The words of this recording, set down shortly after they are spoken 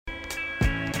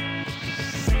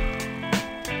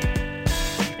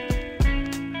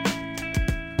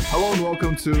Hello and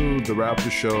welcome to the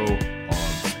Raptor Show on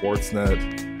Sportsnet.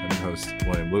 I'm your host,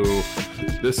 William Liu.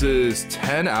 This is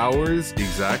 10 hours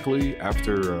exactly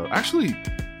after,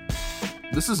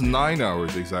 this is 9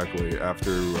 hours exactly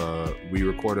after we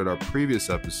recorded our previous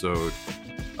episode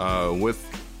with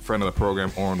friend of the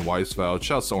program, Oren Weisfeld.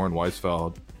 Shouts to Oren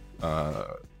Weisfeld,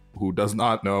 who does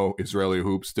not know Israeli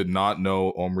hoops, did not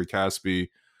know Omri Caspi.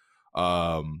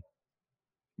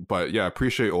 But yeah,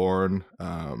 appreciate Oren.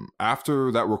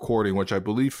 After that recording, which I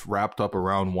believe wrapped up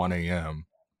around 1 a.m.,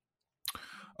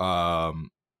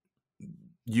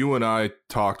 you and I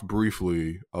talked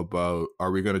briefly about,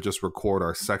 are we going to just record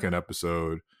our second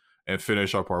episode and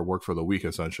finish up our work for the week,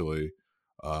 essentially,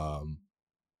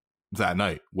 that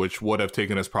night, which would have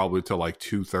taken us probably to like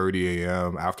 2:30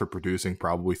 a.m. after producing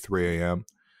probably 3 a.m.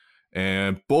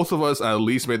 And both of us at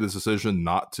least made the decision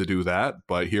not to do that.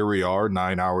 But here we are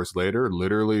 9 hours later,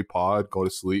 literally pod, go to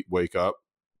sleep, wake up,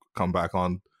 come back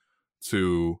on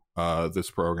to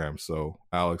this program. So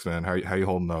Alex, man, how you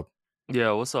holding up?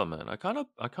 Yeah, what's up, man? I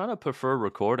kind of prefer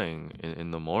recording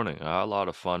in the morning. I had a lot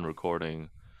of fun recording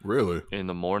Really? in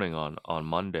the morning on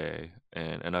Monday,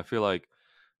 and I feel like,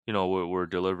 we're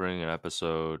delivering an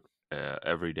episode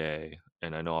every day,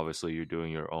 and I know obviously you're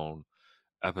doing your own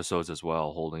episodes as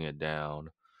well, holding it down,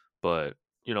 but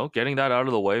getting that out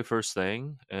of the way first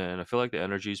thing, and I feel like the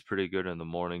energy is pretty good in the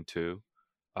morning too.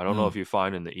 I don't know if you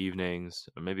find in the evenings,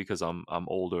 maybe because I'm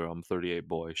older, I'm 38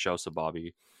 boy. Shouts to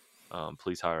Bobby.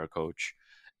 Please hire a coach.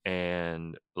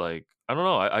 And like, I don't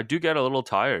know, I do get a little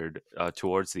tired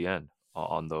towards the end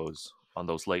on those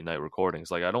late night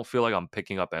recordings. Like, I don't feel like I'm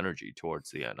picking up energy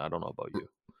towards the end. I don't know about you.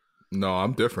 No,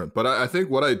 I'm different. But I think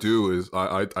what I do is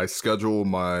I schedule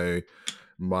my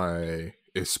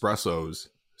espressos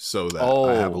so that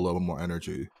I have a little more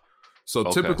energy.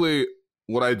 So typically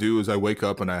what I do is I wake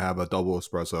up and I have a double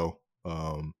espresso,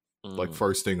 like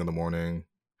first thing in the morning.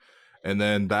 And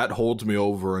then that holds me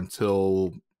over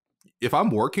until, if I'm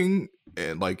working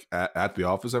and like at the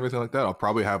office, everything like that, I'll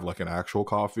probably have like an actual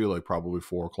coffee, like probably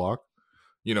 4 o'clock,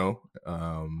 like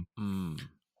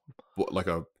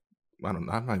I'm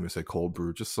not even say cold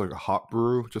brew, just like a hot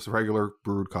brew, just regular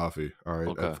brewed coffee. All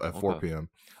right. At 4 p.m.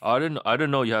 I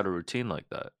didn't know you had a routine like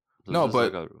that. No,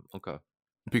 but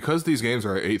because these games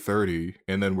are at 8:30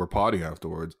 and then we're potting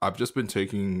afterwards, I've just been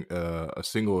taking a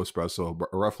single espresso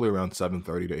roughly around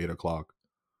 7:30 to 8 o'clock.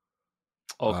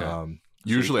 Okay.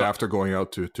 Usually after going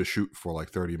out to shoot for like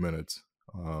 30 minutes.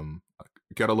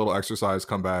 Get a little exercise,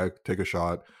 come back, take a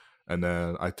shot, and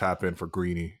then I tap in for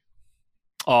greenie.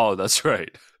 Oh, that's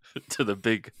right. To the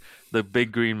big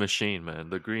green machine, man.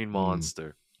 The green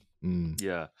monster.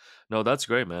 Yeah. No, that's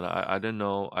great, man. I didn't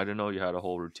know you had a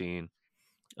whole routine.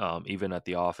 Even at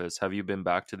the office. Have you been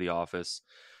back to the office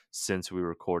since we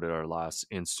recorded our last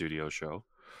in-studio show?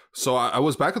 So I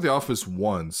was back at the office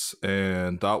once,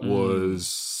 and that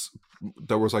was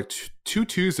like two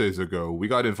Tuesdays ago. We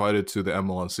got invited to the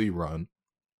MLNC run.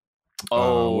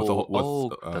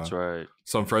 That's right.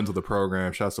 Some friends of the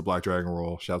program. Shouts to Black Dragon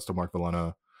Roll. Shouts to Mark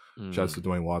Villena. Shouts to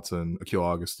Dwayne Watson, Akil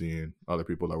Augustine, other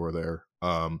people that were there.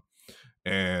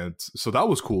 And so that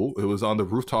was cool. It was on the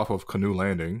rooftop of Canoe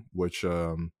Landing, which,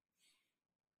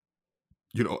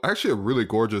 actually a really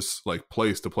gorgeous like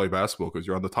place to play basketball because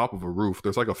you're on the top of a roof.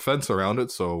 There's like a fence around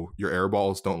it, so your air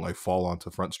balls don't like fall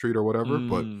onto Front Street or whatever.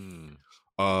 But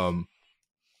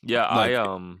yeah, like,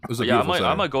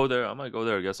 I might go there. I might go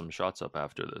there and get some shots up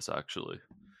after this. Actually,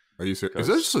 are you serious? Is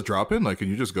that just a drop in? Like, can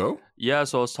you just go? Yeah.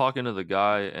 So I was talking to the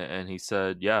guy, and he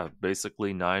said, yeah,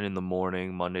 basically 9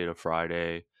 a.m, Monday to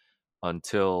Friday,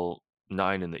 until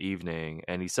 9 p.m,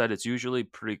 and he said it's usually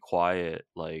pretty quiet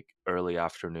like early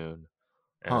afternoon,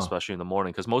 and especially in the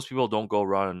morning, because most people don't go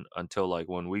run until like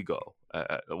when we go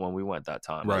when we went that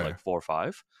time, right, at like 4 or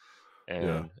 5.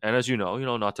 And as you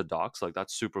know, not to dox, like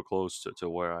that's super close to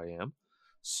where I am.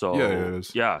 So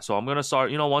so I'm gonna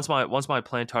start. Once my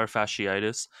plantar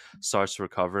fasciitis starts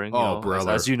recovering.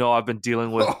 As you know, I've been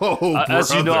dealing with.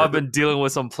 I've been dealing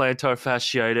with some plantar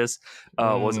fasciitis.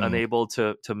 Was unable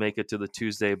to make it to the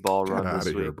Tuesday ball run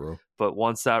this week. Here, but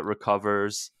once that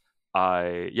recovers,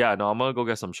 I'm gonna go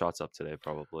get some shots up today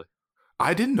probably.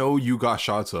 I didn't know you got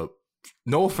shots up.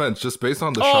 No offense, just based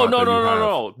on the shot.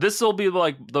 No. This will be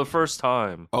like the first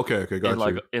time. Okay,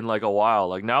 got you. In like a while.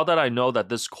 Like now that I know that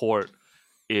this court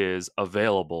is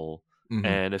available,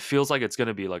 and it feels like it's going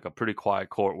to be like a pretty quiet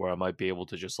court where I might be able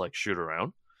to just like shoot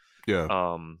around. Yeah.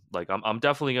 Like I'm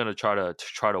definitely going to try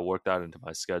to work that into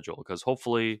my schedule, because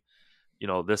hopefully,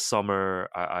 this summer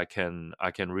I can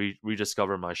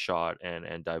rediscover my shot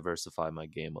and diversify my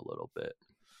game a little bit.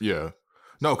 Yeah.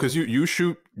 No, because you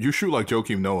shoot you shoot like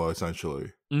Joakim Noah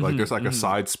essentially. Like there's like a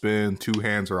side spin, 2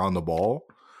 hands are on the ball.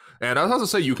 And I was about to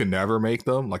say you can never make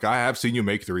them. Like I have seen you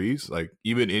make threes, like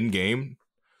even in game,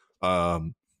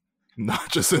 not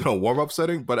just in a warm up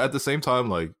setting, but at the same time,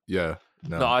 like No,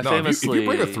 I if you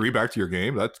bring a famously, 3 back to your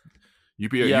game, that's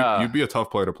yeah, you'd be a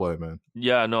tough player to play, man.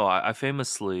 yeah, no, I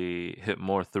famously hit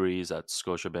more threes at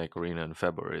Scotiabank Arena in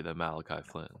February than Malachi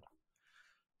Flynn.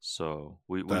 So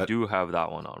we That do have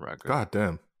that one on record. God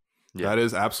damn, Yeah. that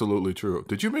is absolutely true.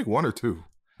 Did you make 1 or 2?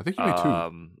 I think you made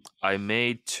 2. I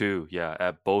made 2, yeah,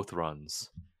 at both runs.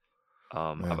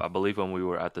 Man. I believe when we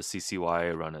were at the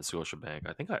CCYA run at Scotiabank,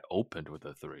 I think I opened with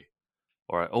a 3.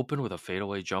 Or I opened with a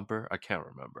fadeaway jumper. I can't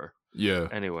remember. Yeah.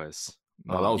 Anyways.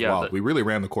 No, that was yeah, wild. We really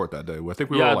ran the court that day. I think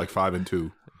we yeah, were like 5 and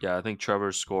 2. yeah, I think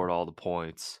Trevor scored all the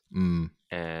points. Mm.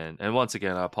 And once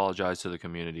again, I apologize to the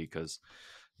community because,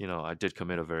 I did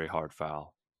commit a very hard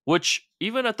foul. Which,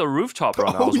 even at the rooftop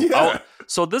run,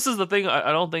 so this is the thing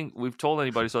I don't think we've told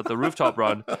anybody. So at the rooftop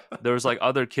run, there was like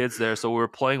other kids there. So we were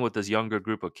playing with this younger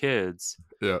group of kids.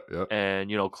 Yeah.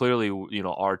 And, clearly,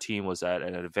 our team was at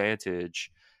an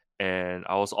advantage. And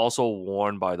I was also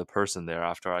warned by the person there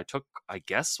after I took, I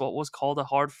guess, what was called a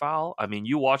hard foul. I mean,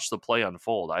 you watched the play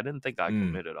unfold. I didn't think I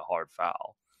committed a hard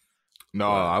foul. No,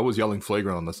 But I was yelling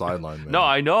flagrant on the sideline, man. no,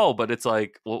 I know, but it's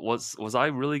like, was I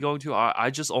really going to? I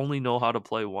just only know how to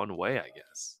play one way, I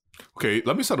guess. Okay,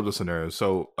 let me set up the scenario.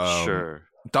 So, Sure.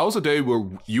 that was a day where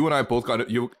you and I both got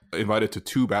you invited to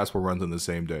 2 basketball runs in the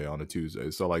same day on a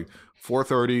Tuesday. So, like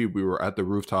 4:30, we were at the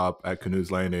rooftop at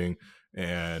Canoes Landing,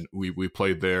 and we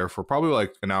played there for probably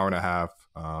like an hour and a half.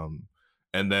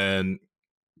 And then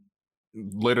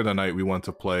later that night, we went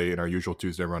to play in our usual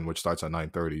Tuesday run, which starts at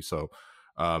 9:30. So,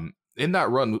 in that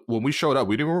run, when we showed up,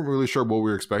 we weren't really sure what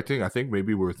we were expecting. I think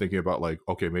maybe we were thinking about like,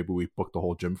 okay, maybe we booked the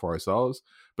whole gym for ourselves,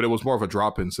 but it was more of a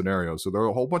drop-in scenario. So there were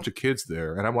a whole bunch of kids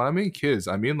there, and when I mean kids,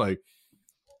 I mean like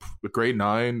the grade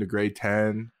 9 to grade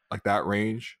 10, like that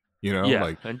range. Yeah,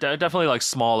 like and definitely like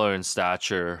smaller in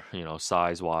stature,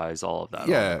 size wise, all of that. On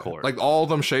the court. like all of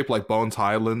them shaped like Bones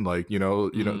Highland, like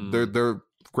they're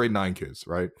grade 9 kids,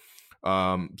 right?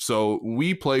 So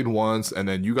we played once, and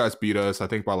then you guys beat us, I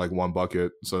think by like 1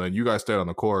 bucket. So then you guys stayed on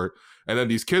the court, and then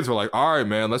these kids were like, all right,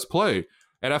 man, let's play.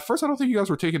 And at first I don't think you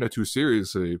guys were taking it too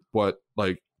seriously, but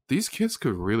like these kids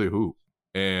could really hoop.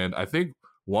 And I think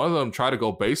one of them tried to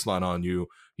go baseline on you.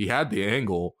 He had the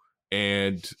angle,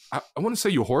 and I wouldn't say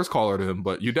you horse collared him,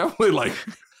 but you definitely like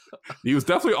he was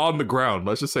definitely on the ground.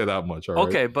 Let's just say that much. All right?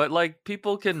 Okay, but like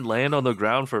people can land on the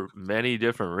ground for many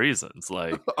different reasons.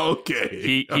 Like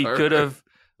okay, he could have,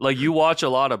 like, you watch a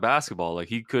lot of basketball. Like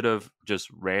he could have just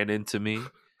ran into me.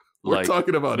 We're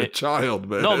talking about a child,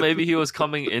 man. No, maybe he was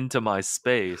coming into my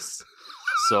space.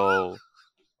 So,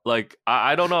 like,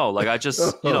 I don't know. Like I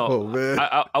just, man.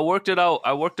 I worked it out.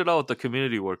 I worked it out with the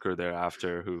community worker there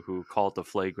after who called the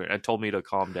flagrant and told me to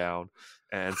calm down.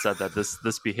 And said that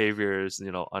this behavior is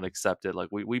unaccepted. Like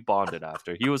we bonded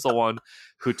after. He was the one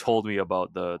who told me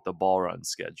about the ball run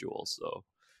schedule. So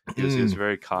he was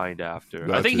very kind after.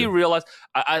 Gotcha. I think he realized.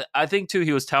 I think too.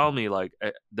 He was telling me like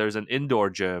there's an indoor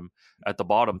gym at the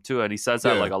bottom too, and he says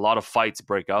that like a lot of fights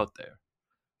break out there.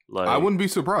 Like I wouldn't be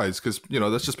surprised because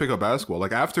let's just pick up basketball.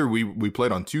 Like after we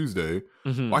played on Tuesday.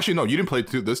 Well, actually, no, you didn't play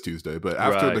this Tuesday, but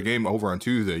after the game over on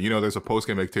Tuesday, there's a post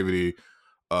game activity.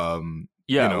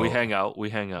 Yeah, we hang out. We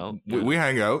hang out. Yeah. We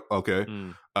hang out. Okay.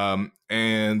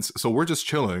 And so we're just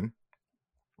chilling.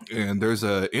 And there's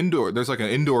like an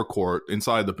indoor court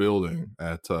inside the building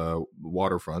at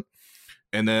Waterfront.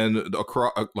 And then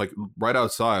across, like right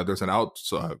outside, there's an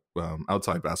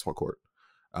outside basketball court.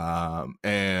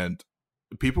 And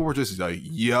people were just like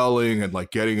yelling and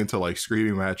like getting into like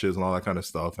screaming matches and all that kind of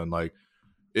stuff. And like,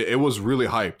 it was really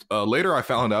hyped. Later, I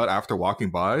found out after walking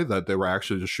by that they were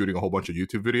actually just shooting a whole bunch of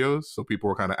YouTube videos, so people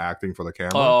were kind of acting for the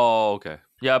camera. Oh, okay,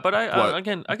 yeah, but I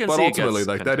can but see. But ultimately,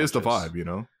 like that is the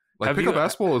vibe, Like pickup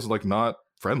basketball is like not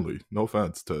friendly. No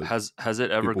offense to. Has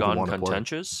it ever gone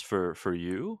contentious for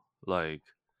you? Like,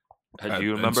 do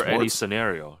you remember any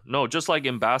scenario? No, just like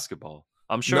in basketball.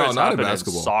 I'm sure it's happened in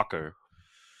soccer.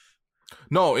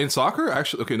 No, in soccer,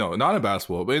 actually, okay, no, not in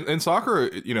basketball, but in soccer,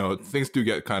 things do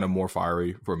get kind of more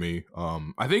fiery for me.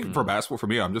 I think for basketball, for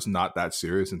me, I'm just not that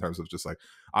serious in terms of just like,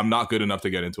 I'm not good enough to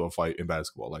get into a fight in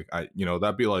basketball. Like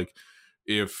that'd be like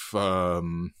if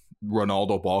Ronaldo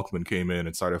Balkman came in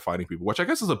and started fighting people, which I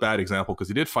guess is a bad example because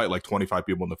he did fight like 25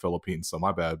 people in the Philippines, so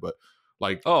my bad, but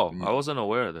like, I wasn't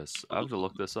aware of this. I have to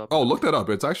look this up. Oh, look that up.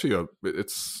 It's actually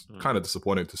it's kind of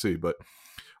disappointing to see, but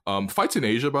Fights in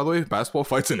Asia, by the way, basketball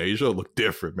fights in Asia look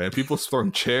different, man. People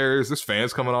throwing chairs, there's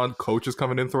fans coming on, coaches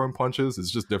coming in throwing punches.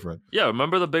 It's just different. Yeah,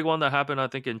 remember the big one that happened, I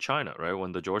think, in China, right?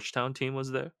 When the Georgetown team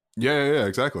was there? Yeah,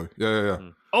 exactly. Yeah.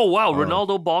 Oh, wow.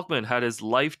 Ronaldo Bachman had his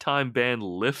lifetime ban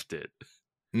lifted.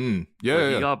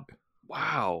 Yeah.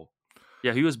 Wow.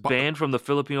 Yeah, he was banned from the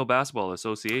Filipino Basketball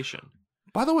Association.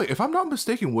 By the way, if I'm not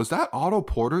mistaken, was that Otto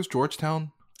Porter's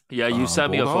Georgetown? Yeah, you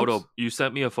sent me a Bulldogs? photo. You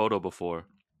sent me a photo before.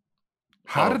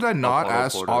 How did I not Otto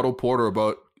ask Porter. Otto Porter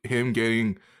about him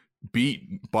getting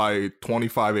beat by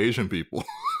 25 Asian people?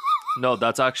 No,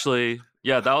 that's actually...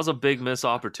 Yeah, that was a big missed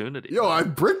opportunity. Yo, I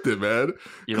bricked it, man.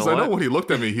 Because I know when he looked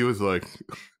at me, he was like,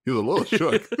 he was a little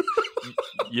shook.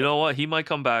 You know what? He might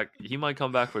come back. He might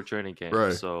come back for training camp.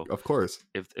 Right. So of course.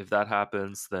 If that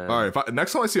happens, then all right.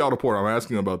 Next time I see Otto Porter, I'm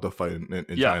asking about the fight in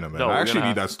China, man. I actually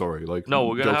need that story. Like, no,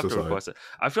 we're gonna have to request it.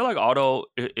 I feel like Otto,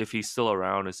 if he's still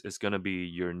around, is gonna be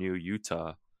your new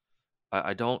Utah.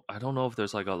 I don't know if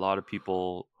there's like a lot of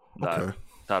people that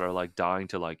are like dying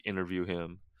to like interview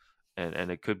him,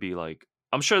 and it could be like,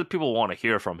 I'm sure people want to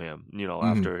hear from him,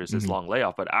 after his long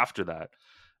layoff. But after that,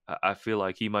 I feel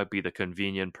like he might be the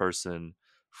convenient person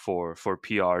for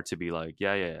PR to be like,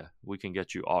 yeah, we can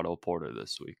get you Otto Porter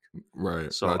this week.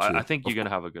 Right. So I think you're going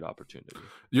to have a good opportunity.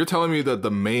 You're telling me that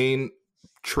the main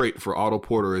trait for Otto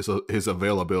Porter is his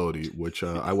availability, which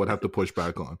I would have to push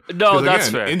back on. No, that's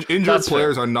fair. Injured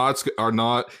players are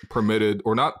not permitted,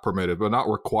 or not permitted, but not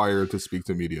required to speak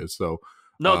to media. So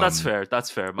no, that's fair. That's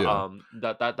fair. Yeah.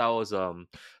 That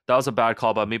was a bad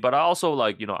call by me. But I also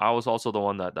I was also the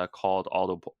one that called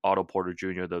Otto Porter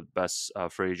Jr. the best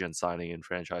free agent signing in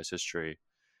franchise history.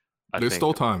 There's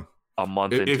still time. A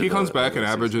month. If he comes back and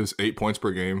averages 8 points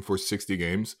per game for 60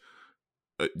 games,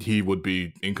 he would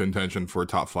be in contention for a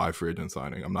top 5 free agent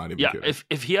signing. I'm not even kidding.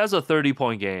 If he has a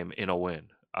 30-point game in a win,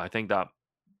 I think that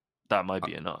might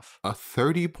be enough. A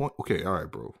 30-point? Okay, all right,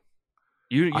 bro.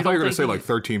 I thought you were gonna say like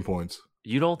 13 points.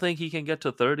 You don't think he can get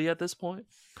to 30 at this point?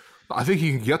 I think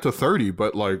he can get to 30,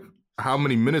 but like, how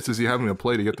many minutes is he having to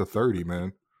play to get to 30,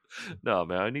 man? No,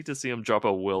 man. I need to see him drop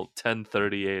a wilt 10,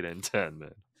 38, and 10,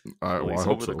 man. All right, well,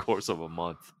 over the course of a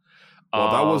month.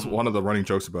 Well, that was one of the running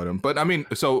jokes about him. But I mean,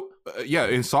 so yeah,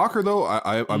 in soccer though,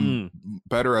 I'm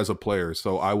better as a player,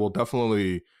 so I will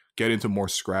definitely get into more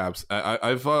scraps.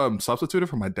 I've substituted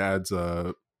for my dad's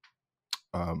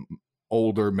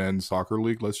older men's soccer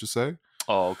league, let's just say.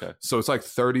 Oh, okay. So it's like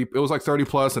 30. It was like 30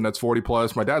 plus, and that's 40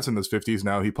 plus. My dad's in his 50s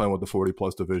now. He's playing with the 40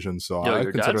 plus division. So I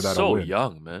consider that so a win.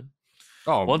 Young, man.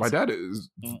 Oh, my dad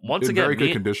is once in again, very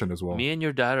good condition as well. Me and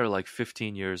your dad are like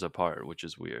 15 years apart, which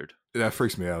is weird. That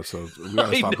freaks me out. So we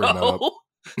gotta stop bringing that up.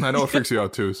 I know it freaks you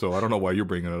out too. So I don't know why you're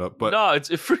bringing it up, but no,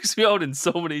 it freaks me out in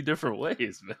so many different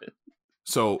ways, man.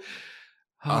 So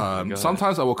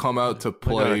sometimes I will come out to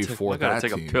play for that team. I gotta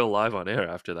take a pill live on air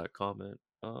after that comment.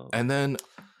 And then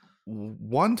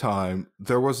one time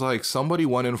there was like somebody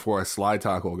went in for a slide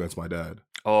tackle against my dad.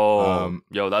 Oh,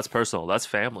 yo, that's personal. That's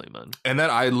family, man. And then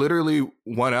I literally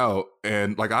went out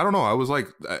and like, I don't know. I was like,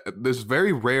 this is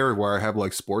very rare where I have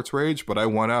like sports rage, but I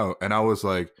went out and I was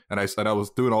like, and I said I was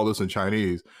doing all this in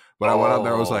Chinese, but I went out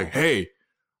there. I was like, hey,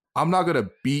 I'm not going to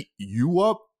beat you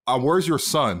up. Where's your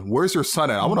son? Where's your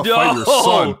son at? I'm gonna fight your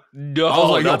son. No, I was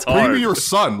like, that's yo, bring hard. me your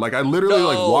son. Like, I literally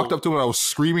like walked up to him and I was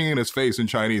screaming in his face in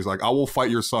Chinese, like, I will fight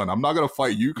your son. I'm not gonna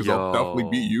fight you because I'll definitely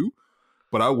beat you.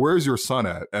 But where's your son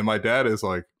at? And my dad was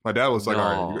like,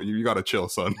 all right, you gotta chill,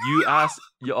 son. You asked,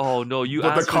 oh no, you.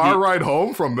 But asked the car ride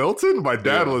home from Milton, my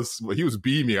dad was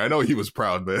beaming. I know he was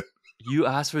proud, man. You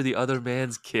asked for the other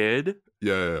man's kid.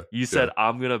 Yeah. You said,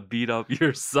 I'm gonna beat up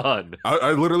your son.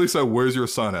 I literally said, where's your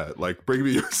son at? Like, bring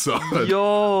me your son.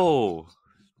 Yo,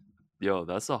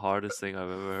 that's the hardest thing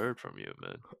I've ever heard from you,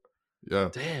 man. Yeah.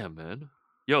 Damn, man.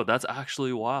 Yo, that's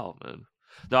actually wild, man.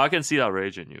 No, I can see that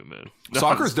rage in you, man.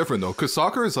 Soccer is different though, because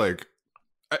soccer is like,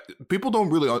 people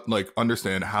don't really like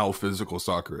understand how physical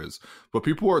soccer is, but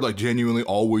people are like genuinely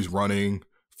always running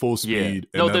full speed.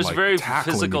 Yeah. No, and there's then, very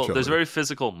physical. There's very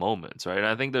physical moments, right? And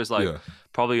I think there's like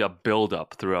probably a build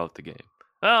up throughout the game.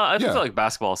 I feel like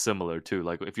basketball is similar too.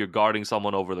 Like if you're guarding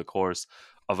someone over the course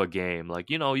of a game, like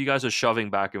you guys are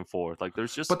shoving back and forth. Like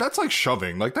there's just, but that's like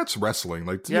shoving. Like that's wrestling.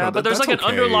 Like but there's like an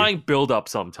underlying build up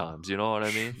sometimes. You know what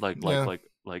I mean?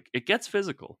 Like it gets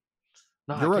physical.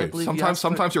 No, you're right.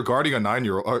 Sometimes you're guarding a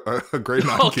 9-year-old, a grade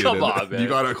 9 kid. Come on, man. You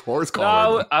got a horse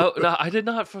collar. No, I did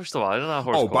not. First of all, I did not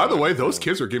horse collar. Oh, by the way, those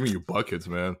kids are giving you buckets,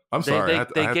 man. I'm sorry.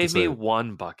 They gave me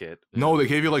one bucket. No, they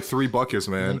gave you like 3 buckets,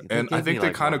 man. And I think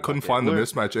they kind of couldn't find the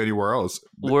mismatch anywhere else.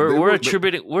 We're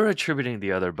attributing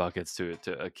the other buckets to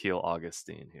Akil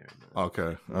Augustine here. Man. Okay,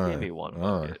 all right. Give me one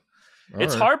bucket.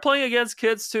 It's hard playing against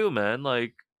kids too, man.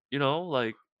 Like you know,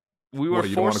 like we were What,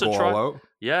 you don't want forced to to go try. all out?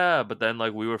 Yeah, but then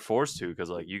like we were forced to because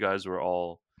like you guys were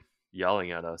all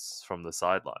yelling at us from the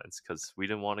sidelines because we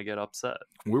didn't want to get upset.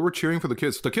 We were cheering for the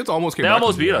kids. The kids almost came They back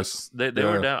almost on you beat guys. us. They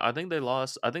were down. I think they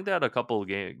lost. I think they had a couple of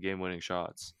game winning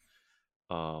shots,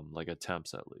 like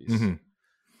attempts at least. Mm-hmm.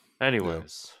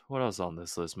 Anyways, what else on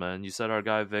this list, man? You said our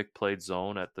guy Vic played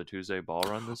zone at the Tuesday ball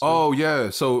run this week. Oh yeah,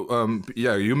 so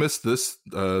yeah, you missed this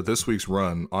week's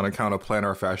run on account of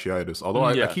plantar fasciitis. Although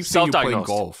I keep seeing you playing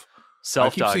golf. I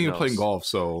keep seeing you playing golf.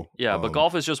 So yeah, but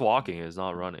golf is just walking; it's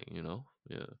not running. You know.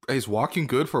 Yeah. Is walking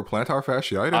good for plantar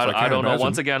fasciitis? I don't know.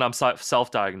 Once again, I'm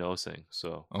self-diagnosing.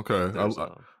 So okay,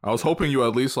 I was hoping you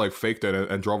at least like faked it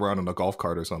and drove around in a golf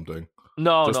cart or something.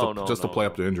 No, just to play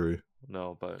up the injury.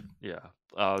 No, but yeah.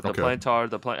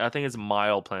 The I think it's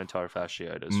mild plantar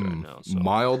fasciitis right now. So.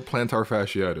 Mild plantar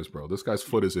fasciitis, bro. This guy's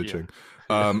foot is itching.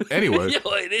 Yeah. Anyway,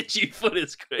 yo, an itchy foot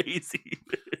is crazy.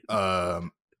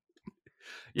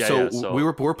 So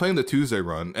we're playing the Tuesday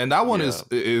run, and that one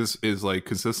is like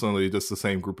consistently just the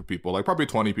same group of people, like probably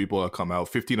 20 people that come out,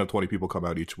 15 or 20 people come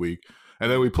out each week, and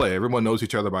then we play. Everyone knows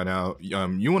each other by now.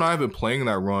 You and I have been playing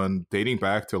that run dating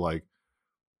back to like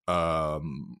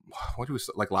what do we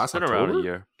like last October? Around a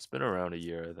year. It's been around a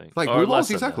year, I think. Like we lost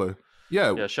exactly.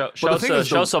 Yeah. Shout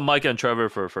some Mike and Trevor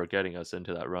for getting us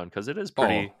into that run because it is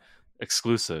pretty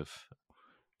exclusive.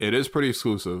 It is pretty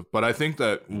exclusive, but I think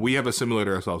that we have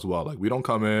assimilated ourselves well. Like we don't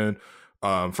come in.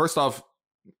 First off,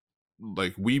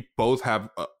 like we both have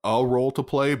a role to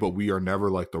play, but we are never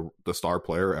like the star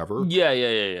player ever. Yeah.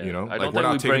 You know, like we're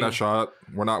not taking that shot.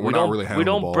 We're not really handling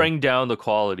the ball. We don't bring down the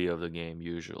quality of the game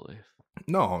usually.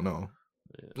 No.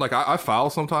 Yeah. Like I foul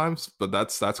sometimes, but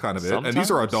that's kind of it. And these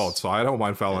are adults, so I don't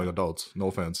mind fouling adults. No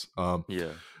offense.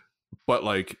 But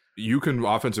like you can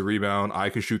offensive rebound, I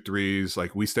can shoot threes.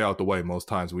 Like we stay out the way most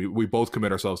times. We both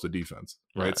commit ourselves to defense,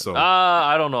 right? So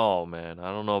I don't know, man.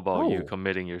 I don't know about you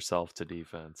committing yourself to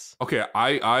defense. Okay,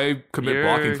 I commit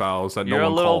blocking fouls that no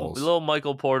one calls. You're a little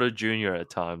Michael Porter Jr. at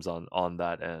times on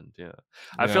that end. Yeah,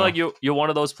 I feel like you're one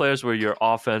of those players where your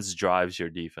offense drives your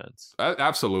defense.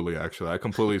 Absolutely, actually, I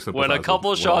completely sympathize. When a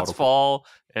couple shots fall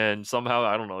and somehow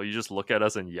I don't know, you just look at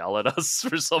us and yell at us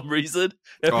for some reason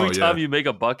every time you make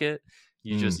a bucket.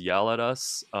 You just yell at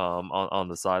us on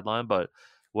the sideline, but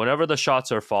whenever the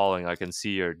shots are falling, I can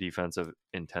see your defensive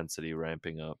intensity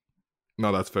ramping up.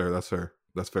 No, that's fair. You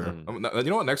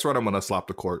know what? Next round, I'm gonna slap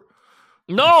the court.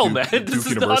 No, man, this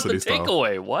is not the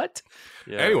takeaway. What?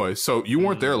 Yeah. Anyway, so you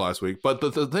weren't there last week, but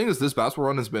the thing is, this basketball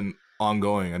run has been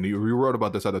ongoing, and you wrote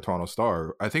about this at the Toronto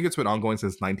Star. I think it's been ongoing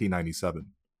since 1997.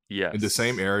 Yes, in the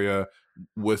same area.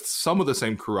 With some of the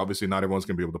same crew, obviously not everyone's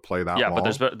going to be able to play that long.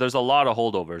 But there's a lot of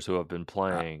holdovers who have been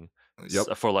playing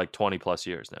for like 20 plus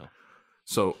years now.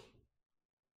 So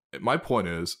my point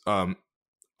is,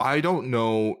 I don't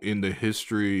know in the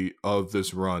history of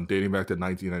this run dating back to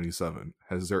 1997,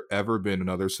 has there ever been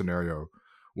another scenario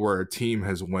where a team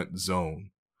has went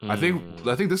zone? I think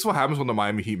this is what happens when the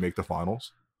Miami Heat make the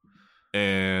finals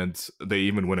and they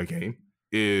even win a game.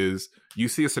 Is you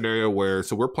see a scenario where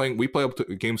we play up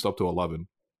to games up to 11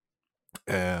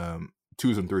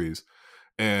 twos and threes,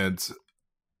 and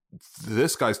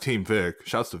this guy's team Vic,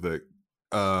 shouts to Vic,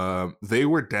 they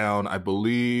were down, I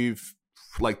believe,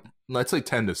 like let's say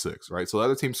 10-6, right? So the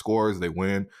other team scores, they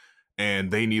win,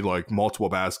 and they need like multiple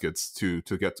baskets to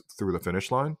get through the finish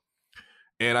line.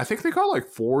 And I think they got like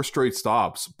 4 straight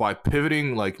stops by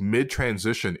pivoting like mid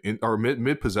transition or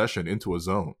mid possession into a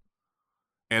zone.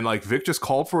 And like Vic just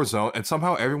called for a zone, and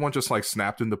somehow everyone just like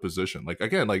snapped into position. Like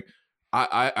again, like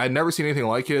I never seen anything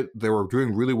like it. They were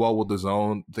doing really well with the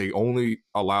zone. They only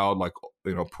allowed like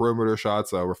perimeter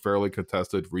shots that were fairly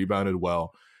contested, rebounded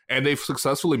well, and they've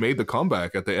successfully made the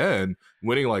comeback at the end,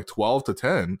 winning like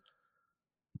 12-10,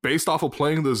 based off of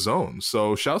playing the zone.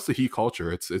 So shouts to Heat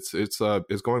culture.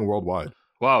 It's going worldwide.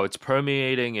 Wow, it's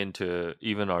permeating into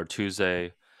even our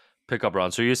Tuesday pickup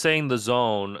run. So you're saying the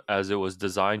zone, as it was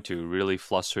designed to, really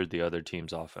flustered the other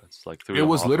team's offense? Like it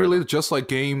was literally just like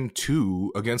game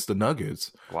 2 against the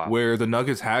Nuggets, where the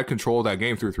Nuggets had control of that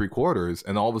game through 3 quarters,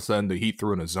 and all of a sudden the Heat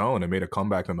threw in a zone and made a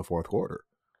comeback in the 4th quarter.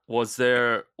 Was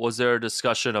there a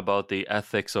discussion about the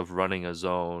ethics of running a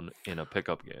zone in a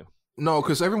pickup game? No,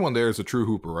 because everyone there is a true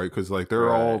hooper, right? Because like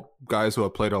they're all guys who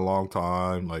have played a long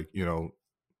time, like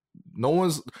no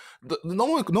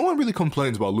one really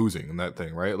complains about losing in that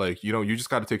thing, right? Like, you just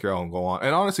got to take your L and go on.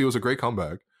 And honestly, it was a great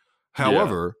comeback.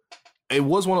 However, it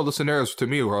was one of the scenarios to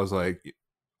me where I was like,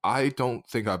 I don't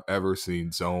think I've ever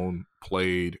seen zone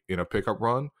played in a pickup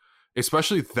run.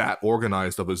 especially that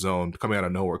organized of a zone coming out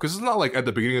of nowhere. Because it's not like at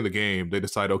the beginning of the game they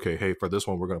decide, okay, hey, for this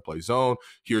one we're gonna play zone.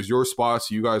 Here's your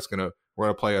spots. You guys we're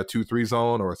gonna play a 2-3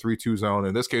 zone or a 3-2 zone.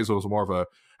 In this case, it was more of a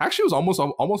actually it was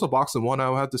almost a box and one. I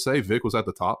would have to say Vic was at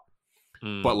the top,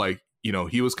 but like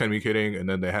he was communicating, and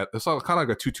then they had it's kind of like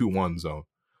a 2-2-1 zone.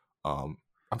 I'm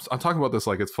talking about this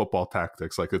like it's football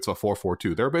tactics, like it's a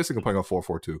 4-4-2. They're basically playing a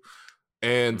 4-4-2,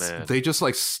 and they just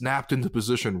like snapped into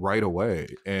position right away.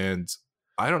 And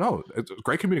I don't know, it's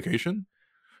great communication.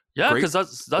 Yeah, because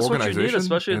that's what you need,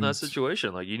 especially in that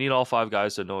situation. Like you need all 5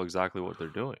 guys to know exactly what they're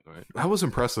doing, right? That was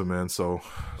impressive, man. So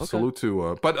salute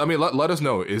to. But I mean, let us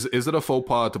know. Is it a faux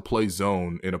pas to play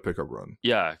zone in a pickup run?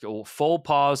 Yeah, faux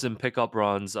pas in pickup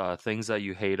runs. Things that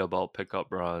you hate about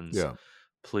pickup runs. Yeah.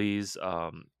 Please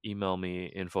email me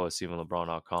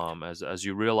info@stevenlebron.com. As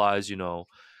you realize,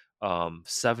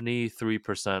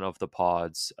 73% of the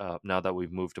pods now that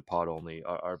we've moved to pod only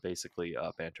are basically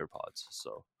banter pods.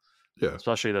 So yeah,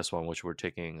 especially this one, which we're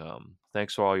taking.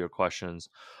 Thanks for all your questions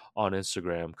on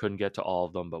Instagram. Couldn't get to all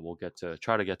of them, but we'll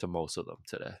try to get to most of them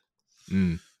today.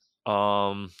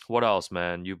 What else,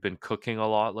 man? You've been cooking a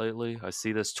lot lately. I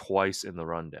see this twice in the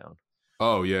rundown.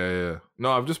 Oh yeah.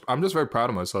 No, I'm just very proud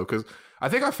of myself because I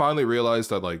think I finally realized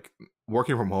that like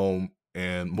working from home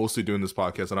and mostly doing this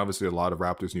podcast, and obviously a lot of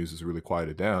Raptors news is really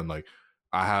quieted down. Like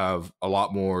I have a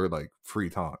lot more like free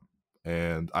time,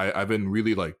 and I've been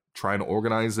really like trying to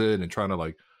organize it and trying to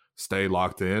like stay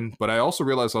locked in. But I also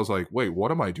realized I was like, wait,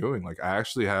 what am I doing? Like I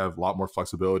actually have a lot more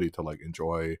flexibility to like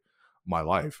enjoy my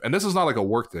life. And this is not like a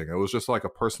work thing. It was just like a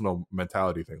personal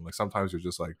mentality thing. Like sometimes you're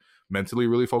just like mentally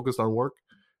really focused on work.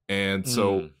 And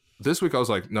so this week I was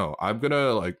like, no, I'm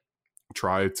gonna like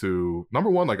try to number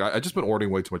one, like I just been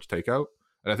ordering way too much takeout,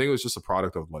 and I think it was just a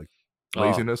product of like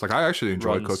laziness. Like I actually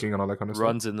enjoy cooking and all that kind of stuff.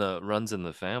 Runs in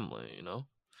the family,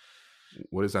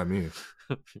 What does that mean?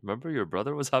 Remember your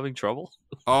brother was having trouble?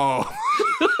 Oh,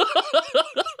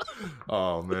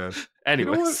 oh man.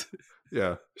 Anyways,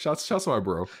 yeah. Shouts to my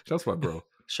bro. Shouts to a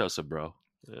bro.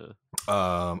 Yeah.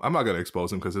 I'm not gonna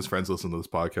expose him because his friends listen to this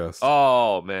podcast.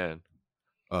 Oh man.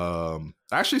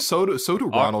 Actually, so do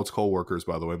Ronald's coworkers.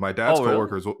 By the way, my dad's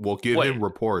coworkers will give him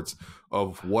reports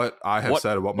of what I have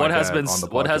said about my dad on the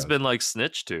podcast. What has been like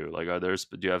snitched to? Like, do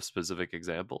you have specific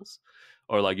examples,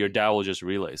 or like your dad will just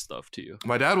relay stuff to you?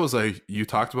 My dad was like, "You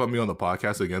talked about me on the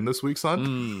podcast again this week,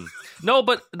 son." No,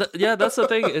 but that's the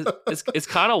thing. It's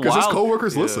kind of wild because his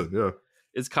coworkers listen. Yeah,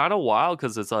 it's kind of wild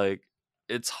because it's like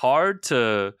it's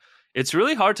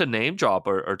really hard to name drop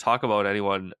or talk about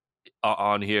anyone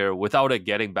on here without it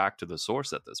getting back to the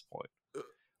source at this point.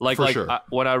 Like sure.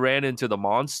 When I ran into the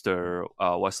monster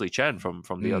Wesley Chen from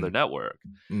the other network,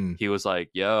 he was like,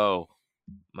 "Yo,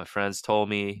 my friends told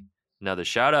me another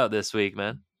shout out this week,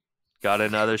 man. Got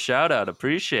another shout out.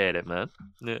 Appreciate it, man."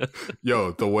 Yeah.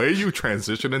 Yo, the way you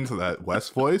transitioned into that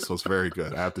West voice was very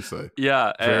good, I have to say.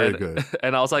 Yeah, very good.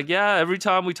 And I was like, yeah, every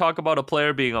time we talk about a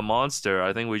player being a monster,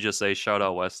 I think we just say shout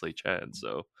out Wesley Chen.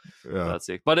 So that's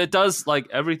it. But it does, like,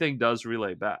 everything does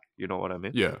relay back. You know what I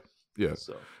mean? Yeah.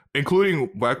 So. Including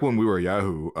back when we were at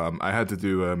Yahoo, I had to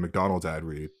do a McDonald's ad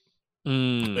read.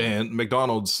 And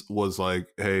McDonald's was like,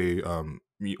 hey,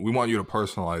 we want you to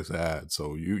personalize the ad.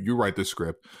 So you write the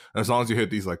script. And as long as you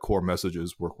hit these like core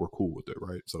messages, we're cool with it,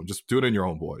 right? So just do it in your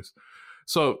own voice.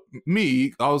 So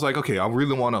I was like, okay, I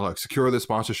really want to like secure this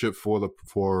sponsorship for the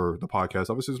podcast.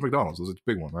 Obviously, it's McDonald's. It's a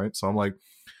big one, right? So I'm like,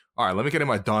 all right, let me get in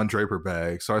my Don Draper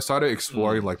bag. So I started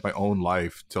exploring like my own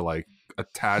life to like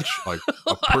attach like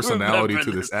a personality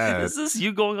to this ad. Is this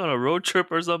you going on a road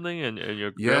trip or something? And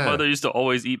your grandmother used to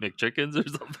always eat McChickens or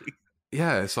something?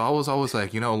 Yeah, so I was always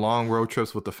like, long road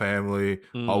trips with the family,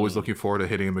 always looking forward to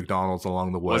hitting a McDonald's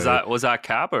along the way. Was that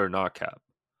cap or not cap?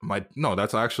 No,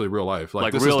 that's actually real life.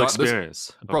 Like this real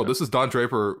experience. Bro, this is Don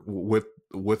Draper with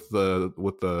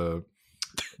the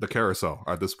carousel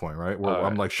at this point, right? Where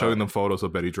I'm like showing them photos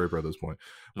of Betty Draper at this point.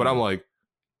 But I'm like,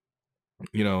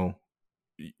 I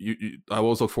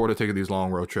always look forward to taking these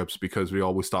long road trips because we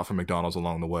always stop for McDonald's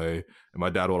along the way, and my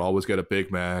dad would always get a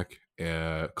Big Mac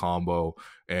combo,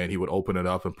 and he would open it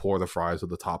up and pour the fries at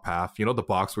the top half. You know the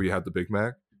box where you have the Big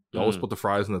Mac? You always put the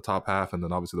fries in the top half, and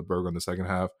then obviously the burger in the second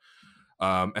half.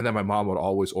 And then my mom would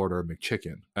always order a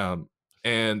McChicken.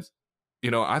 And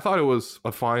I thought it was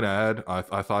a fine ad.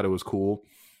 I thought it was cool.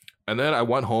 And then I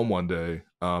went home one day,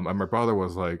 and my brother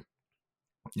was like,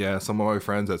 yeah, some of my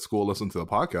friends at school listen to the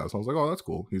podcast. I was like, oh, that's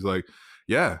cool. He's like,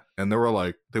 yeah. And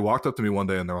they walked up to me one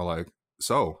day and they were like,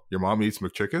 so your mom eats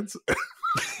McChickens?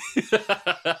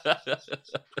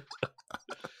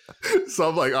 So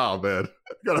I'm like, oh man,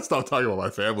 I gotta stop talking about my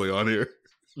family on here.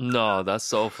 No, that's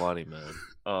so funny, man.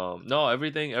 No,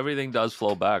 everything does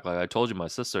flow back. Like I told you, my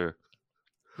sister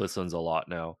listens a lot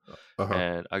now, Uh-huh.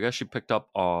 and I guess she picked up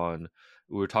on,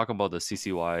 we were talking about the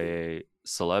CCYA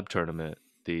celeb tournament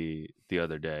the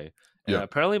other day, and Yeah.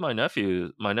 apparently my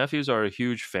nephews are a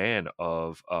huge fan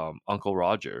of Uncle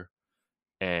Roger,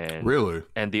 and Really?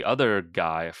 the other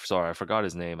guy, sorry, I forgot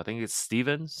his name. I think it's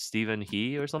Stephen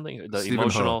He or something. The Stephen He.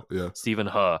 emotional Yeah. Stephen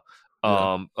He. Yeah.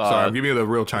 Um, Sorry, uh, I'm giving you the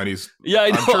real Chinese. yeah, I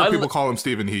I'm know. sure people call him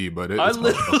Stephen He, but I it's He.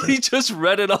 Okay. literally just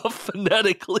read it off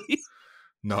phonetically.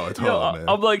 No, it's He, Yo, man.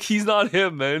 I'm like, he's not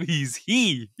him, man. He's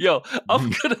he. Yo,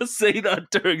 I'm gonna say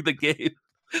that during the game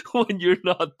when you're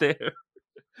not there.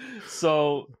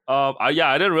 So, I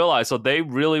didn't realize. So they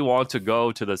really want to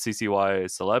go to the CCY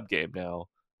celeb game now,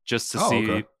 just to Oh,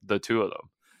 okay. see the two of them.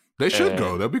 They should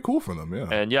go. And That'd be cool for them. Yeah.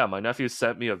 and yeah, my nephew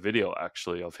sent me a video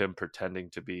actually of him pretending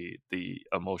to be the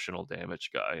emotional damage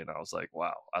guy, and I was like,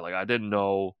 wow. I didn't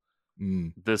know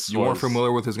this You weren't was.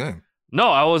 familiar with his game? No,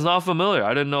 I was not familiar.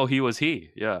 I didn't know he was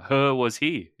he. Yeah, was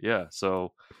he. Yeah,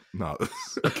 so. No.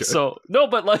 Okay. So no,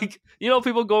 but like,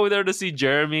 people go there to see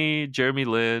Jeremy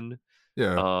Lin,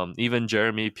 Yeah. even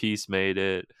Jeremy Peace made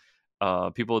it.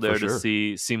 People For there to sure.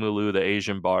 see Simu Liu, the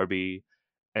Asian Barbie,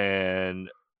 and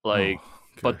like,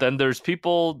 Oh, okay. but then there's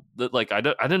people that like I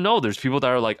didn't know there's people that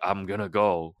are like, I'm gonna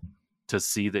go to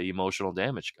see the emotional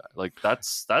damage guy. Like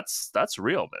that's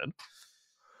real, man.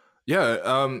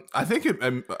 Yeah, I think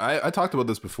I talked about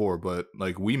this before, but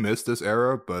like we missed this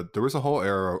era. But there was a whole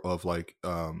era of like,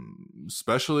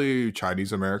 especially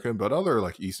Chinese American, but other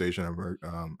like East Asian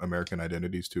American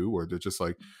identities too, where they're just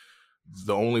like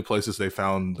the only places they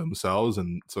found themselves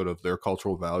and sort of their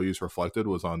cultural values reflected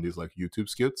was on these like YouTube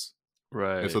skits.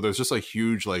 Right. And so there's just like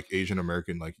huge like Asian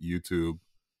American like YouTube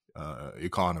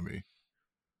economy.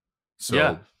 So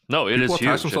yeah. No, it is people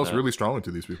attach huge. themselves really strongly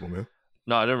to these people, man.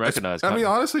 No, I didn't recognize. I mean,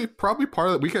 honestly, probably part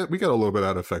of that we get a little bit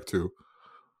of that effect too.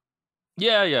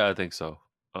 Yeah, I think so.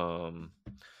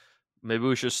 Maybe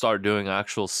we should start doing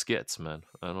actual skits, man.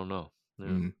 I don't know.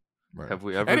 Yeah. Right. Have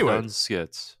we ever done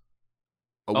skits?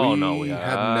 We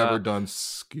have never done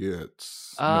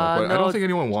skits. No, but I don't think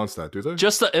anyone wants that, do they?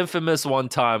 Just the infamous one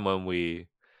time when we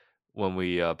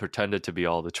pretended to be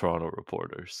all the Toronto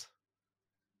reporters.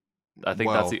 I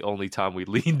think that's the only time we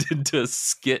leaned into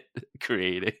skit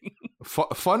creating.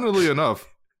 Funnily enough,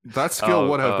 that skill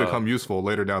would have become useful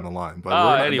later down the line.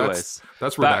 But anyways,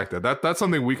 that's redacted. That's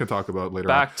something we can talk about later.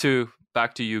 Back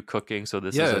to you cooking. So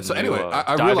this is so anyway.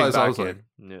 I realized I was like,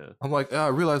 I'm like, I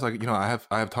realized like I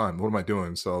have time. What am I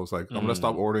doing? So I was like, I'm gonna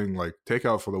stop ordering like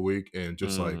takeout for the week and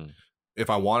just like if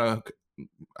I want to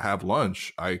have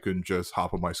lunch, I can just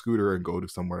hop on my scooter and go to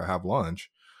somewhere to have lunch.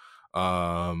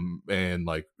 And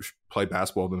like play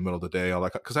basketball in the middle of the day, all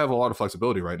that, because I have a lot of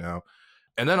flexibility right now.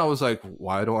 And then I was like,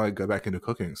 why don't I go back into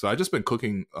cooking? So I just been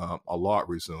cooking a lot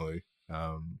recently.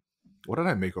 What did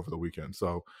I make over the weekend?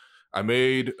 So I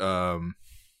made what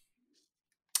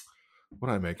did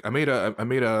I make? I made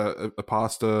a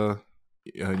pasta.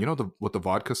 With the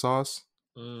vodka sauce.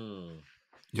 You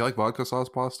like vodka sauce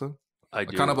pasta? I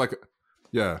do. Kind of like,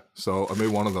 yeah. So I made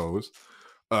one of those.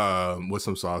 With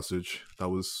some sausage. That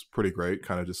was pretty great.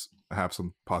 Kind of just have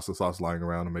some pasta sauce lying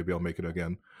around and maybe I'll make it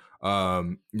again.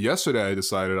 Yesterday I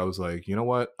decided, I was like, you know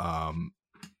what? I'm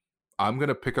going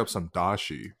to pick up some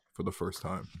dashi for the first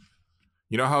time.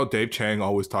 You know how Dave Chang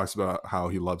always talks about how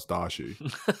he loves dashi?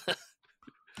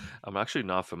 I'm actually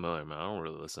not familiar, man. I don't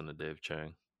really listen to Dave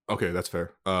Chang. Okay, that's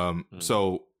fair.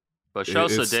 So... But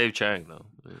shouts to Dave Chang, though.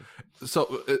 Yeah.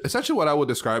 So essentially what I would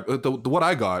describe, what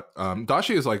I got,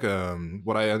 dashi is like,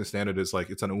 what I understand it is like,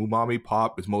 it's an umami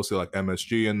pop. It's mostly like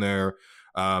MSG in there.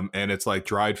 And it's like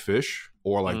dried fish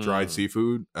or like dried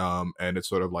seafood. And it's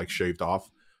sort of like shaved off.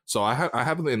 So I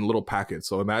have it in little packets.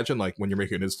 So imagine like when you're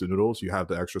making instant noodles, you have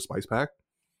the extra spice pack.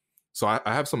 So I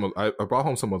have I brought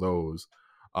home some of those.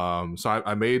 So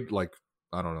I made like,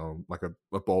 I don't know, like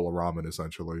a bowl of ramen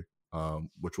essentially.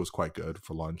 Which was quite good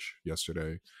for lunch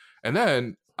yesterday. And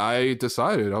then I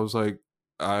decided, I was like,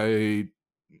 I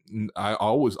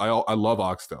love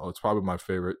oxtail. It's probably my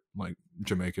favorite like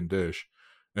Jamaican dish.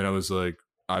 And I was like,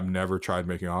 I've never tried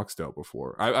making oxtail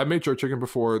before. I made jerk chicken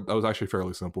before. That was actually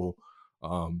fairly simple.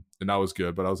 And that was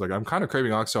good. But I was like, I'm kind of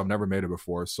craving oxtail. I've never made it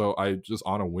before. So I just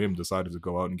on a whim decided to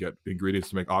go out and get the ingredients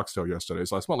to make oxtail yesterday.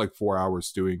 So I spent like 4 hours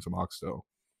stewing some oxtail.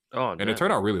 Oh, and it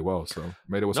turned out really well. So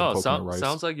made it with some coconut rice.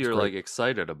 Sounds like you're like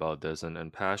excited about this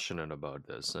and passionate about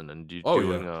this, and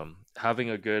having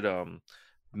a good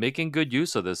making good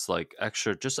use of this like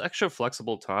extra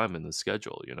flexible time in the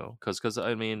schedule. Because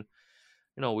I mean,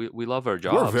 we love our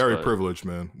jobs. We're very privileged,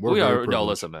 man. We are. No,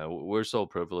 listen, man. We're so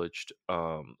privileged.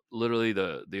 Literally,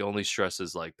 the only stress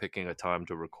is like picking a time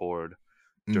to record,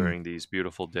 during these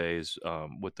beautiful days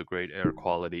with the great air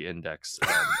quality index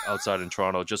outside in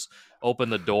Toronto. Just open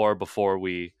the door before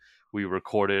we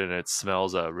recorded, and it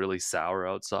smells really sour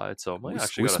outside. So I might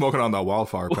actually we smoking on that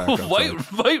wildfire pack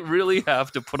outside. might really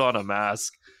have to put on a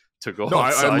mask to go No,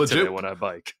 outside I legit, today when I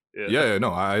bike. Yeah,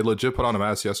 no, I legit put on a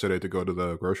mask yesterday to go to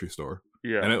the grocery store.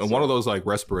 Yeah, and one of those like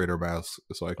respirator masks,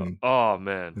 so I can. Oh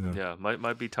man, yeah,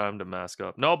 might be time to mask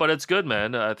up. No, but it's good,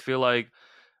 man. I feel like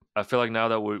now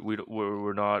that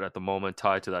we're not at the moment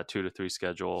tied to that 2 to 3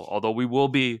 schedule. Although we will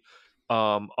be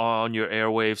on your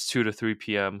airwaves 2 to 3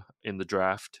 p.m. in the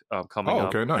draft coming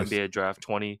up. Nice. NBA draft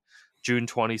June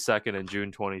 22nd and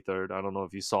June 23rd. I don't know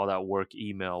if you saw that work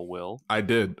email, Will. I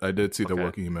did see the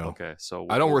work email. Okay, so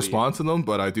I don't respond to them,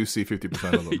 but I do see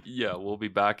 50% of them. Yeah, we'll be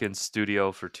back in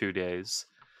studio for 2 days.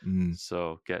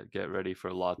 So get ready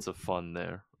for lots of fun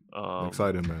there. I'm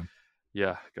excited, man.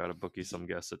 Yeah, gotta book you some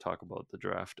guests to talk about the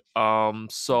draft.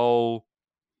 So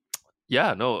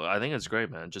yeah, no, I think it's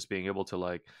great, man. Just being able to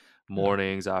like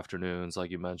mornings, afternoons, like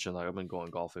you mentioned, like I've been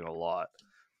going golfing a lot.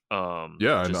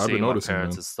 Yeah, and I've been noticing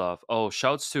parents and stuff. Oh,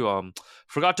 shouts to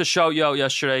forgot to shout you out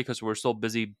yesterday because we're so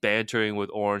busy bantering with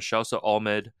Orange. Shouts to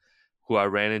Ahmed, who I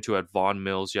ran into at Vaughan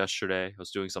Mills yesterday. I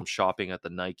was doing some shopping at the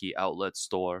Nike outlet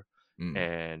store,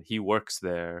 and he works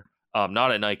there.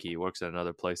 Not at Nike, he works at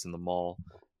another place in the mall.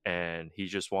 And he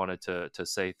just wanted to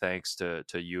say thanks to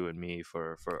you and me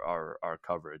for our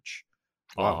coverage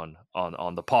on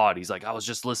the pod. He's like, I was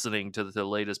just listening to the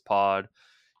latest pod.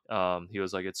 He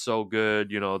was like, it's so good,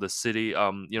 the city,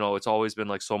 it's always been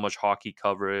like so much hockey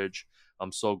coverage.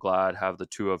 I'm so glad have the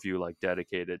two of you like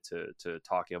dedicated to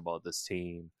talking about this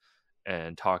team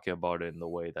and talking about it in the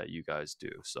way that you guys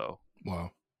do. So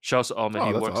wow. Shouts to Ahmed.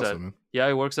 He works awesome,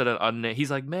 he works at an unnamed.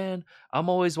 He's like, man, I'm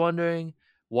always wondering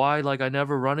why like I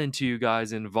never run into you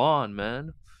guys in Vaughan,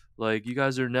 man. Like you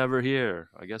guys are never here.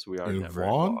 I guess we are in never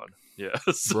Vaughan? In Vaughan.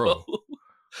 Yeah, so bro,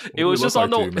 it was just on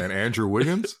the you, man. Andrew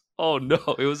Wiggins. Oh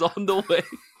no, it was on the way.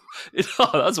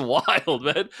 That's wild,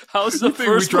 man. How's the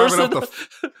first person?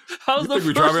 How's the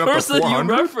first person you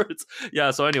reference?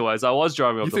 Yeah. So, anyways, I was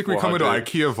driving up. You think we're coming to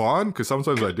IKEA Vaughan? Because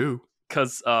sometimes I do.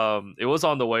 Because it was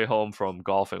on the way home from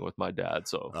golfing with my dad,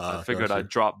 so I figured I'd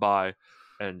drop by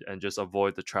and just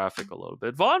avoid the traffic a little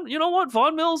bit. Vaughan, you know what?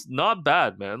 Vaughan Mills, not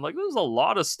bad, man. Like there's a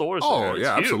lot of stores there. Oh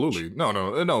yeah, absolutely.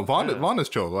 No. Vaughan is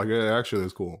chill. Like it actually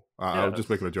is cool. I was just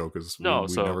making a joke because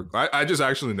I just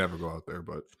actually never go out there,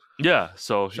 but yeah.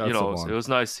 So it was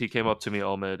nice. He came up to me,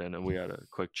 Omid, and then we had a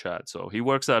quick chat. So he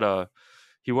works at an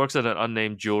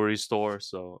unnamed jewelry store.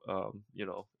 So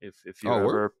if you're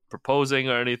ever proposing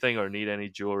or anything or need any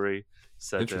jewelry,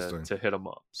 said to hit him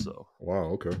up. So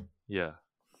wow, okay, yeah.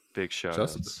 Big shouts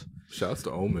to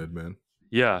Omid, man.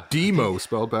 Yeah. Demo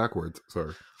spelled backwards.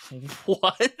 Sorry.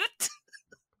 What?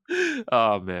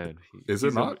 Oh man. Is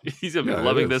it not? He's gonna be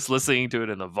loving this, listening to it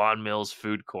in the Vaughan Mills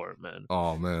food court, man.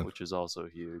 Oh man. Which is also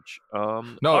huge.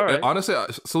 Honestly,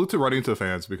 salute to Running to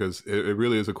fans because it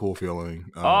really is a cool feeling.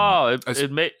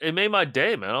 It made my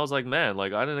day, man. I was like, man,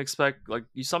 like I didn't expect, like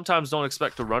you sometimes don't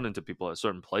expect to run into people at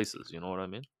certain places, you know what I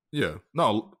mean? Yeah.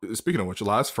 No, speaking of which,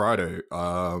 last Friday,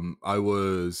 I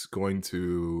was going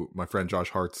to my friend Josh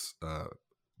Hart's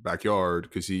backyard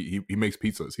because he makes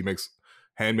pizzas. He makes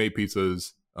handmade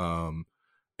pizzas,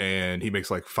 and he makes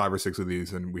like 5 or 6 of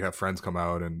these, and we have friends come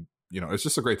out, and it's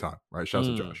just a great time, right? Shouts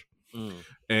to Josh.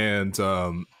 And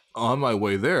on my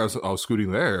way there, I was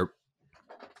scooting there,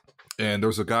 and there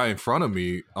was a guy in front of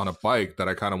me on a bike that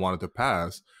I kind of wanted to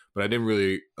pass. But I didn't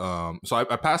really, so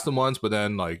I passed him once, but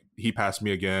then like he passed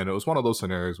me again. It was one of those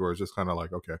scenarios where it's just kind of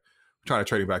like, okay, we're trying to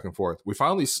trade back and forth. We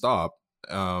finally stopped.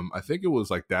 I think it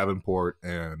was like Davenport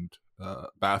and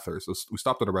Bathurst. So we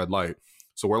stopped at a red light.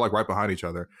 So we're like right behind each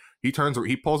other. He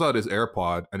pulls out his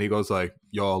AirPod and he goes like,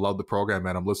 yo, I love the program,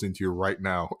 man. I'm listening to you right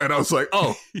now. And I was like,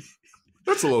 oh,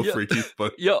 that's a little freaky.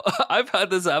 But I've had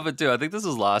this happen too. I think this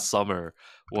was last summer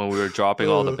when we were dropping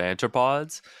all the banter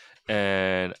pods.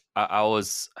 And I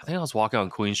think I was walking on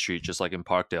Queen Street, just like in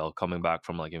Parkdale, coming back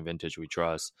from like in Vintage We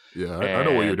Trust. Yeah, I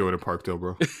know what you're doing in Parkdale,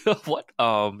 bro. What?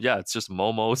 Yeah, it's just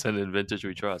Momos and in Vintage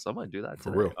We Trust. I might do that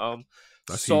today. For real.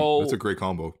 That's a great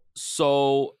combo.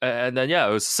 So, and then it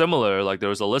was similar. Like there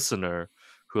was a listener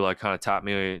who like kind of tapped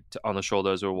me on the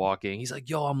shoulder as we were walking. He's like,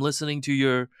 "Yo, I'm listening to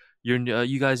your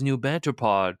you guys' new banter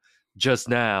pod just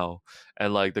now."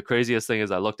 And like the craziest thing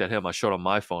is I looked at him, I showed him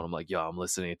my phone, I'm like, yo, I'm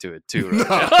listening to it too right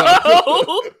now.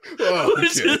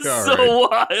 Which is so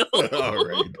wild. All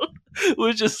right.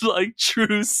 Which is like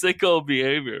true sicko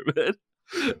behavior, man.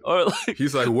 Or like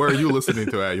he's like, where are you listening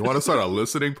to at? You want to start a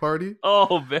listening party?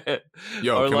 Oh man.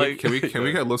 Yo, can we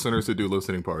get listeners to do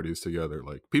listening parties together?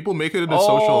 Like people make it into a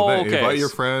social event. Okay. Invite your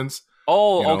friends. You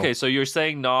Oh, know, okay. So you're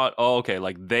saying not. Oh, okay.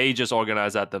 Like they just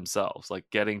organize that themselves, like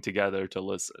getting together to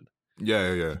listen.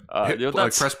 yeah. Hit like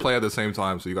That's. press play at the same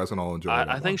time so you guys can all enjoy it at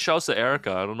I think once. shouts to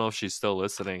Erica. I don't know if she's still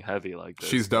listening heavy like this,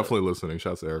 She's but definitely listening.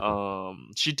 Shouts to Erica.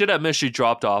 she did admit she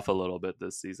dropped off a little bit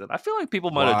this season. I feel like people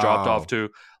might have dropped off Wow, too,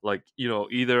 like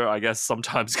either I guess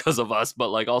sometimes because of us, but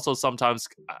like also sometimes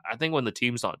I think when the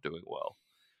team's not doing well,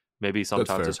 maybe that's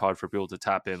sometimes fair. it's hard for people to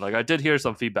tap in. Like I did hear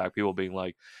some feedback, people being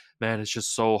like, "Man, it's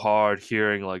just so hard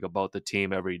hearing like about the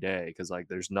team every day because like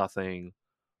there's nothing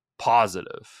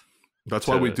positive That's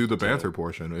why we to do the to banter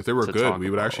portion. If they were to good, talk we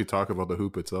would about." actually talk about the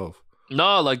hoop itself.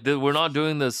 No, like we're not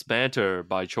doing this banter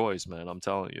by choice, man. I'm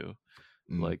telling you.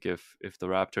 Mm. Like if the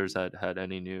Raptors had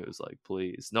any news, like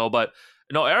please. No, but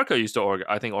no, Erica used to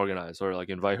I think organize or like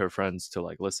invite her friends to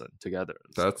like listen together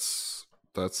and stuff.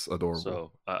 That's adorable.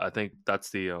 So I think that's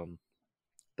the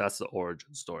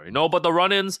origin story. No, but the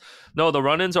run-ins, no, the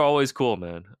run-ins are always cool,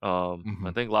 man. I Hmm.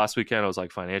 think last weekend it was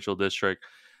like Financial District.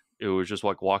 It was just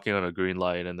like walking on a green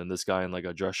light, and then this guy in like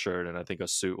a dress shirt and I think a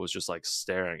suit was just like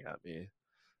staring at me,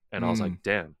 and I was like, Mm.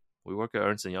 "Damn, we work at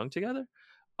Ernst and Young together."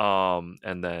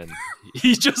 And then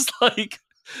he just like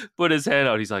put his hand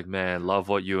out. He's like, "Man, love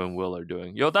what you and Will are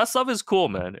doing." Yo, that stuff is cool,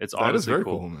 man. It's That is honestly very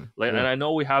cool. cool, man. Like, Yeah, and I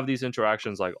know we have these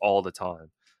interactions like all the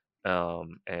time.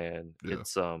 And yeah.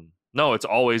 it's no, it's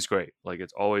always great. Like,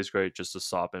 it's always great just to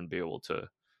stop and be able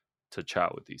to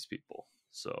chat with these people.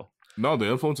 So, No, the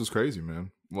influence is crazy,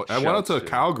 man. Well, I went out shouts to to.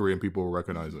 Calgary and people were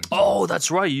recognizing. So Oh,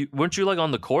 that's right. You weren't you like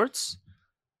on the courts?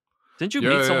 Didn't you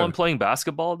meet yeah. someone playing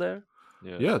basketball there?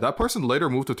 Yeah. Yeah, that person later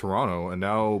moved to Toronto and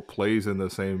now plays in the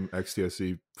same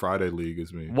XTSC Friday league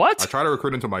as me. I What? tried to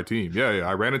recruit him to my team. Yeah.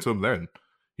 I ran into him then.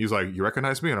 He's like, "You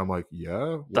recognize me?" And I'm like, "Yeah. What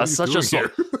are That's you such a doing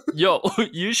here?" Yo,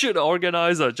 you should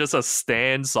organize just a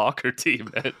stand soccer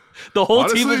team, man. The whole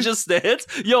team is Honestly, just stands.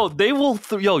 Yo, they will.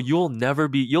 Yo, you'll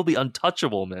be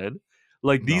untouchable, man.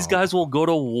 Like these no, guys will go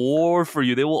to war for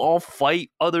you. They will all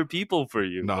fight other people for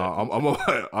you, no.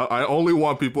 man. I only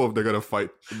want people if they're gonna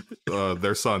fight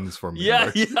their sons for me. All Yeah,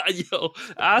 right? yeah, yo,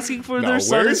 asking for their No,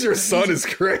 son where's is your son is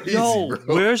crazy, yo.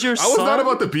 bro. Where's your I was not son?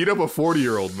 about to beat up a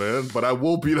 40-year-old man, but I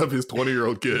will beat up his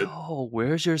 20-year-old kid. Yo,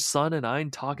 where's your son? And I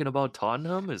ain't talking about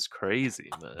Tottenham is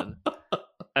crazy, man.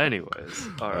 Anyways,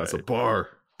 all That's a right. bar.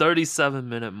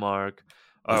 37-minute mark.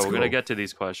 All right, Let's we're gonna go. get to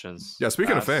these questions. Yeah,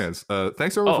 speaking of fans,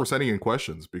 thanks everyone for Oh, sending in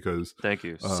questions because thank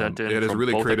you. Sent in it has from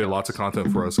really both created lots of accounts.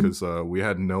 content for us because we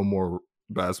had no more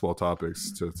basketball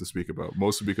topics to speak about,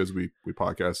 mostly because we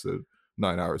podcasted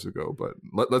 9 hours ago. But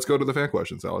let's go to the fan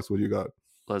questions, Alex. What do you got?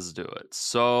 Let's do it.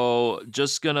 So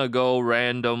just gonna go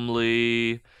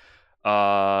randomly.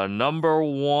 Number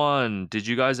one, did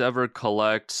you guys ever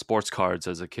collect sports cards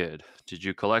as a kid? Did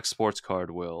you collect sports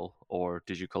card, Will, or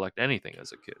did you collect anything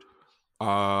as a kid?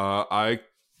 I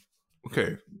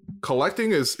okay.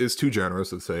 Collecting is too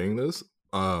generous of saying this,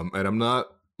 and I'm not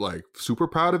like super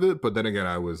proud of it. But then again,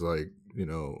 I was like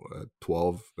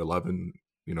 12, 11,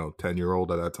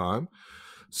 10-year-old at that time.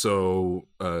 So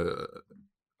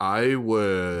I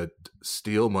would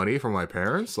steal money from my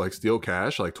parents, like steal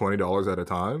cash, like $20 at a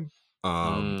time,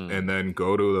 and Mm. then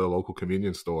go to the local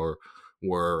convenience store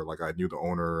where like I knew the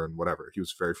owner and whatever. He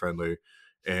was very friendly,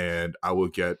 and I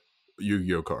would get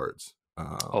Yu-Gi-Oh cards,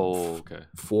 Oh, okay.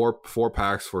 four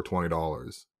packs for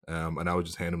 $20, and I would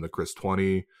just hand him the Chris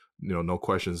 20, no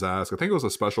questions asked. I think it was a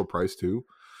special price too.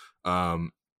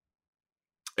 Um,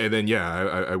 and then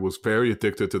yeah, I was very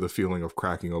addicted to the feeling of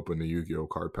cracking open the Yu-Gi-Oh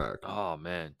card pack. Oh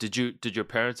man, did your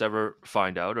parents ever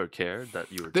find out or care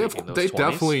that you were They taking those they 20s?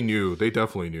 definitely knew. They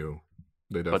definitely knew.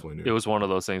 They But definitely it knew. was one of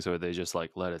those things where they just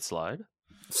like let it slide.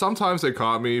 Sometimes they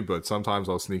caught me, but sometimes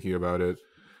I was sneaky about it.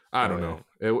 I don't know.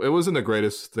 Right. It wasn't the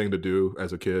greatest thing to do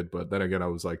as a kid, but then again, I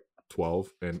was like 12,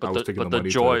 and I was taking the money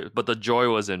to. But the joy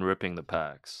was in ripping the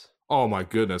packs. Oh my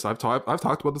goodness, I've talked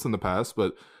about this in the past,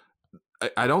 but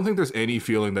I don't think there's any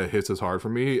feeling that hits as hard for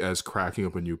me as cracking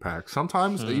up a new pack.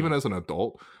 Sometimes, even Hmm. as an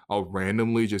adult, I'll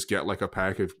randomly just get like a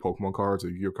pack of Pokemon cards or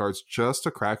Yu-Gi-Oh cards just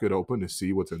to crack it open to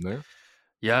see what's in there.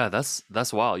 Yeah, that's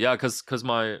wild. Yeah, cause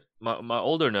my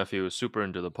older nephew is super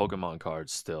into the Pokemon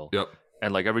cards still, Yep.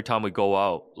 and like every time we go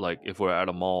out, like if we're at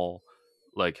a mall,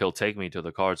 like he'll take me to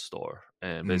the card store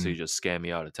and basically Mm. just scam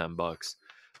me out of $10.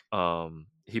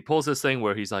 He pulls this thing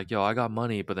where he's like, "Yo, I got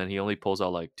money," but then he only pulls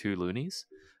out like two loonies,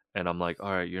 and I'm like,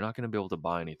 "All right, you're not gonna be able to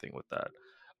buy anything with that."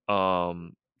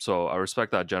 So I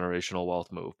respect that generational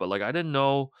wealth move, but like I didn't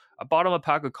know. I bought him a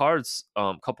pack of cards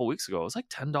a couple weeks ago. It was like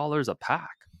 $10 a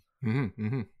pack.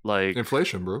 Mm-hmm. Like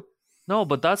Inflation, bro. no,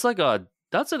 but that's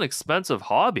an expensive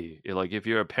hobby. Like if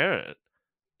you're a parent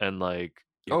and like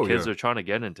your Oh kids yeah. are trying to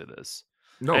get into this.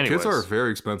 No, kids are Anyways,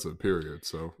 very expensive. Period.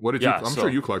 So what did you? yeah. I'm sure So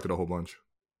you collected a whole bunch.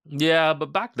 yeah,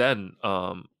 but back then,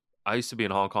 I used to be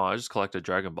in Hong Kong. I just collected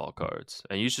Dragon Ball cards,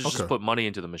 and you used to just Okay. put money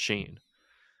into the machine.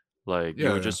 Like you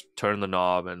Yeah, would yeah, just turn the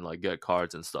knob and like get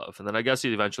cards and stuff, and then I guess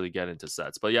you'd eventually get into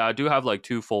sets. But yeah, I do have like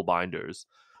 2 full binders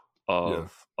yeah.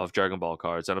 of Dragon Ball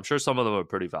cards, and I'm sure some of them are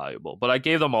pretty valuable. But I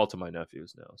gave them all to my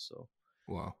nephews now, so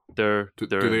Wow. they're Do in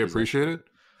they possession. appreciate it,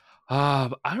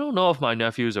 I don't know if my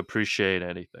nephews appreciate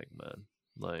anything, man.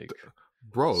 Like,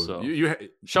 bro? so You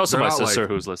shouts to they're my not like sister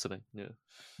who's listening. Yeah.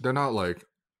 they're not like.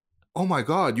 Oh my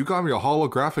god, you got me a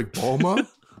holographic Bulma?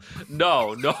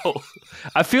 No, no.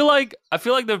 I feel like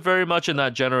they're very much in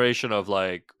that generation of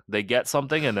like they get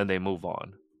something and then they move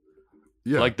on.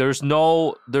 Yeah. Like there's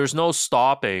no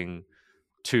stopping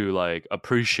to like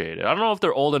appreciate it. I don't know if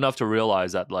they're old enough to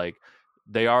realize that like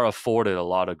they are afforded a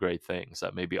lot of great things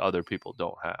that maybe other people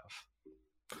don't have.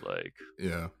 Like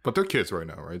Yeah, but they're kids right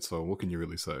now, right? So what can you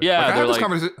really say? Like yeah, I they're had this like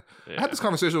conversation. I had yeah. this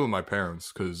conversation with my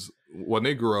parents because when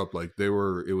they grew up, like they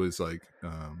were, it was like,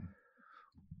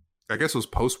 I guess it was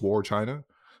post-war China.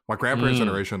 My grandparents' Mm,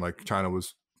 generation, like China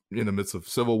was in the midst of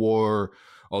civil war,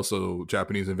 also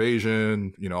Japanese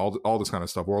invasion. You know, all this kind of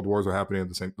stuff. World wars were happening at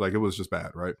the same. Like it was just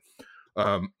bad, right?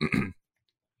 Um,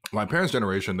 my parents'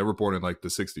 generation, they were born in like the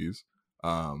 '60s.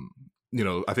 Um, you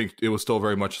know, I think it was still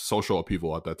very much social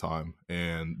upheaval at that time,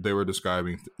 and they were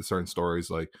describing certain stories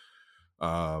like,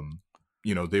 um,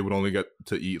 you know, they would only get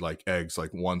to eat like eggs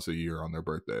like once a year on their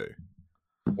birthday,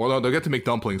 or no, they'll get to make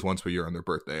dumplings once per year on their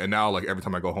birthday. And now, like every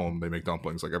time I go home, they make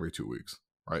dumplings like every 2 weeks,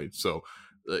 right? So,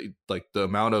 like the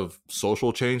amount of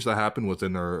social change that happened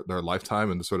within their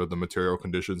lifetime and the sort of the material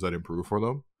conditions that improve for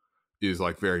them is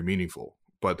like very meaningful,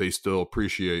 but they still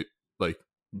appreciate like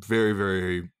very,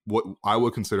 very what I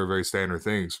would consider very standard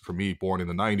things. For me, born in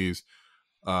the '90s,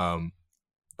 um,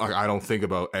 I don't think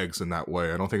about eggs in that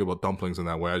way. I don't think about dumplings in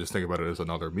that way. I just think about it as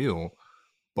another meal.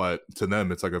 But to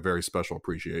them, it's like a very special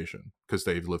appreciation because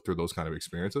they've lived through those kind of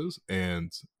experiences,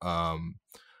 and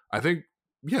I think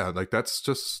yeah, like that's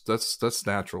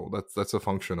natural. That's a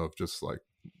function of just like,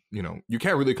 you know, you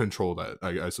can't really control that.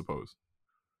 I suppose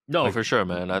no, like for sure,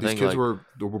 man. I these think kids like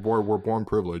were born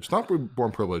privileged, not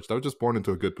born privileged. They were just born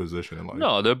into a good position in life.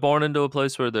 no, they're born into a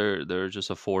place where they're just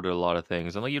afforded a lot of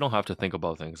things, and like you don't have to think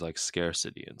about things like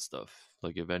scarcity and stuff.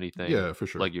 Like if anything, Yeah, for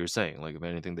sure. like you're saying, like if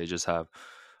anything, they just have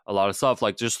a lot of stuff.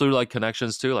 Like just through like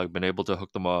connections too, like been able to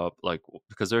hook them up, like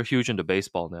because they're huge into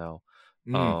baseball now.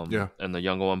 Yeah. And the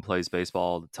younger one plays baseball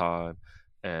all the time,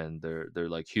 and they're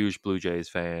like huge Blue Jays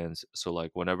fans. So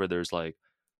like whenever there's like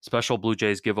special Blue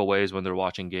Jays giveaways when they're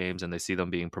watching games and they see them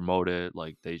being promoted,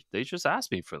 like they just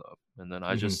ask me for them, and then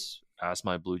I hmm just ask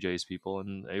my Blue Jays people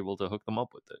and able to hook them up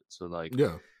with it. So like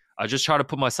Yeah. I just try to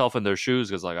put myself in their shoes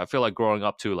because like I feel like growing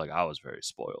up too, like I was very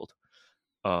spoiled,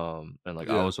 and like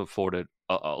I Yeah. was afforded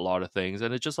a lot of things,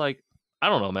 and it just like I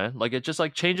don't know, man, like it just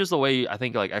like changes the way I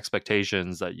think like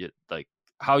expectations that you like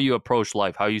how you approach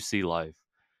life, how you see life,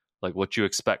 like what you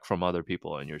expect from other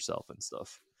people and yourself and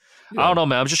stuff. I Yeah. don't know,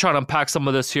 man. I'm just trying to unpack some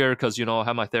of this here because you know I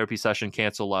had my therapy session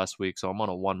canceled last week, so I'm on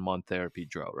a 1 month therapy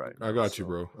drought right I now. got you, So,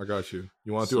 bro. I got you.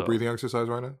 You want to do a so breathing exercise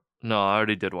right now? no, I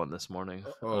already did one this morning,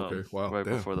 Oh, okay. Wow. right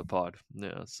Damn. before the pod.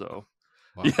 Yeah, so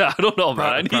Wow. yeah, I don't know,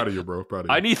 man. Proud of you, bro. Proud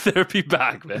of I you. need therapy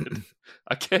back, man.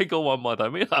 I can't go 1 month. I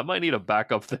mean, I might need a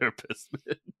backup therapist,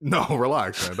 man. No,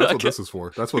 relax, man. That's I what this is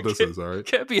for. That's what this can't, is. All right.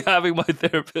 can't be having my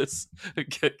therapist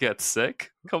get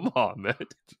sick. Come on, man.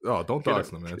 Oh, don't Can I,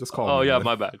 dox them, man. Just call oh me, yeah, man.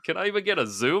 my bad. Can I even get a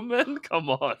Zoom, man? Come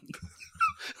on.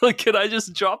 Like, can I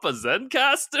just drop a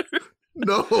Zencaster?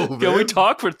 No, Can we man.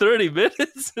 talk for 30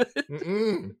 minutes?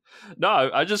 Mm-mm. No,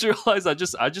 I just realized I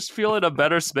just feel in a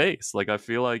better space. Like I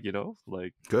feel like, you know,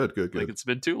 Good, good, like good. it's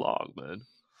been too long, man.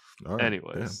 All right. Damn.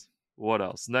 Anyways, what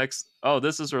else? Next. Oh,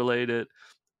 this is related.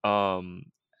 Um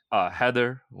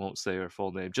Heather, won't say her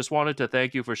full name. Just wanted to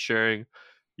thank you for sharing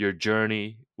your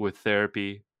journey with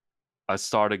therapy. I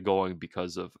started going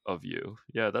because of you.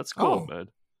 Yeah, that's cool, Oh, man.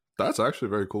 that's actually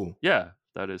very cool. Yeah,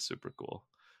 that is super cool.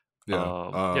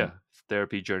 Yeah. Yeah,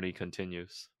 therapy journey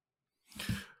continues.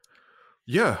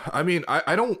 Yeah. I mean,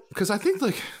 I don't, because I think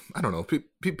like, I don't know,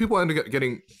 people end up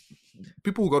getting,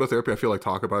 people who go to therapy, I feel like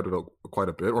talk about it quite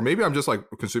a bit, or maybe I'm just like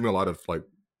consuming a lot of like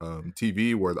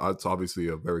TV where it's obviously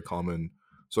a very common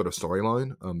sort of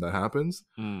storyline that happens.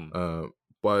 Mm.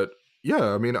 But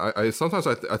yeah, I mean, I sometimes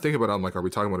I think about it, I'm like, are we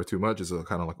talking about it too much? Is it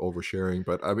kind of like oversharing?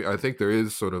 But I mean, I think there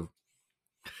is sort of,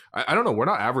 I don't know, we're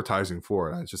not advertising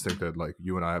for it. I just think that like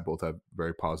you and I both have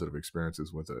very positive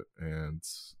experiences with it, and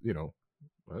you know,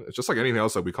 it's just like anything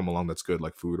else that we come along that's good,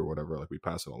 like food or whatever, like we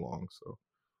pass it along. So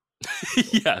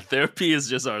Yeah, therapy is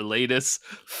just our latest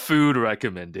food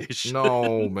recommendation.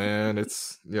 No, man,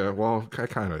 it's well, I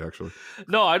kind of actually.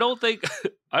 No, I don't think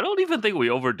I don't even think we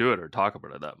overdo it or talk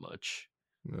about it that much.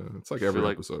 Yeah, it's like I feel every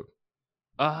like episode.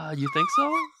 you think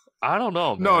so? I don't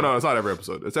know, No, man. no, it's not every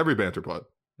episode. It's every banter pod.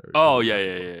 Oh Every yeah,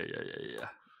 banter yeah, pod. yeah, yeah, yeah, yeah.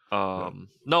 Yeah.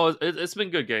 No, it's been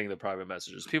good getting the private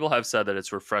messages. People have said that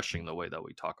it's refreshing the way that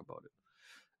we talk about it.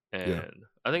 Yeah. And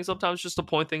I think sometimes just to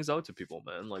point things out to people,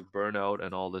 man, like burnout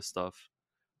and all this stuff.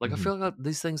 Like I Mhm. feel like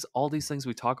all these things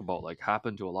we talk about, like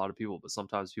happen to a lot of people, but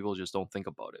sometimes people just don't think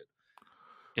about it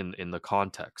in the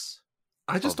context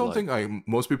I just of don't like, think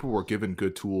most people were given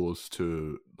good tools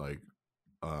to like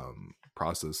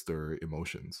process their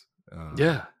emotions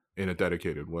yeah, in a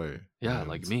dedicated way. yeah,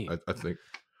 like And me. I think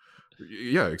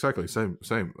yeah, exactly, same.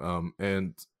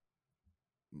 And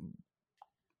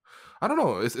I don't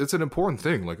know, it's an important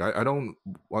thing. Like I don't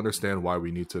understand why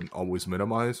we need to always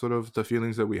minimize sort of the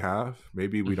feelings that we have.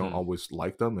 Maybe we don't Hmm. always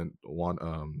like them and want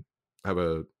have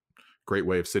a great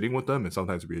way of sitting with them, and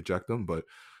sometimes we reject them, but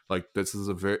like this is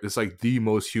it's like the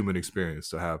most human experience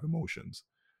to have emotions.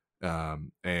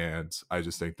 And I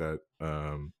just think that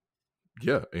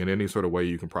yeah, in any sort of way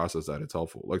you can process that, it's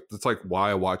helpful. Like it's like why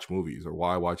I watch movies or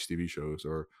why I watch TV shows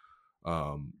or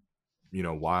um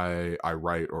why I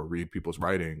write or read people's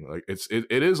writing. Like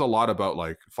it is a lot about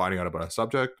like finding out about a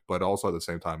subject, but also at the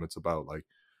same time it's about like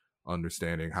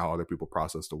understanding how other people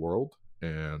process the world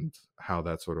and how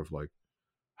that sort of like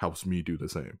helps me do the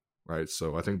same, right?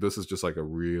 So I think this is just like a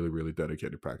really really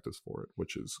dedicated practice for it,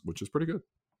 which is pretty good.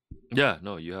 Yeah,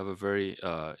 no, you have a very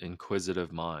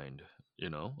inquisitive mind, you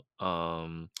know.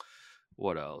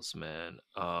 What else, man?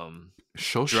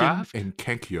 Shoshin Draft? and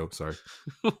Kenkyo, sorry.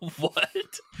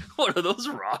 What? What are those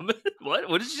ramen? What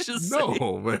did you just No, say?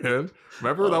 man.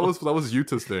 Remember Oh. that was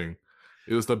Yuta's thing.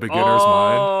 It was the beginner's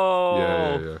mind.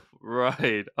 Yeah, Oh, yeah,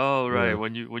 right. Oh, right. yeah.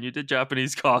 When you did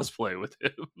Japanese cosplay with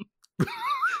him,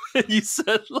 and you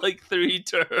said like three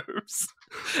terms,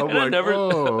 I'm and like,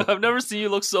 oh, I've never seen you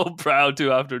look so proud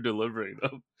too after delivering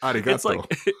them. It's arigato.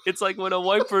 like it's like when a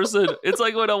white person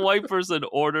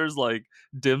orders like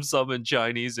dim sum in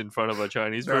Chinese in front of a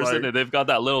Chinese They're person, like, and they've got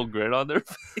that little grin on their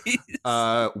face.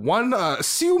 one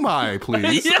siumai,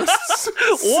 please. Yeah,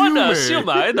 one Siumai.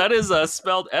 siumai, that is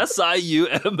spelled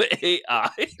Siumai.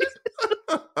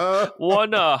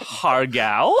 One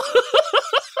hargao.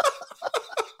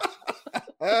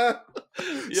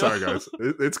 Sorry, guys.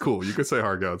 It's cool. You could say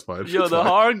Hargao. It's fine. Yo, It's the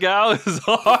fine. hargao is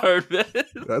hard, man.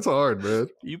 That's hard, man.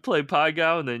 You play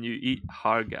pagao and then you eat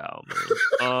hargao,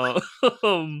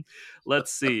 man.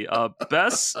 Let's see.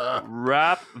 Best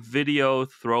rap video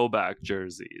throwback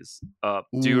jerseys.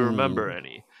 Do you remember Ooh.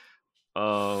 any?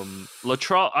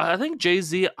 Latrell, I think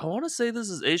Jay-Z, I want to say this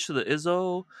is H to the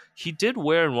Izzo. He did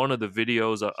wear in one of the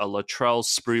videos a Latrell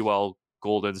Sprewell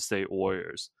Golden State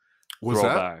Warriors Was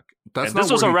throwback. that's And not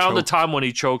this was where he around the choked? time when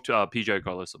he choked PJ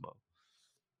Carlissimo.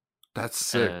 That's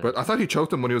sick. And But I thought he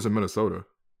choked him when he was in Minnesota.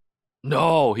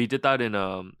 no, he did that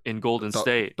in Golden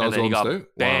State, That and was then he Golden got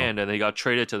State? banned, and then he got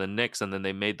traded to the Knicks, and then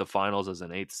they made the finals as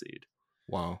an 8th seed.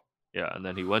 Wow. Yeah, and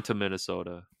then he went to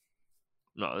Minnesota.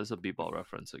 No, this is a b-ball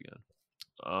reference again.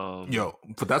 Yo,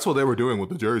 but that's what they were doing with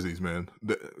the jerseys, man.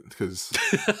 Because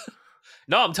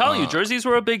No, I'm telling you, uh, jerseys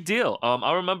were a big deal.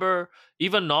 I remember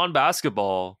even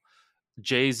non-basketball,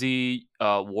 Jay-Z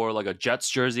wore like a Jets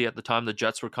jersey at the time. The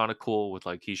Jets were kind of cool with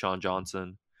like Keyshawn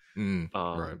Johnson,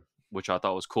 right. which I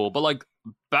thought was cool. But like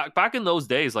back in those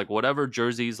days, like whatever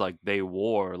jerseys like they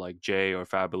wore, like Jay or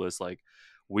Fabulous, like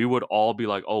we would all be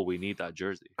like, "Oh, we need that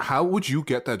jersey." How would you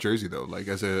get that jersey though? Like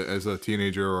as a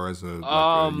teenager or as a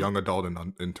young adult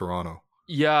in Toronto?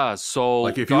 Yeah, so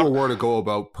Like if you were to go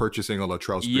about purchasing a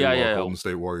Latrell Sprewell Golden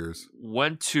State Warriors.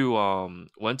 went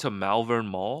to Malvern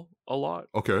Mall a lot.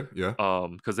 Okay, yeah.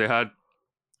 Because they had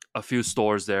a few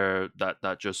stores there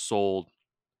that just sold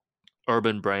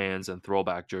urban brands and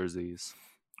throwback jerseys.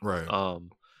 Right.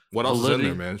 What else is in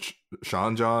there, man?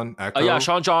 Sean John, Echo? Yeah,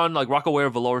 Sean John, like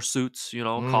Rockaware velour suits,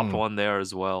 copped one there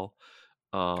as well.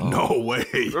 No way.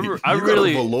 Remember, you got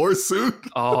a velour suit?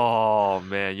 Oh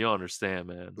man, you don't understand,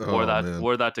 man. Man.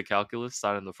 Wore that to calculus,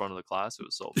 sat in the front of the class. It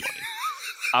was so funny.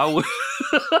 I would.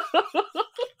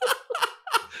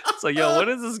 It's like, yo, what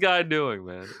is this guy doing,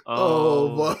 man?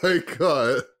 Oh my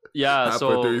god. Yeah,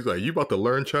 so he's like, you about to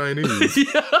learn Chinese?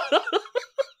 Yeah.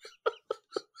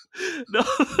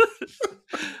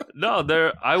 No,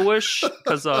 no. I wish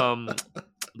because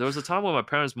there was a time when my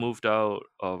parents moved out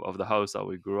of the house that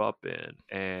we grew up in,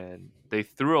 and they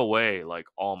threw away like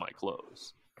all my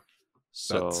clothes.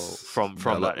 So from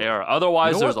that era.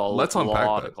 Otherwise, there's a Let's unpack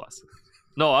lot that. of classics.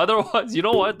 No, otherwise, you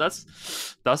know what? That's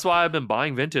why I've been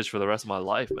buying vintage for the rest of my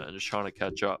life, man. Just trying to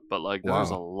catch up. But like,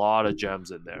 there's a Wow, lot of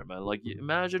gems in there, man. Like,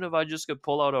 imagine if I just could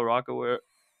pull out a Rockaware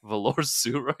velour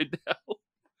suit right now.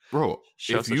 bro. If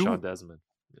Shouts to Sean you Desmond.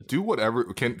 Yeah. do whatever,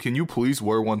 can you please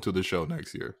wear one to the show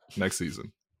next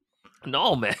season?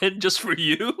 No, man, just for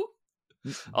you.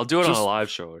 I'll do it on a Just live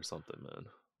show or something, man.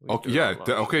 We can okay, do it on yeah, a live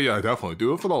show. okay, yeah, definitely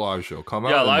do it for the live show. Come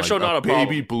Yeah, out in live like show, not a a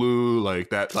baby problem. blue, like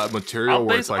that material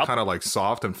where it's like I'll- kind of like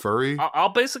soft and furry. I'll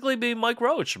basically be Mike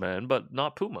Roach, man, but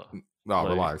not Puma. No, like-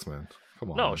 relax, man.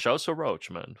 Come on. No, man. shouts to Roach,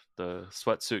 man, the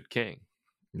sweatsuit king.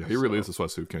 Yeah, he really is the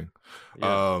sweatsuit king.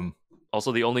 Yeah.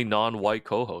 Also, the only non-white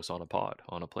co-host on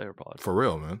a player pod. For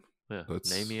real, man. Yeah, That's-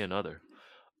 name me another.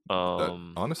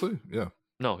 Honestly, yeah.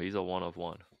 No, he's a one of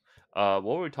one. What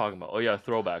were we talking about? Oh yeah,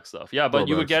 throwback stuff. Yeah, but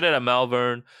you would Throwbacks. get it at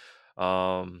Malvern.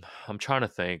 I'm trying to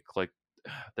think. Like,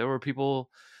 there were people.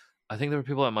 I think there were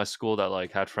people at my school that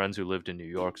like had friends who lived in New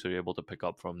York, so you're able to pick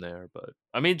up from there. But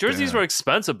I mean, jerseys Yeah. were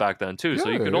expensive back then too, so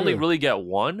you Yeah, could only yeah. really get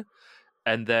one.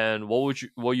 And then what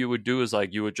you would do is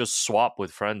like you would just swap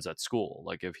with friends at school.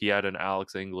 Like if he had an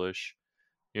Alex English,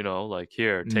 you know, like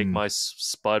here, take my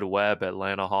Spud Webb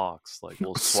Atlanta Hawks. Like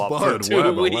we'll swap for Spud 2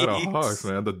 Webb, weeks. Atlanta Hawks,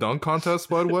 man. The dunk contest,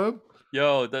 Spud Webb.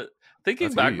 Yo, thinking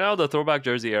That's back heat. now, the throwback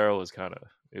jersey era was kind of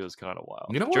wild.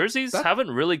 You know what? Jerseys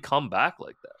haven't really come back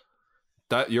like that.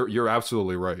 That you're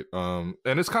absolutely right. And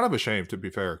it's kind of a shame, to be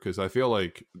fair, because I feel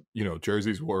like, you know,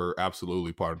 jerseys were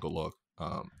absolutely part of the look.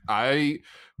 I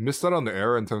missed out on the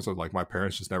era in terms of like my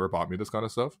parents just never bought me this kind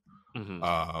of stuff.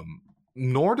 Mhm.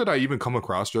 Nor did I even come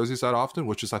across jerseys that often,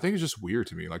 which is I think is just weird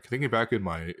to me. Like thinking back in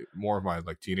more of my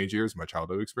like teenage years, my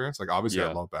childhood experience. Like obviously I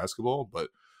Yeah. love basketball, but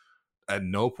at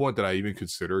no point did I even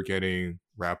consider getting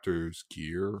Raptors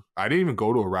gear. I didn't even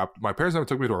go to a Raptor. My parents never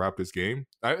took me to a Raptors game.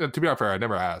 To be fair, I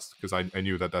never asked because I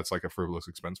knew that that's like a frivolous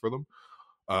expense for them.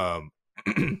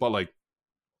 But like,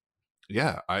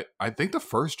 yeah, I think the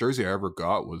first jersey I ever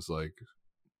got was like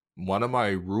one of my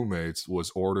roommates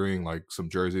was ordering like some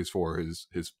jerseys for his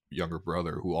younger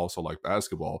brother who also liked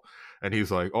basketball, and he's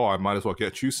like, "Oh, I might as well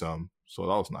get you some." So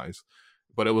that was nice.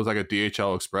 But it was like a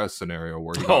DHL Express scenario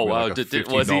where he got me like a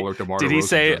 $15 DeMar did he DeRozan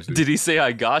say jersey. did he say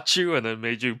I got you and then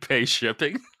made you pay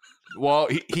shipping? Well,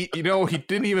 he you know, he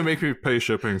didn't even make me pay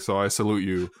shipping, so I salute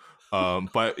you.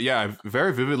 But yeah, I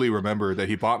very vividly remember that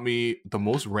he bought me the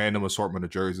most random assortment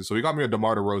of jerseys. So he got me a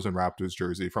DeMar DeRozan Raptors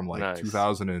jersey from like Nice.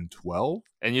 2012.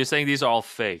 And you're saying these are all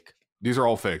fake? These are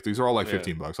all fake. These are all like Yeah.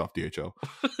 $15 off DHL.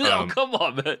 No, come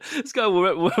on, man. This guy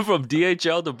went from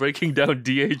DHL to breaking down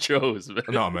DHOs, man.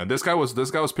 No, man. This guy was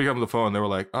picking up the phone. They were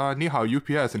like, "Ni hao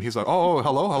UPS," and he's like, "Oh,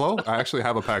 hello. I actually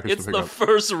have a package It's to the pick up."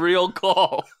 first real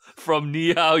call from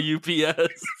Nihao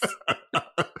UPS.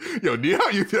 Yo, Ni hao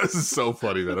UPS is so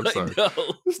funny, man. I'm I sorry. know.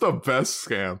 It's the best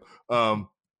scam.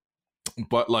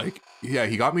 But like, yeah,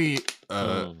 he got me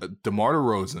DeMar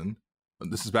DeRozan.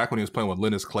 This is back when he was playing with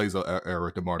Linus Clay's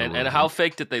era DeMar DeRozan. And how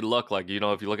fake did they look? Like, you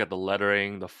know, if you look at the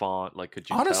lettering, the font, like, could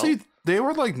you honestly, tell? they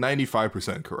were like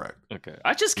 95% correct. Okay.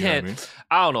 I just You know what I can't. mean?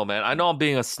 I don't know, man. I know I'm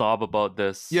being a snob about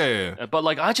this. Yeah. But,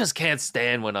 like, I just can't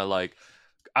stand when I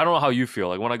don't know how you feel.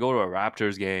 Like, when I go to a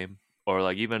Raptors game or,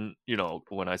 like, even, you know,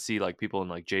 when I see, like, people in,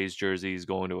 like, Jays jerseys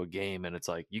going to a game and it's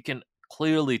like, you can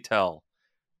clearly tell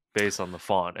based on the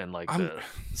font and like the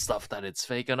stuff that it's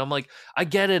fake. And I'm like, I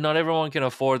get it. Not everyone can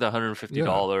afford the $150,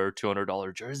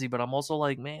 $200 jersey, but I'm also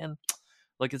like, man,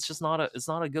 like it's just not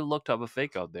a good look to have a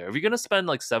fake out there. If you're gonna spend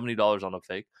like $70 on a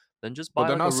fake, then just buy. But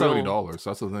they're like not a real... $70.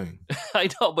 That's the thing. I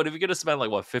know, but if you're gonna spend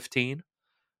like what, 15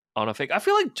 on a fake, I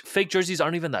feel like fake jerseys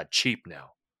aren't even that cheap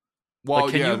now. Well,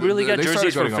 like, can you really get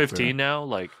jerseys for 15 now?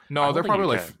 Like, no, they're probably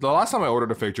like the last time I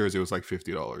ordered a fake jersey was like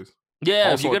 $50.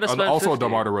 Yeah, also, if you're gonna spend also 50. a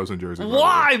DeMar DeRozan jersey.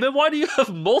 Why, man? Why do you have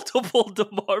multiple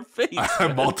DeMar fakes? I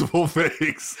have multiple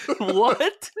fakes.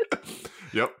 What?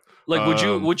 Yep. Like,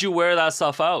 would you wear that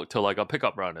stuff out to like a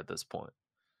pickup run at this point?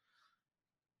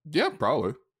 Yeah,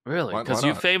 probably. Really? Why Because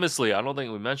you not? famously, I don't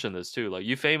think we mentioned this too. Like,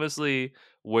 you famously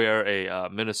wear a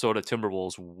Minnesota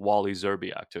Timberwolves Wally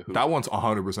Zerbiak to hoop. That one's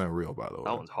 100% real, by the way.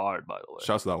 That one's hard, by the way.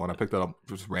 Shouts to that one. I picked that up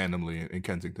just randomly in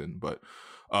Kensington, but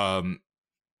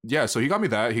yeah, so he got me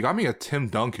that. He got me a Tim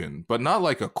Duncan, but not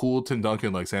like a cool Tim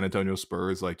Duncan like San Antonio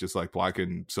Spurs, like just like black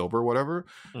and silver, or whatever.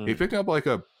 He picked up like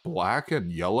a black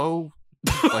and yellow.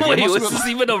 Like, wait, was this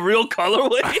even a real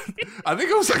colorway? I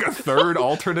think it was like a third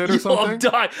alternate or something. I'm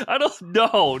dying. I don't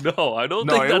know. I don't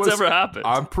think that's ever happened.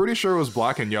 I'm pretty sure it was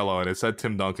black and yellow, and it said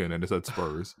Tim Duncan, and it said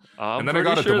Spurs. I'm and then I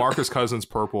got a pretty sure... DeMarcus Cousins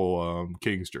purple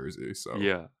Kings jersey. So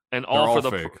yeah, and all all for the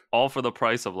fake. all for the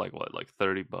price of like what, like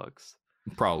 $30?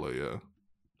 Probably, yeah.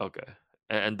 Okay,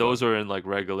 and those are in like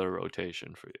regular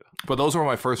rotation for you. But those were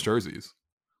my first jerseys.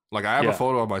 Like I have a Yeah.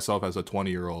 photo of myself as a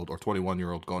 20-year-old or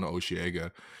 21-year-old going to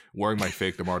Oshiega, wearing my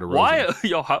fake DeMar Why, DeRozan.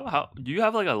 yo? How do you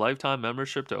have like a lifetime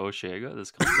membership to Oshiega?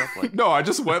 This comes up like, No, I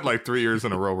just went like 3 years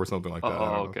in a row or something like that. I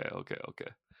don't know. okay, okay, okay.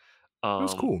 It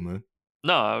was Um, cool, man.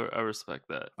 no, I respect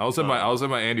that. I was in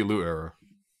my Andy Lou era.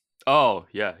 Oh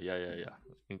yeah,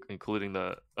 including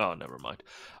the. Oh, never mind.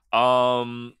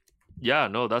 Um, yeah,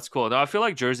 no, that's cool. Now I feel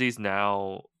like jerseys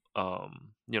now,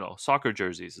 soccer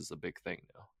jerseys is a big thing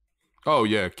now. Oh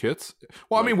yeah, kits.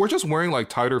 Well, I Like, mean, we're just wearing like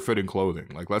tighter fitting clothing.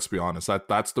 Like, let's be honest.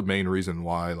 That's the main reason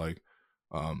why no,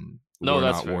 we're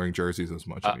that's not fair. wearing jerseys as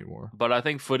much anymore. But I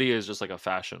think footy is just like a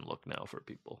fashion look now for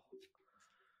people.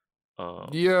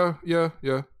 Yeah.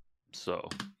 So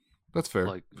That's fair.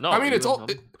 like, no, I mean, it's even all.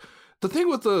 The thing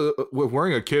with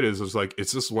wearing a kit is like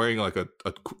it's just wearing like a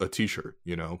t-shirt,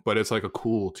 you know, but it's like a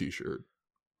cool t-shirt.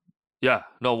 yeah,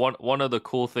 no, one of the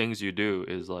cool things you do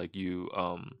is like you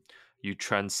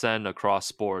transcend across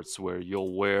sports where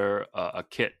you'll wear a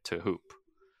kit to hoop.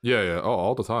 Yeah. Oh,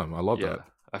 all the time. I love Yeah, that.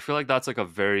 I feel like that's like a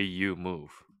very you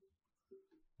move.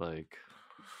 Like,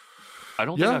 I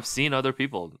don't think Yeah. I've seen other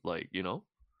people like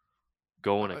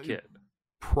go in a kit.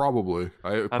 Probably.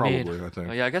 I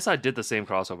think. Yeah, I guess I did the same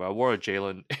crossover. I wore a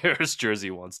Jalen Harris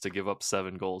jersey once to give up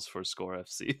 7 goals for Score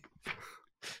FC.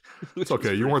 It's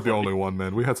okay. You weren't the only one,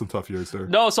 man. We had some tough years there.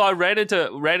 No, so I ran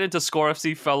into Score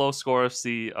FC fellow Score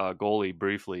FC goalie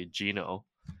briefly, Gino,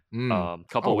 a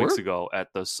couple weeks ago at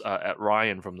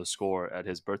Ryan from the Score at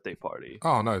his birthday party.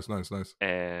 Oh, nice.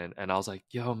 And I was like,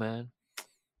 "Yo, man,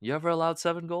 you ever allowed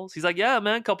 7 goals?" He's like, "Yeah,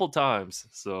 man, couple times."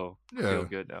 So I feel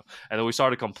good now. And then we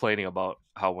started complaining about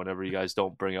how whenever you guys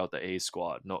don't bring out the A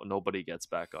squad, nobody gets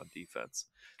back on defense.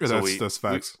 Yeah, so that's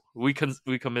facts. We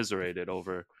commiserated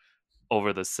over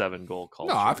the 7-goal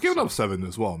culture. No, I've given up 7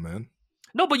 as well, man.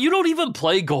 No, but you don't even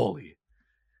play goalie.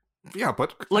 Yeah,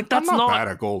 but like that's I'm not bad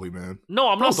at goalie, man. No,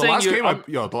 I'm not saying you.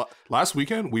 The last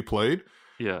weekend we played.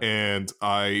 Yeah, and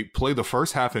I played the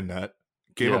first half in net.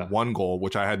 Gave up 1 goal,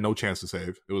 which I had no chance to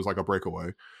save. It was like a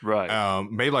breakaway. Right.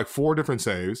 Made like 4 different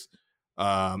saves.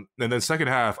 And then second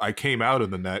half, I came out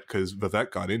of the net because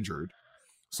Vivek got injured.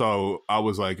 So I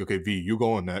was like, okay, V, you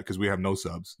go in net because we have no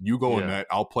subs. You go in net.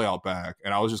 I'll play out back.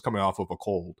 And I was just coming off of a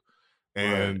cold.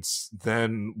 And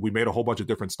then we made a whole bunch of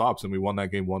different stops and we won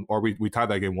that game we tied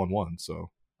that game 1-1. So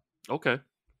okay.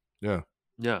 Yeah.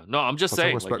 Yeah. No, I'm just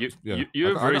saying, like,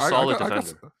 you're a very solid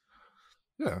defender.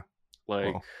 Yeah.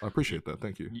 Like, I appreciate that.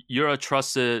 Thank you. You're a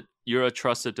trusted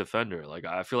defender. Like,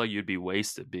 I feel like you'd be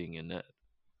wasted being in net.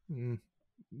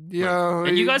 Yeah.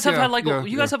 And you guys have had like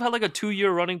you guys have had like a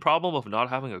 2-year running problem of not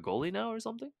having a goalie now or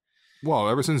something? Well,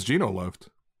 ever since Gino left.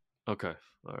 Okay.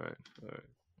 All right.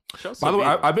 By the way,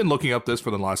 I've been looking up this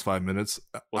for the last 5 minutes.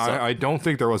 I don't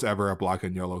think there was ever a black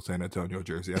and yellow San Antonio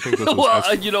jersey. I think this was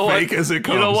as fake as it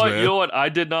comes. You know what? I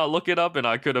did not look it up, and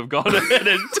I could have gone ahead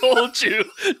and told you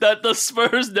that the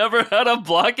Spurs never had a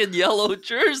black and yellow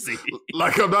jersey.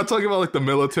 Like, I'm not talking about like the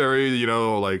military,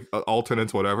 like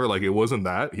alternates, whatever. Like, it wasn't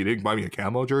that. He didn't buy me a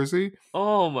camo jersey.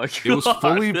 Oh my god! It was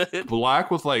fully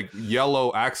black with like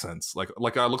yellow accents.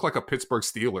 Like I look like a Pittsburgh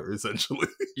Steeler essentially.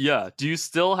 Yeah. Do you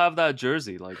still have that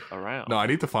jersey like around? No, I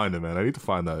need to find it, man. I need to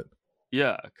find that.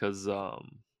 Yeah, because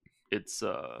it's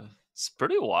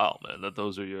pretty wild, man. That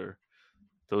those are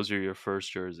your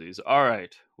first jerseys. All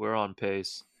right, we're on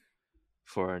pace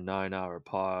for a 9-hour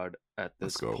pod at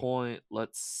this point.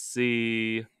 Let's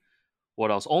see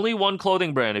what else. Only one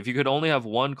clothing brand. If you could only have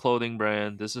one clothing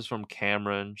brand, this is from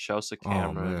Cameron. Shouts to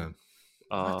Cameron.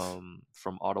 Oh, man.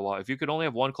 From Ottawa. If you could only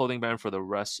have one clothing brand for the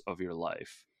rest of your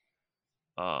life,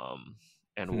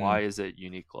 and why is it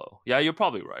Uniqlo? Yeah, you're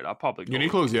probably right. I'll probably go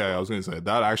Uniqlo's. Yeah, I was gonna say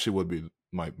that actually would be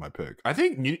my pick. I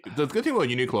think the good thing about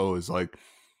Uniqlo is like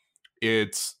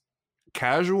it's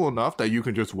casual enough that you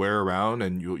can just wear around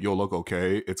and you'll look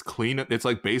okay. It's clean. It's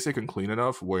like basic and clean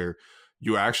enough where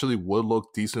you actually would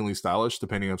look decently stylish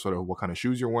depending on sort of what kind of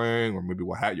shoes you're wearing or maybe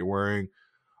what hat you're wearing.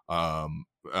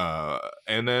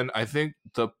 And then I think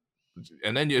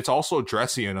it's also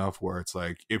dressy enough where it's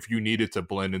like if you needed to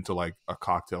blend into like a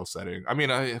cocktail setting. I mean,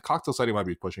 a cocktail setting might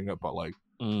be pushing it, but like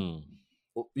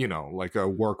like a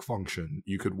work function,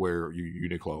 you could wear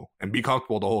Uniqlo and be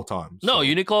comfortable the whole time. No,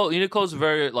 Uniqlo is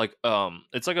very like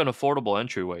it's like an affordable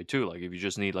entryway too. Like if you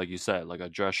just need, like you said, like a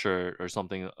dress shirt or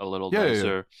something a little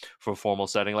nicer for a formal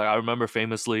setting. Like I remember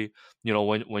famously,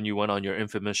 when you went on your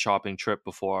infamous shopping trip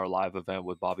before our live event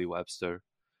with Bobby Webster,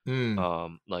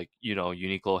 like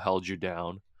Uniqlo held you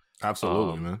down.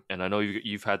 Absolutely, man. And I know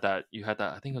you've had that. You had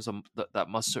that. I think it was that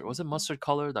mustard. Was it mustard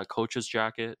color? That coach's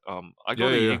jacket. I go Yeah,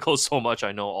 to yeah, yeah. Uniqlo so much.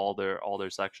 I know all their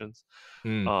sections.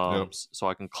 Yep. So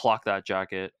I can clock that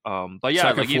jacket. But yeah,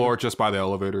 Second like even floor, just by the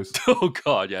elevators. oh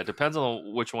god, yeah. It depends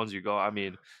on which ones you go. I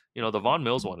mean, the Von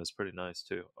Mills one is pretty nice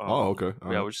too. Oh, okay.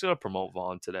 All Yeah, right. we're just gonna promote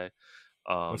Von today.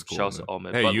 That's cool, Shouts to man.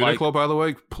 Omen. Hey, But like, Uniqlo, by the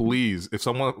way, please,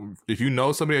 if you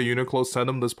know somebody at Uniqlo, send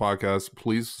them this podcast.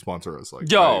 Please sponsor us. Like,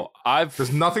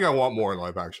 there's nothing I want more in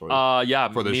life, actually.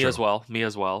 yeah, for this me show. as well. Me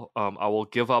as well. I will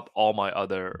give up all my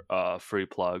other free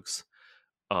plugs.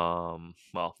 Well,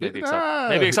 maybe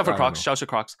except for Crocs. Shouts to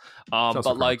Crocs. Shouts to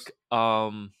But like,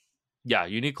 yeah,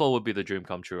 Uniqlo would be the dream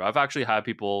come true. I've actually had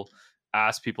people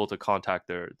ask people to contact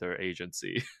their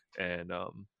agency, and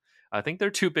I think they're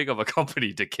too big of a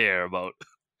company to care about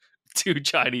two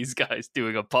Chinese guys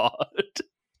doing a pod.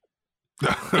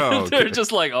 Oh, They're okay.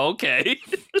 just like, okay.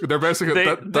 They're basically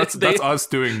that's us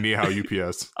doing Ni Hao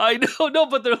UPS. I know, no,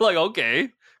 but they're like,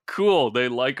 okay, cool. They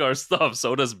like our stuff.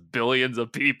 So does billions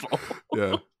of people.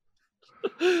 Yeah.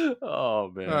 Oh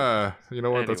man. You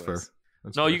know what? Anyways. That's fair.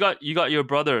 That's No, fair. you got your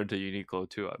brother into Uniqlo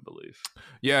too, I believe.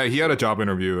 Yeah, he had a job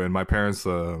interview, and my parents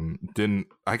didn't.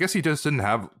 I guess he just didn't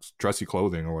have dressy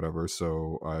clothing or whatever.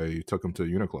 So I took him to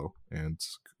Uniqlo, and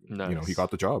Nice. he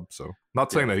got the job. So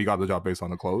not saying that he got the job based on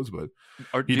the clothes, but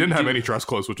he do- didn't have do- any dress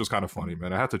clothes, which was kind of funny,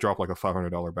 man. I had to drop like a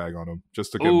 $500 bag on him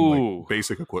just to give him Ooh. like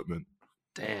basic equipment.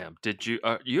 Damn, did you?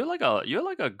 You're like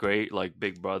a great like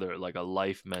big brother, like a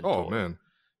life mentor. Oh man,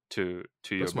 to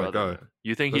your that's my brother. guy. Man.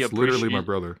 You think That's literally my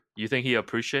brother. You think he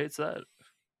appreciates that?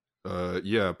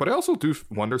 Yeah, but I also do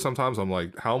wonder sometimes. I'm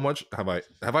like, how much have I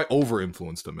over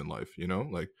influenced him in life? You know,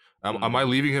 like, am I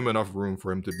leaving him enough room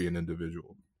for him to be an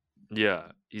individual?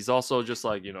 Yeah, he's also just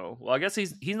like well, I guess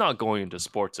he's not going into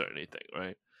sports or anything,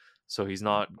 right? So he's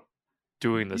not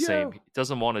doing the same. He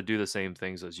doesn't want to do the same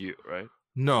things as you, right?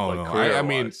 No, like no. I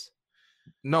mean,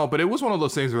 no, but it was one of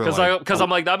those things where because I'm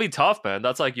like, that'd be tough, man.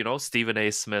 That's like Stephen A.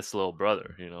 Smith's little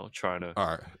brother, trying to. All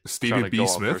right, Stephen B.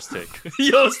 Smith.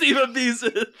 Yo, Stephen B.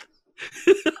 Smith.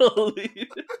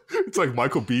 It's like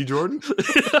Michael B. Jordan.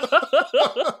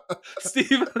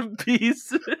 Stephen B.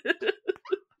 Smith.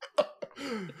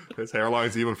 His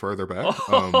hairline's even further back.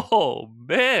 Oh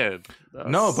man.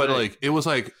 No, but like it was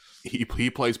like he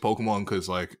plays Pokemon because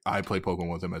like I played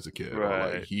Pokemon with him as a kid.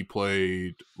 Right. Or, like, he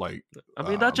played like. I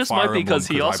mean, that just might be because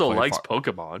he also likes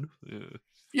Pokemon.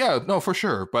 Yeah, no, for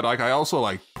sure. But like, I also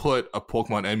like put a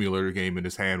Pokemon emulator game in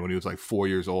his hand when he was like 4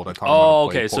 years old. I taught him how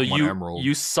to play Pokemon Emerald.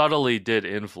 You subtly did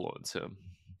influence him.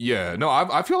 Yeah, no,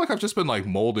 I feel like I've just been like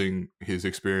molding his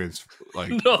experience like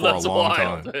no, for a long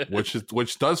wild, time,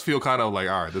 which does feel kind of like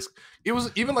all right. It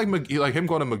was even like him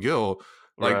going to McGill.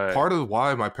 Like right. Part of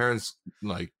why my parents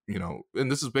like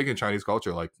and this is big in Chinese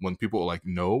culture. Like when people like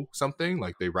know something,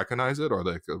 like they recognize it or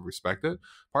they respect it.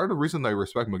 Part of the reason they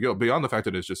respect McGill, beyond the fact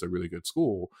that it's just a really good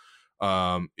school,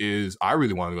 is I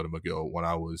really wanted to go to McGill when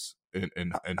I was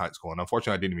in high school, and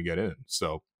unfortunately, I didn't even get in.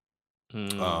 So.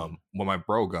 When my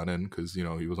bro got in, because he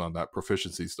was on that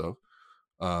proficiency stuff,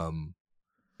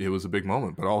 it was a big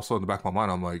moment. But also in the back of my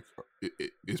mind, I'm like,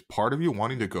 is part of you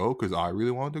wanting to go because I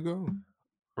really wanted to go?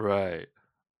 Right.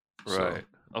 So,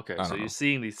 okay, so you're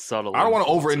seeing these subtle. I don't want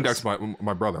to over-index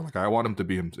my brother. Like I want him to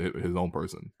be his own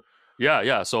person.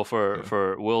 Yeah. So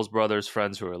for Will's brother's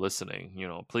friends who are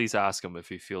listening, please ask him if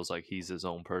he feels like he's his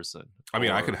own person. I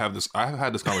mean, I could have this. I have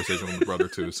had this conversation with my brother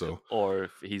too. So, or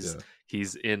if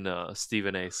he's in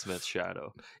Stephen A. Smith's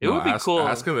shadow. It would be cool.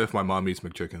 Ask him if my mom eats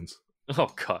McChickens.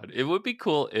 Oh God, it would be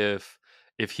cool if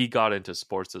he got into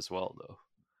sports as well, though.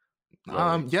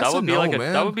 Like, yes that would be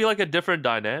man. That would be like a different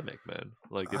dynamic, man.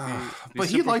 Like, but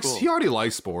he already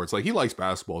likes sports. Like he likes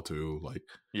basketball too. Like,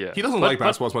 yeah, he doesn't like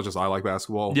basketball as much as I like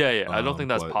basketball. Yeah. I don't think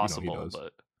that's possible.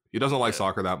 But he doesn't like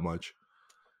soccer that much.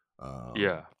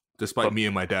 Despite me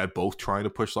and my dad both trying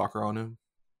to push soccer on him.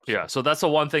 Yeah, so that's the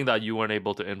one thing that you weren't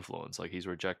able to influence. Like he's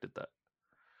rejected that.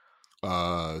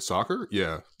 Soccer?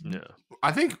 Yeah. Yeah.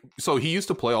 I think so. He used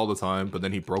to play all the time, but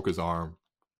then he broke his arm.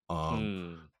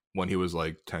 When he was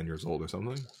like 10 years old or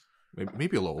something.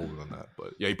 Maybe a little older than that.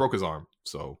 But yeah, he broke his arm.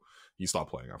 So he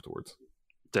stopped playing afterwards.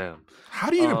 Damn. How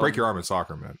do you even break your arm in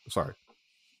soccer, man? Sorry.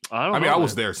 I mean, I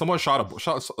was there. Someone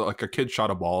like a kid shot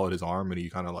a ball at his arm and he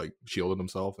kind of like shielded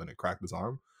himself and it cracked his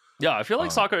arm. Yeah, I feel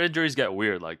like soccer injuries get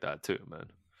weird like that too, man.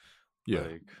 Yeah.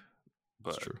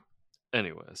 But that's true.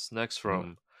 Anyways, next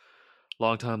from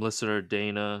longtime listener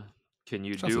Dana. Can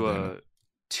you do a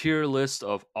tier list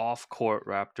of off-court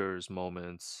Raptors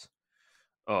moments?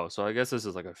 Oh, so I guess this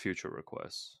is like a future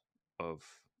request of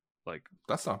like.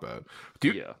 That's not bad.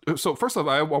 So first off,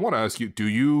 I want to ask you: Do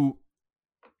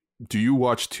you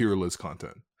watch tier list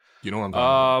content? You know what I'm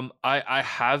talking I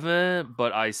haven't,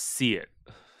 but I see it.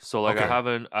 So like Okay.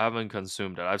 I haven't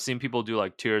consumed it. I've seen people do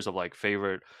like tiers of like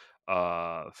favorite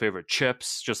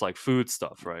chips, just like food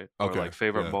stuff, right? Or Okay. like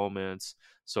favorite Yeah. moments.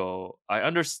 So I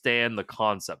understand the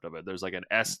concept of it. There's like an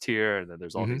S tier and then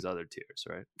there's all Mm-hmm. these other tiers,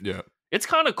 right? Yeah. It's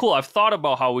kind of cool. I've thought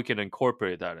about how we can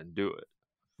incorporate that and do it.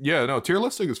 Yeah. No, tier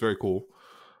listing is very cool.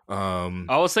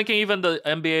 I was thinking even the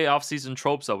NBA offseason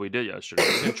tropes that we did yesterday.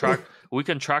 We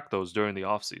can track those during the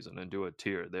offseason and do a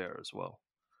tier there as well.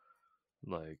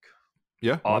 Like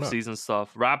Yeah. Why not? off-season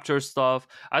stuff, Raptors stuff.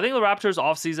 I think the Raptors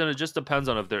off-season, it just depends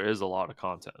on if there is a lot of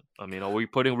content. I mean, are we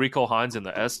putting Rico Hines in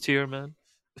the S tier, man?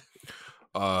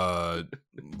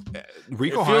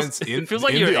 Rico Hines it feels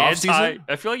like in you're the offseason?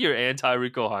 I feel like you're anti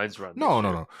Rico Hines run.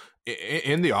 No.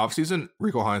 In the offseason,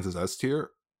 Rico Hines is S tier.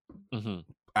 Mm-hmm.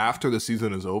 After the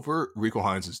season is over, Rico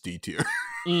Hines is D tier.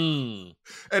 Mm.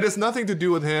 And it's nothing to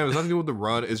do with him. It's nothing to do with the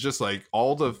run. It's just like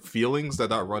all the feelings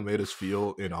that run made us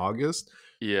feel in August.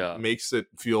 Yeah, makes it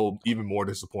feel even more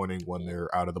disappointing when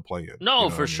they're out of the play-in. No, you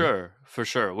know for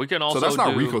sure. We can also so that's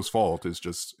not Rico's fault. It's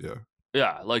just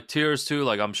yeah, like tiers too.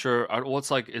 Like I'm sure.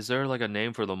 What's like? Is there like a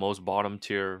name for the most bottom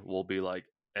tier? Will be like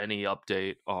any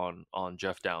update on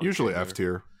Jeff Down. Usually Jr. F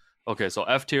tier. Okay, so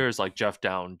F tier is like Jeff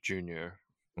Down Jr.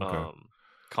 Okay.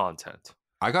 Content.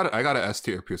 I got an S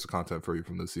tier piece of content for you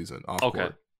from this season. Off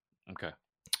court. Okay.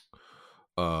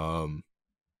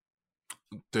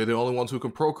 They're the only ones who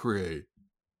can procreate.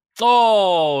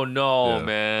 Oh no,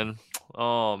 man!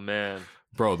 Oh man,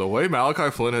 bro, the way Malachi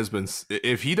Flynn has been,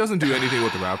 if he doesn't do anything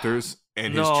with the Raptors,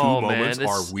 and his two moments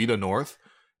are we the North,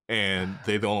 and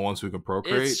they're the only ones who can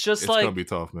procreate, it's just it's gonna be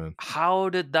tough, man. How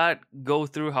did that go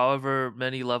through however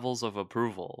many levels of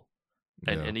approval,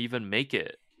 and even make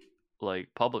it like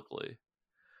publicly?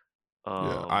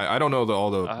 I don't know all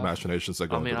the machinations that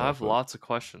go. I mean, I have lots of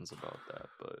questions about that,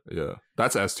 but yeah,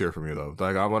 that's S tier for me though.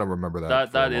 Like I want to remember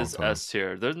that. That is S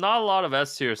tier. There's not a lot of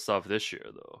S tier stuff this year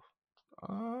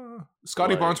though.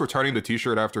 Scotty Barnes returning the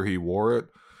T-shirt after he wore it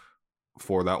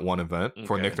for that one event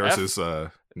for Nick Nurse's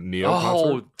Neo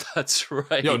concert. Oh, that's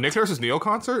right. Yo, Nick Nurse's Neo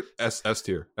concert, S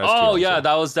tier. Oh yeah,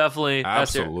 that was definitely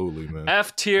absolutely, S-tier. Man.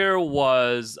 F tier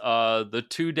was the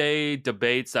 2-day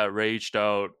debates that raged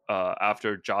out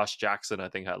after Josh Jackson, I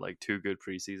think, had like 2 good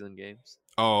preseason games.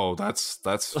 Oh, that's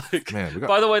like, man.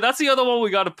 By the way, that's the other one we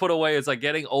got to put away. Is like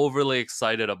getting overly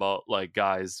excited about like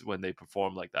guys when they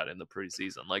perform like that in the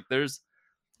preseason. Like there's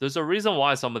a reason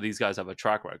why some of these guys have a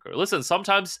track record. Listen,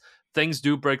 sometimes things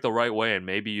do break the right way, and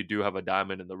maybe you do have a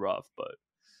diamond in the rough, but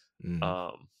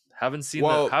haven't seen the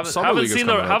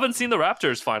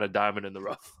Raptors find a diamond in the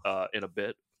rough in a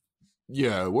bit.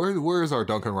 Yeah, where is our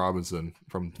Duncan Robinson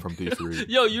from D3?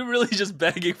 Yo, you're really just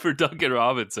begging for Duncan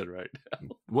Robinson right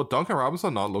now. Well, Duncan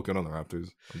Robinson not looking on the Raptors.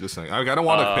 I'm just saying. I don't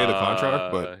want to pay the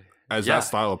contract, but as that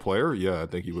style of player, yeah, I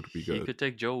think he would be good. He could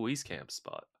take Joe Wieskamp's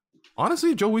spot.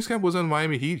 Honestly, Joe Wieskamp was in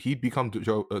Miami Heat. He'd become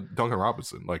Duncan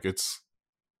Robinson. Like it's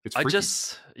freaky.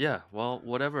 Well,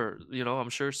 whatever. You know, I'm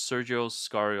sure Sergio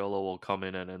Scariolo will come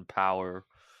in and empower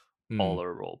all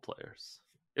our role players.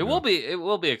 It will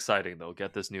be exciting though.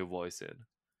 Get this new voice in.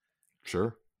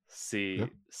 Sure. See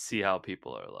how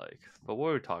people are like. But what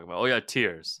were we talking about? Oh yeah,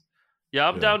 tiers. Yeah,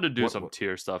 I'm down to do some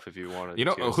tier stuff if you want to. You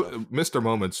know, Mr.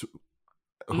 Moments,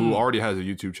 who already has a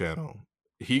YouTube channel,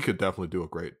 he could definitely do a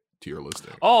great tier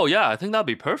listing. Oh yeah, I think that'd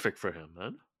be perfect for him,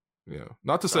 man. Yeah,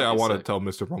 not to say I want to tell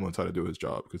Mr. Moments how to do his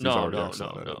job because he's already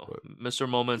excellent at it. But Mr.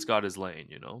 Moments got his lane,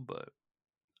 you know. But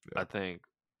I think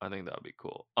that'd be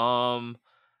cool.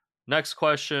 Next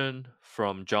question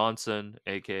from Johnson,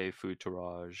 aka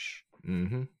Futurage.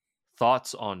 Mm-hmm.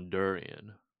 Thoughts on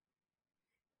durian?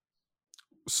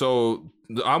 So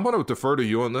I'm going to defer to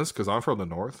you on this because I'm from the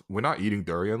north. We're not eating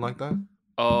durian like that.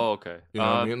 Oh, okay. You know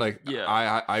what I mean? Like,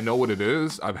 I know what it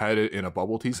is. I've had it in a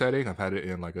bubble tea setting. I've had it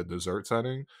in like a dessert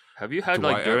setting. Have you had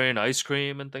like durian ice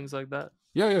cream and things like that?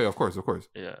 Yeah, of course.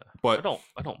 Yeah, but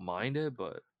I don't mind it.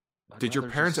 But did your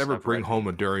parents ever bring home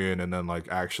a durian and then like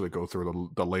actually go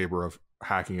through the labor of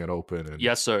hacking it open? And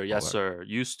yes, sir.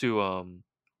 Used to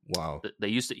wow. They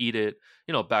used to eat it,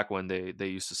 you know, back when they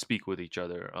used to speak with each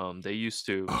other. They used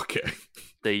to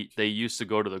they used to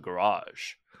go to the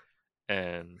garage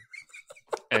and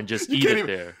just eat it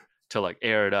there to like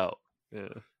air it out. Yeah.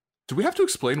 Do we have to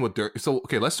explain what durian? So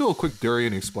okay, let's do a quick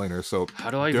durian explainer. So how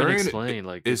do I even explain?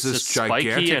 Like it's this just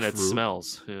spiky and it fruit.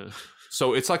 Smells. Yeah.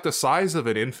 So it's like the size of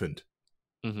an infant.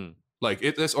 Mm-hmm. Like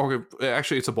it's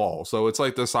actually it's a ball, so it's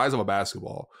like the size of a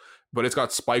basketball, but it's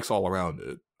got spikes all around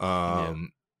it.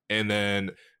 And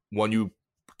then when you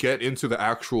get into the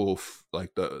actual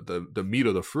like the meat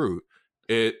of the fruit,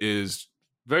 it is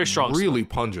very strong, really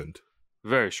pungent.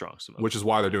 Very strong smell. Which is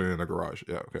why they're doing it in the garage.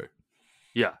 Yeah, okay.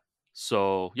 Yeah.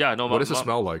 So yeah, no. What does it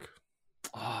smell like?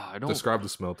 I don't Describe the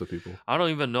smell to people. I don't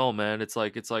even know, man. It's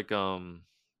like a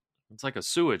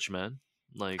sewage, man.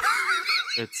 Like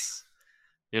it's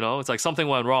it's like something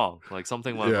went wrong. Like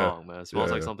something went wrong, man. It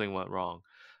smells like something went wrong.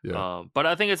 Yeah. But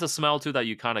I think it's a smell too that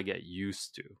you kind of get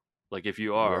used to. Like if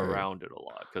you are around it a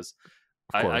lot, because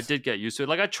I did get used to it.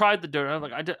 Like I tried the durian.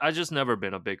 Like I just never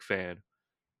been a big fan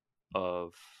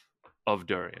of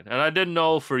durian, and I didn't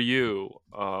know for you,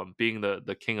 being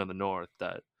the king of the north,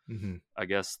 that I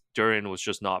guess durian was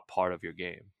just not part of your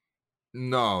game.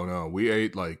 No, we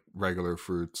ate like regular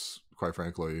fruits. Quite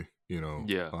frankly,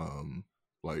 Yeah.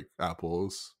 like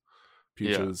apples,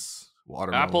 peaches,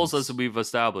 watermelons. Apples, as we've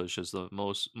established, is the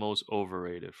most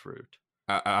overrated fruit.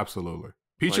 Absolutely.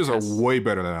 Peaches are way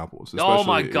better than apples. Oh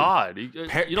my god!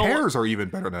 Pears are even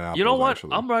better than apples. You know what?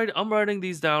 Actually. I'm writing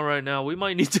these down right now. We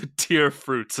might need to tier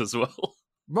fruits as well.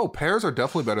 No, pears are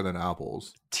definitely better than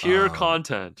apples. Tier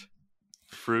content.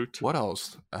 Fruit. What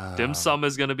else? Dim sum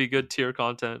is gonna be good tier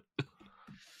content.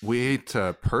 We ate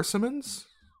persimmons.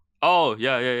 Oh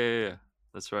yeah.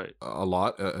 That's right. A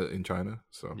lot in China.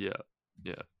 So yeah.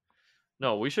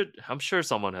 No, we should. I'm sure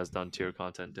someone has done tier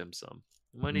content dim sum.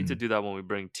 We might need to do that when we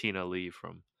bring Tina Lee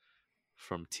from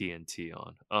TNT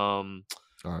on. All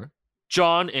right.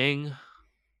 John Ing,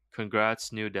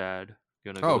 congrats, new dad.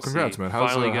 Congrats, man.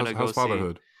 How's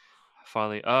fatherhood?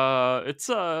 Finally,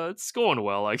 it's going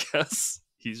well, I guess.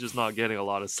 He's just not getting a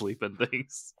lot of sleep and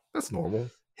things. That's normal.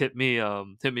 Hit me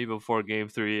before game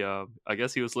 3. I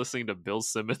guess he was listening to Bill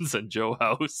Simmons and Joe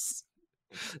House.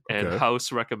 And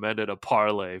House recommended a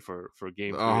parlay for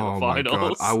game 3 of the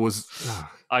finals. My God.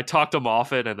 I talked him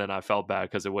off it, and then I felt bad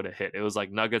because it would have hit. It was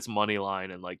like Nuggets money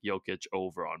line and like Jokic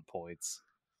over on points.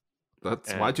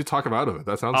 Why'd you talk him out of it?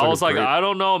 That sounds. I was like, I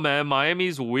don't know, man.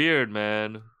 Miami's weird,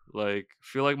 man. Like, I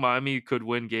feel like Miami could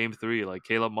win game 3. Like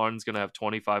Caleb Martin's gonna have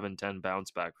 25 and 10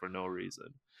 bounce back for no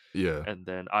reason. Yeah. And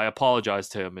then I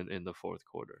apologized to him in the fourth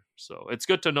quarter. So it's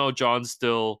good to know John's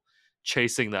still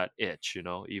chasing that itch,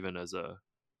 even as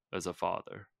a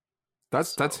father.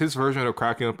 That's his version of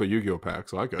cracking up a Yu-Gi-Oh pack,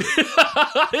 so I get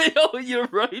it. You're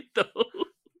right though.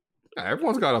 Yeah,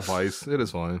 everyone's got a vice. It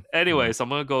is fine. Anyways, I'm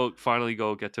gonna finally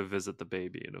get to visit the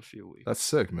baby in a few weeks. That's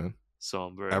sick, man. So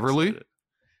I'm very Everly? excited.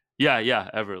 Yeah,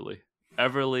 Everly,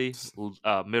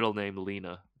 middle name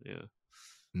Lena. Yeah.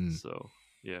 So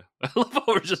yeah, I love how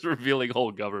we're just revealing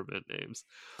whole government names.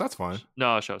 That's fine.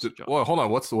 No, shout out to John. Well, hold on.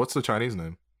 What's the Chinese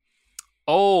name?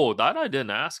 Oh, that I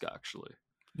didn't ask actually.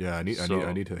 Yeah, I need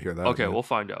to hear that. Okay, we'll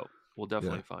find out. We'll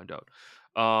definitely find out.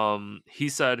 He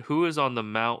said, "Who is on the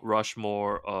Mount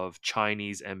Rushmore of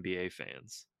Chinese NBA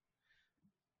fans?"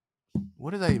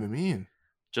 What does that even mean?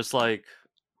 Just like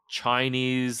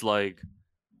Chinese, like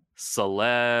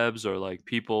celebs, or like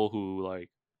people who like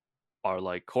are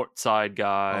like courtside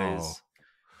guys,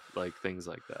 like things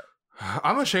like that.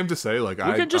 I'm ashamed to say, like,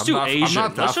 we can just do Asian.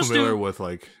 I'm not that familiar with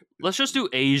like. Let's just do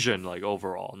Asian, like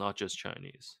overall, not just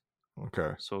Chinese.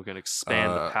 Okay. So we can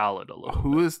expand the palette a little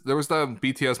bit. There was the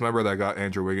BTS member that got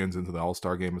Andrew Wiggins into the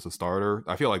All-Star game as a starter.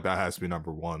 I feel like that has to be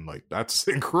number one. Like, that's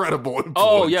incredible influence.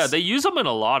 Oh, yeah. They use him in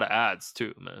a lot of ads,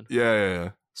 too, man. Yeah.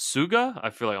 Suga? I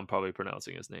feel like I'm probably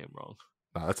pronouncing his name wrong.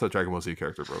 Nah, that's a Dragon Ball Z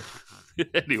character, bro.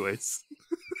 Anyways.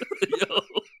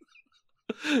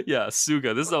 Yeah,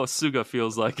 Suga. This is how Suga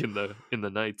feels like in the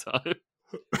nighttime.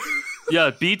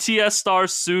 Yeah, BTS star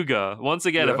Suga. Once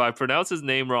again, if I pronounce his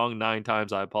name wrong 9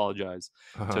 times, I apologize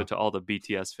to all the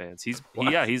BTS fans. He's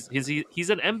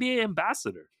an NBA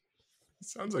ambassador.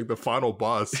 Sounds like the final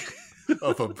boss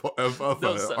of an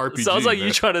RPG. Sounds like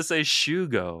you trying to say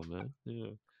Shugo, man.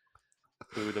 Yeah.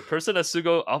 Dude, the person at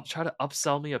Sugo, I'll try to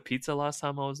upsell me a pizza last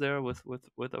time I was there with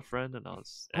a friend, and I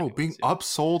was being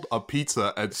upsold a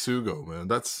pizza at Sugo, man.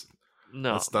 That's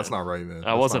not right, man.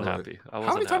 I wasn't happy.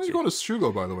 How many times you go to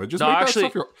Shugo, by the way? Just make that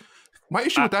stuff my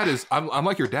issue with that is I'm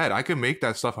like your dad. I can make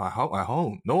that stuff at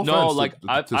home. No offense. No, like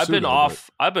I've been off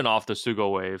the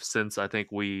Sugo wave since I think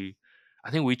we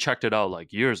checked it out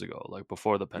like years ago, like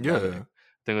before the pandemic. Yeah.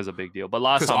 I think it was a big deal. But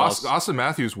last time Austin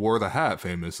Matthews wore the hat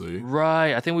famously.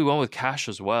 Right. I think we went with Cash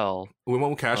as well. We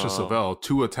went with Cash and Savell,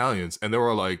 2 Italians, and they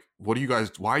were like, "What are you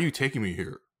guys? Why are you taking me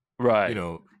here?" Right.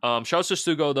 Shouts to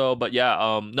Sugo though, but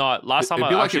yeah, no, last time it'd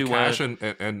be I like actually if Cash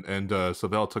and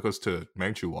Savell took us to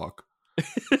Mangchu Walk.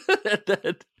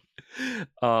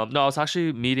 No, I was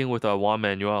actually meeting with Juan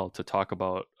Manuel to talk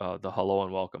about the hello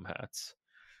and welcome hats.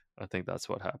 I think that's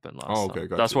what happened Oh, last okay, time.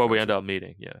 got That's you, where got we you. end up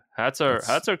meeting. Yeah, hats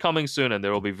That's... are coming soon, and they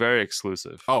will be very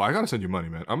exclusive. Oh, I gotta send you money,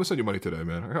 man. I'm gonna send you money today,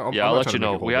 man. Yeah, I'm I'll gonna let try you to make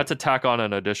know. it We hold had it. to tack on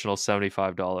an additional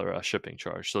 $75 shipping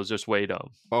charge. So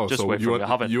Oh, just so wait for me. I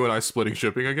haven't. you and I splitting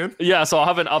shipping again? Yeah, so I'll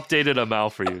have an updated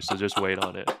amount for you. So just wait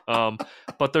on it.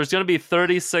 But there's gonna be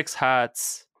 36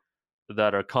 hats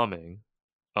that are coming.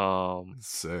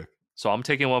 Sick. So I'm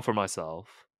taking one for myself.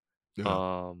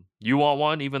 Yeah. You want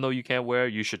one, even though you can't wear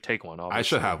it, you should take one. Obviously, I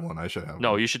should have one. I should have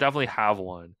no, one. you should definitely have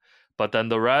one. But then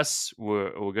the rest,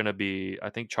 we're gonna be, I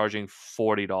think, charging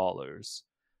 $40,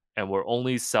 and we're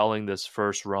only selling this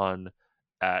first run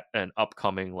at an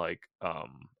upcoming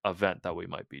event that we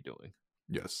might be doing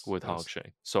Yes. with Yes.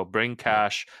 Hongsheng. So bring Yeah.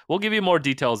 cash. We'll give you more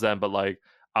details then, but like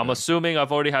I'm Yeah. assuming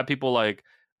I've already had people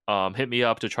hit me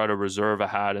up to try to reserve a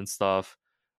hat and stuff.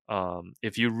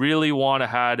 If you really want a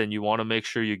hat and you want to make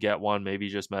sure you get one, maybe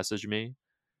just message me.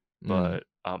 But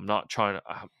I'm not trying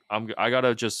to. I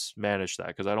gotta just manage that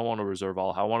because I don't want to reserve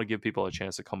all. I want to give people a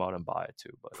chance to come out and buy it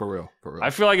too. But For real. For real.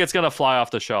 I feel like it's gonna fly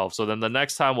off the shelf. So then the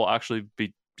next time we'll actually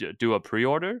do a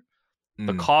pre-order.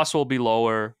 The cost will be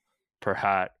lower per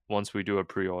hat once we do a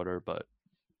pre-order. But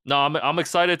no, I'm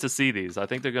excited to see these. I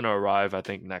think they're gonna arrive. I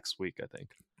think next week. I think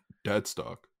Dead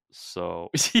stock. so.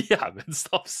 Yeah, man,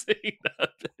 stop saying that.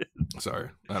 Sorry,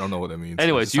 I don't know what that means.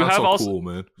 Anyways, it you have so also cool,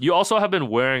 man. you also have been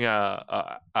wearing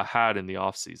a hat in the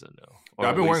off season now. Yeah,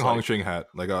 I've been wearing Hongsheng hat,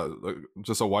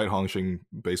 just a white Hongsheng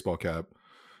baseball cap.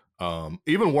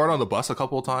 Even wore it on the bus a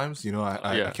couple of times. You know,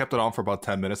 I kept it on for about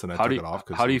 10 minutes and I took it off.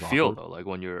 How do you feel though? Like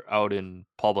when you're out in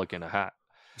public in a hat.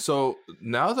 So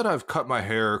now that I've cut my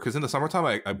hair, because in the summertime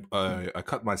I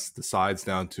cut the sides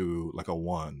down to like a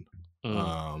 1.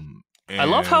 I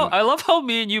love how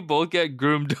me and you both get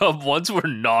groomed up once we're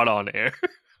not on air.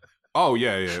 Oh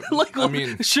yeah. Like, I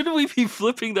mean, shouldn't we be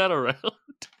flipping that around?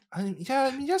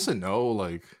 Yes and no.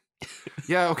 Like,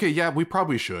 yeah, okay, yeah, we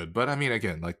probably should. But I mean,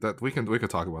 again, like that, we can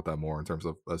talk about that more in terms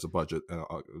of as a budget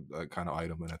kind of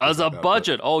item. And as a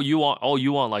budget, you want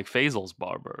like Faisal's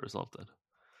barber or something.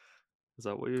 Is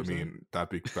that what you're saying? I mean, that'd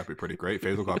be pretty great.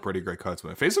 Faisal got pretty great cuts,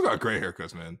 man. Faisal got great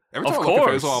haircuts, man. Every time I look at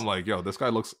Faisal, I'm like, yo, this guy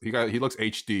looks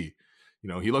HD. You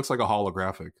know, he looks like a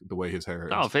holographic the way his hair is.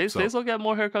 No, Faisal got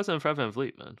more haircuts than Fred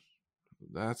VanVleet, man.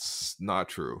 That's not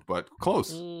true, but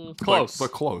close. Close.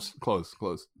 But close.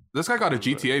 This guy got a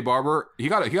GTA barber. He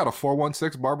got a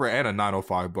 416 barber and a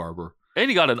 905 barber. And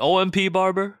he got an OMP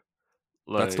barber.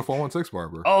 That's the 416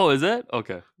 barber. Oh, is it?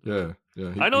 Okay. Yeah.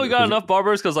 I know he got enough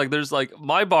barbers because there's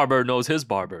my barber knows his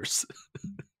barbers.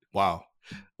 Wow.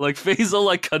 Like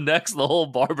Faisal connects the whole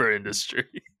barber industry.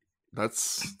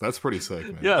 That's pretty sick,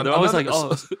 man. Yeah, they're always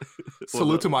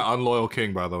salute to my unloyal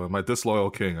king, by the way, my disloyal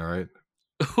king. All right.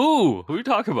 Who are you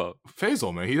talking about?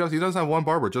 Faisal, man. He does have one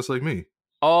barber just like me.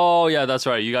 Oh yeah, that's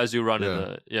right. You guys do run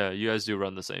you guys do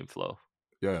run the same flow.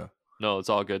 Yeah. No, it's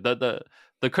all good.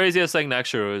 The craziest thing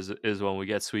next year is when we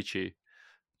get Sweetie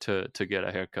to get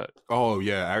a haircut. Oh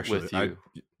yeah, actually,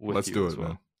 let's do it,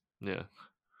 man. Yeah.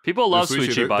 People love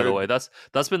Sweetie, by the way. That's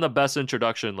been the best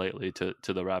introduction lately to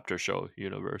the Raptor Show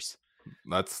universe.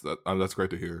 That's great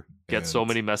to hear. Get so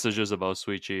many messages about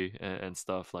Sweetie and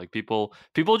stuff. Like people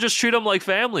just treat him like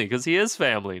family because he is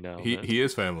family now. He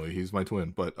is family. He's my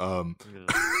twin. But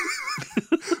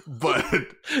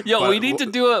we need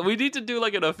to do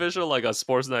like an official a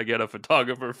Sportsnet get a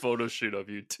photographer photo shoot of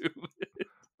you too.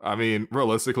 I mean,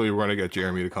 realistically, we're gonna get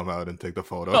Jeremy to come out and take the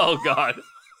photo. Oh God.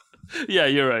 Yeah,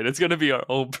 you're right. It's gonna be our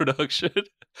own production,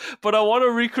 but I want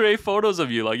to recreate photos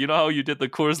of you. Like, you know how you did the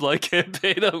Coors Light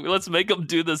campaign? Let's make them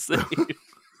do the same.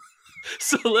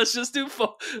 So let's just do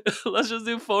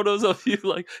photos of you,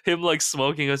 like him,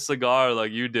 smoking a cigar,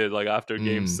 like you did, after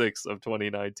Game 6 of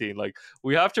 2019. Like,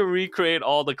 we have to recreate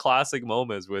all the classic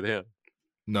moments with him.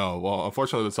 No, well,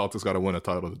 unfortunately, the Celtics got to win a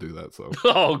title to do that. So.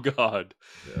 Oh God.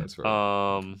 Yeah, that's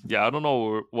right. Yeah, I don't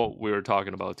know what we were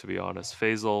talking about, to be honest.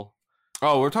 Faisal.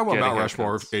 Oh, we're talking about Mount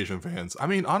Rushmore Asian fans. I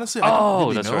mean, honestly, I don't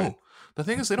really know. Right. The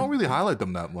thing is, they don't really highlight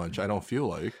them that much. I don't feel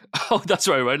like. Oh, that's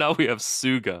right. Right now we have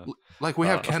Suga. Like we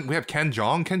have Ken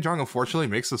Jeong. Ken Jeong unfortunately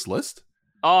makes this list.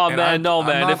 Oh and man,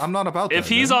 man. I'm not about that. If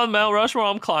he's on Mount Rushmore,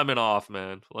 I'm climbing off,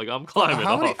 man. Like I'm climbing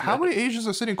off. How many Asians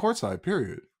are sitting courtside?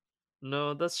 Period.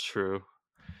 No, that's true.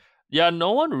 Yeah,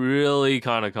 no one really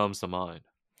kind of comes to mind.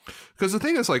 Because the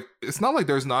thing is, it's not like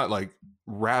there's not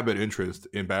rabid interest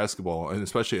in basketball, and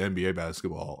especially NBA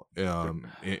basketball in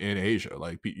Asia.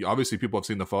 Like, obviously people have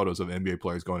seen the photos of NBA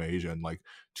players going to Asia and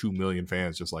 2 million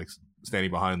fans just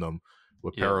standing behind them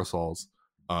with parasols.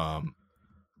 But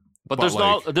there's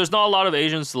not a lot of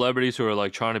Asian celebrities who are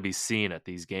trying to be seen at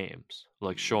these games,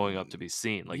 showing up to be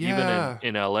seen, even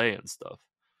in LA and stuff.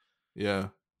 Yeah.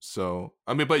 So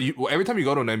I mean, but every time you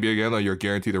go to an NBA game, like, you're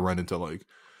guaranteed to run into like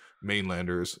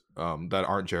mainlanders that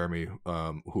aren't Jeremy,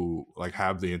 who like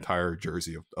have the entire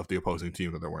jersey of the opposing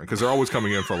team that they're wearing, because they're always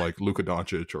coming in for like Luka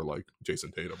Doncic or like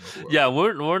Jason Tatum or whoever. Yeah,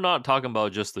 we're not talking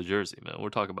about just the jersey, man. We're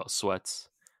talking about sweats.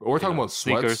 We're talking about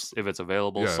sneakers sweats. if it's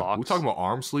available, Yeah, socks. we're talking about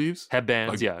arm sleeves,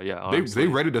 headbands. like, Yeah, they arm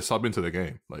sleeves. ready to sub into the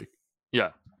game. Like, yeah,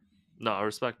 no, I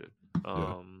respect it.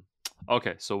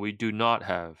 Okay, so we do not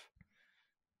have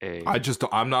a.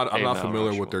 I'm not familiar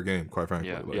Rushmore. with their game, quite frankly.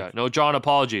 Yeah, like, yeah. No, John,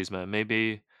 apologies, man.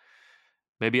 Maybe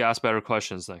ask better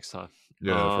questions next time.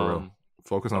 Yeah, for real.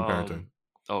 Focus on parenting.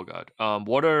 Oh God.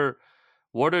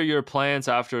 What are your plans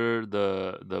after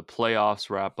the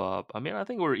playoffs wrap up? I mean, I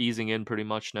think we're easing in pretty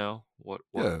much now. What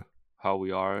how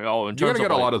we are. Oh, in terms you're gonna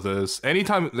get of a lot of this.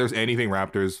 Anytime there's anything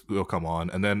Raptors, will come on,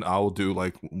 and then I'll do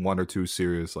like 1 or 2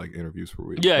 serious like interviews per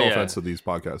week. No offense to these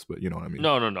podcasts, but you know what I mean.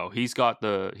 No. He's got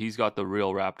the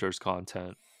real Raptors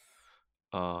content.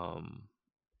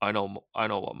 I know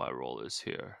what my role is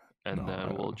here, and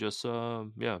then we'll just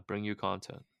bring you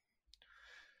content.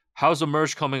 How's the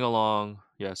merch coming along?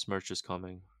 Yes, merch is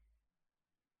coming.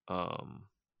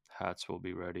 Hats will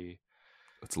be ready.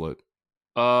 That's lit.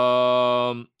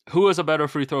 Who is a better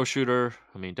free throw shooter?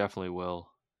 I mean, definitely Will.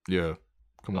 Yeah.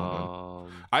 Come on,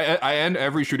 man. I end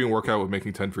every shooting workout with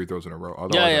making 10 free throws in a row.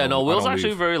 Otherwise, no, Will's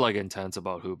actually very like intense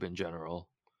about hoop in general.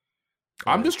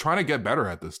 I'm just trying to get better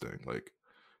at this thing. Like,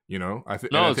 you know, I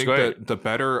think great. that the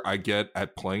better I get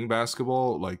at playing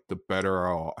basketball, like the better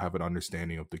I'll have an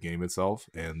understanding of the game itself,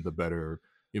 and the better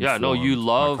you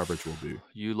love my coverage will be.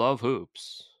 You love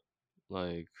hoops.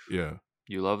 Like, yeah.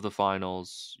 You love the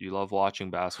finals. You love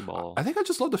watching basketball. I think I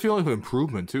just love the feeling of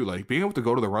improvement too. Like being able to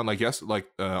go to the run. Like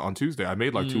on Tuesday, I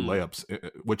made like 2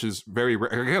 layups, which is very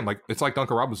rare. Again, like it's like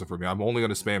Duncan Robinson for me. I'm only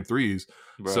going to spam threes.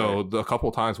 Right. So the couple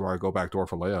of times where I go back door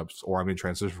for layups, or I'm in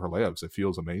transition for layups, it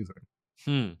feels amazing.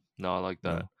 No, I like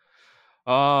that.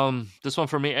 Yeah. This one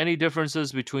for me. Any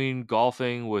differences between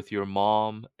golfing with your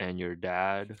mom and your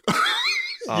dad?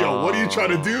 Yo, what are you trying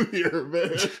to do here,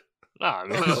 man? Nah,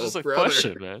 man, it's just a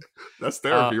question, man. That's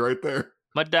therapy right there.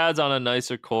 My dad's on a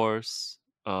nicer course.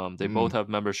 They both have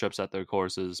memberships at their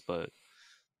courses, but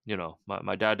you know,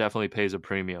 my dad definitely pays a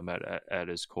premium at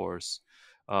his course.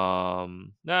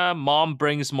 Mom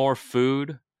brings more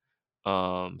food.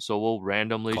 So we'll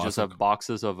randomly just have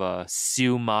boxes of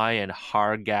siu mai and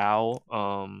har gao.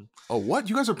 What?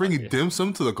 You guys are bringing dim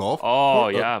sum to the golf? Oh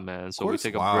yeah, man. So we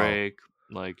take a break,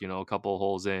 like, you know, a couple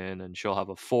holes in, and she'll have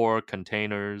 4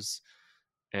 containers,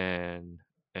 and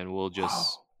we'll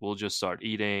just start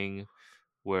eating.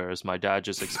 Whereas my dad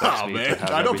just expects me to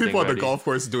have. I know people on the golf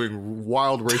course doing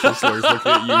wild racial slurs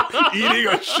looking at you eating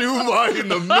a siu mai in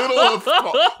the middle of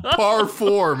par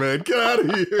 4, man. Get out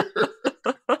of here.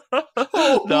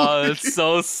 No, it's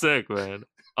so sick, man.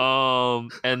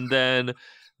 And then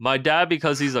my dad,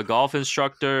 because he's a golf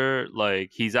instructor, like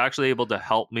he's actually able to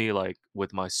help me like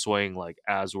with my swing, like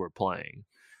as we're playing.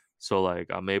 So like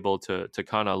I'm able to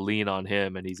kind of lean on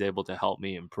him, and he's able to help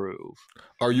me improve.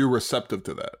 Are you receptive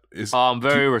to that? I'm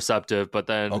very receptive, but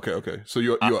then okay. So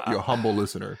you're a humble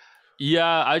listener.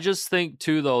 Yeah, I just think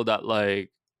too though that like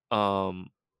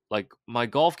my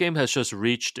golf game has just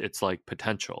reached its like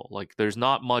potential. Like there's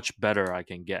not much better I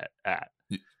can get at.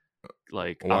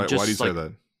 Like why do you say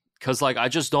that? Because like I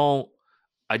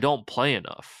don't play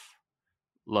enough.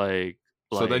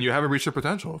 So then you haven't reached your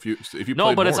potential. If you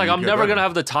no, but it's more, like I'm never gonna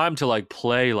have the time to like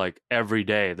play like every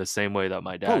day the same way that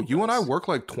my dad. Oh, you and I work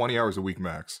like 20 hours a week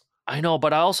max. I know,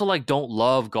 but I also like don't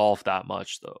love golf that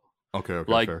much though. Okay.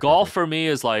 Like golf for me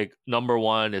is like number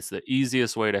one. It's the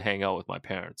easiest way to hang out with my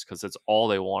parents because it's all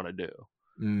they want to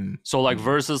do. So like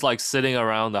versus like sitting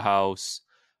around the house,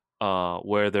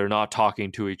 where they're not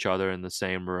talking to each other in the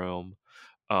same room.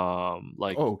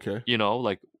 You know,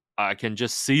 like I can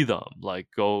just see them like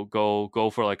go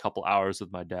for like a couple hours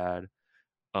with my dad,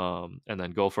 and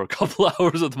then go for a couple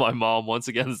hours with my mom. Once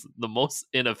again, it's the most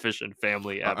inefficient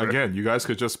family ever. Again, you guys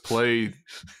could just play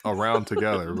around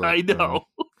together. But, I know.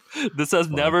 This has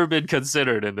never been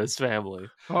considered in this family.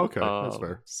 Okay, that's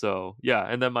fair. So yeah,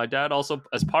 and then my dad also,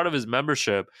 as part of his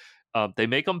membership, they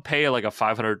make him pay like a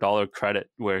 $500 credit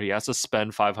where he has to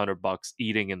spend $500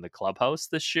 eating in the clubhouse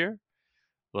this year.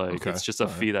 Like it's just a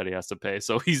fee that he has to pay.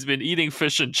 So he's been eating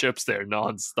fish and chips there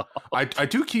nonstop. I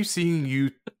do keep seeing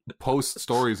you post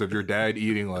stories of your dad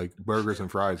eating like burgers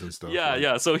and fries and stuff.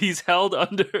 Yeah. So he's held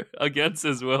under against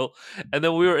his will. And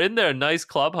then we were in their nice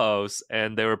clubhouse,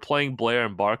 and they were playing Blair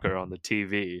and Barker on the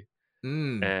TV.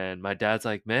 And my dad's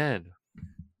like, "Man,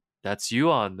 that's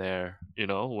you on there, you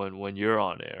know, when you're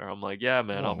on air." I'm like, "Yeah,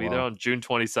 man, I'll be there on June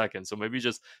 22nd. So maybe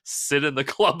just sit in the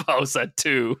clubhouse at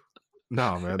 2."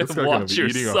 No, man, this and guy's gonna watch be your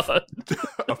eating son.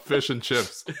 a fish and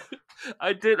chips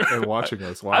I did. and watching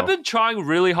us. Wow. I've been trying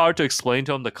really hard to explain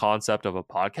to him the concept of a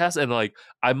podcast, and like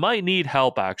I might need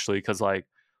help actually, because like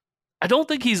I don't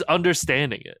think he's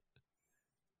understanding it.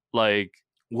 Like,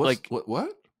 What?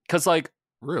 because like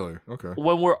Really? Okay.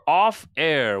 when we're off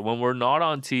air, when we're not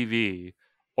on TV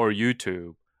or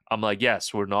YouTube, I'm like,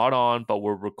 yes, we're not on, but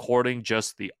we're recording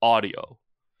just the audio.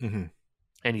 Mm-hmm.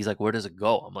 And he's like, where does it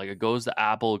go? I'm like, it goes to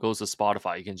Apple, it goes to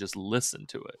Spotify. You can just listen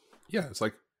to it. Yeah, it's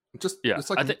like just Yeah, It's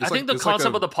like I think the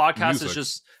concept of the podcast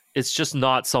is it's just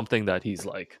not something that he's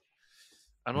like.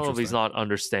 I don't know if he's not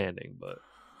understanding, but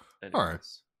anyways. All right.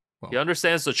 Well. He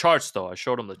understands the charts though. I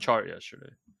showed him the chart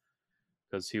yesterday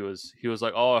because he was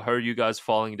like, oh, I heard you guys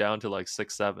falling down to like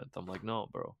 6th, 7th. I'm like, no,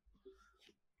 bro,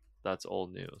 that's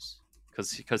old news.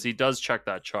 Because he does check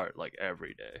that chart like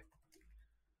every day,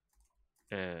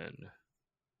 and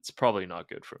it's probably not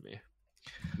good for me.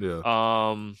 Yeah.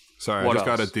 Sorry, I just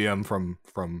got a DM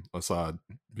from Assad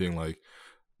being like,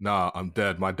 nah, I'm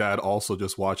dead. My dad also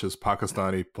just watches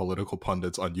Pakistani political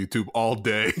pundits on YouTube all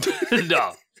day.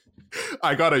 No.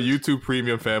 I got a YouTube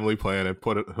premium family plan and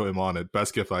put him on it.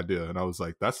 Best gift idea. And I was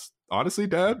like, that's honestly,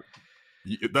 Dad,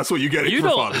 that's what you get for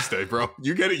Father's Day, bro.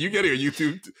 You get a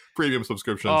YouTube premium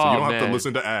subscription, so you don't have to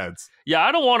listen to ads. Yeah,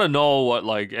 I don't want to know what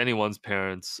like anyone's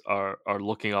parents are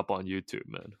looking up on YouTube,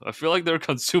 man. I feel like they're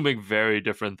consuming very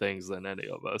different things than any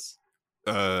of us.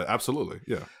 Absolutely,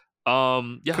 yeah. Yeah,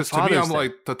 because to me, I'm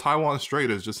like, the Taiwan Strait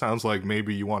just sounds like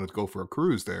maybe you wanted to go for a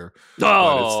cruise there.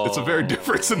 Oh, but it's a very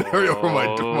different scenario for my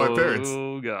parents.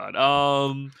 Oh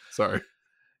God. Sorry.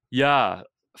 Yeah,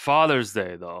 Father's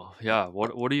Day though. Yeah,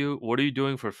 what are you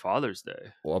doing for Father's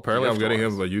Day? Well, apparently I'm getting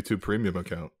him a YouTube Premium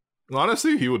account.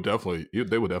 Honestly, they would definitely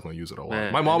use it a lot.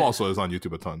 Man, my mom also is on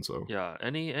YouTube a ton. So yeah,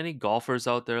 any golfers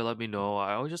out there, let me know.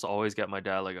 I always get my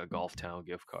dad like a Golf Town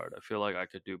gift card. I feel like I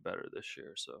could do better this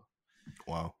year. So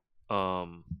wow.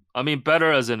 I mean,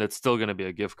 better as in it's still gonna be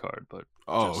a gift card, but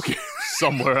okay.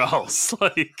 somewhere else.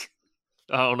 Like,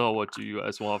 I don't know what you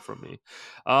guys want from me.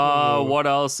 What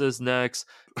else is next?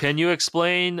 Can you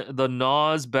explain the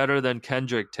Nas better than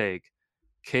Kendrick take?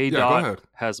 Dot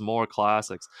has more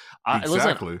classics.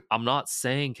 Exactly. Listen, I'm not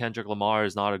saying Kendrick Lamar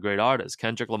is not a great artist.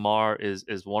 Kendrick Lamar is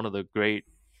one of the great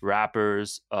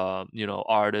rappers,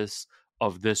 artists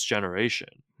of this generation.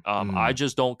 I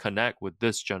just don't connect with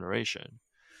this generation.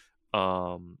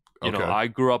 I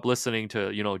grew up listening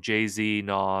to, Jay-Z,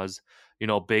 Nas,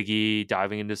 Biggie,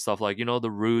 diving into stuff like,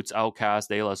 the Roots, Outkast,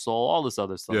 De La Soul, all this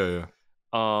other stuff. Yeah.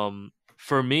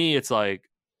 For me, it's like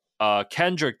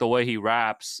Kendrick, the way he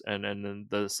raps and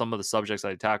some of the subjects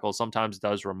that he tackles sometimes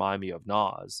does remind me of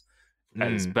Nas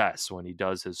at his best when he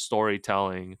does his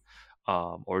storytelling,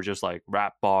 or just like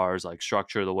rap bars, like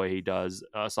structure, the way he does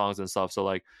songs and stuff. So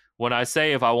like, when I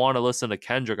say if I want to listen to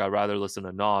Kendrick, I'd rather listen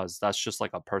to Nas. That's just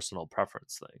like a personal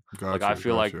preference thing. Like I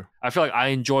feel like I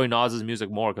enjoy Nas's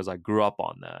music more because I grew up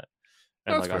on that,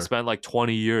 and that's like fair. I spent like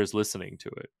 20 years listening to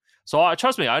it. So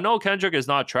trust me, I know Kendrick is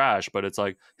not trash, but it's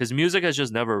like his music has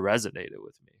just never resonated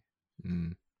with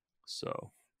me. So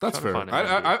that's fair.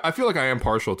 I feel like I am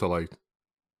partial to like,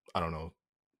 I don't know,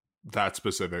 that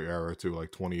specific era too,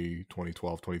 like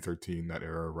 2012, 2013, that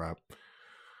era of rap.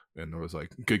 And there was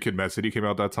like Good Kid, Mad City came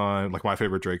out that time. Like my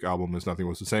favorite Drake album is Nothing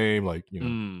Was the Same. Like,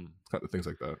 kind of things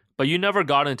like that. But you never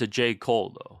got into J.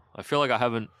 Cole though. I feel like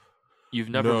you've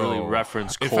never really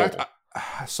referenced Cole. In fact,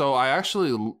 I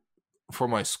actually, for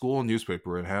my school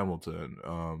newspaper in Hamilton,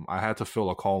 I had to fill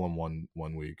a column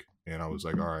one week. And I was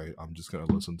like, all right, I'm just going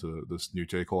to listen to this new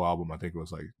J. Cole album. I think it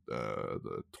was like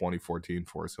the 2014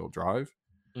 Forest Hill Drive.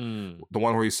 The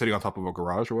one where he's sitting on top of a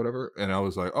garage or whatever. And I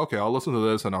was like, okay, I'll listen to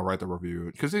this and I'll write the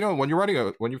review. Because when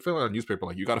you fill out a newspaper,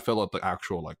 like you got to fill out the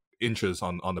actual like inches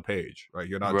on the page, right?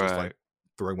 You're not just like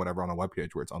throwing whatever on a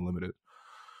webpage where it's unlimited.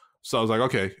 So I was like,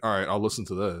 okay, all right, I'll listen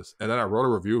to this. And then I wrote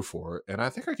a review for it, and I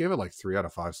think I gave it like 3 out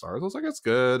of 5 stars. I was like, it's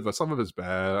good, but some of it's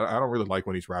bad. I don't really like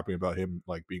when he's rapping about him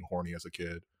like being horny as a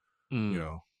kid.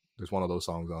 There's one of those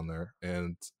songs on there,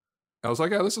 and I was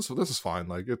like, yeah, this is fine.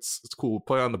 Like, it's cool.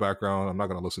 Play on the background. I'm not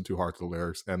gonna listen too hard to the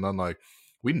lyrics. And then like,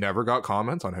 we never got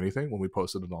comments on anything when we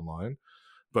posted it online,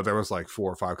 but there was like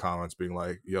 4 or 5 comments being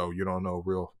like, "Yo, you don't know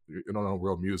real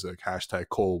music."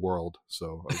 #Cole World.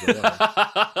 So I was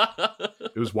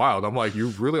like, it was wild. I'm like, you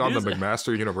really on the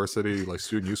McMaster University like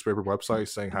student newspaper website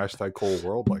saying #Cole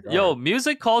World? Like, yo,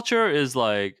 music culture is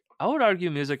like, I would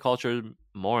argue music culture is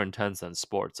more intense than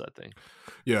sports. I think.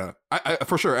 Yeah, I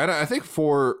for sure, and I think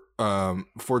for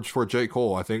J.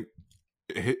 Cole, I think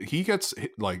he gets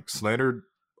like slandered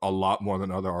a lot more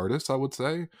than other artists, I would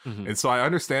say. And so I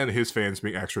understand his fans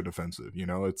being extra defensive.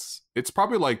 It's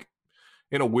probably like,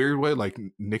 in a weird way, like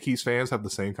Nicki's fans have the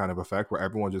same kind of effect where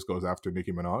everyone just goes after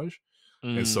Nicki Minaj,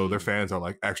 and so their fans are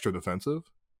like extra defensive.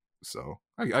 So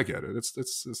I get it.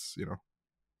 It's you know.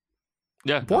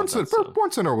 Yeah, Born Center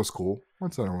was cool.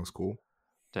 Born Center was cool.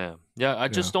 Damn. Yeah, I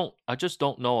just don't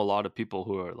know a lot of people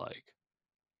who are like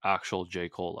actual J.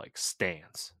 Cole like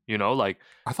stans. You know, like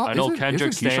I know Kendrick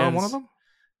isn't Keyshawn stans. one of them?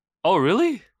 Oh,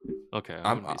 really? Okay.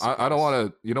 I don't want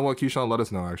to. You know what, Keyshawn? Let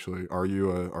us know. Actually, are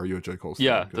you a J. Cole stan?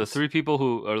 Yeah, the 3 people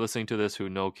who are listening to this who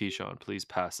know Keyshawn, please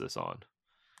pass this on.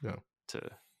 Yeah. To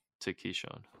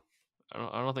Keyshawn.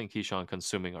 I don't think Keyshawn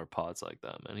consuming our pods like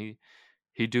that, man.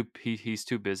 He's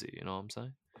too busy. You know what I'm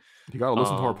saying? You gotta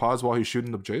listen to our pods while he's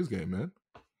shooting the Jays game, man.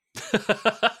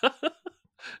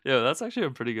 Yeah, that's actually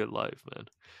a pretty good life, man.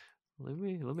 Let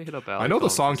me hit up Alex. I know the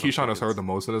song Keyshawn has heard the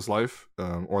most in his life,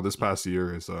 or this past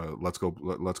year, is "Let's Go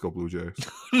Blue Jays."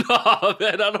 No,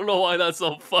 man, I don't know why that's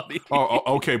so funny.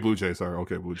 Okay, Blue Jays. Sorry,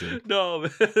 okay, Blue Jays. No,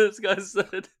 man, this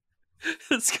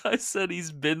guy said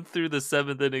he's been through the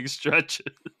 7th inning stretches.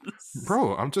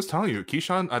 Bro, I'm just telling you,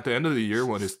 Keyshawn at the end of the year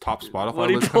when his top Spotify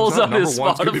when list comes out, number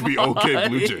one's going to be Spotify. OK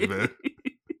Blue Jay, man.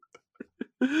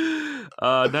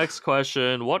 Next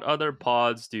question: what other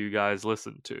pods do you guys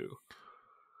listen to?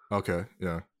 Okay,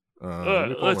 yeah.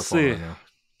 Let's see.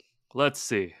 Let's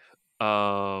see.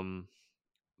 Bill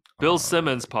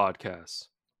Simmons podcast.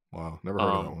 Wow, never heard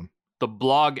of that one. The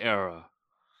Blog Era.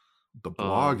 The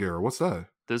Blog Era. What's that?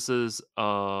 This is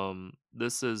a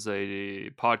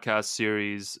podcast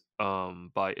series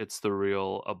by It's the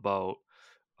Real about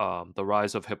the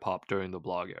rise of hip hop during the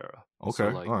Blog Era. Okay, so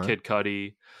like Kid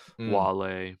Cudi,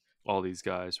 Wale, all these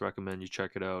guys. Recommend you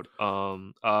check it out.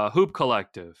 Hoop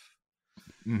Collective.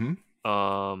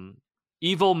 Mm-hmm.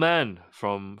 Evil Men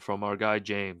from our guy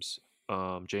James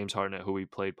Hartnett, who we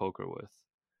played poker with.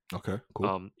 Okay,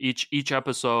 cool. Each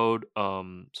episode,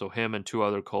 so him and 2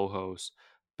 other co-hosts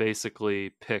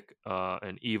basically pick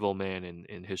an evil man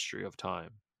in history of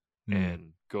time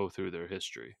and go through their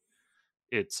history.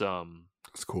 It's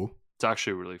cool. It's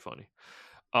actually really funny.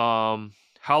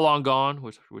 How Long Gone,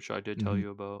 which I did tell you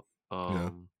about.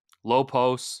 Low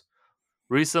Post.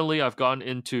 Recently, I've gotten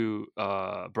into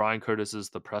Brian Curtis's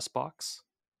The Press Box.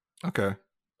 Okay.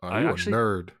 You a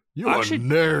nerd. You a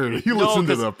nerd. You listen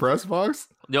to The Press Box?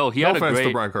 No, he had a great...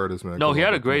 to Brian Curtis, man. No, he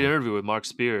had a great interview with Mark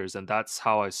Spears, and that's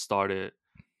how I started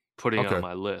putting it on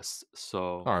my list.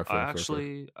 So I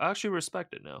actually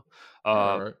respect it now.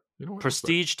 All right. You know what?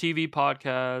 Prestige TV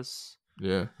podcasts.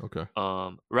 Yeah, okay.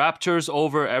 Raptors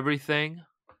Over Everything.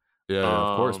 Yeah,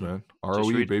 of course, man.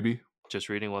 ROE, baby. Just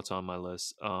reading what's on my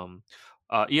list.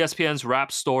 ESPN's Rap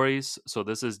Stories. So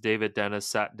this is David Dennis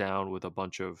sat down with a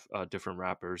bunch of different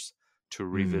rappers to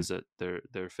revisit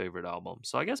their favorite albums.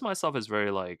 So I guess my stuff is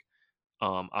very like,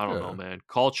 I don't know, man.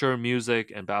 Culture,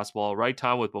 music, and basketball. Right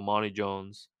Time with Bomani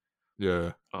Jones.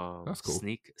 Yeah, that's cool.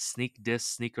 Sneak Diss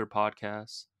Sneaker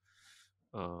Podcast.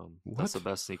 That's the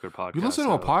best sneaker podcast. You listen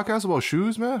to a podcast about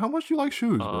shoes, man? How much do you like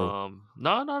shoes, bro?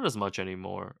 Not as much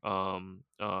anymore.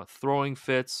 Throwing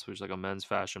Fits, which is like a men's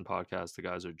fashion podcast. The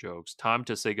guys are jokes. Time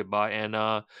to Say Goodbye, and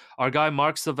our guy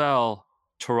Mark Savell,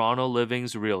 Toronto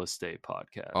Living's Real Estate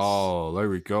Podcast. Oh, there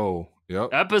we go. Yep.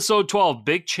 Episode 12,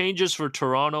 Big Changes for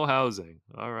Toronto Housing.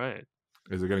 All right.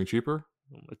 Is it getting cheaper?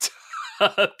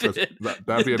 That'd be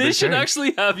a big they should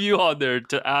actually have you on there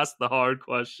to ask the hard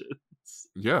questions.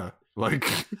 Yeah. Like,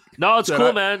 no, it's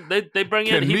cool, man. They bring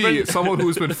in someone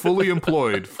who's been fully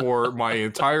employed for my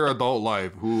entire adult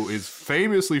life, who is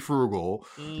famously frugal,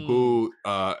 who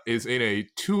is in a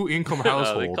 2-income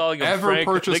household.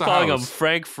 They calling him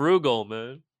Frank Frugal,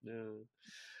 man. Yeah.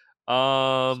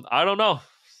 I don't know.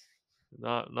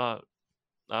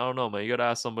 I don't know, man. You gotta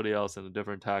ask somebody else in a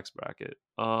different tax bracket.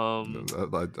 I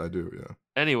do, yeah.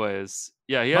 Anyways,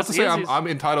 yeah, I'm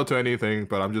entitled to anything,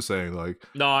 but I'm just saying, like,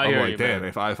 no, I hear you, damn, man.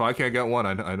 if I can't get one,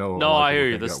 I know. No, I hear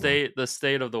you. The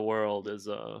state of the world is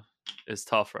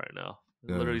tough right now.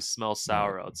 It literally smells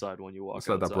sour outside when you walk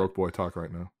outside. That broke boy talk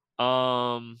right now.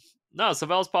 No,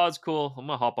 Savell's pod's cool. I'm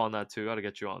gonna hop on that too. Got to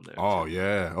get you on there. Oh too.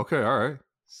 Yeah, okay, all right.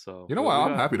 So you know what?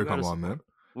 I'm happy to come on, man.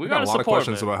 We got a lot of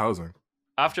questions about housing.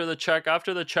 After the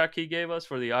check he gave us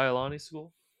for the Iolani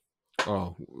school.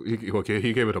 Oh, he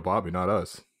gave it to Bobby, not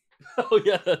us. Oh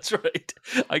yeah, that's right.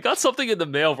 I got something in the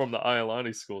mail from the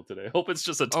Iolani school today. Hope it's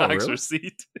just a tax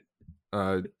receipt.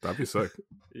 That'd be sick.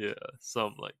 Yeah,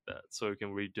 something like that, so we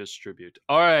can redistribute.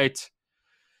 All right.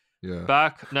 Yeah.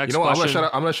 Back next. You know what? Question.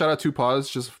 I'm gonna shout out 2 pods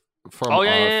just from. Oh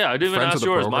yeah. I didn't even ask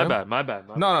yours. My bad.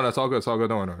 No, it's all good. It's all good.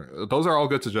 No, those are all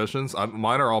good suggestions.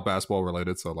 Mine are all basketball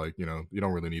related, so like you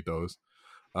don't really need those.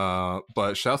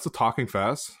 But shouts to Talking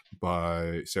Fast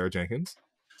by Sarah Jenkins.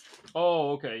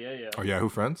 Oh, okay, yeah, Or Yahoo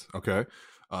Friends. Okay.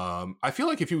 I feel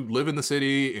like if you live in the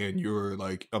city and you're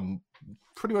like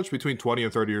pretty much between 20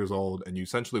 and 30 years old, and you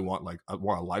essentially want like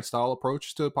more a lifestyle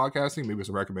approach to podcasting, maybe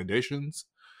some recommendations.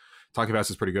 Talking Fast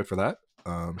is pretty good for that.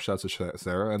 Shouts to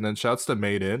Sarah, and then shouts to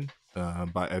Made In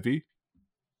by Evie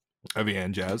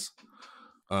and Jazz.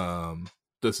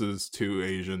 This is two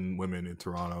Asian women in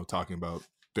Toronto talking about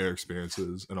their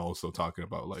experiences and also talking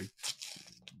about like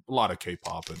a lot of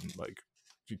K-pop and like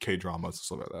K-dramas and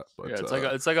stuff like that. But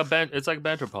yeah, it's like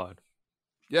Banter Pod.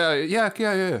 Yeah,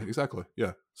 exactly.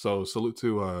 Yeah. So salute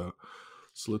to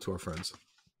our friends.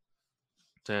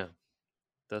 Damn,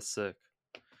 that's sick.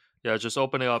 Yeah, just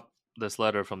opening up this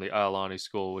letter from the Iolani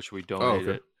School, which we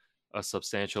donated a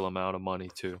substantial amount of money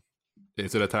to.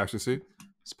 Is it a tax receipt?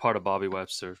 It's part of Bobby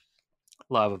Webster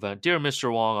live event. Dear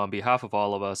Mr. Wong, on behalf of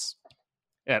all of us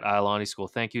at Iolani School,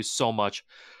 thank you so much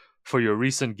for your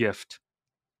recent gift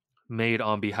made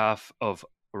on behalf of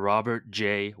Robert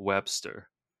J. Webster.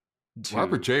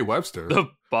 Robert J. Webster? The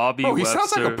Bobby Webster. He Webster.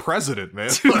 sounds like a president, man.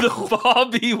 To the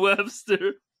Bobby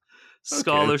Webster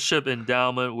Scholarship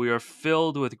Endowment. We are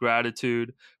filled with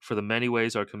gratitude for the many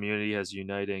ways our community has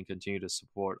united and continue to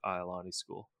support Iolani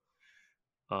School.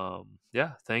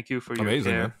 Yeah, thank you for your care.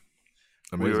 Man.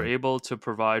 We were able to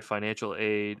provide financial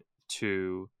aid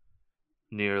to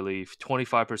nearly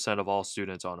 25% of all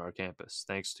students on our campus,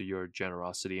 thanks to your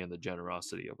generosity and the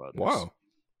generosity of others. Wow.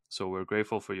 So we're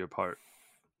grateful for your part.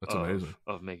 That's amazing.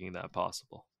 Of making that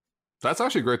possible. That's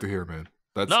actually great to hear, man.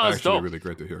 That's actually really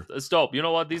great to hear. It's dope. You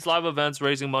know what? These live events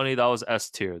raising money, that was S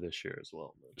tier this year as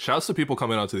well. Man. Shouts to people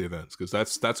coming out to the events, because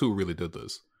that's who really did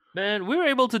this. Man, we were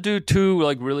able to do 2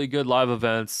 like really good live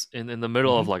events in the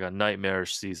middle of like a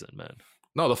nightmarish season, man.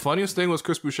 No, the funniest thing was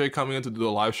Chris Boucher coming in to do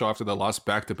a live show after they lost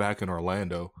back-to-back in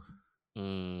Orlando.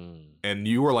 And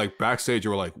you were like backstage,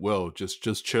 you were like, "Whoa,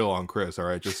 just chill on Chris, all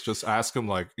right? Just ask him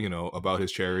like, you know, about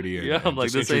his charity and, I'm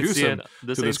like, just introduce him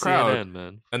to this crowd." CNN,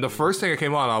 man. And the first thing that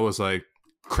came on, I was like,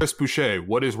 "Chris Boucher,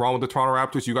 what is wrong with the Toronto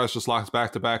Raptors? You guys just lost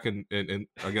back-to-back in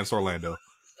against Orlando."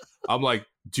 I'm like,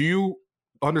 "Do you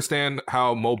understand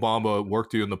how Mo Bamba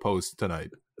worked you in the post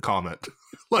tonight?" Comment.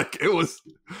 Like, it was,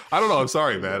 I don't know. I'm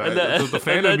sorry, man. The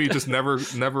fan in me just never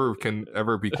can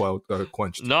ever be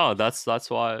quenched. No, that's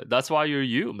why you're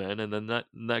you, man. And then that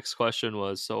next question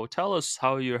was, so tell us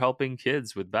how you're helping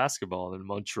kids with basketball in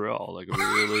Montreal. Like,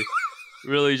 we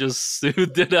really just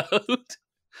soothed it out.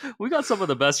 We got some of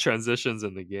the best transitions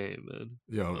in the game, man.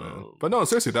 Yeah, man. But no,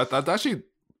 seriously, that actually,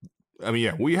 I mean,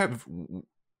 yeah, we have.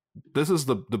 This is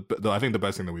the I think the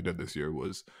best thing that we did this year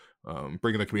was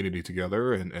bringing the community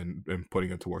together and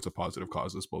putting it towards a positive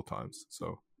causes both times.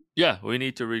 So yeah, we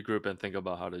need to regroup and think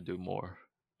about how to do more.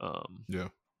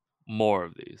 More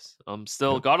of these.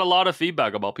 Still got a lot of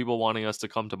feedback about people wanting us to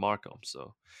come to Markham.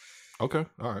 So okay,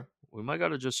 all right, we might got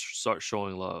to just start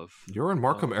showing love. You're in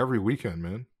Markham every weekend,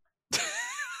 man.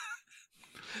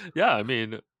 Yeah, I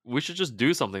mean, we should just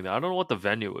do something. I don't know what the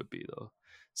venue would be though.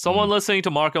 Someone listening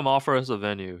to Markham, offer us a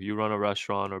venue. You run a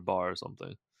restaurant or bar or something.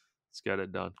 Let's get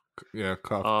it done. Yeah,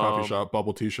 coffee shop,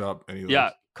 bubble tea shop, any of those.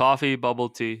 Yeah, coffee, bubble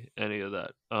tea, any of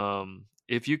that.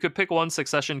 If you could pick one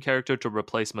Succession character to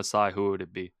replace Masai, who would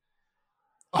it be?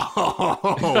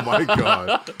 Oh my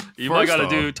god. You might got to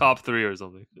do top 3 or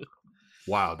something.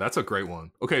 Wow, that's a great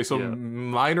one. Okay, so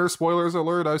minor spoilers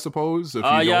alert, I suppose. If you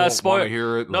don't want to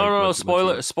hear it. No,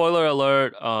 spoiler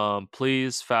alert.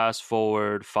 Please fast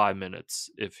forward 5 minutes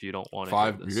if you don't want to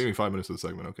hear this. You gave me 5 minutes of the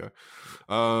segment, okay.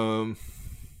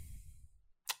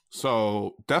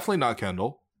 So definitely not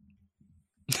Kendall.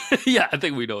 Yeah, I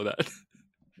think we know that.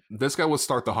 This guy would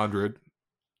start the 100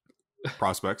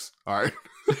 prospects. All right.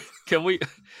 Can we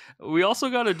also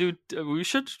got to do, we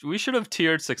should have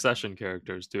tiered Succession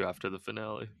characters too after the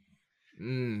finale.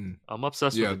 I'm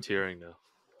obsessed with the tiering now.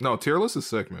 No, tier list is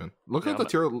sick, man. Look at the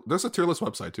tier. There's a tier list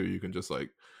website too. You can just like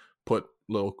put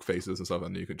little faces and stuff,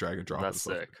 and then you can drag and drop. That's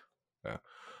sick.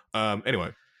 Yeah.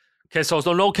 Anyway. Okay, so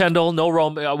no Kendall, no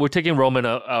Roman. We're taking Roman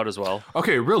out as well.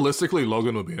 Okay, realistically,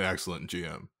 Logan would be an excellent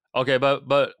GM. Okay, but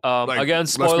again,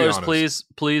 spoilers,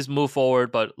 please move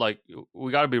forward. But like,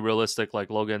 we got to be realistic. Like,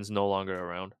 Logan's no longer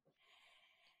around.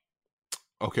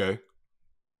 Okay,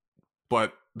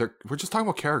 but we're just talking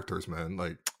about characters, man.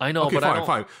 Like, I know, okay, but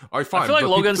fine. All right, fine. I feel like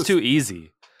Logan's too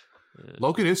easy.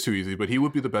 Logan is too easy, but he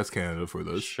would be the best candidate for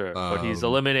this. Sure, but he's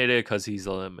eliminated because he's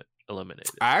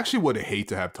eliminated. I actually would hate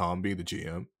to have Tom be the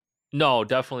GM. No,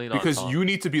 definitely not. Because Tom. You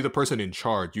need to be the person in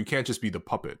charge. You can't just be the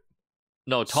puppet.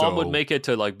 No, Tom would make it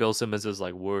to like Bill Simmons'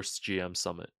 like worst GM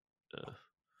summit.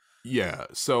 Yeah.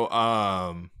 So,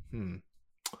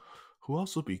 who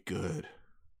else would be good?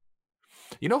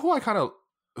 You know who I kind of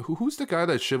who's the guy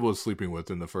that Shiv was sleeping with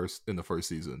in the first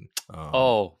season?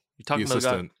 Oh, you The talking about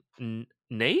assistant.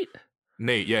 Nate?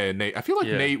 Nate, yeah, Nate. I feel like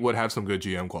Yeah. Nate would have some good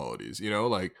GM qualities,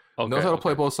 like knows Okay. how to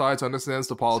play Okay. both sides, understands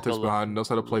the It's like politics behind, knows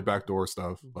how to play backdoor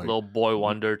stuff. Like, little boy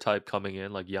wonder type coming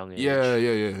in, like young yeah, age.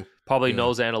 yeah, yeah, Probably yeah.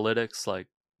 knows analytics, like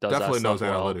does that Definitely knows stuff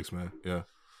well. analytics, man. Yeah,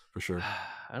 for sure.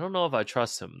 I don't know if I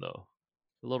trust him though.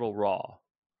 A little raw.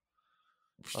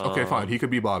 Okay, fine. He Um, could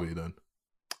be Bobby then.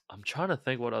 I'm trying to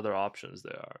think what other options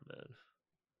there are, man.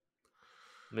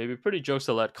 Maybe pretty jokes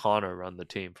to let Connor run the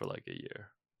team for like a year.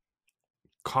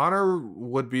 Connor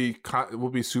would be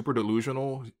super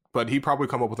delusional, but he'd probably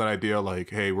come up with an idea like,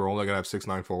 "Hey, we're only gonna have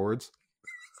 6'9" forwards."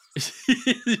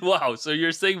 Wow, so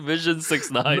you're saying Vision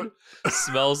 6'9" No.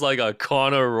 smells like a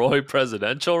Connor Roy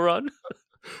presidential run?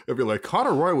 It'd be like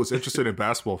Connor Roy was interested in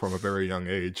basketball from a very young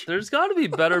age. There's got to be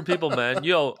better people, man.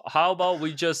 Yo, how about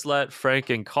we just let Frank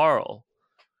and Carl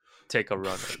take a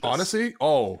run at this? Honestly,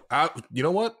 you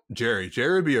know what? Jerry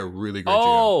would be a really great GM.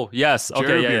 Oh, yes. Okay,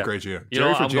 Jerry would yeah, be yeah. a great GM. You Jerry know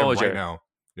what? for I'm GM going with right Jerry. now.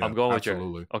 Yeah, I'm going with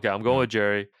absolutely. Jerry. Okay, I'm going with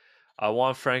Jerry. I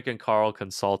want Frank and Carl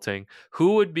consulting.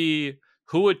 Who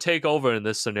would take over in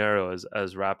this scenario as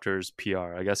Raptors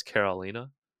PR? I guess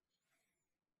Carolina.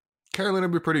 Carolina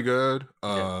would be pretty good.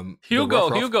 Yeah. The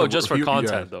Hugo, just for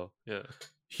content though. Yeah.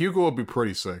 Hugo would be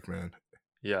pretty sick, man.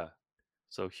 Yeah.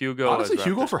 So Hugo. Honestly, as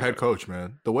Hugo Raptors for head PR. coach,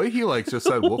 man. The way he like just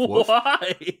said woof woof.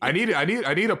 Why? I need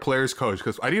a players coach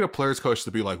because I need a players coach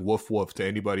to be like woof woof to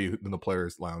anybody in the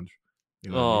players lounge.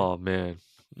 You know what I mean? Oh man.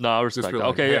 No, I respect Just be that.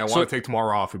 like, Okay, hey, yeah. I want to take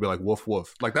tomorrow off. He'd be like, woof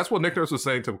woof. Like that's what Nick Nurse was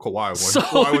saying to Kawhi when So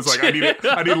Kawhi was like, I need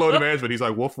true. load management. He's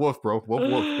like, woof woof, bro, woof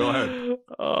woof. Go ahead.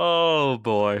 Oh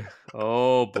boy.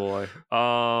 Oh boy.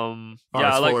 All Yeah, right,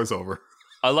 I like spoilers over.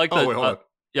 I like Oh wait, hold on.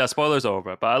 yeah, spoilers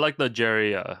over, but I like the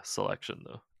Jerry selection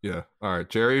though. Yeah. All right,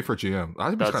 Jerry for GM. I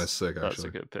think he's kind of sick. That's a Actually,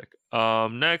 good pick.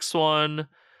 Next one.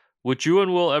 Would you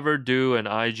and Will ever do an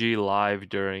IG live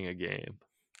during a game?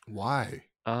 why?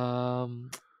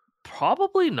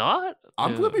 Probably not.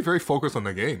 I'm gonna be very focused on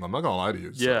the game. I'm not gonna lie to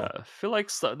you. So. Yeah, I feel like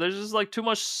there's just like too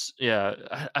much. Yeah,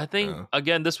 I think Yeah.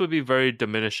 again this would be very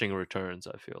diminishing returns.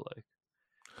 I feel like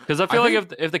because I feel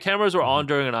like if the cameras were on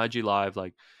during an IG live,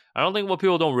 like I don't think what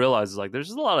people don't realize is like there's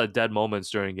just a lot of dead moments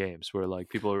during games where like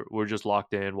people were just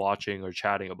locked in watching or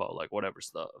chatting about like whatever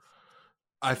stuff.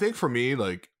 I think for me,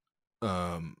 like,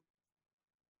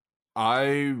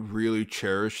 I really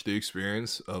cherish the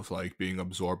experience of like being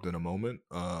absorbed in a moment.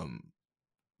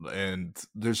 And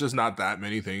there's just not that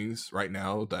many things right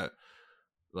now that,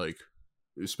 like,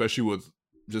 especially with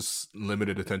just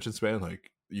limited attention span, like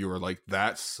you are like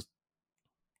that's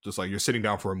just like you're sitting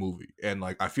down for a movie, and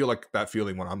like I feel like that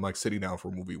feeling when I'm like sitting down for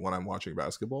a movie when I'm watching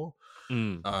basketball.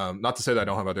 Not to say that I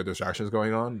don't have other distractions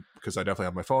going on, because I definitely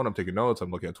have my phone, I'm taking notes, I'm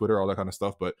looking at Twitter, all that kind of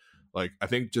stuff, but like I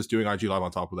think just doing IG live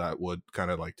on top of that would kind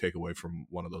of like take away from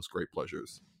one of those great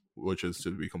pleasures, which is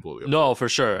to be completely upset. No, for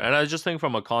sure. And I just think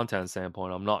from a content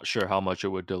standpoint, I'm not sure how much it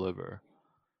would deliver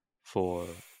for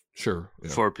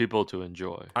people to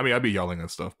enjoy. I mean, I'd be yelling and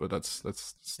stuff, but that's not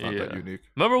that unique.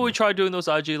 Remember we tried doing those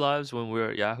IG lives when we were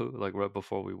at Yahoo, like right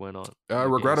before we went on.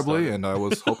 Regrettably, and I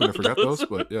was hoping to forget those,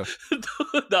 but yeah.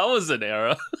 That was an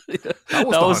era. That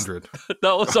was the 100.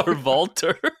 That was our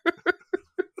Valter.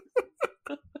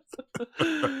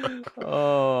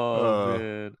 Oh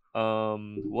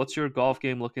man. What's your golf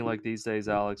game looking like these days,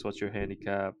 Alex? What's your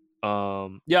handicap?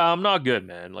 Yeah, I'm not good,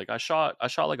 man. Like I shot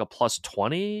like a plus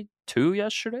 22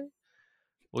 yesterday,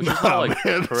 which is not like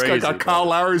man, crazy. I got Kyle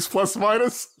Lowry's plus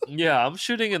minus. Yeah, I'm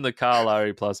shooting in the Kyle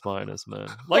Lowry plus minus, man.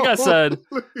 Like I said,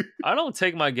 I don't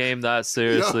take my game that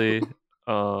seriously.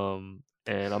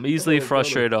 And I'm easily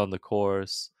frustrated on the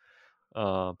course.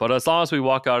 But as long as we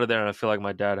walk out of there and I feel like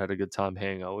my dad had a good time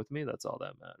hanging out with me, that's all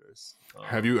that matters.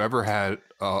 Have you ever had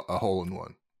a hole in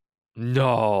one?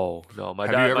 No. My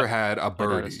Have dad, you ever had a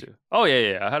birdie? Oh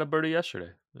yeah. I had a birdie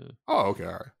yesterday. Yeah. Oh, okay,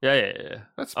 all right. Yeah.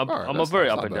 I'm a very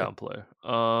up and down player.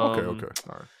 Okay, all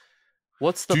right.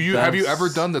 What's the have you ever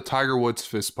done the Tiger Woods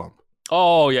fist pump?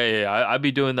 Oh yeah. I'd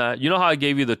be doing that. You know how I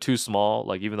gave you the too small,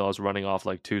 like even though I was running off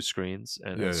like two screens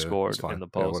and it scored in the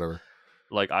post. Yeah, whatever.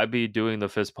 Like I'd be doing the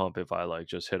fist pump if I like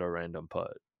just hit a random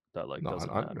putt that like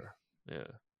doesn't matter. Yeah.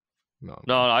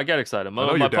 No, I get excited. I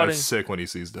know your dad's sick when he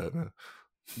sees that, man.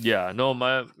 Yeah, no,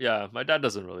 my dad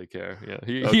doesn't really care. Yeah,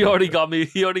 he already got me.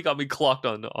 He already got me clocked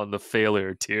on the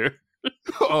failure tier.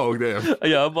 Oh damn.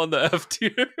 Yeah, I'm on the F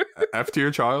tier. F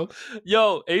tier child.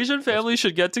 Yo, Asian families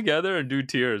should get together and do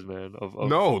tiers, man.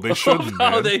 No, they shouldn't. Of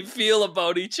how they feel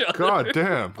about each other. God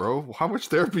damn, bro. How much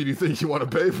therapy do you think you want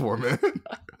to pay for, man?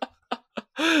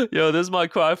 Yo, this is my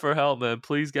cry for help, man.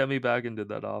 Please get me back into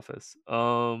that office.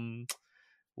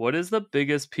 What is the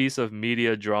biggest piece of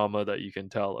media drama that you can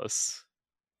tell us?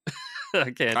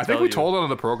 I can't I think tell we you. told it on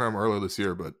the program earlier this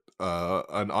year, but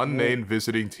an unnamed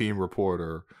visiting team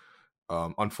reporter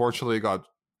unfortunately got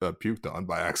puked on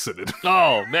by accident.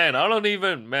 Oh man, I don't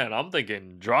even man. I'm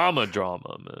thinking drama,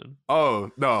 man. Oh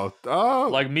no!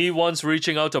 Like me once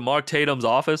reaching out to Mark Tatum's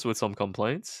office with some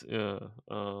complaints. Yeah.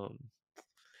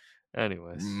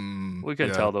 Anyways, we can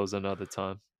yeah. tell those another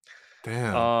time.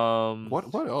 Damn.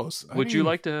 What else? I Would you mean,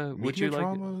 like to? Would media you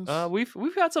like? dramas.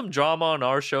 We've had some drama on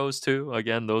our shows too.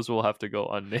 Again, those will have to go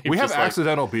unnamed. We have just like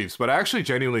accidental beefs, but I actually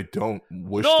genuinely don't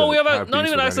wish no, we to haven't. have Not beefs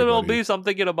even with accidental anybody. beefs. I'm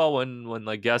thinking about when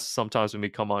like guests sometimes when we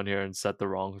come on here and set the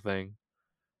wrong thing,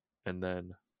 and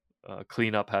then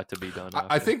cleanup had to be done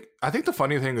I after. think the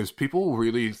funny thing is people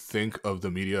really think of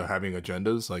the media having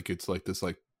agendas like it's like this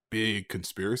like big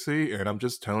conspiracy, and I'm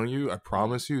just telling you, I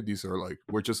promise you, these are like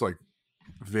we're just like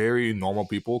very normal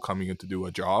people coming in to do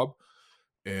a job,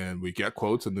 and we get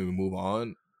quotes and then we move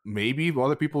on. Maybe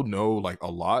other people know like a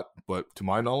lot, but to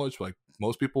my knowledge, like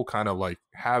most people kind of like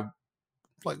have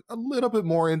like a little bit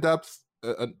more in depth.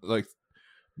 Like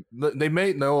they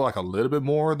may know like a little bit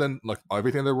more than like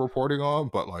everything they're reporting on,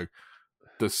 but like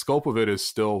the scope of it is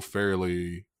still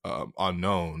fairly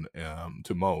unknown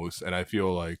to most. And I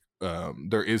feel like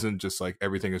there isn't just like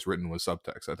everything is written with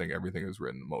subtext. I think everything is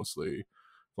written mostly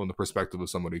from the perspective of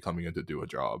somebody coming in to do a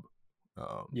job.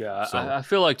 Yeah, So I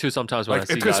feel like too sometimes when I like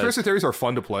see conspiracy guys. theories are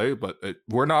fun to play, but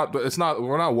we're not. But it's not.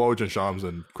 We're not Woj and Shams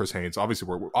and Chris Haynes. Obviously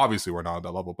we're not at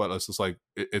that level. But it's just like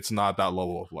it's not that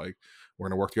level of like we're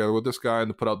gonna work together with this guy and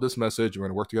to put out this message. We're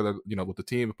gonna work together, with the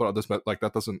team to put out this. Like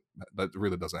that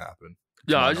really doesn't happen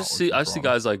to Yeah, my I knowledge. see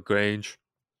guys like Grange,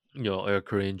 Eric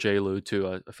Green, J. Lou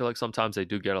too. I feel like sometimes they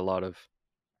do get a lot of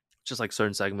just like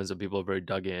certain segments of people are very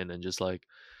dug in and just like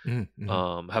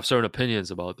Mm-hmm. have certain opinions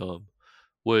about them,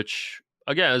 which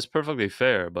again is perfectly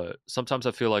fair. But sometimes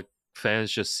I feel like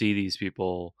fans just see these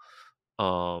people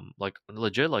like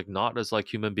legit like not as like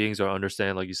human beings or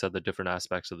understand, like you said, the different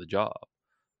aspects of the job.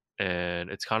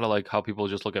 And it's kind of like how people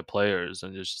just look at players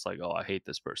and it's just like, oh, I hate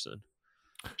this person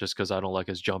just because I don't like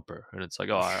his jumper. And it's like,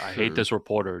 oh, I hate Sure. this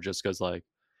reporter just because like,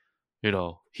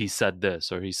 he said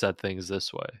this or he said things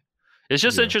this way. It's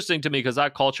just Yeah. interesting to me because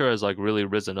that culture has like really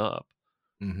risen up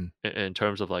Mm-hmm. in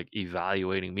terms of like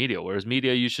evaluating media. Whereas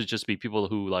media used to just be people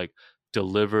who like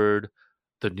delivered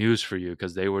the news for you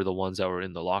because they were the ones that were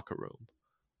in the locker room.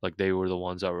 Like they were the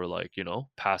ones that were like,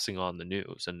 passing on the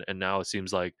news. And now it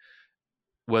seems like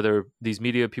whether these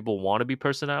media people want to be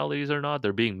personalities or not,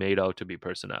 they're being made out to be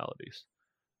personalities.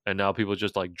 And now people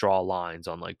just like draw lines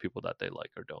on like people that they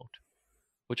like or don't.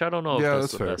 Which I don't know if Yeah, that's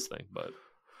that's the fair. best thing, but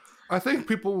I think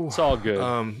people it's all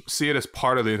good. see it as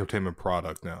part of the entertainment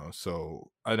product now.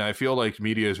 So, and I feel like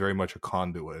media is very much a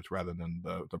conduit rather than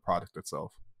the product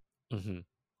itself. Mm-hmm.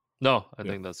 No, I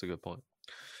Yeah. think that's a good point.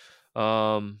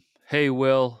 Hey,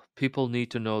 Will, people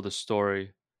need to know the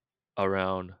story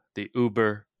around the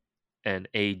Uber and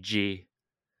AG.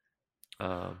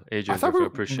 I Adrian thought Griffin, we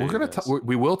appreciate we're you gonna guys.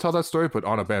 we will tell that story, but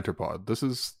on a banter pod. This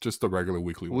is just a regular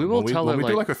weekly We one. will When we tell when it we do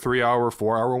like like a 3 hour,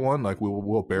 4 hour one, like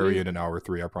we'll bury we it in hour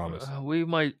three. I promise. we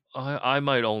might. I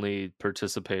might only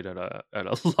participate at a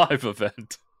live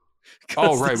event Oh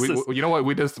because right, this is you know what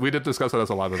we did discuss it as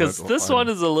a live event. because this one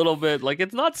is a little bit like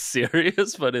it's not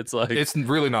serious, but it's like It's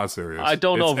really not I serious.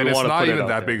 don't know if we It's want to not put it even out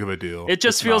that there. big of a deal. It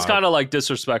just It's feels not. kind of like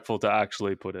disrespectful to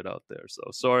actually put it out there. So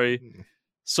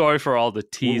sorry for all the We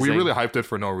teasing. really hyped it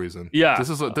for no reason. Yeah, This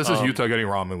is Utah getting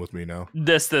ramen with me now.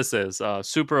 this is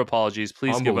super apologies.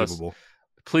 Unbelievable.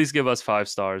 Please give us 5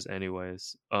 stars.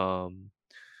 Anyways,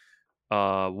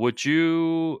 would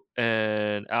you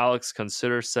and Alex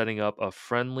consider setting up a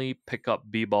friendly pickup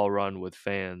b-ball run with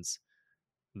fans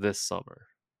this summer?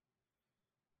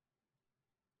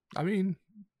 I mean,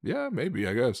 yeah, maybe,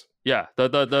 I guess. Yeah, the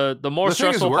more The thing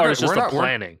is, stressful part is just the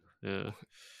planning. Yeah.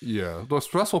 Yeah, the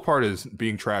stressful part is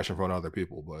being trash in front of other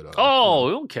people, but Oh,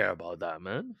 we don't care about that,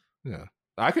 man. yeah.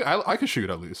 I could shoot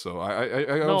at least, so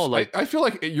No, like I feel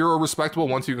like you're respectable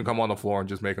once you can come on the floor and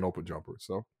just make an open jumper.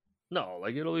 So no,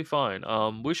 like it'll be fine.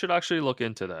 We should actually look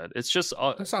into that. It's just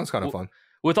that sounds kind of fun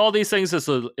with all these things, it's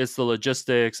the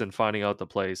logistics and finding out the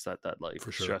place that like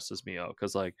for sure. stresses me out.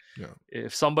 Because like, Yeah,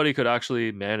 if somebody could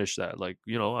actually manage that, like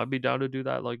I'd be down to do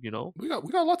that. Like we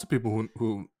got lots of people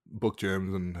who book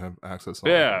gyms and have access.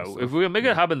 Yeah, if we can make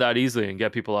it happen that easily and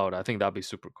get people out, I think that'd be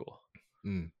super cool.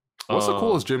 What's the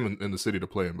coolest gym in the city to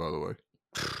play in, by the way?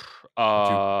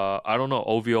 I don't know.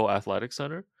 OVO Athletic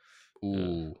Center.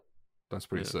 Ooh, that's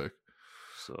pretty sick.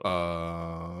 So,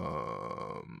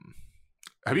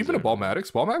 have you been to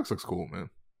Ballmatics? Ballmatics looks cool, man.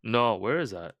 No, where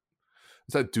is that?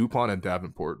 It's at DuPont and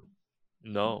Davenport.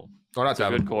 No. Or not It's a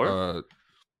good court.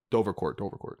 Dovercourt.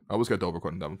 I always get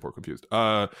Dovercourt and Davenport confused.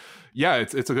 Yeah,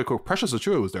 it's a good court. Precious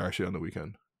Achua was there actually on the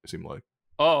weekend. It seemed like.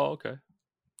 Oh, okay.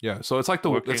 Yeah, so it's like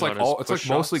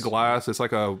mostly glass. It's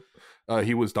like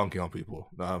he was dunking on people.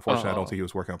 Unfortunately, I don't think he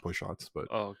was working on push shots.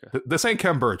 But okay. This ain't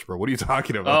Kem Birch, bro. What are you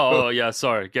talking about? Oh yeah,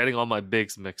 sorry, getting all my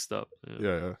bigs mixed up.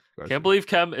 Yeah. Gotcha. Can't believe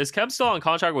Kem still on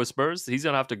contract with Spurs. He's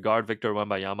gonna have to guard Victor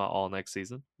Wembanyama all next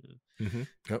season.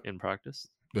 Yep. In practice.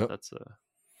 Yep. That's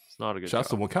it's not a good.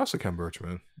 Shouts to Kem Birch,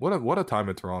 man. What a time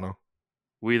in Toronto.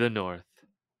 We the North.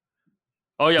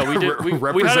 Oh yeah, we did.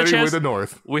 We had a chance. We the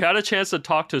North. We had a chance to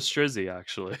talk to Strizzy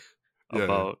actually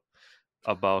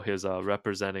about his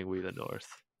representing We the North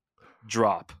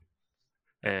drop,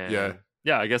 and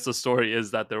I guess the story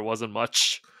is that there wasn't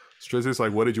much. Strizzy's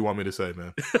like, what did you want me to say,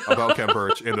 man, about Kem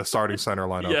Birch in the starting center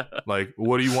lineup? Yeah. Like,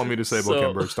 what do you want me to say about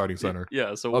Kem Birch starting center?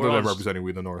 Yeah, so other than representing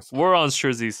We the North, we're on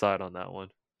Strizzy's side on that one.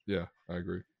 Yeah, I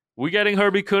agree. We getting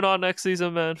Herbie Kuhn on next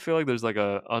season, man. I feel like there's like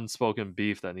a unspoken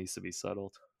beef that needs to be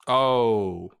settled.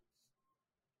 Oh,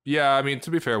 yeah. I mean,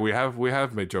 to be fair, we have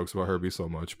made jokes about Herbie so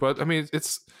much, but I mean,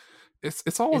 it's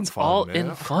all in fun, man.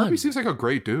 Herbie seems like a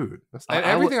great dude.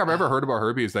 Everything I've ever heard about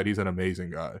Herbie is that he's an amazing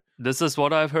guy. This is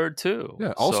what I've heard too.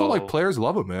 Yeah. Also, like players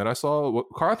love him, man. I saw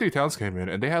Karl Anthony Towns came in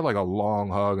and they had like a long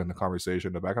hug and the conversation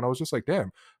in the back, and I was just like,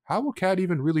 damn, how will Cat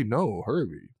even really know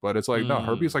Herbie? But it's like, no,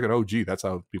 Herbie's like an OG. That's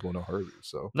how people know Herbie.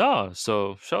 So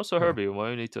shouts to Herbie.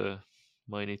 Why you need to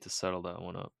settle that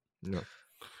one up? Yeah.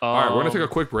 All right, we're gonna take a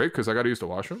quick break because I got to use the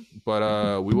washroom,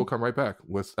 but we will come right back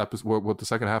with the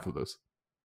second half of this.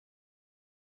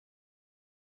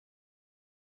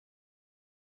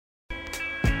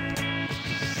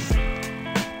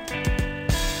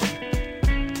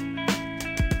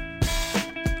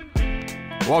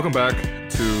 Welcome back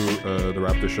to the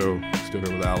Raptor Show. Still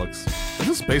here with Alex. This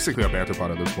is basically a banter pod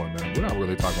at this point, man. We're not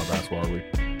really talking about basketball, are we?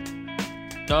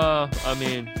 I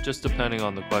mean, just depending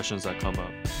on the questions that come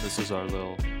up. This is our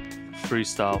little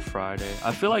Freestyle Friday.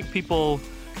 I feel like people,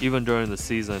 even during the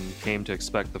season, came to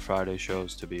expect the Friday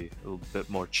shows to be a little bit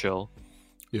more chill.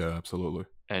 Yeah, absolutely.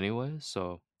 Anyway,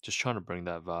 so just trying to bring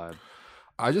that vibe.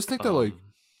 I just think that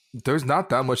there's not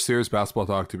that much serious basketball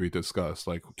talk to be discussed.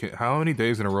 Like, how many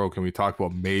days in a row can we talk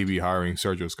about maybe hiring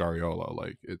Sergio Scariolo?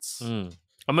 Like, it's.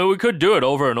 I mean, we could do it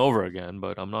over and over again,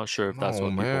 but I'm not sure if that's what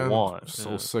people want. I'm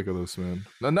so sick of this, man.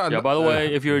 By the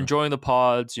way, if you're enjoying the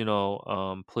pods,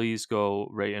 please go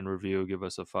rate and review. Give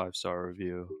us a 5-star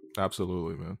review.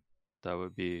 Absolutely, man. That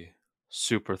would be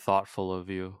super thoughtful of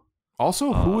you.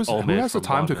 Also, who has the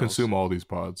time to consume all these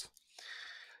pods?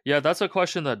 Yeah, that's a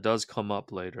question that does come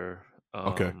up later.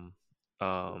 Okay.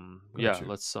 Yeah,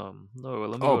 let's let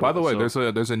me by the way,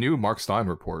 there's a new Mark Stein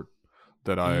report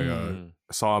that I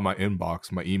saw in my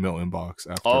email inbox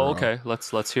after. Oh, okay.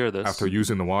 Let's hear this. After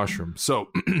using the washroom. So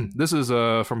this is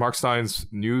from Mark Stein's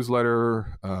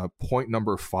newsletter, point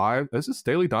number 5. Is this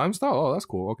Daily Dime style? Oh, that's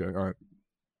cool. Okay, all right.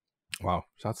 Wow,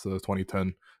 that's the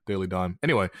 2010 Daily Dime.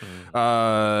 Anyway,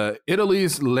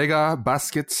 Italy's Lega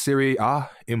Basket Serie A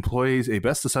employs a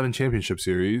best-of-7 championship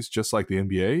series, just like the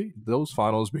NBA. Those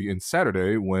finals begin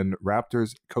Saturday when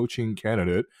Raptors coaching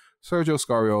candidate Sergio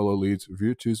Scariolo leads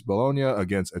Virtus Bologna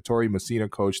against Ettore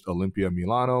Messina-coached Olimpia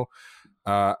Milano.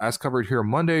 As covered here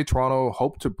Monday, Toronto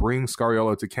hoped to bring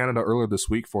Scariolo to Canada earlier this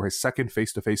week for his second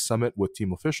face-to-face summit with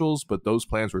team officials, but those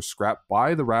plans were scrapped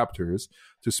by the Raptors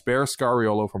to spare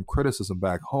Scariolo from criticism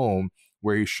back home,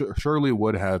 where he surely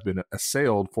would have been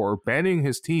assailed for banning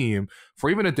his team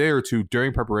for even a day or two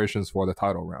during preparations for the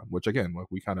title round, which, again,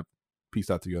 we kind of piece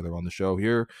that together on the show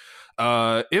here.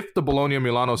 If the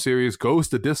Bologna-Milano series goes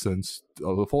the distance,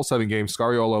 the full 7 games,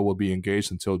 Scariolo will be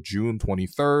engaged until June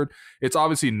 23rd. It's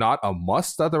obviously not a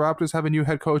must that the Raptors have a new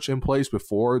head coach in place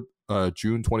before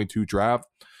June 22 draft,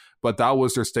 but that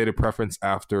was their stated preference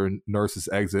after Nurse's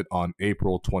exit on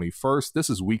April 21st. This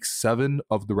is week 7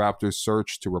 of the Raptors'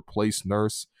 search to replace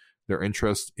Nurse. Their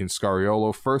interest in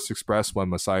Scariolo first expressed when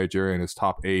Masai Ujiri and his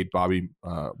top aide, Bobby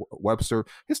Webster,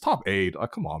 his top aide,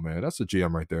 come on, man, that's the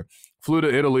GM right there, flew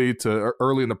to Italy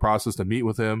early in the process to meet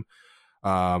with him,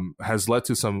 has led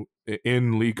to some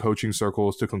in-league coaching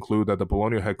circles to conclude that the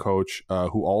Bologna head coach,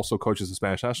 who also coaches the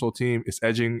Spanish national team, is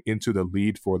edging into the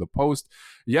lead for the post.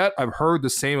 Yet, I've heard the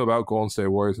same about Golden State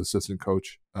Warriors assistant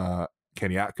coach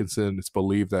Kenny Atkinson. It's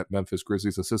believed that Memphis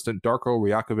Grizzlies assistant Darko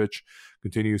Rajakovic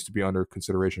continues to be under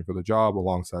consideration for the job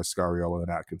alongside Scariolo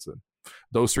and Atkinson.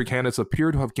 Those 3 candidates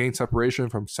appear to have gained separation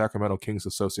from Sacramento Kings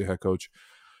associate head coach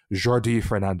Jordi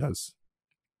Fernandez.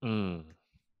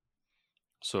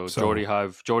 So Jordy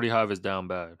Hive is down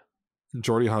bad.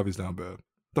 Jordy Hive is down bad.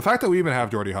 The fact that we even have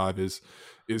Jordy Hive is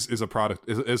a product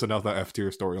is another F tier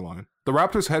storyline. The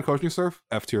Raptors head coaching staff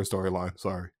F tier storyline.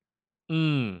 Sorry.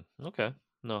 Okay.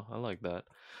 No, I like that.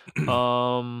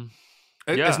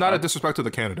 It's not a disrespect to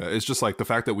the candidate. It's just like the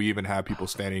fact that we even have people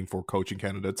standing for coaching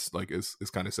candidates, like, is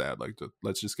kind of sad. Like,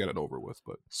 let's just get it over with.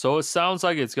 But so it sounds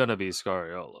like it's gonna be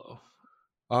Scariolo.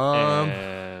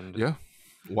 And yeah.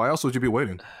 Why else would you be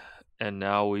waiting? And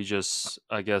now we just,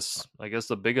 I guess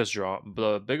the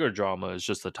bigger drama is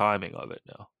just the timing of it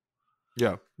now.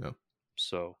 Yeah.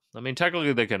 So, I mean,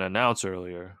 technically they can announce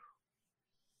earlier,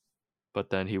 but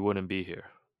then he wouldn't be here.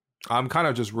 I'm kind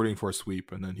of just rooting for a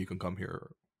sweep, and then he can come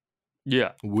here.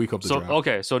 Yeah. Week of the draft.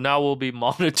 Okay, so now we'll be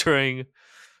monitoring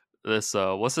this,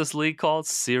 what's this league called?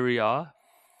 Serie A?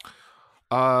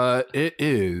 It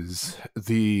is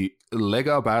the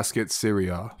Lega Basket Serie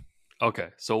A. Okay,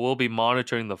 so we'll be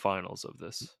monitoring the finals of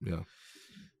this. Yeah.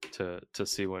 To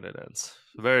see when it ends.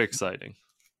 Very exciting.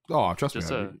 Oh, trust me.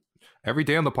 Every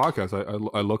day on the podcast,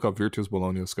 I look up Virtus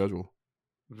Bologna's schedule.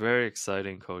 Very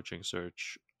exciting coaching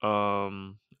search.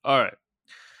 All right.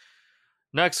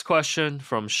 Next question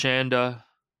from Shanda.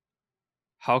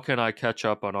 How can I catch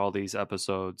up on all these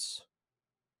episodes?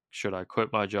 Should I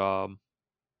quit my job?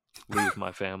 Leave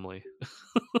my family?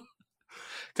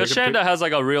 Because Shanda has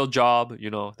like a real job,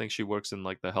 I think she works in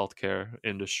like the healthcare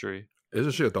industry.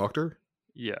 Isn't she a doctor?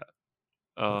 Yeah.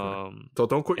 Okay. So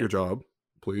don't quit your job,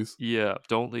 please. Yeah,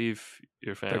 don't leave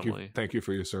your family. Thank you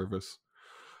for your service.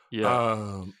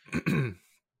 Yeah.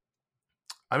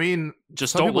 I mean,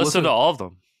 just don't listen to all of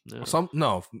them. Yeah.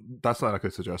 No, that's not a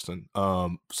good suggestion.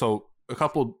 So a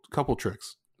couple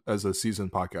tricks as a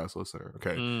seasoned podcast listener.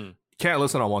 Okay, can't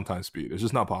listen on 1x speed. It's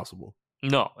just not possible.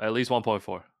 No, at least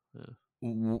 1.4. Yeah.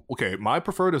 Okay, my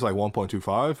preferred is like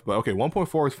 1.25, but okay,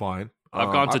 1.4 is fine.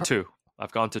 I've gone to 2.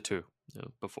 I've gone to 2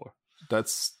 before.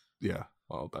 That's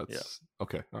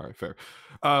okay. All right, fair.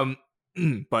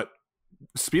 But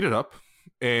speed it up.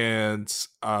 And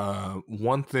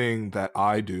one thing that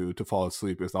I do to fall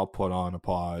asleep is I'll put on a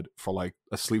pod for like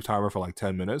a sleep timer for like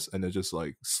 10 minutes, and then just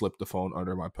like slip the phone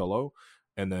under my pillow,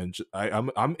 and then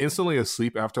I'm instantly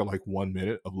asleep after like 1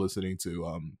 minute of listening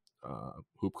to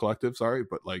Hoop Collective. Sorry,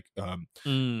 but like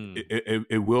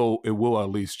it will at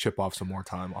least chip off some more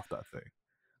time off that thing.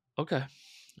 Okay,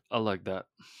 I like that.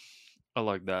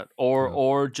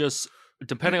 Or just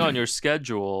depending on your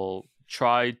schedule,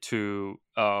 try to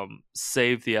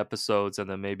save the episodes, and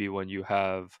then maybe when you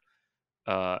have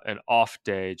an off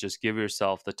day, just give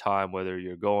yourself the time, whether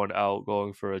you're going out,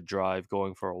 going for a drive,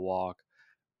 going for a walk,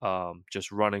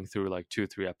 just running through like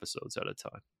 2-3 episodes at a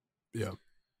time. Yeah.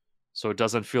 So it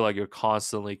doesn't feel like you're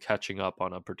constantly catching up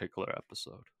on a particular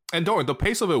episode. And don't worry, the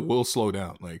pace of it will slow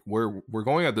down. Like we're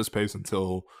going at this pace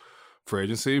until free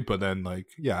agency, but then like,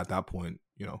 yeah, at that point,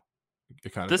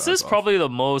 it kind of this is probably the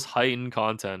most heightened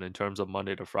content in terms of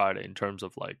Monday to Friday, in terms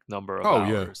of like number of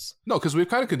hours. No, because we've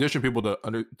kind of conditioned people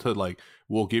to like,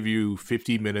 we'll give you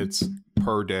 50 minutes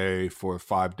per day for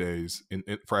 5 days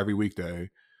for every weekday,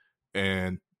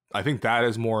 and I think that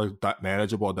is more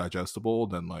manageable and digestible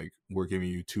than like we're giving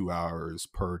you 2 hours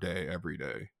per day every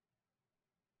day.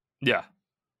 Yeah,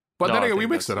 but then again, we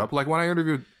mixed it up. Like when I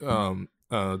interviewed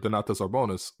Donatas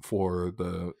Arbonis for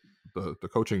the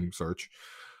coaching search,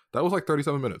 that was like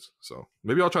 37 minutes. So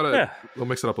maybe I'll try to we'll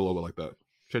mix it up a little bit like that.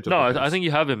 I think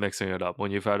you have been mixing it up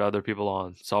when you've had other people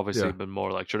on. It's obviously been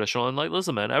more like traditional. And like,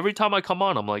 listen, man, every time I come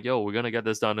on, I'm like, yo, we're gonna get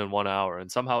this done in 1 hour,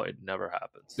 and somehow it never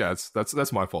happens. Yeah,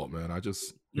 that's my fault, man. I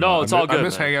just it's all good. I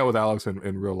miss hanging out with Alex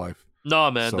in real life.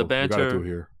 No, man, so the banter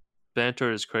here.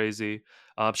 Banter is crazy.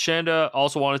 Shanda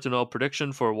also wanted to know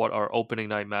prediction for what our opening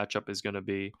night matchup is going to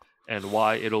be, and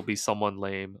why it'll be someone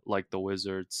lame like the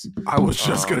Wizards. I was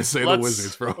just going to say the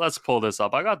Wizards, bro. Let's pull this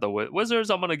up. I got the Wizards.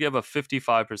 I'm going to give a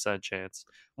 55% chance.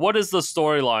 What is the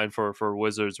storyline for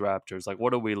Wizards Raptors? Like,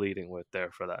 what are we leading with there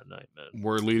for that night, man?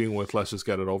 We're leading with let's just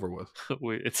get it over with.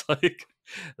 It's like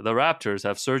the Raptors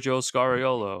have Sergio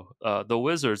Scariolo. The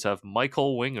Wizards have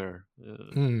Michael Winger.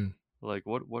 Like,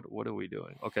 what are we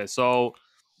doing? Okay, so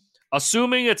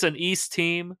assuming it's an East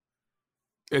team,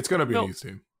 it's going to be an East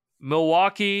team.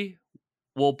 Milwaukee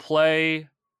will play.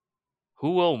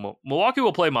 Milwaukee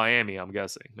will play Miami, I'm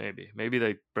guessing. Maybe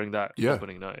they bring that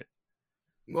opening night,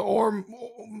 or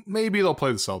maybe they'll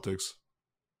play the Celtics.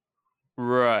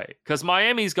 Right, because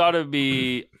Miami's got to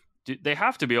be. They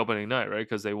have to be opening night, right?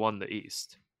 Because they won the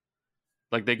East.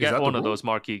 Like they get one of those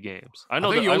marquee games. I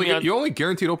know you only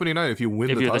guaranteed opening night if you win.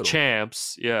 If you're the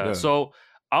champs, yeah. So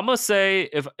I'm gonna say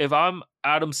if I'm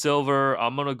Adam Silver,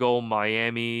 I'm gonna go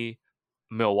Miami,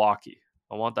 Milwaukee.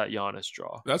 I want that Giannis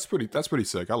draw. That's pretty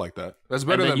sick. I like that. That's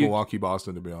better than Milwaukee,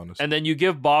 Boston, to be honest. And then you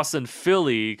give Boston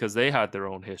Philly because they had their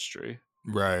own history.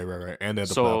 Right. And then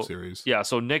the playoff series. Yeah,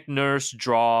 so Nick Nurse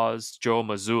draws Joe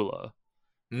Mazzulla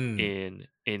in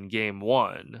game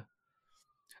 1.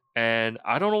 And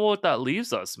I don't know what that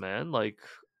leaves us, man. Like,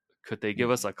 could they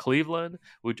give us a Cleveland?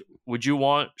 Would you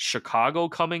want Chicago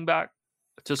coming back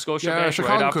to Scotiabank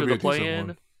right after the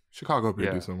play-in? Chicago would be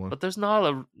a decent one. But there's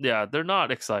they're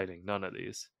not exciting. None of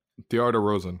these. DeAndre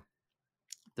DeRozan.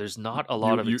 There's not a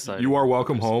lot of exciting. You are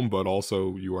welcome home, but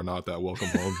also you are not that welcome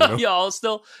home. You know? Yeah,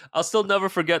 I'll still never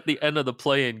forget the end of the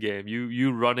play-in game.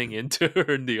 You running into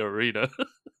her in the arena.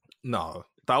 No,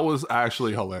 that was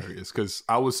actually hilarious because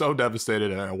I was so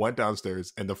devastated, and I went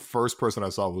downstairs, and the first person I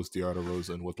saw was DeAndre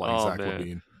DeRozan with Zach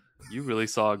LaVine. You really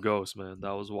saw a ghost, man.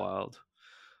 That was wild.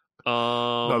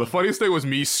 No, the funniest thing was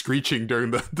me screeching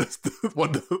during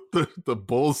when the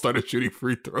Bulls started shooting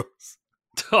free throws.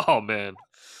 Oh man.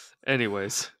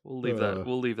 Anyways, we'll leave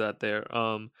that there.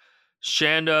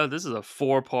 Shanda, this is a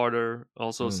 4-parter,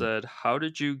 also said, how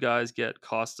did you guys get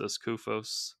Kostas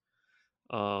Koufos?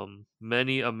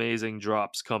 Many amazing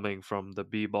drops coming from the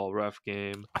B-ball ref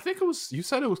game. I think you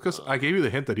said it was because I gave you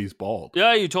the hint that he's bald.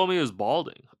 Yeah, you told me he was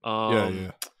balding.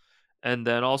 Yeah. And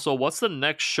then also, what's the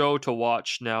next show to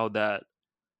watch now that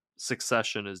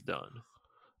Succession is done?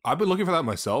 I've been looking for that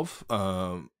myself.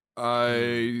 I've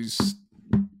been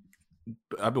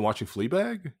watching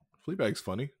Fleabag. Fleabag's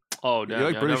funny. Oh, damn!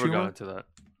 I never got into that.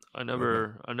 I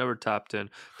never tapped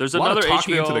in. There's another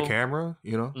talking HBO into the camera.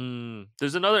 You know,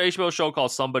 there's another HBO show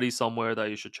called Somebody Somewhere that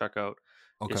you should check out.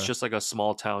 Okay. It's just like a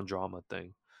small town drama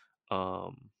thing.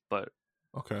 But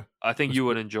okay, I think you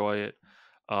would enjoy it.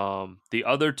 The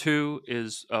other two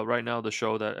is right now the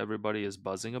show that everybody is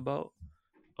buzzing about.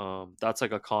 That's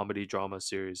like a comedy drama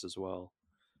series as well.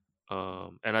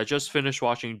 And I just finished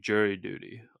watching Jury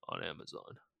Duty on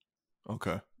Amazon.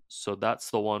 Okay. So that's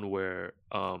the one where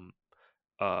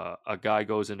a guy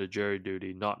goes into jury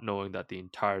duty not knowing that the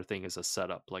entire thing is a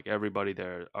setup. Like everybody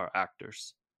there are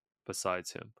actors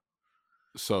besides him.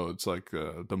 So it's like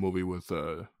the movie with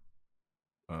Jim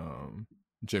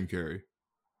Carrey.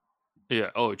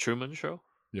 Yeah. Oh, Truman Show?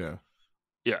 Yeah.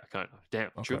 Yeah, kind of. Damn.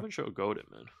 Okay. Truman Show goated,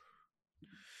 man.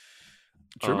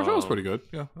 Truman Show was pretty good.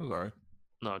 Yeah, that was all right.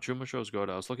 No, Truman Show's good.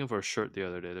 I was looking for a shirt the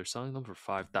other day. They're selling them for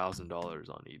 $5,000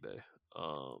 on eBay.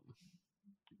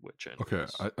 Which anyways. Okay,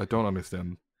 I don't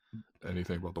understand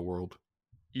anything about the world.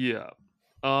 Yeah.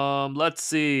 Let's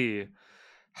see.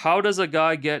 How does a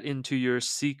guy get into your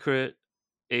secret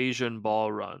Asian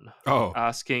ball run? Oh,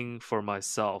 asking for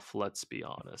myself. Let's be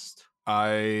honest.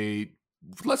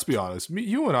 Let's be honest.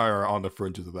 You and I are on the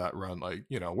fringes of that run. Like,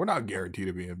 you know, we're not guaranteed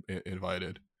to be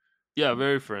invited. Yeah,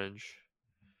 very fringe.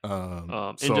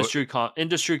 Industry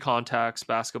contacts,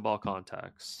 basketball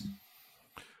contacts.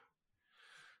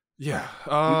 Yeah,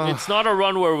 it's not a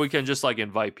run where we can just like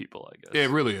invite people. I guess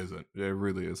it really isn't. Yeah,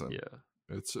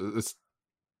 it's.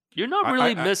 You're not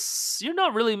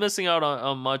really missing out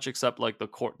on much except like the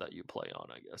court that you play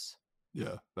on. I guess.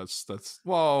 Yeah, that's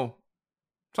well.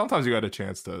 Sometimes you got a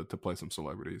chance to play some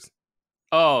celebrities.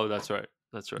 Oh, that's right.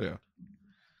 Yeah.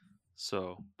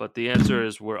 So, but the answer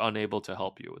is we're unable to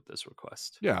help you with this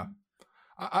request. Yeah.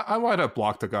 I might have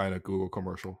blocked a guy in a Google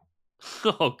commercial.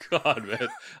 Oh God, man.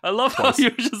 I love how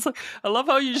you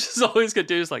just always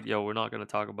continue like, yo, we're not going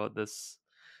to talk about this.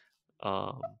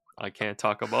 I can't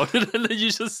talk about it. And then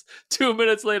you just 2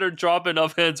 minutes later drop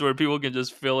enough hints where people can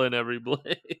just fill in every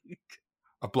blank.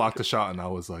 I blocked a shot and I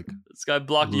was like, this guy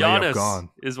blocked Giannis gone.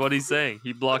 Is what he's saying.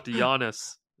 He blocked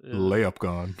Giannis. Yeah. Layup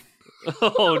gone.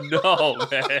 Oh no,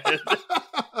 man.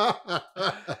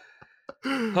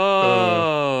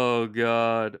 Oh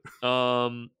God.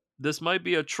 This might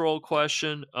be a troll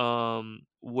question.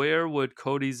 Where would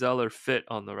Cody Zeller fit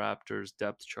on the Raptors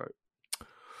depth chart?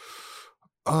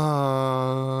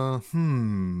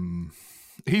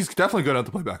 He's definitely good enough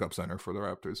to play backup center for the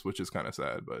Raptors, which is kind of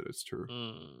sad, but it's true.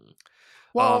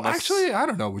 Well, actually, I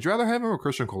don't know. Would you rather have him or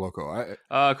Christian Koloko?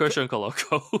 Christian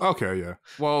Koloko. Okay, yeah.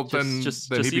 Well, then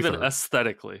even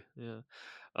aesthetically, yeah.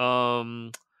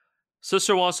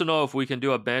 Sister wants to know if we can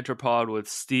do a banter pod with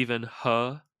Stephen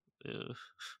Huh.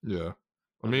 Yeah.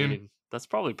 I mean, that's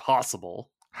probably possible.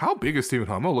 How big is Stephen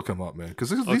Huh? I'm gonna look him up, man,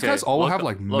 because these guys all have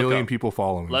like million people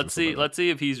following. Let's see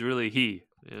if he's really he.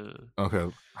 Yeah.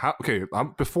 Okay.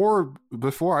 Before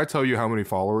I tell you how many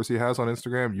followers he has on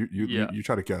Instagram, you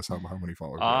try to guess how many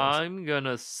followers. I'm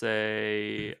gonna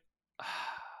say.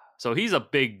 So he's a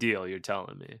big deal. You're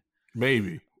telling me?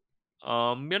 Maybe.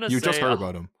 You just heard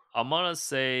about him. I'm gonna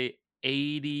say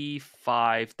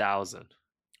 85,000.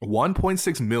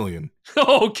 1.6 million.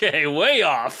 Okay, way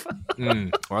off. Well,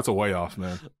 that's a way off,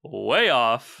 man. Way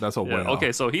off. That's a way off.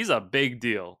 Okay, so he's a big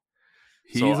deal.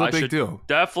 He's a big deal.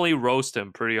 Definitely roast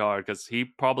him pretty hard because he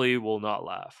probably will not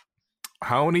laugh.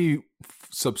 How many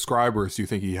subscribers do you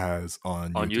think he has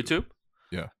on YouTube?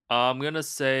 Yeah. I'm going to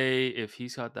say if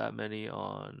he's got that many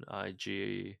on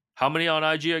IG. How many on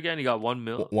IG again? He got 1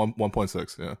 million?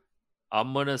 1.6, yeah.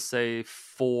 I'm going to say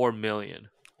 4 million.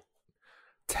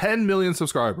 10 million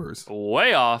subscribers.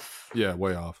 Way off. Yeah,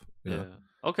 way off. Yeah.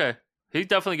 Okay. He's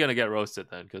definitely going to get roasted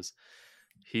then because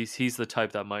he's the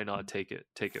type that might not take it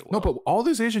well. No, but all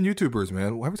these Asian YouTubers,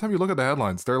 man, every time you look at the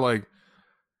headlines, they're like,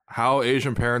 how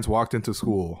Asian parents walked into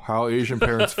school, how Asian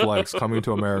parents flex coming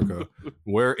to America,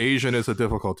 where Asian is a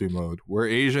difficulty mode, where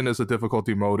Asian is a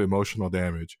difficulty mode emotional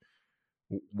damage,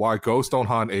 why ghosts don't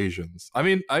haunt Asians. I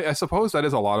mean, I suppose that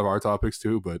is a lot of our topics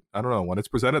too, but I don't know. When it's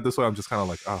presented this way, I'm just kind of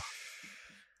like,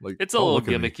 like it's a little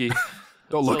gimmicky.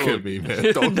 Don't look at me,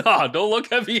 man. Don't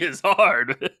look at me. It's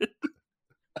hard.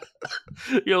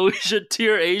 Yo, we should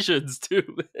tier Asians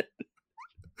too,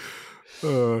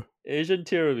 man. Asian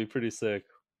tier would be pretty sick.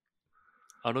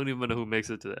 I don't even know who makes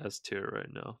it to the S tier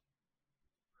right now.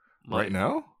 Right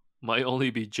now? Might only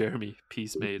be Jeremy.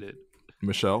 Peace made it.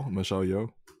 Michelle Yeoh.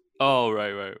 Oh,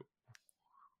 right.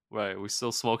 We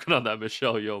still smoking on that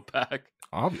Michelle Yeoh pack.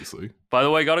 Obviously. By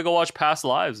the way, gotta go watch Past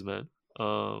Lives, man.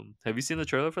 Have you seen the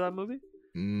trailer for that movie?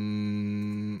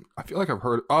 I feel like I've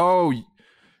heard. Oh,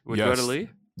 with yes. Greta Lee?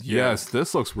 Yes,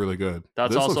 this looks really good.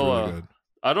 That's this also looks really good.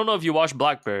 I don't know if you watched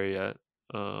Blackberry yet.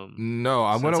 No,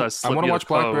 I want to watch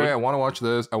Blackberry. I want to watch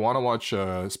this. I want to watch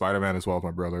Spider-Man as well with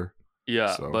my brother.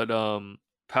 Yeah, so. But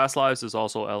Past Lives is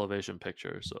also Elevation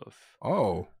Pictures.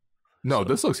 So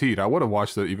this looks heat. I would have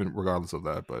watched it even regardless of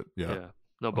that. But yeah.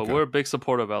 No, but we're a big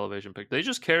supporter of Elevation Pictures. They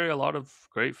just carry a lot of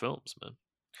great films, man.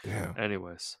 Yeah.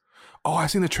 Anyways. Oh, I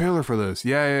seen the trailer for this.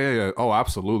 Yeah. Oh,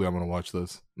 absolutely, I'm gonna watch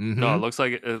this. Mm-hmm. No, it looks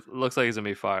like it's gonna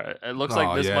be fire. It looks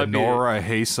like this might be. Nora,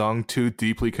 Hae-sung, two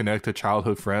deeply connected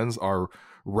childhood friends, are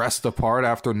rest apart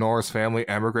after Nora's family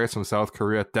emigrates from South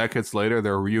Korea. Decades later,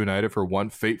 they're reunited for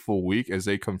one fateful week as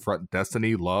they confront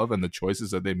destiny, love, and the choices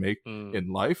that they make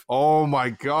in life. Oh my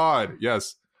God,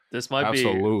 yes. This might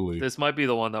absolutely. This might be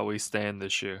the one that we stand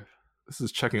this year. This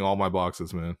is checking all my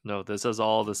boxes, man. No, this has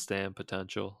all the stand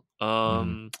potential.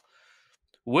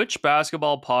 Which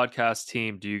basketball podcast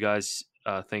team do you guys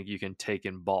think you can take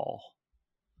in ball?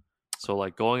 So,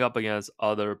 like, going up against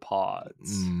other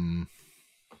pods.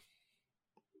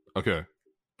 Okay.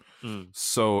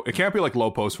 So it can't be like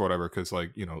low post or whatever, because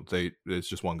it's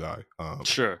just one guy.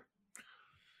 Sure.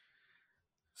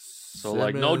 So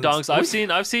like no dunks.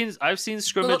 I've seen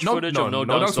scrimmage footage of no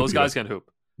dunks. Those guys can hoop.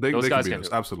 Those guys can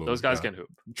hoop. Absolutely. Those guys can hoop.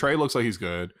 Trey looks like he's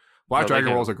good. Black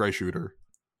Dragon Roll's a great shooter.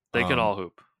 They can all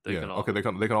hoop. They can all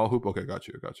hoop. Okay, got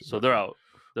you. So they're out.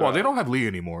 They don't have Lee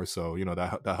anymore, so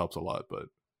that helps a lot. But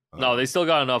no, they still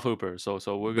got enough hoopers.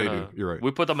 So we're gonna. They do. You're right.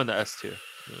 We put them in the S tier.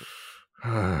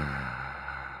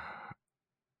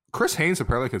 Chris Haynes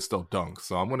apparently can still dunk,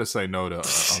 so I'm gonna say no to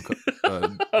this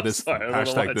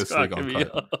hashtag. This league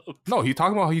uncut. No, he's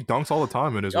talking about how he dunks all the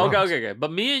time in his. Okay.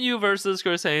 But me and you versus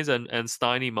Chris Haynes and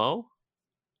Steiny Mo.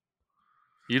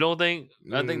 You don't think?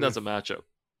 I think that's a matchup.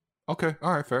 Okay,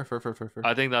 all right, fair.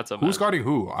 I think that's a. Who's guarding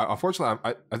who?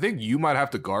 Unfortunately, I think you might have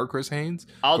to guard Chris Haynes.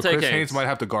 I'll take Chris Haynes might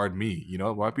have to guard me. It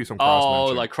might be some cross. Oh,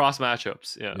 like cross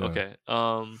matchups. Yeah. Okay.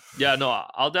 Yeah. No,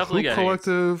 I'll definitely get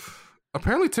collective. Haynes.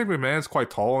 Apparently, Tim McMahon's quite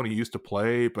tall and he used to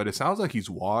play, but it sounds like he's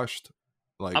washed.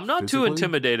 Like I'm not physically. too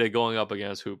intimidated going up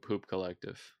against Hoop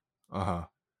Collective.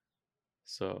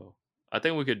 So I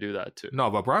think we could do that too.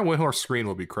 No, but Brian Windhorst's screen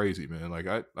would be crazy, man. Like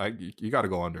you got to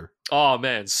go under. Oh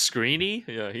man, Screeny?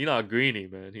 Yeah, he's not greeny,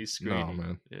 man. He's Screeny. No,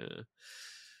 man. Yeah.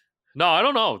 No, I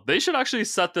don't know. They should actually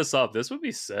set this up. This would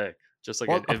be sick. Just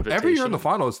like an invitation. Every year in the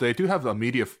finals, they do have a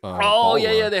media.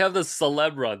 They have the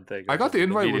celeb run thing. I got the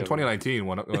invite in 2019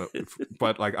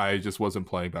 but like I just wasn't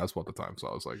playing basketball at the time, so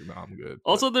I was like, no, I'm good.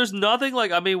 Also, there's nothing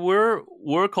like. I mean,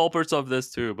 we're culprits of this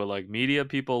too, but like media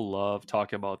people love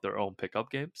talking about their own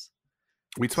pickup games.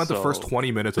 We spent the first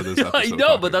 20 minutes of this episode. I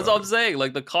know, but that's what I'm saying.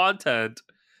 Like the content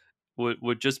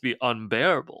would just be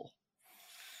unbearable.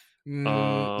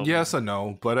 Yes and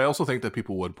no, but I also think that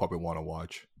people would probably want to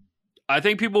watch. I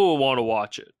think people will want to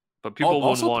watch it, but people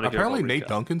wouldn't want to hear. Apparently, Nate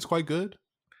Duncan's quite good.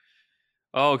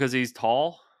 Oh, because he's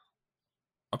tall.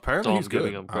 Apparently, he's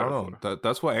good. I don't know.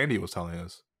 That's what Andy was telling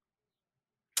us.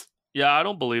 Yeah, I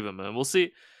don't believe him, man. We'll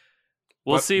see.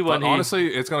 We'll see when. Honestly,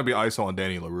 it's gonna be ISO on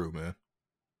Danny LaRue, man.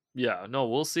 Yeah, no,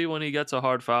 we'll see when he gets a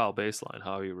hard foul baseline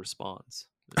how he responds.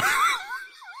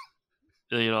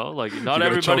 You know, like not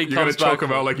everybody You're comes gonna back. choke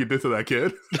him out like you did to that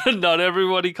kid. Not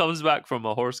everybody comes back from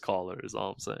a horse collar. Is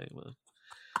all I'm saying, man.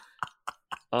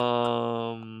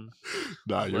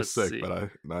 Nah, you're Let's sick, see. but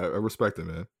I respect it,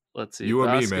 man. Let's see. You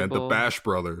and me, man, the Basketball. Bash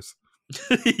Brothers.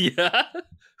 Yeah.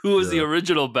 Who was the Yeah.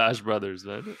 original Bash Brothers,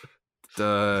 man?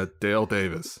 Dale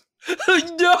Davis.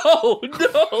 No,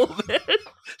 man.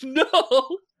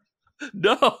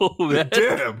 No, man.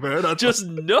 Damn, man. Just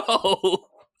no.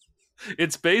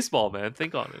 It's baseball, man.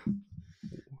 Think on it.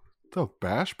 The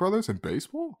Bash Brothers in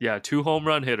baseball? Yeah, 2 home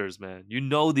run hitters, man. You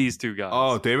know these 2 guys.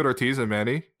 Oh, David Ortiz and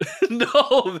Manny.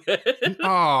 No, man.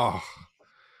 Oh,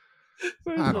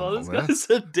 First I of don't all, know, this man. guy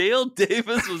said Dale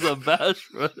Davis was a Bash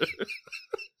brother.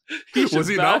 was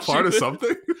he not part of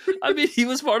something? I mean, he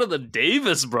was part of the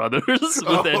Davis brothers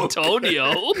with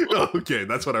Antonio. Okay,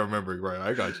 that's what I remember. Right,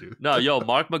 I got you. No, yo,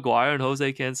 Mark McGuire and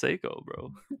Jose Canseco,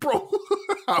 bro. Bro,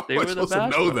 how They am I were the supposed to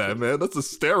Bash know Brothers. that, man? That's the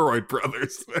steroid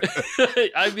brothers, man.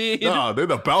 I mean, Nah, they're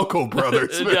the Balco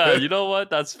brothers, man. yeah, you know what?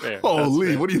 That's fair. Holy,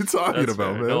 That's fair. what are you talking That's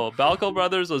about, fair. man? No, Balco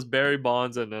Brothers was Barry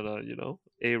Bonds and then,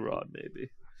 A-Rod, maybe.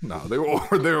 No, they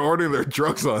were ordering their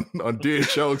drugs on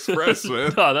DHL Express,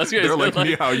 man. No, that's good. They're like,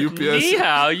 "Ni hao, UPS. Ni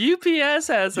hao, UPS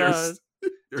has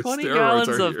Your 20 steroids gallons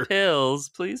are of here." pills.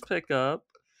 Please pick up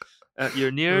at your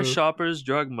nearest Shoppers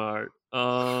Drug Mart.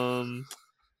 How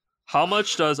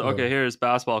much does... Okay, here's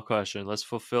basketball question. Let's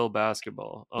fulfill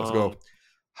basketball. Let's go.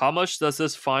 How much does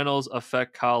this finals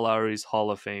affect Kyle Lowry's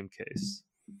Hall of Fame case?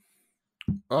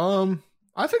 I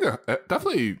think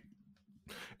definitely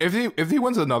if he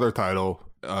wins another title,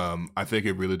 I think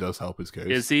it really does help his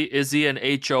case. Is he an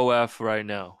HOF right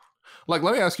now? Like,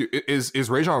 let me ask you: is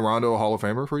Rajon Rondo a Hall of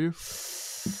Famer for you?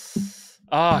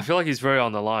 I feel like he's very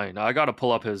on the line. I got to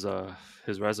pull up his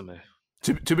resume.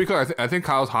 To be clear, I think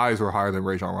Kyle's highs were higher than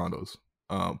Rajon Rondo's.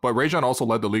 But Rajon also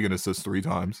led the league in assists 3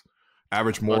 times,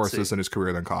 averaged more assists in his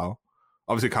career than Kyle.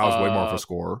 Obviously, Kyle's way more of a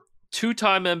scorer.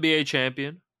 2-time NBA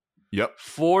champion. Yep.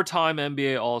 4-time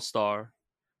NBA All-Star.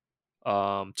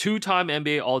 2-time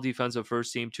NBA All-Defensive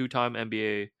First Team. 2-time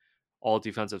NBA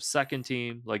All-Defensive Second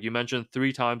Team. Like you mentioned,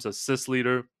 3 times assist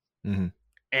leader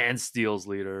and steals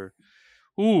leader.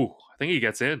 Ooh, I think he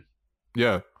gets in.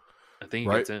 Yeah. I think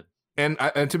he gets in.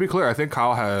 And to be clear, I think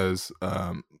Kyle has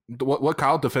what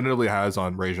Kyle definitively has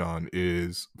on Rajon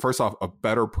is, first off, a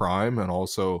better prime, and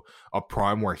also a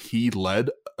prime where he led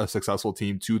a successful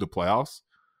team to the playoffs.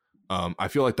 I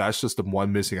feel like that's just the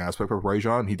one missing aspect of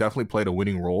Rajon. He definitely played a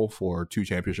winning role for 2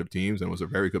 championship teams and was a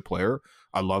very good player.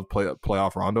 I love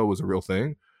playoff Rondo, was a real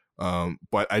thing.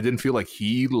 But I didn't feel like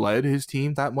he led his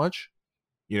team that much.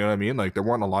 You know what I mean? Like, there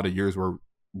weren't a lot of years where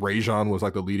Rajon was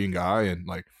like the leading guy, and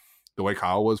like the way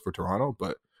Kyle was for Toronto.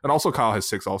 And also Kyle has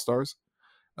 6 All-Stars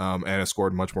and has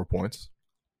scored much more points.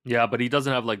 Yeah, but he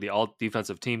doesn't have like the all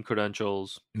defensive team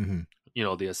credentials. Mm-hmm. You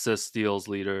know, the assist, steals,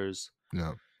 leaders.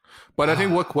 Yeah. But I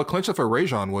think what clinched it for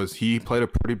Rajon was he played a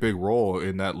pretty big role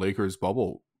in that Lakers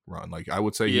bubble run. Like, I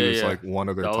would say he was like one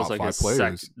of their top 5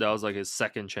 players. That was like his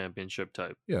second championship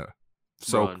type. Yeah.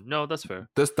 So run. No, that's fair.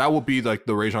 That would be like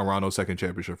the Rajon Rondo second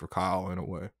championship for Kyle in a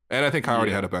way. And I think Kyle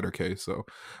already had a better case. So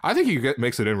I think he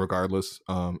makes it in regardless.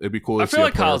 It'd be cool to see. I feel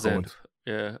like Kyle's in.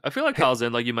 Yeah, I feel like Kyle's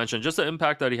in. Like you mentioned, just the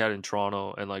impact that he had in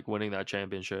Toronto and like winning that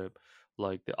championship.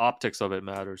 Like the optics of it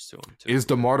matters to him too. Is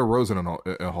DeMar DeRozan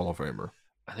a Hall of Famer?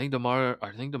 I think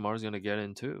DeMar's gonna get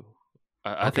in too.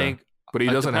 I think, but he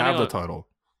doesn't have the title.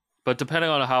 But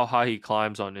depending on how high he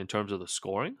climbs on in terms of the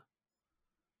scoring,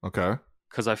 okay.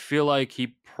 Because I feel like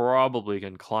he probably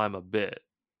can climb a bit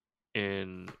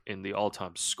in the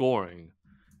all-time scoring,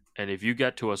 and if you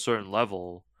get to a certain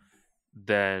level,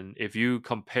 then if you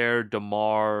compare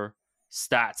DeMar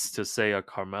stats to say a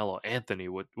Carmelo Anthony,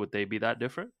 would they be that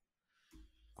different?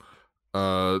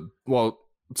 Well.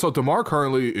 So DeMar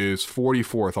currently is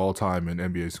 44th all time in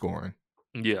NBA scoring.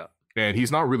 Yeah. And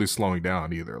he's not really slowing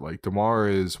down either. Like DeMar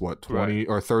is what, 20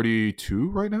 or 32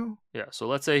 right now? Yeah. So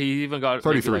let's say he even got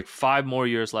 33. Maybe like 5 more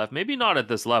years left. Maybe not at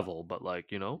this level, but like,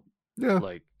 Yeah.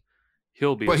 Like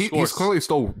he'll be But he's clearly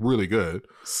still really good.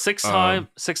 6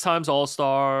 times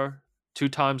All-Star, 2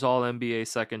 times All NBA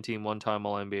second team, 1 time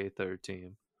All NBA third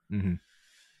team. Mm-hmm.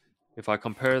 If I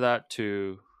compare that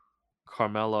to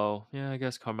Carmelo, I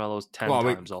guess Carmelo's 10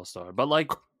 times All-Star. But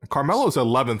like Carmelo's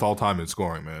 11th all time in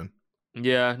scoring, man.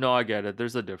 Yeah, no, I get it.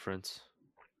 There's a difference.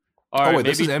 All right,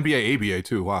 this is NBA ABA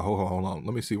too. Wow, hold on.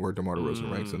 Let me see where DeMar DeRozan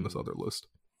ranks in this other list.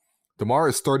 DeMar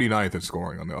is 39th in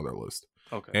scoring on the other list.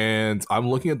 Okay. And I'm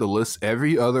looking at the list.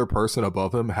 Every other person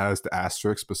above him has the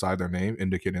asterisk beside their name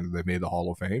indicating that they made the Hall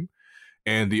of Fame.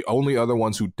 And the only other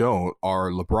ones who don't are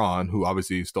LeBron, who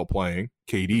obviously is still playing,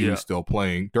 KD, who's still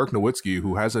playing, Dirk Nowitzki,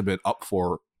 who hasn't been up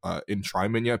for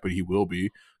enshrinement yet, but he will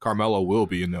be. Carmelo will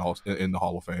be in the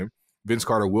Hall of Fame. Vince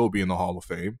Carter will be in the Hall of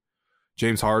Fame.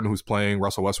 James Harden, who's playing,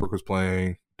 Russell Westbrook, who's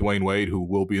playing, Dwayne Wade, who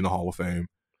will be in the Hall of Fame,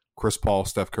 Chris Paul,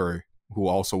 Steph Curry, who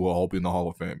also will all be in the Hall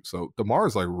of Fame. So DeMar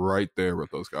is like right there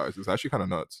with those guys. It's actually kind of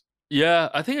nuts. Yeah,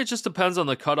 I think it just depends on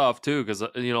the cutoff too, because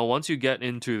once you get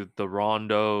into the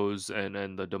Rondos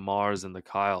and the DeMars and the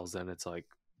Kyles, then it's like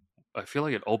I feel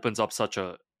like it opens up such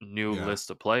a new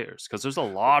list of players because there's a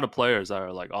lot of players that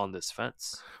are like on this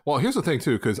fence. Well, here's the thing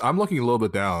too, because I'm looking a little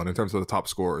bit down in terms of the top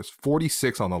scorers.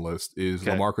 46 on the list is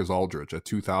LaMarcus Aldridge at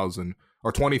 2,000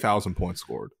 or 20,000 points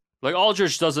scored. Like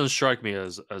Aldridge doesn't strike me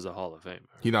as a Hall of Famer.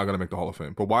 He's not going to make the Hall of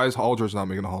Fame. But why is Aldridge not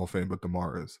making the Hall of Fame, but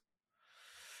DeMar is?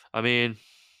 I mean,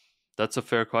 that's a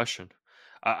fair question.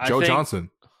 Joe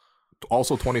Johnson,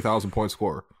 also 20,000 point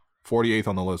scorer, 48th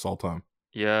on the list all time.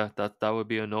 Yeah, that would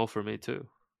be a no for me too.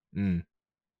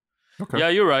 Okay. Yeah,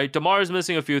 you're right. DeMar is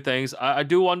missing a few things. I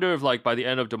do wonder if, like, by the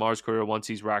end of DeMar's career, once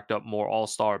he's racked up more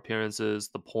All-Star appearances,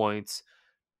 the points,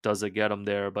 does it get him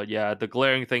there? But yeah, the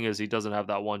glaring thing is he doesn't have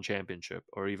that one championship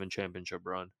or even championship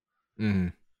run.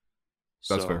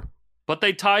 That's fair. But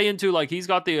they tie into, like, he's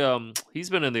got the he's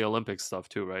been in the Olympics stuff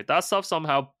too, right? That stuff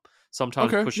sometimes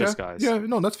pushes guys. Yeah,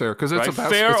 no, that's fair because it's right?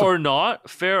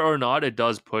 Fair or not, it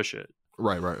does push it.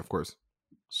 Right, of course.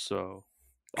 So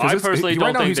I personally don't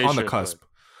right now think he's on the cusp.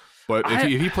 But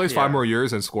if he plays 5 more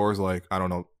years and scores like, I don't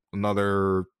know,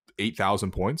 another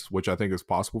 8,000 points, which I think is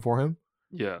possible for him.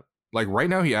 Yeah. Like right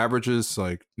now he averages,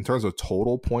 like, in terms of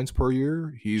total points per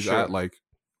year, he's at like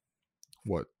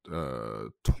what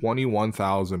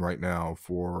 21,000 right now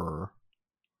for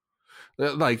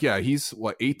like, yeah, he's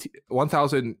what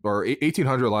 1,000 or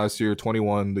 1,800 last year,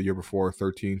 21 the year before,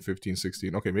 13, 15,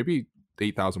 16. Okay, maybe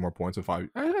 8,000 more points in 5.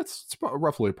 That's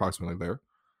roughly approximately there.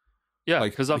 Yeah,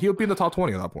 like he'll be in the top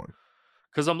 20 at that point.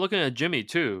 Because I'm looking at Jimmy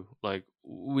too. Like,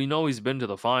 we know he's been to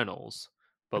the finals,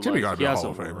 but Jimmy like, got to be a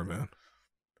Hall of Famer, man.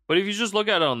 But if you just look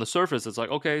at it on the surface, it's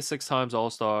like, okay, 6 times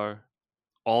All-Star,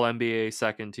 All NBA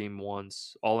second team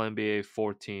once, All NBA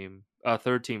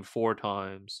third team 4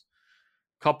 times,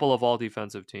 couple of All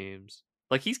Defensive teams.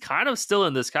 Like, he's kind of still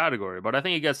in this category, but I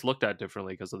think he gets looked at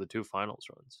differently because of the 2 finals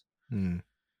runs.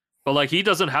 But like, he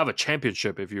doesn't have a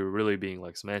championship if you're really being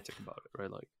like semantic about it,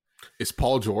 right? Like, is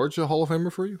Paul George a Hall of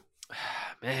Famer for you?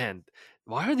 Man,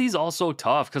 why are these all so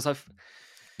tough? Because like,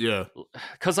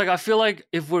 I feel like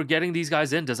if we're getting these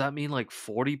guys in, does that mean like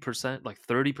 40%, like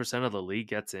 30% of the league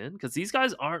gets in? Because these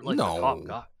guys aren't like the top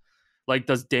guy. Like,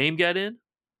 does Dame get in?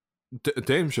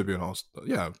 Dame should be an All-Star.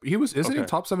 Yeah, he was. Isn't he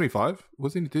top 75?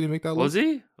 Did he make that list? Was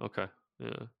he? Okay,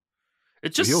 yeah.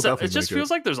 It just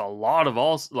feels like there's a lot of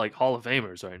Hall of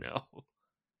Famers right now.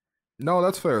 No,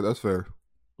 that's fair.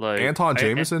 Like Anton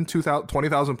Jameson,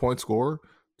 20,000 point scorer,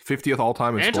 50th all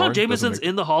time in scoring. Anton Jameson's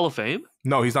in the Hall of Fame?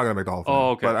 No, he's not going to make the Hall of Fame. Oh,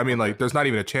 okay. But I mean, like, there's not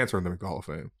even a chance for him to make the Hall of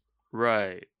Fame.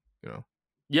 Right. You know.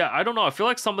 Yeah, I don't know. I feel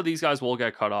like some of these guys will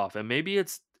get cut off, and maybe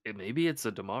it's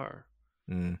a DeMar.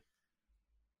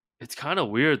 It's kind of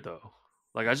weird though.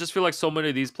 Like, I just feel like so many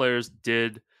of these players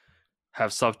did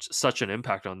have such an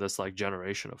impact on this like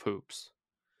generation of hoops.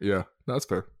 Yeah, that's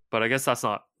fair. But I guess that's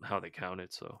not how they count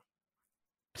it. So,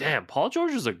 damn, Paul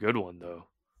George is a good one though.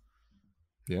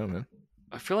 Yeah, man.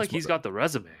 I feel like he's got the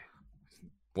resume.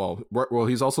 Well,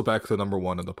 he's also back to number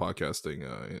 1 in the podcasting.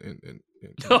 In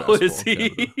oh, is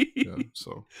he? Yeah,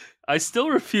 so I still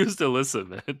refuse to listen,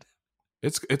 man.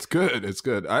 It's good. It's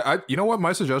good. I you know what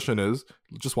my suggestion is?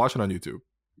 Just watch it on YouTube.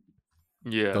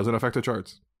 Yeah, doesn't affect the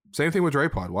charts. Same thing with Dre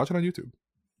Pod. Watch it on YouTube.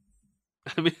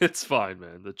 I mean, it's fine,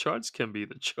 man. The charts can be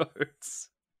the charts.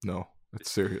 No, it's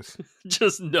serious.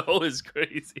 Just no is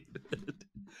crazy.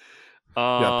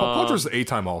 Yeah, Paul George's an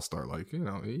 8-time All-Star. Like, you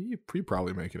know, he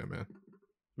probably making it, man.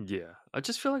 Yeah, I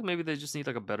just feel like maybe they just need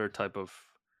like a better type of.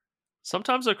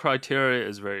 Sometimes the criteria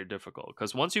is very difficult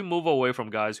because once you move away from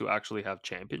guys who actually have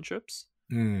championships,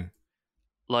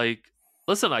 like,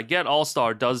 listen, I get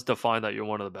All-Star does define that you're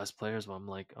one of the best players, but I'm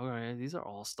like, all right, these are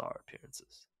All-Star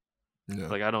appearances. Yeah.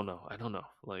 Like, I don't know.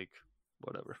 Like,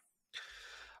 whatever.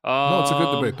 No, it's a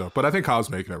good debate though. But I think Kyle's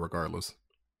making it regardless.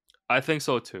 I think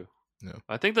so too. Yeah.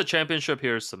 I think the championship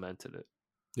here cemented it.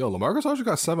 Yo, LaMarcus Aldridge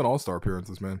got 7 All-Star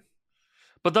appearances, man.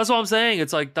 But that's what I'm saying.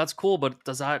 It's like, that's cool, but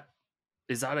is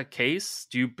that a case?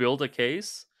 Do you build a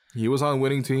case? He was on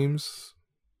winning teams.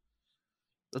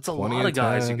 That's a lot of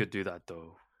guys who could do that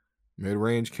though.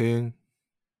 Mid-range king.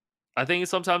 I think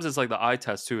sometimes it's like the eye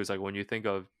test too. It's like when you think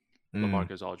of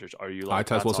LaMarcus Aldridge, are you like eye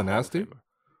test wasn't nasty?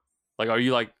 Like, are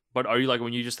you like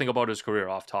when you just think about his career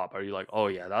off top, are you like, oh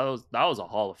yeah, that was a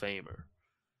Hall of Famer?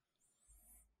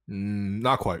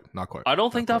 Not quite. I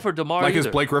don't think that for DeMar. Like, either.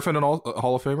 Is Blake Griffin a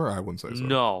Hall of Famer? I wouldn't say so.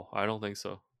 No, I don't think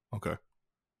so. Okay.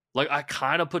 Like, I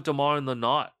kind of put DeMar in the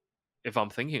not if I'm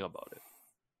thinking about it.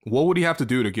 What would he have to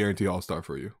do to guarantee All-Star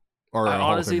for you? Or I a Hall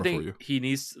of honestly Famer for think you? he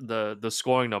needs the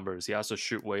scoring numbers. He has to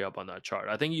shoot way up on that chart.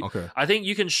 Okay. I think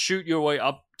you can shoot your way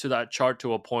up to that chart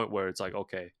to a point where it's like,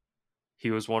 okay,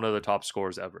 he was one of the top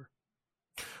scorers ever.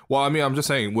 Well, I mean, I'm just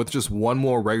saying, with just one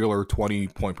more regular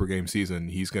 20-point per game season,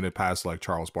 he's going to pass like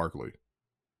Charles Barkley.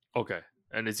 Okay.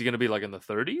 And is he going to be like in the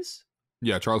 30s?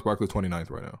 Yeah, Charles Barkley's 29th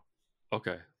right now.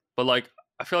 Okay. But like,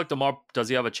 I feel like DeMar, does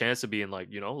he have a chance to be in like,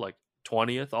 like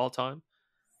 20th all time?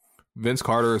 Vince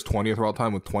Carter is 20th all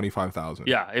time with 25,000.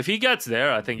 Yeah, if he gets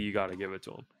there, I think you got to give it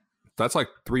to him. That's like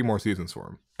 3 more seasons for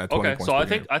him at 20 Okay, points so per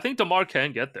game. I think DeMar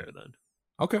can get there then.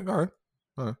 Okay, all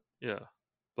right. Yeah,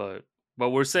 but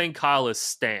we're saying Kyle is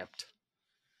stamped.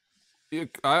 Yeah,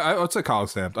 I would say Kyle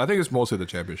stamped. I think it's mostly the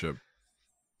championship.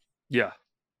 Yeah,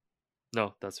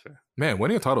 no, that's fair. Man,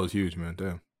 winning a title is huge, man.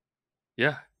 Damn.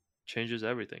 Yeah, changes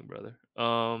everything, brother.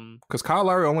 Because Kyle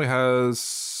Lowry only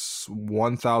has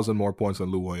 1,000 more points than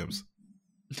Lou Williams.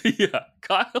 Yeah,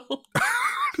 Kyle.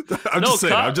 I'm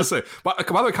just saying. By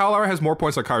the way, Kyle Lowry has more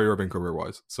points than Kyrie Irving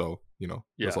career-wise. So,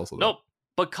 that's also that. Nope.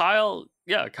 But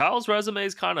Kyle's resume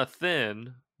is kind of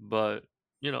thin, but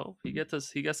he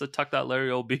gets to tuck that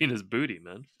Larry O'B in his booty,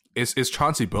 man. Is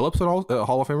Chauncey Billups a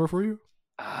Hall of Famer for you?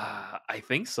 I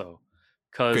think so.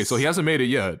 Okay, so he hasn't made it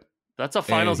yet. That's a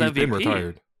Finals MVP. Been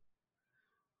retired.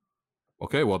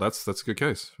 Okay, well that's a good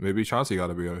case. Maybe Chauncey got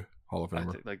to be a Hall of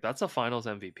Famer. That's a Finals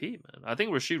MVP, man. I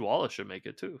think Rasheed Wallace should make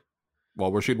it too.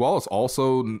 Well, Rasheed Wallace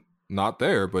also not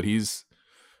there, but he's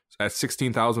at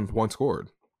 16,000 points scored.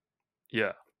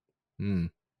 Yeah.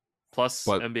 Plus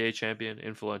NBA champion,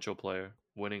 influential player,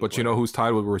 winning. But player. You know who's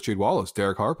tied with Rasheed Wallace?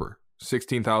 Derek Harper.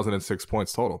 16,006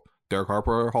 points total. Derek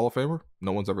Harper, Hall of Famer?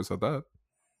 No one's ever said that.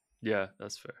 Yeah,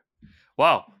 that's fair.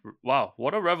 Wow,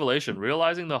 what a revelation!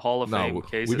 Realizing the Hall of Fame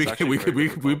case. We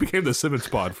became the Simmons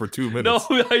pod for 2 minutes.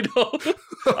 No, I know.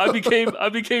 I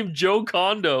became Joe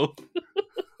Condo.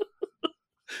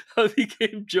 I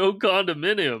became Joe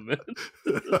Condominium, man.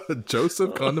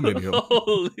 Joseph Condominium.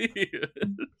 Holy.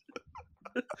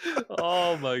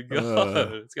 Oh my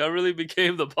god! This guy really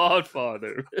became the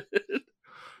Podfather.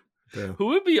 Who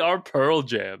would be our Pearl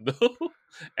Jam though?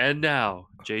 And now,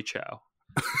 Jay Chow.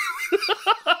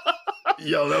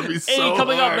 Yo, that'd be so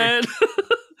coming hard. up, man.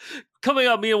 Coming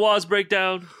up, me and Waz break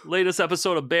down latest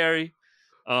episode of Barry.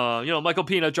 Michael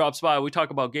Pina drops by. We talk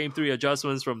about Game 3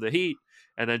 adjustments from the Heat,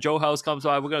 and then Joe House comes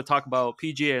by. We're gonna talk about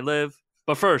PGA and Liv.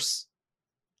 But first,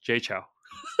 Jay Chow.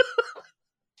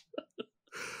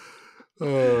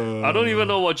 I don't even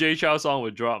know what Jay Chow song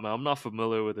would drop, man. I'm not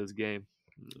familiar with his game.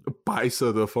 白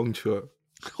色的风车.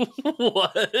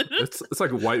 What? It's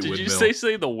like a white windmill. Did you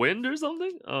say the wind or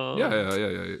something?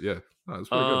 Yeah. No, it's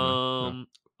pretty good, man.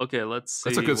 Okay, let's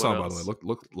see. That's a good song, by the way.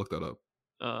 Look that up.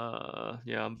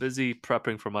 Yeah, I'm busy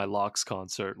prepping for my Locks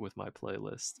concert with my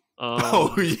playlist.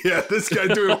 Oh yeah, this guy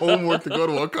doing homework to go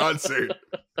to a concert.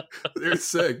 They're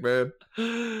sick, man.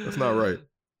 That's not right.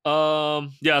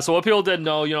 Yeah, so what people didn't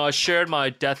know, I shared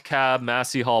my Death Cab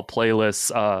Massey Hall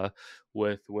playlists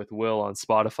with Will on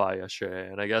Spotify yesterday,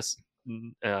 and I guess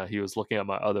he was looking at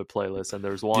my other playlist, and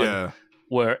there's one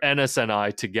where Ennis and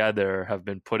I together have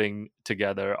been putting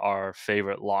together our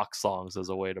favorite Lock songs as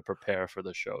a way to prepare for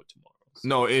the show tomorrow. So.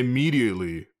 No,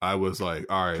 immediately I was like,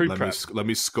 all right, let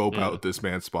me scope out this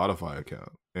man's Spotify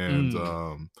account, and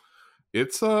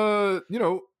it's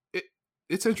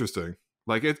it's interesting.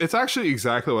 Like it's actually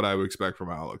exactly what I would expect from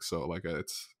Alex. So like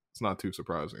it's not too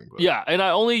surprising. But. Yeah, and I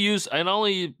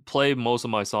only play most of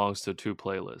my songs to 2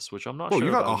 playlists, which I'm not sure.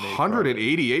 You got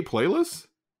 188 playlists?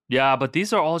 Yeah, but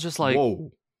these are all just like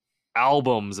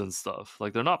albums and stuff.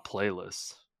 Like they're not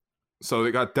playlists. So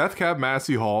they got Death Cab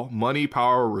Massey Hall, Money,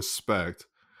 Power, Respect,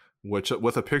 which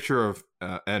with a picture of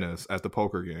Ennis at the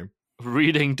poker game.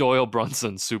 Reading Doyle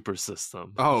Brunson's Super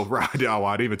System. Oh right,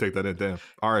 I didn't even take that in. Damn.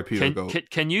 R.I.P. to go.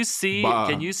 Can you see?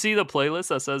 Can you see the playlist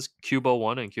that says Cuba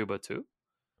 1 and Cuba 2?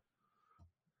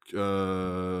 I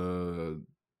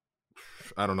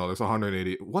don't know. There's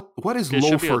 180. What is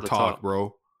Loafer Talk,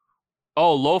 bro?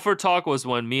 Oh, Loafer Talk was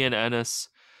when me and Ennis,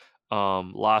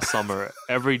 last summer,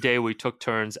 every day we took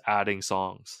turns adding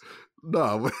songs.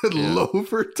 Nah,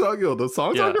 Loafer Talk, yo, the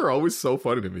songs are always so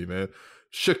funny to me, man.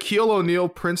 Shaquille O'Neal,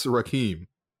 Prince Raheem.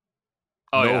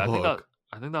 Oh yeah,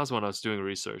 I think that was when I was doing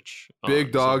research.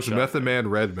 Big Dogs, Method Man,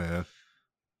 Red Man.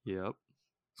 Yep.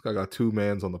 This guy got 2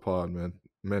 mans on the pod, man.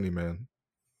 Many man.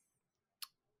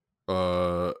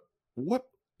 What?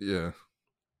 Yeah.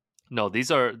 No, these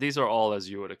are all as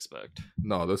you would expect.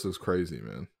 No, this is crazy,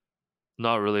 man.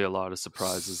 Not really a lot of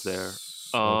surprises there.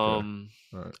 Okay. Um,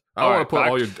 All right. all right,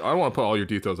 back. I don't want to put all your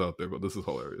details out there, but this is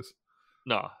hilarious.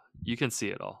 No, you can see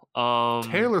it all.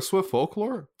 Taylor Swift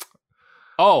folklore.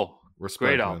 Oh, great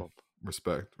Respect, man. album.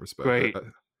 Respect. Great,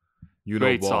 You know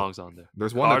great ball. songs on there.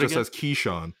 There's one that just Cardigan. says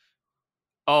Keyshawn.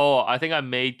 Oh, I think I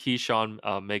made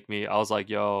Keyshawn make me. I was like,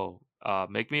 yo,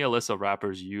 make me a list of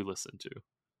rappers you listen to.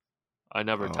 I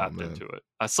never Oh tapped man, into it.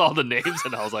 I saw the names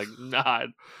and I was like, nah,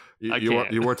 I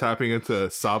can't. you were tapping into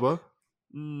Saba.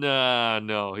 Nah,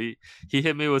 no. He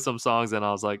hit me with some songs and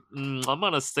I was like, I'm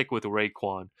gonna stick with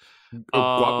Raekwon.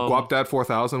 Guap Dad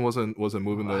 4000 wasn't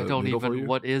moving I the don't needle for even. you.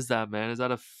 What is that, man? Is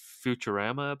that a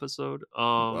Futurama episode?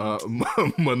 Uh,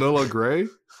 Manila Gray.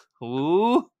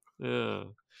 Ooh, yeah.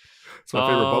 It's my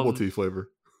favorite bubble tea flavor.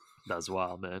 That's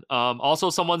wild, man. Also,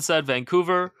 someone said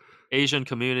Vancouver Asian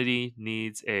community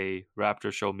needs a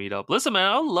Raptor show meetup. Listen, man,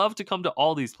 I would love to come to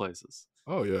all these places.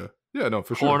 Oh yeah, no,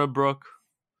 for Corner sure. Brook,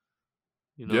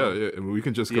 Yeah, we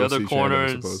can just the go other see corner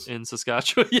Shannon, I suppose. in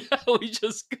Saskatchewan. Yeah, we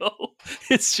just go.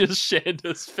 It's just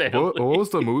Shanda's family. What was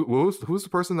the who's the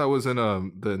person that was in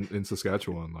in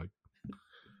Saskatchewan? Like,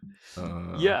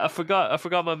 yeah, I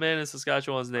forgot my man in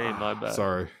Saskatchewan's name. My bad.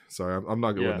 Sorry, I'm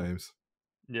not good with names.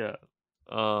 Yeah.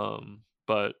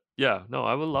 But yeah, no,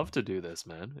 I would love to do this,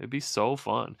 man. It'd be so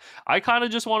fun. I kind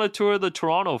of just want to tour the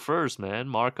Toronto first, man.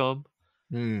 Markham,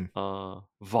 Vaughan.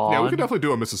 Yeah, we could definitely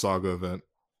do a Mississauga event.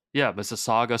 Yeah,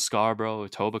 Mississauga, Scarborough,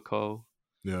 Etobicoke.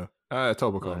 Yeah,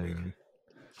 Etobicoke. Like, Maybe.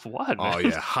 what? Oh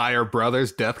Man? yeah, Higher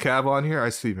Brothers, Death Cab on here. I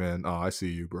see, man. Oh, I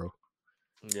see you, bro.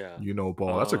 Yeah, you know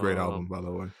ball. That's a great album, by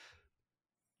the way.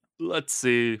 Let's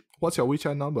see. What's your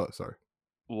WeChat number? Sorry.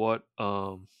 What?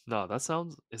 No, that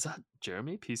sounds. Is that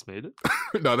Jeremy? Peace made it.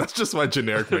 No, that's just my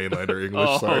generic mainlander English.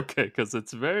 Oh, sorry. okay, because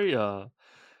it's very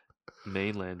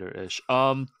mainlander-ish.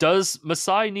 Does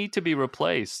Masai need to be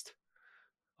replaced?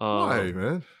 Why,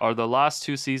 man? Are the last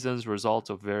 2 seasons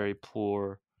result of very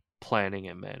poor planning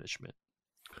and management?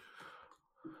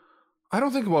 I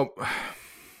don't think about.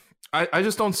 I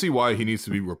just don't see why he needs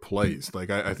to be replaced. Like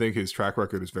I think his track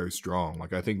record is very strong.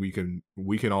 Like I think we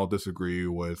can all disagree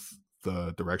with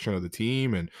the direction of the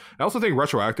team, and I also think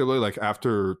retroactively, like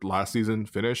after last season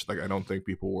finished, like I don't think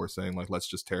people were saying like let's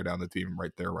just tear down the team right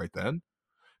there, right then.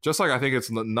 Just like I think it's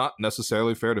not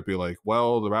necessarily fair to be like,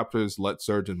 well, the Raptors let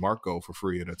Serge and Mark go for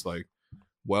free, and it's like,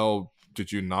 well,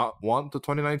 did you not want the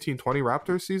 2019-20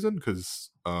 Raptors season?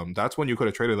 Because that's when you could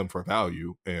have traded them for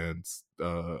value, and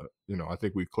I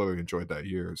think we clearly enjoyed that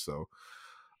year. So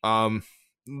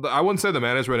I wouldn't say the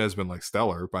management has been like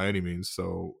stellar by any means.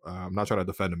 So I'm not trying to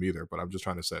defend them either, but I'm just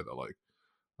trying to say that like,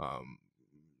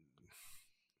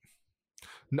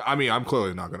 I mean, I'm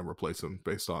clearly not going to replace them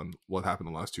based on what happened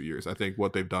the last 2 years. I think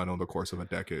what they've done over the course of a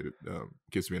decade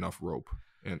gives me enough rope.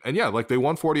 And yeah, like they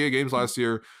won 48 games last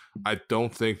year. I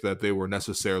don't think that they were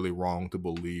necessarily wrong to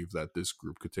believe that this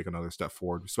group could take another step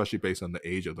forward, especially based on the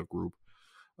age of the group.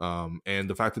 And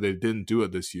the fact that they didn't do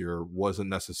it this year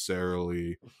wasn't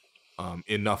necessarily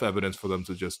enough evidence for them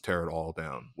to just tear it all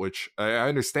down, which I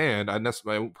understand. I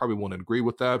probably wouldn't agree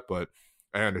with that, but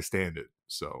I understand it.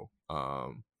 So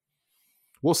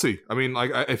we'll see. I mean,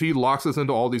 like if he locks us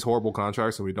into all these horrible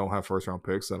contracts and we don't have first round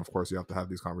picks, then of course you have to have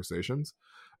these conversations.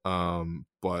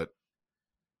 But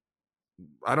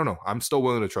I don't know. I'm still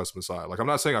willing to trust Masai. Like I'm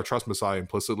not saying I trust Masai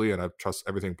implicitly and I trust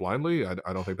everything blindly.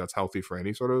 I don't think that's healthy for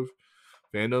any sort of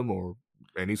fandom or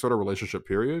any sort of relationship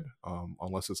period,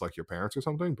 unless it's like your parents or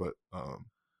something. But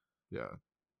yeah,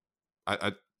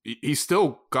 he's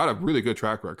still got a really good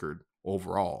track record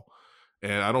overall.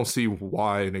 And I don't see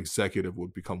why an executive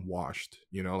would become washed.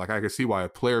 Like I can see why a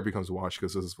player becomes washed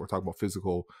because we're talking about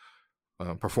physical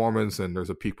performance and there's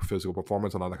a peak physical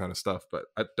performance and all that kind of stuff. But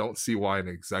I don't see why an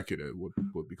executive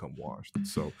would become washed.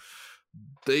 So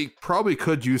they probably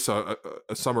could use a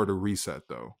summer to reset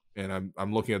though. And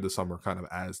I'm looking at the summer kind of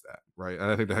as that, right? And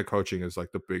I think the head coaching is like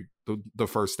the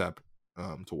first step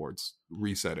towards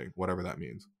resetting, whatever that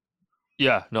means.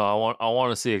 Yeah, no, I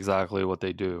want to see exactly what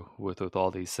they do with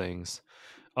all these things,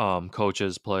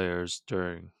 coaches, players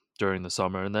during the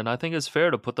summer, and then I think it's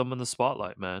fair to put them in the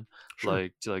spotlight, man. Sure.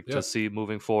 To see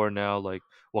moving forward now, like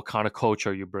what kind of coach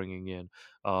are you bringing in,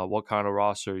 what kind of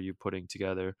roster are you putting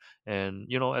together, and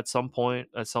at some point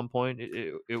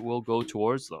it will go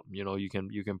towards them. You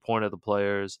can point at the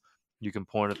players, you can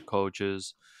point at the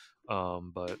coaches.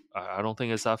 But I don't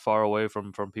think it's that far away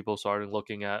from people starting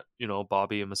looking at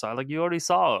Bobby and Masai. Like you already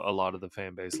saw a lot of the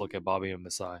fan base look at Bobby and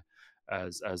Masai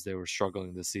as they were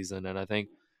struggling this season, and I think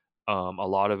a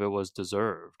lot of it was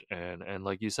deserved. And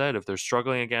like you said, if they're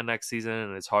struggling again next season,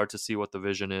 and it's hard to see what the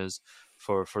vision is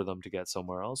for them to get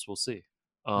somewhere else, we'll see.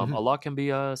 A lot can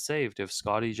be saved if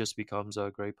Scotty just becomes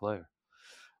a great player.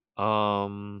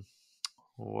 Um,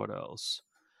 what else?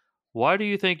 Why do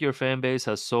you think your fan base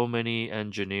has so many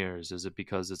engineers? Is it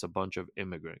because it's a bunch of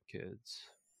immigrant kids?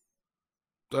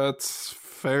 That's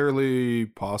fairly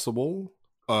possible.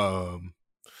 Um,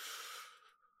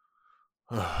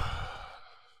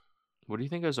 What do you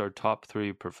think is our top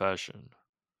 3 profession?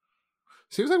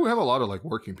 seems like we have a lot of like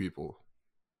working people.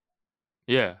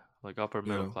 Yeah, like upper You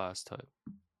middle know, class type.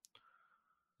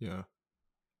 yeah,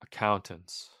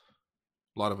 Accountants,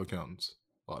 a lot of accountants,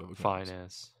 a lot of accountants.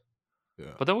 finance.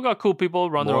 Yeah, But then we got cool people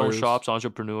run their own lawyers. shops,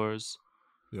 entrepreneurs,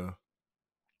 Yeah, do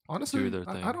honestly, their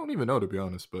I thing. don't even know, to be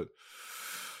honest, but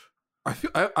I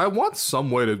feel I want some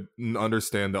way to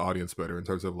understand the audience better in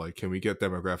terms of like, can we get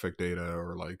demographic data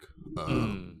or like,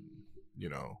 Mm. you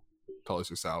know, tell us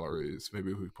your salaries.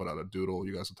 Maybe if we put out a doodle,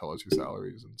 you guys will tell us your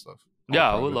salaries and stuff. All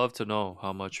Yeah, I would private. love to know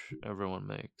how much everyone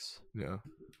makes. Yeah.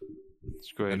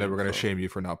 It's great And then we're gonna info. shame you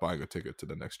for not buying a ticket to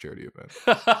the next charity event.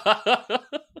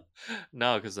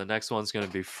 No, because the next one's gonna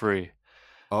be free.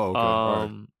 Oh, okay. All right.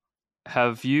 Um,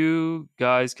 have you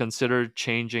guys considered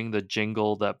changing the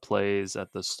jingle that plays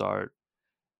at the start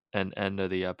and end of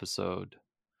the episode?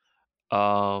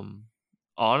 Um,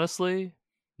 honestly,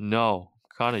 no.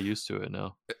 Kind of used to it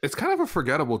now. It's kind of a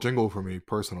forgettable jingle for me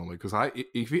personally, because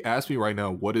if you ask me right now,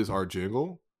 what is our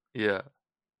jingle? Yeah.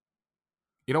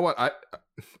 You know what? I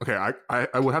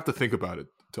would have to think about it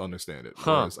to understand it.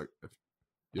 Huh. Whereas like,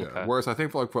 yeah. Okay. Whereas I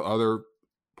think for other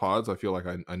pods, I feel like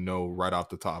I know right off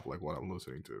the top like what I'm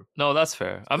listening to. No, that's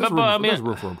fair. There's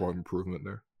room for improvement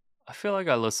there. I feel like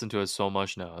I listen to it so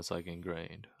much now, it's like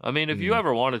ingrained. I mean, if you Mm.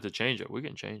 ever wanted to change it, we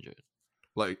can change it.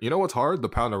 Like, you know what's hard? The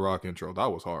Pound of Rock intro.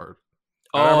 That was hard.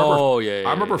 And Oh, yeah.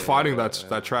 I remember finding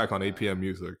that track on APM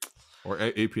Music or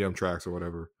APM Tracks or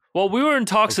whatever. Well, we were in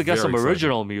talks to get some Very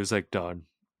original music done,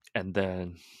 and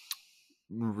then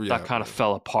that kind of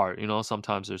fell apart. You know,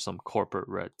 sometimes there's some corporate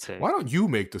red tape. Why don't you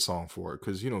make the song for it?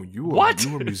 Because, you know, you What?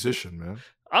 are a musician, man.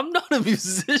 I'm not a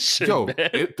musician, Yo, man.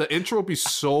 the intro would be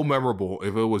so memorable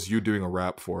if it was you doing a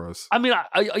rap for us. I mean,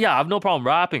 I have no problem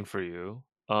rapping for you.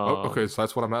 Okay, so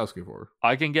that's what I'm asking for.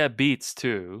 I can get beats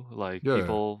too. Like, Yeah.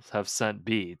 people have sent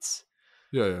beats.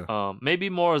 Yeah. Maybe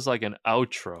more as like an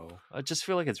outro. I just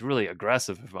feel like it's really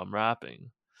aggressive if I'm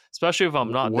rapping, especially if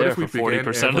I'm not What there if we for 40%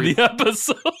 began of the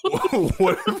episode.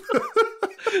 What if...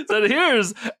 So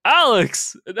here's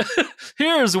Alex,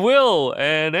 here's Will,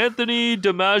 and Anthony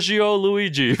DiMaggio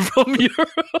Luigi from Europe.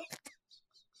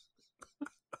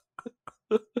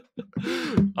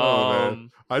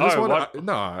 Man. I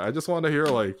just want to hear,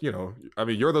 like, you know, I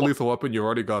mean, you're the Lethal Weapon. You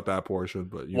already got that portion,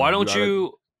 but why don't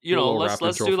you know,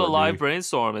 let's do the live me,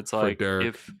 brainstorm. It's like, Derek,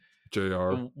 if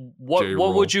JR,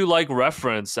 what would you like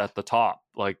reference at the top?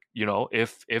 Like, you know,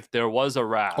 if there was a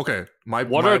rap, okay,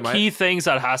 what are key things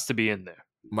that has to be in there?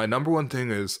 My number one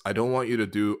thing is I don't want you to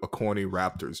do a corny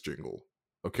Raptors jingle.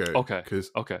 Okay.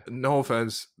 Because no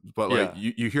offense, but like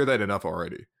you hear that enough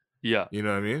already. Yeah. You know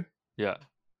what I mean? Yeah.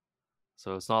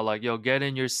 So it's not like, yo, get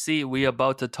in your seat. We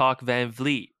about to talk Van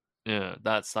Vliet. Yeah,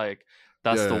 that's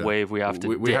the wave we have to.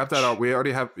 We have that. We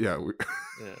already have. Yeah.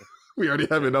 We already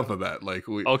have enough of that. Like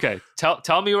Okay,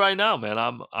 tell me right now, man.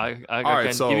 I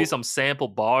can give you some sample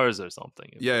bars or something.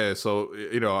 Yeah. So,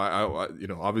 you know, I you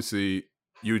know, obviously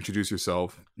you introduce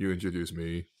yourself. You introduce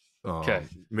me. Okay.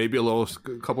 Maybe a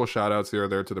couple of shout outs here or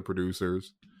there to the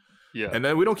producers. Yeah. And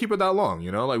then we don't keep it that long,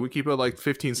 you know, like we keep it like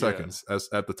 15 seconds as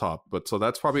at the top. But so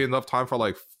that's probably enough time for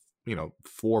like, you know,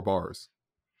 4 bars.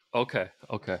 Okay.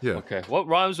 Yeah. Okay. What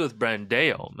rhymes with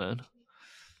Brandeo, man?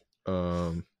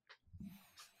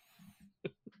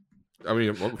 I mean,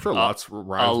 I'm sure lots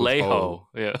rhymes Alejo.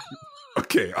 with Yeah.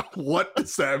 Okay. What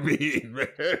does that mean,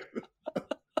 man?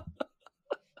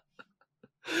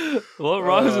 What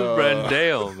rhymes with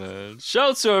Brandeo, man?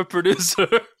 Shouts to our producer,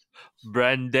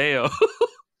 Brandeo.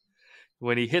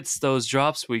 When he hits those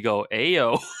drops, we go,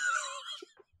 ayo.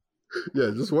 Yeah,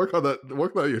 just work on that.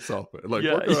 Work on it yourself, man. Like,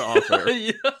 work on it off air.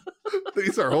 Yeah.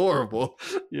 These are horrible.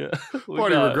 Yeah. I'm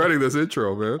already regretting this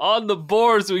intro, man. On the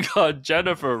boards, we got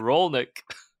Jennifer Rolnick.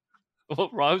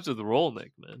 What rhymes with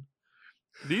Rolnick, man?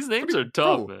 These names are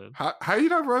tough, man. How you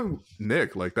not rhyme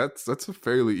Nick? Like, that's a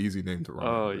fairly easy name to rhyme.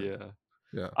 Oh, man. yeah.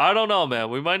 Yeah. I don't know, man.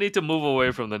 We might need to move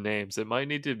away from the names. It might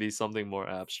need to be something more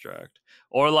abstract.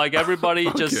 Or like everybody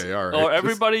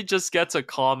everybody just gets a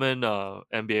common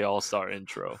NBA All-Star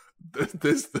intro.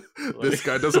 This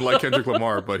guy doesn't like Kendrick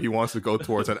Lamar, but he wants to go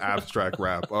towards an abstract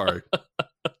rap. All right.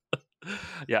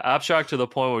 Yeah, abstract to the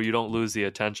point where you don't lose the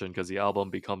attention because the album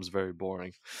becomes very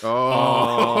boring.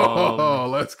 Oh,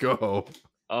 let's go.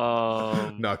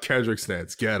 Now Kendrick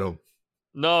stance, get him.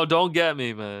 No, don't get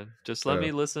me, man. Just let Yeah,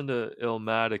 me listen to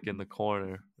Illmatic in the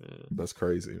corner. Yeah. that's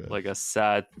crazy, man. Like a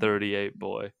sad 38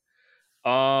 boy.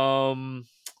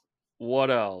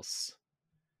 What else?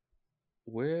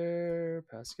 Where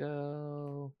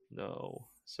Pascal? No.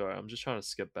 Sorry, I'm just trying to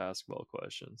skip basketball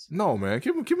questions. No, man.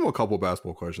 Give him a couple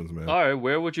basketball questions, man. All right,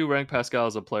 where would you rank Pascal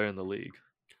as a player in the league?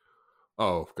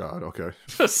 Oh God. Okay.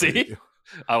 See?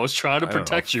 I was trying to I don't know.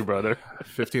 protect you, brother.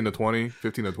 15 to 20.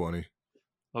 15 to 20.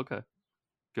 Okay.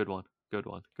 Good one. Good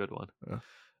one. Good one. Yeah.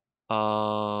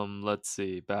 Let's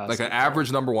see. Basketball. Like an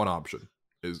average number one option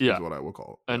is what I would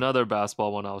call it. Another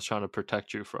basketball one I was trying to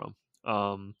protect you from.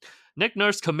 Nick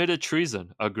Nurse committed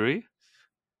treason. Agree?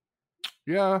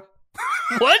 Yeah.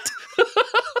 What?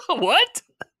 What?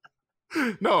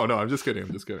 No, I'm just kidding. Of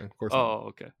course not. Oh,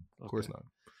 okay. Of course not.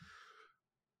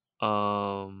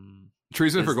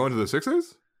 Treason for going to the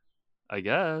Sixers? I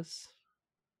guess.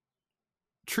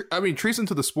 Treason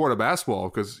to the sport of basketball,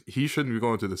 because he shouldn't be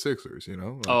going to the Sixers, you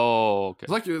know? Okay.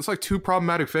 It's like two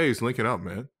problematic faves linking up,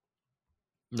 man.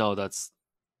 No, that's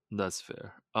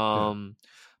fair.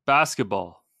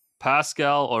 Basketball.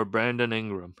 Pascal or Brandon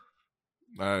Ingram?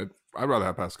 I'd rather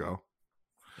have Pascal.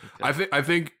 Okay. I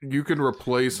think you can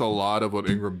replace a lot of what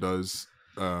Ingram does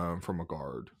from a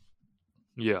guard.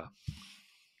 Yeah.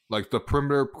 Like the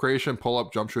perimeter creation, pull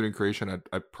up, jump shooting creation,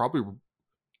 I'd probably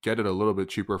get it a little bit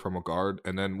cheaper from a guard.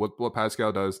 And then what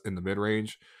Pascal does in the mid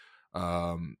range,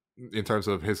 in terms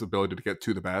of his ability to get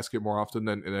to the basket more often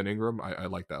than Ingram, I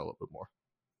like that a little bit more.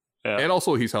 Yeah. And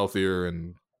also he's healthier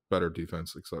and better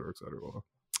defense, et cetera, et cetera.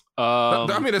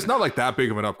 It's not like that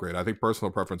big of an upgrade. I think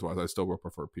personal preference wise, I still would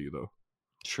prefer P though.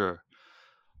 Sure.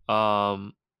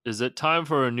 Is it time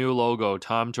for a new logo?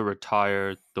 Time to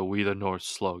retire the We the North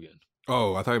slogan?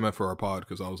 Oh, I thought you meant for our pod,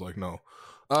 because I was like, no.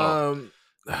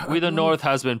 We the North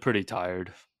has been pretty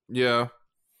tired. Yeah.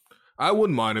 I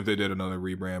wouldn't mind if they did another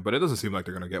rebrand, but it doesn't seem like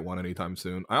they're going to get one anytime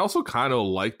soon. I also kind of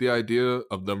like the idea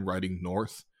of them writing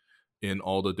North in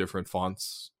all the different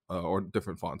fonts,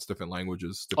 different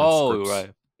languages, different scripts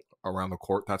right. around the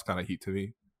court. That's kind of heat to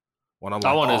me. When I'm that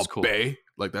like, one is cool. Bay,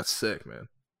 like that's sick, man.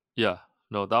 Yeah,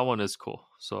 no, that one is cool.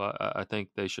 So I think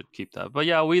they should keep that. But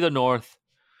yeah, We the North.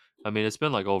 I mean, it's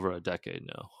been like over a decade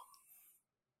now.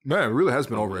 Man, it really has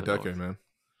been over a decade, man.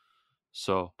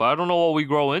 So, but I don't know what we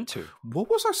grow into. What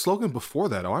was our slogan before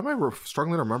that? Why am I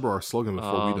struggling to remember our slogan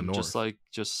before We the North?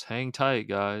 Just hang tight,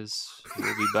 guys.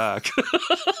 We'll be back.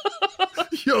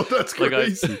 Yo, that's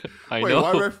crazy. I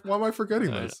know. Why am I forgetting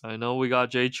this? I know we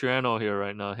got Jay Triano here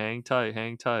right now. Hang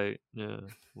tight. Yeah,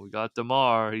 we got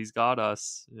DeMar. He's got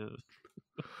us. Yeah.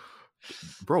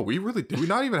 Bro, do we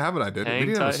not even have an identity? We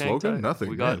didn't have a slogan? Nothing.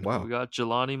 We got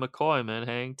Jelani McCoy, man.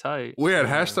 Hang tight. We had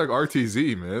hashtag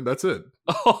RTZ, man. That's it.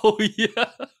 Oh, yeah.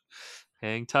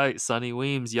 Hang tight. Sonny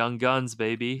Weems, Young Guns,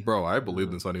 baby. Bro, I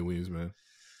believed in Sonny Weems, man.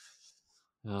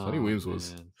 Sonny Weems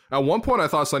was... Man. At one point, I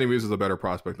thought Sonny Weems was a better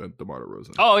prospect than DeMar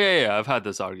DeRozan. Oh, yeah. I've had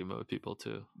this argument with people,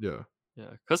 too. Yeah.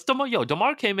 Yeah, because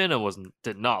DeMar came in and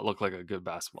did not look like a good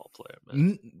basketball player,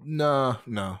 man. No.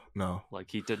 Like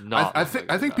he did not. I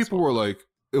think people were like,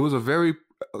 it was a very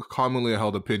commonly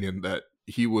held opinion that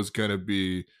he was gonna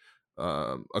be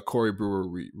a Corey Brewer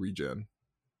regen.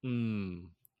 And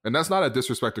that's not a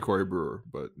disrespect to Corey Brewer,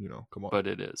 but come on. But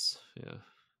it is, yeah,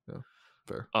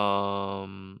 fair.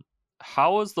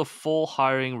 How was the full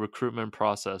hiring recruitment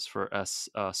process for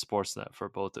Sportsnet for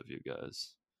both of you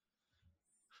guys?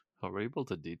 Are we able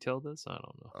to detail this? I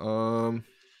don't know.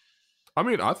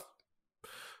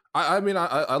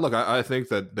 I think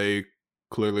that they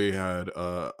clearly had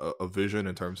a vision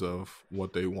in terms of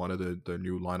what they wanted their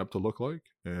new lineup to look like,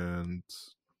 and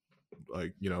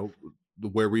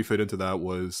where we fit into that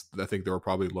was, I think they were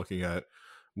probably looking at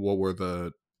what were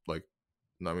the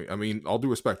all due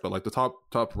respect, but like the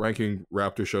top ranking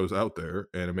Raptor shows out there,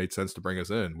 and it made sense to bring us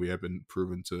in. We have been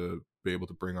proven to be able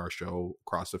to bring our show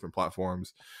across different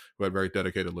platforms. We had very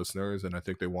dedicated listeners, and I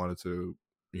think they wanted to,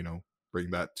 bring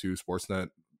that to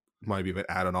Sportsnet. Might even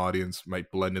add an audience,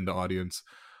 might blend in the audience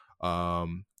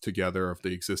together of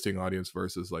the existing audience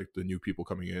versus like the new people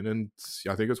coming in, and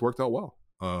I think it's worked out well.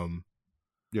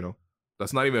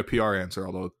 That's not even a PR answer,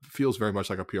 although it feels very much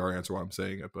like a PR answer while I'm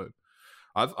saying it, but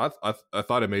I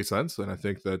thought it made sense, and I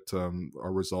think that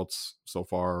our results so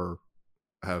far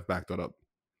have backed that up.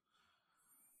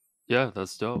 Yeah,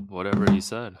 that's dope. Whatever he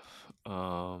said.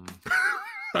 I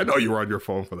know you were on your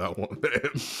phone for that one, man.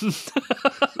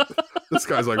 This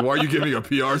guy's like, why are you giving a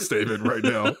PR statement right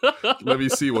now? Let me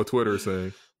see what Twitter's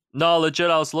saying. No,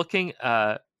 legit, I was looking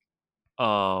at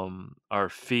our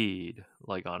feed,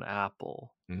 like on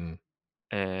Apple,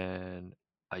 and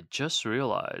I just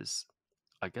realized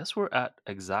I guess we're at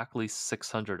exactly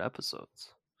 600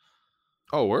 episodes.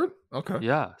 Oh, word? Okay.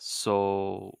 Yeah.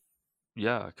 So,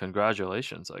 yeah,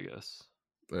 congratulations, I guess.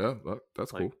 Yeah,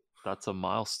 that's Like, cool. that's a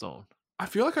milestone. I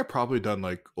feel like I've probably done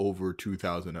like over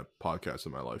 2,000 podcasts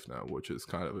in my life now, which is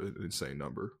kind of an insane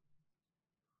number.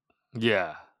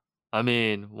 Yeah. I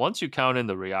mean, once you count in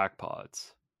the React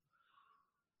pods.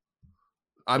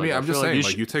 I mean, I'm just saying,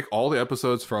 like, you you take all the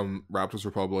episodes from Raptors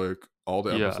Republic, all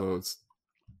the episodes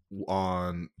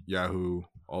on Yahoo,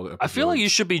 all the episodes. I feel like you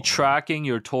should be on... tracking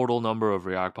your total number of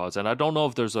React pods, and I don't know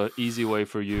if there's an easy way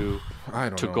for you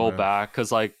to go back,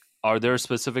 because, like, are there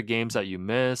specific games that you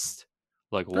missed,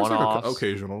 like one-offs? Like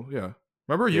occasional, yeah.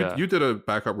 Remember, you did a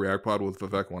backup React pod with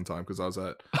Vivek one time because I was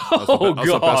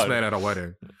the best man at a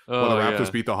wedding when the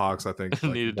Raptors beat the Hawks. I think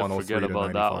like needed to forget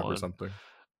about 95 that one or something.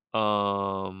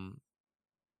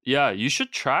 Yeah, you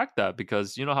should track that,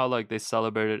 because you know how like they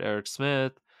celebrated Eric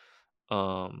Smith,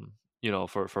 you know,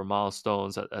 for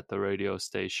milestones at the radio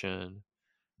station.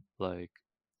 Like,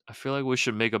 I feel like we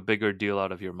should make a bigger deal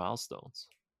out of your milestones.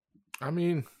 I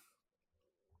mean,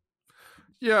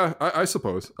 yeah, I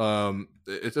suppose.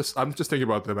 It's just I'm just thinking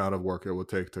about the amount of work it would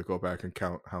take to go back and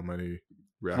count how many.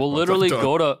 We'll literally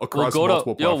go to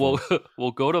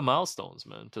milestones,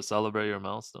 man, to celebrate your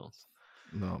milestones.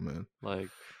 No, man, like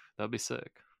that'd be sick.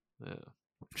 Yeah,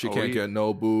 she can't get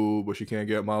Nobu, but she can't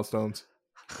get milestones.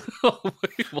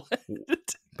 Wait, what?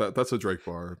 That's a Drake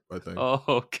bar, I think. Oh,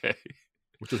 okay.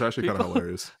 Which is actually kind of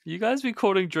hilarious. You guys be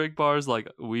quoting Drake bars like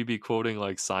we be quoting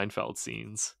like Seinfeld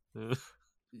scenes.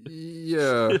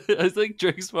 Yeah. I think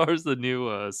Drake's bar is the new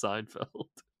Seinfeld.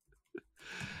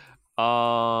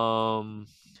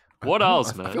 What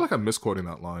else, man? I feel like I'm misquoting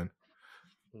that line.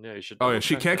 Yeah, you should. Oh yeah,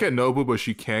 she can't get Nobu, but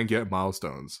she can get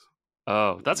milestones.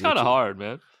 Oh, that's kind of hard,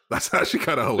 man. That's actually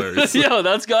kind of hilarious. Yo,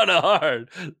 that's kind of hard.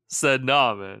 Said,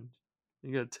 nah, man.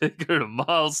 You gotta take her to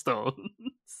milestones.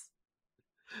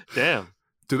 Damn.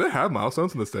 Do they have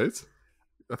milestones in the States?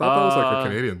 I thought that was like a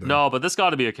Canadian thing. No, but this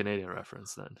got to be a Canadian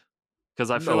reference then. Because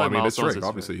I feel like milestones. It's Drake.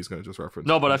 Obviously, he's going to just reference.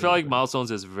 No, but I feel like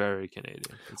milestones is very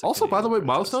Canadian. Also, by the way,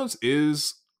 milestones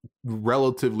is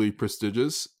relatively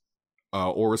prestigious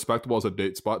or respectable as a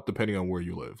date spot, depending on where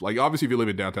you live. Like, obviously, if you live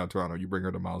in downtown Toronto, you bring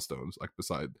her to milestones, like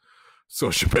beside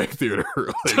Scotiabank Theatre.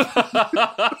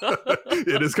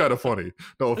 It is kind of funny.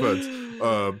 No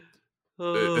offense.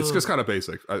 It's just kind of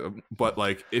basic, but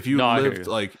like if you lived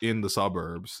like in the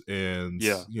suburbs and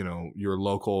you know your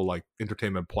local like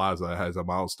entertainment plaza has a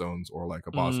Milestones or like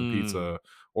a Boston Pizza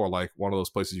or like one of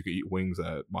those places you could eat wings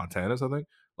at Montana's, I think.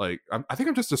 Like I think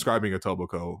I'm just describing a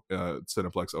Toboco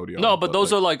Cineplex Odeon. No, but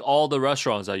those are like all the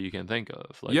restaurants that you can think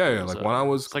of. Like, like when I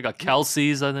was, it's like a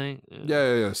Kelsey's, I think.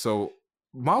 Yeah. So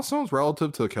Milestones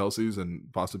relative to Kelsey's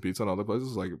and Boston Pizza and other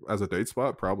places, like as a date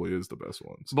spot, probably is the best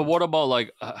one. So. But what about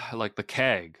like the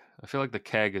Keg? I feel like the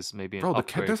Keg is maybe an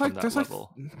upgrade from that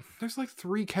level. There's like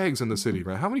 3 kegs in the city,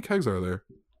 right? How many kegs are there?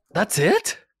 That's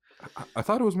it? I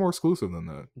thought it was more exclusive than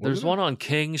that. There's one on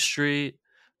King Street.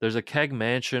 There's a Keg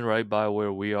Mansion right by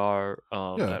where we are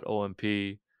at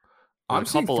OMP. I'm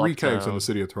seeing 3 kegs in the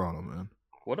city of Toronto, man.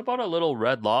 What about a little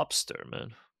Red Lobster,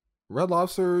 man? Red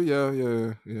Lobster,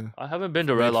 yeah. I haven't been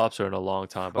to Red Lobster in a long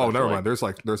time. But never mind. There's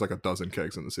like a dozen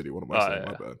kegs in the city. What am I saying?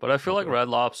 My bad. But I feel like Red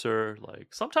Lobster,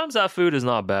 like sometimes that food is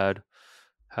not bad.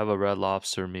 Have a Red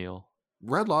Lobster meal.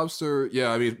 Red Lobster,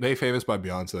 yeah. I mean, made famous by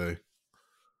Beyonce.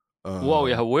 Whoa,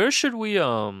 yeah. Where should we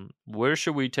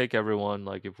take everyone?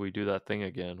 Like, if we do that thing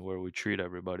again, where we treat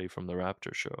everybody from the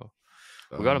Raptor show,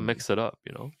 we got to mix it up,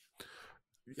 you know.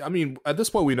 I mean, at this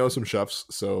point, we know some chefs,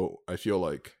 so I feel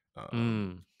like.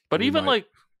 But even like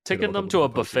taking them to a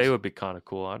buffet would be kind of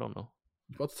cool. I don't know.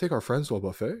 About to take our friends to a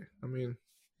buffet? I mean,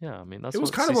 that's it was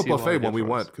kind of a buffet when we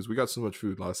went because we got so much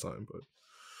food last time. But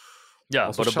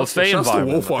but a buffet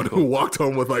environment. Wolf who walked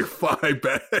home with like 5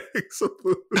 bags of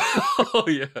food. Oh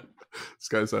yeah. This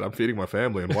guy said, "I'm feeding my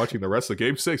family and watching the rest of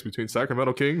Game 6 between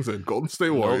Sacramento Kings and Golden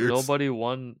State Warriors." Nobody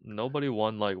won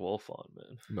like Wolfon,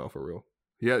 man. No, for real.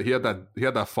 He had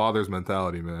that father's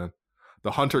mentality, man. The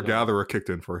hunter-gatherer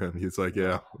kicked in for him. He's like,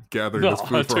 gathering this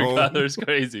food for home. Hunter-gatherer's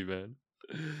crazy, man.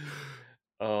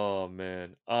 Oh,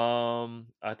 man.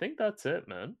 I think that's it,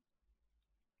 man.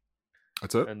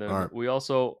 That's it? And then we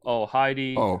also...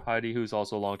 Heidi, who's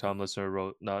also a long-time listener,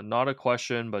 wrote, not a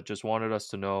question, but just wanted us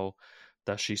to know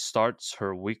that she starts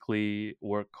her weekly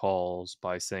work calls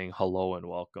by saying hello and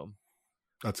welcome.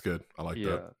 That's good. I like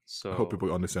that. So I hope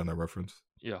people understand that reference.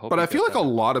 Yeah, but I feel like a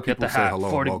lot of people say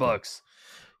hello and welcome. $40.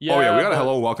 Yeah, we got a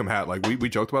hello and welcome hat. Like we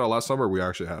joked about it last summer. We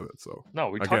actually have it. So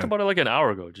we talked about it like an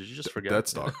hour ago. Did you just forget? Dead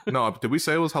stock. No, did we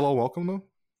say it was hello and welcome though?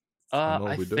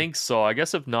 I think so. I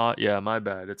guess if not, my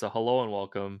bad. It's a hello and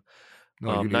welcome.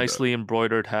 No, you need that. Nicely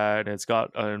embroidered hat. And it's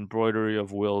got an embroidery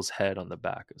of Will's head on the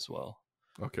back as well.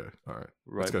 Okay, all right.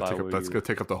 Right by where That's gonna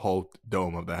take up the whole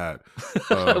dome of the hat.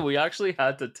 We actually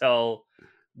had to tell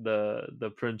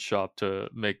the print shop to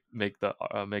make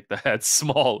the head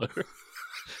smaller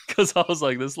because I was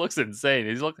like, this looks insane.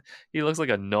 He looks like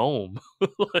a gnome.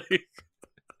 Like,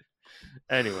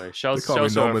 anyway, shouts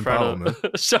to our friend,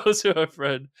 shouts to our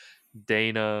friend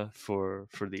Dana for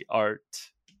the art,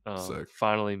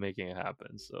 finally making it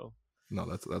happen. So no,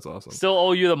 that's awesome. Still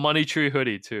owe you the Money Tree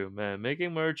hoodie too, man.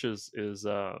 Making merch is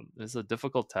a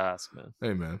difficult task, man.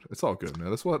 Hey, man, it's all good, man.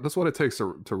 That's what it takes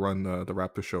to run the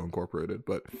Raptor Show Incorporated.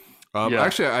 But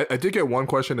actually, I did get one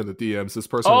question in the DMs. This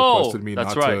person requested me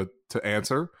not to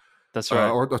answer. That's right,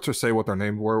 or to say what their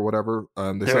names were, or whatever.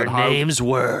 They their said, names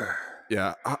were.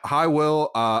 Yeah, hi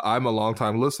Will. I'm a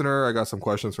longtime listener. I got some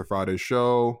questions for Friday's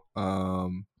show.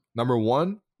 Number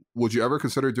one. Would you ever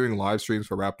consider doing live streams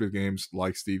for Raptors games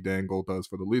like Steve Dangle does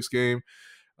for the Leafs game?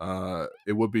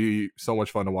 It would be so much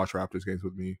fun to watch Raptors games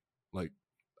with me. Like,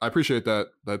 I appreciate that.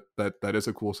 That is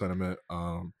a cool sentiment.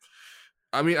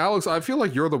 I mean, Alex, I feel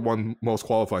like you're the one most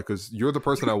qualified because you're the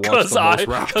person I watch the most Raptors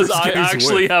games because I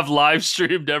actually have live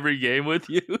streamed every game with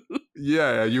you.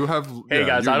 Yeah, you have. Hey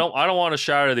guys, I don't want to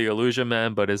shatter the illusion,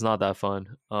 man, but it's not that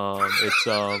fun.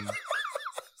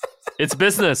 It's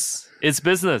business. It's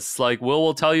business. Like,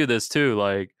 will tell you this too.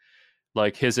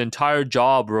 Like his entire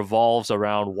job revolves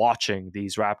around watching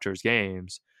these Raptors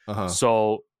games.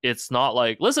 So it's not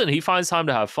like, listen, he finds time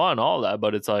to have fun, all that,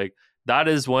 but it's like that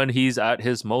is when he's at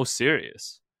his most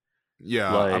serious.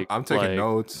 Yeah, like, I'm taking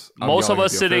notes. Most of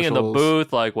us sitting in the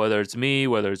booth, like whether it's me,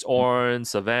 whether it's Oren,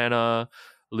 Savannah,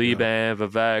 Liban,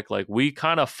 Vivek, like we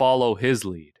kind of follow his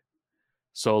lead.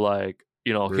 So like,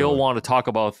 you know, he'll want to talk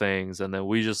about things and then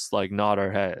we just like nod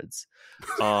our heads.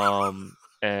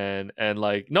 And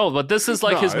like, no, but this is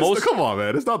like his most, come on,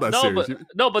 man, it's not that serious.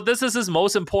 But this is his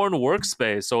most important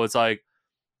workspace. So it's like,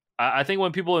 I think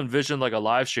when people envision like a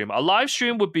live stream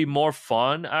would be more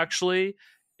fun actually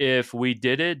if we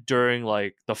did it during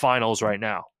like the finals right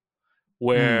now,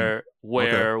 where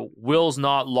Will's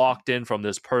not locked in from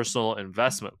this personal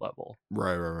investment level.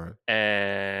 Right.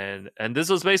 And this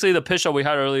was basically the pitch that we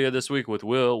had earlier this week with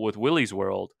Willie's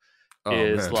World.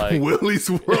 Man. Like Willie's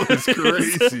World is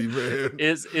crazy, man.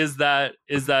 Is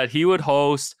that he would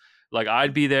host, like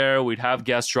I'd be there, we'd have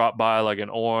guests drop by like an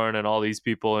Orn and all these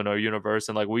people in our universe,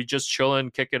 and like we just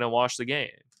chillin', kicking and watch the game.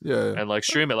 Yeah. And like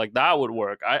stream it. Like that would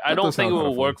work. I don't think it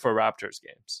would work for Raptors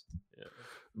games.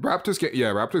 Raptors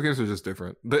games are just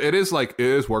different. It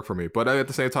is work for me, but at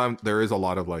the same time, there is a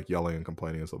lot of like yelling and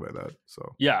complaining and stuff like that.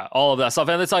 So yeah, all of that stuff,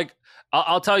 and it's like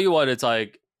I'll tell you what, it's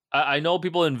like I know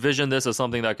people envision this as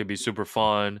something that could be super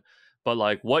fun, but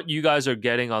like what you guys are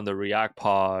getting on the React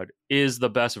Pod is the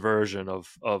best version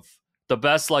of the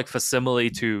best like facsimile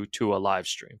to a live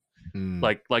stream.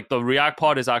 Like the React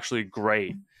Pod is actually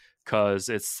great because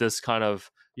it's this kind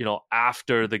of, you know,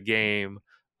 after the game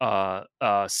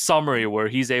summary where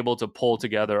he's able to pull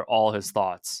together all his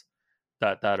thoughts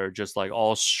that are just like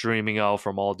all streaming out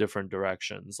from all different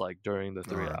directions like during the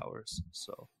 3 hours.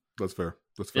 So that's fair.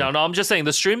 Yeah, no, I'm just saying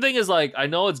the stream thing is like, I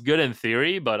know it's good in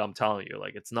theory, but I'm telling you,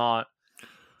 like, it's not.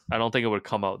 I don't think it would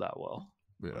come out that well.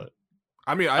 Yeah, but,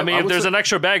 I mean, if there's an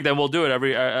extra bag, then we'll do it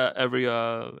every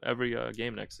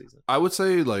game next season. I would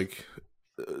say like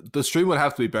the stream would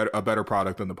have to be a better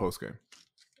product than the post game,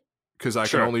 because I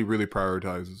can only really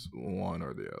prioritize one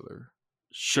or the other.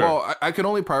 Sure. Well, I can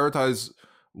only prioritize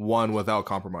one without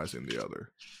compromising the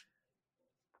other.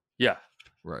 Yeah.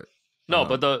 Right. No,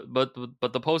 but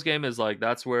the post game is like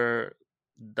that's where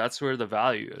the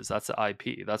value is. That's the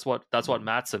IP. That's what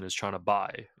Mattson is trying to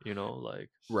buy. You know, like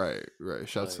right.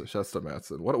 Shouts to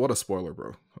Mattson. What a spoiler,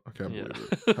 bro! I can't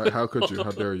believe it. How could you?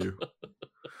 How dare you?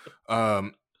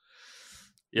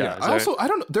 Yeah. I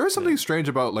don't know. There is something strange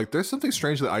about like there's something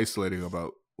strangely isolating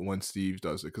about when Steve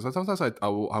does it, because sometimes I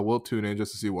will tune in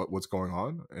just to see what's going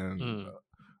on, and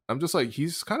I'm just like,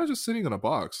 he's kind of just sitting in a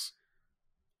box.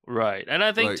 Right. And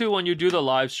I think like, too, when you do the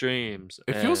live streams,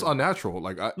 it feels unnatural.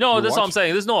 Like that's what I'm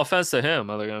saying. There's no offense to him.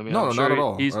 I mean, no, not at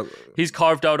all. He's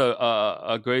carved out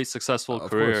a great successful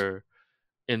career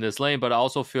in this lane, but I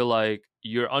also feel like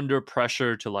you're under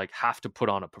pressure to like have to put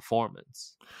on a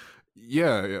performance.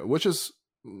 Yeah, which is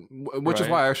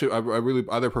why actually I really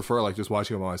either prefer like just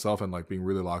watching it by myself and like being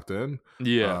really locked in.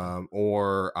 Yeah.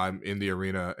 Or I'm in the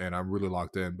arena and I'm really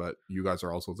locked in, but you guys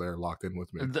are also there locked in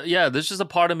with me. There's just a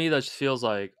part of me that feels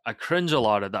like I cringe a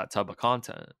lot at that type of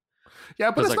content. Yeah,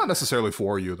 but it's like, not necessarily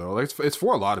for you though. Like it's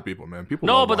for a lot of people, man. People.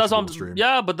 No, but that's what I'm.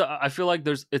 Yeah, but I feel like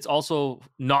it's also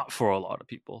not for a lot of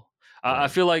people. Right. I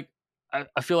feel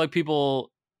like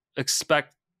people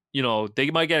expect, they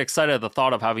might get excited at the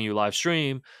thought of having you live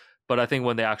stream, but I think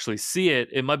when they actually see it,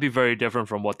 it might be very different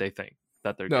from what they think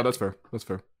that they're No, getting. that's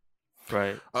fair.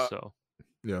 Right. So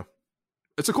yeah,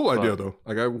 it's a cool idea though.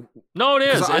 Like no, it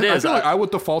is. I feel like I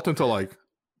would default into like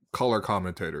color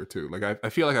commentator too. Like I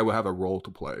feel like I would have a role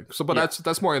to play. So, but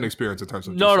that's more inexperience in terms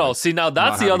of no. See, now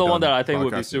that's the other one that I think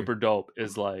would be podcasting. super dope.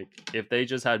 Is like if they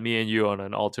just had me and you on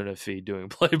an alternate feed doing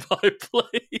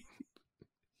play-by-play.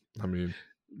 I mean,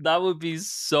 that would be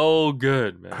so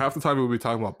good, man. Half the time we would be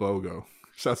talking about Bogo.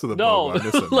 Shouts to the no, Bogo. I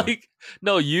miss him, like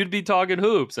no, you'd be talking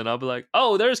hoops, and I'll be like,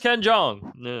 "Oh, there's Ken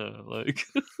Jong." Yeah, like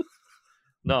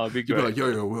no, it'd be great. You'd be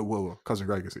like, "Yo, cousin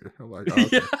Greg is here." I'm like, oh,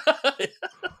 okay. Yeah.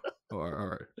 All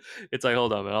right. It's like,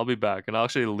 hold on, man, I'll be back, and I'll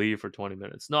actually leave for 20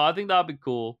 minutes. No, I think that'd be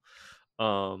cool.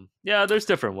 Yeah, there's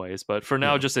different ways, but for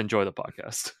now, just enjoy the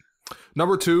podcast.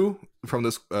 Number 2 from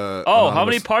this. How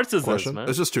many parts is question? This, man?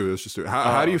 It's just two.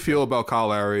 How do you feel about Kyle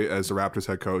Lowry as the Raptors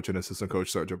head coach and assistant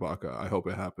coach Serge Ibaka? I hope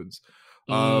it happens.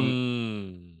 I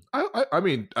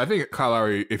mean, I think Kyle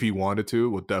Lowry, if he wanted to,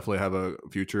 would definitely have a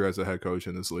future as a head coach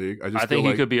in this league. I think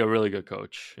he could be a really good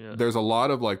coach. Yeah. There's a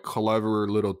lot of like clever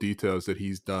little details that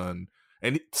he's done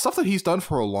and stuff that he's done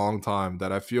for a long time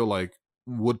that I feel like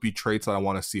would be traits that I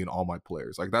want to see in all my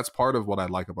players. Like that's part of what I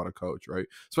like about a coach, right?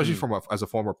 Especially as a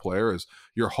former player, is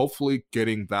you're hopefully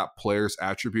getting that player's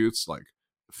attributes like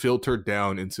filtered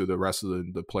down into the rest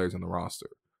of the players in the roster,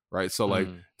 right? So like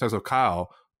in terms of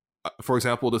Kyle, for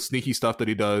example, the sneaky stuff that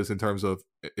he does in terms of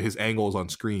his angles on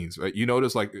screens, right? You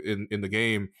notice like in the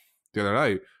game the other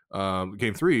night,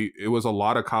 game 3, it was a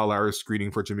lot of Kyle Lowry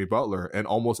screening for Jimmy Butler, and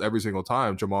almost every single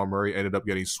time Jamal Murray ended up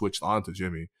getting switched on to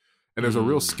Jimmy. And there's a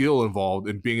real skill involved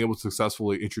in being able to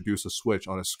successfully introduce a switch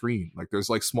on a screen. Like there's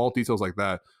like small details like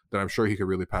that I'm sure he could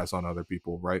really pass on to other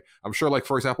people, right? I'm sure like,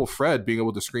 for example, Fred being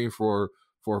able to screen for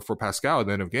Pascal at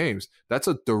the end of games, that's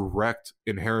a direct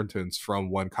inheritance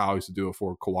from when Kyle used to do it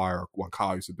for Kawhi or when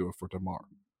Kyle used to do it for DeMar.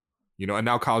 And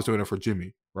now Kyle's doing it for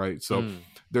Jimmy, right? So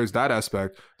there's that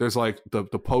aspect. There's like the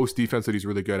post defense that he's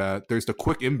really good at. There's the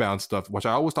quick inbound stuff, which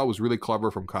I always thought was really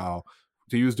clever from Kyle.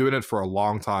 He was doing it for a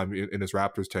long time in his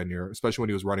Raptors tenure, especially when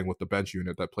he was running with the bench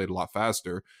unit that played a lot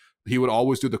faster. He would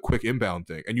always do the quick inbound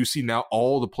thing. And you see now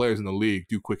all the players in the league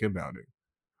do quick inbounding,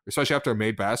 especially after a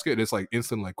made basket. It's like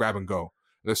instant, like grab and go.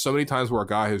 There's so many times where a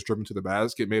guy has driven to the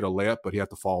basket, made a layup, but he had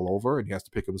to fall over and he has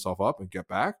to pick himself up and get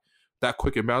back. That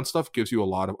quick inbound stuff gives you a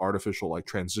lot of artificial like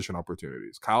transition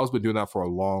opportunities. Kyle's been doing that for a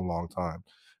long, long time.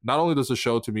 Not only does it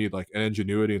show to me like an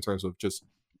ingenuity in terms of just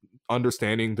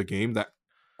understanding the game that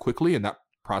quickly and that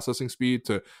processing speed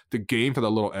to gain for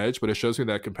that little edge, but it shows me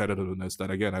that competitiveness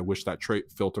that, again, I wish that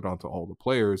trait filtered onto all the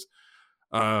players.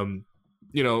 I'm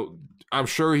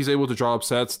sure he's able to draw up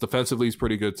sets. Defensively, he's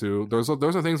pretty good too. Those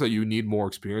are things that you need more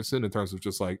experience in terms of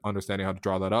just like understanding how to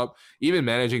draw that up. Even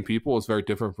managing people is very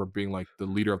different from being like the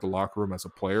leader of the locker room as a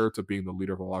player to being the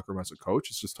leader of the locker room as a coach.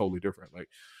 It's just totally different. Like,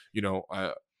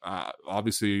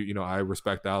 obviously, I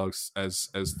respect Alex as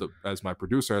my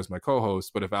producer, as my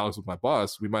co-host, but if Alex was my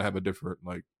boss, we might have a different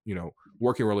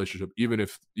working relationship, even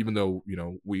though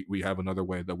we have another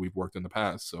way that we've worked in the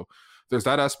past. So there's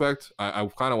that aspect. I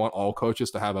kind of want all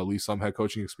coaches to have at least some head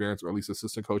coaching experience or at least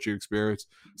assistant coaching experience.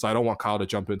 So I don't want Kyle to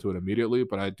jump into it immediately,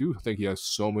 but I do think he has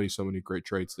so many great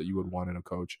traits that you would want in a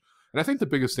coach. And I think the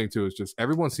biggest thing too is just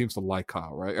everyone seems to like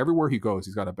Kyle, right? Everywhere he goes,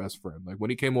 he's got a best friend. Like when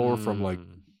he came over from like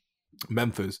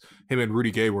Memphis, him and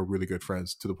Rudy Gay were really good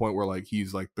friends to the point where like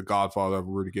he's like the godfather of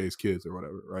Rudy Gay's kids or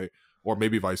whatever, right? Or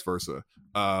maybe vice versa.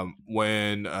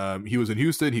 When he was in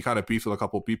Houston, he kind of beefed with a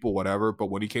couple of people, whatever. But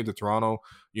when he came to Toronto,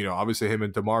 obviously him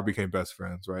and DeMar became best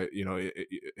friends, right?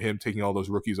 Him taking all those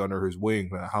rookies under his wing,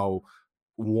 how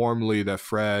warmly that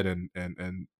Fred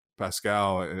and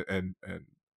Pascal and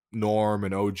Norm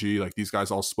and OG, like these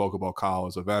guys all spoke about Kyle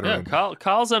as a veteran. Yeah,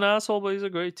 Kyle's an asshole, but he's a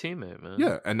great teammate, man.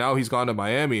 Yeah, and now he's gone to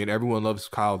Miami, and everyone loves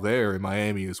Kyle there in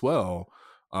Miami as well,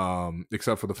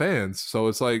 except for the fans. So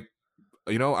it's like,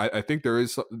 I think there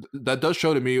is that does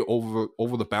show to me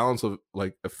over the balance of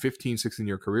like a 15,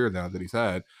 16-year career now that he's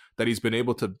had, that he's been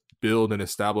able to build and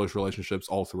establish relationships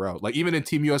all throughout. Like even in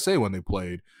Team USA when they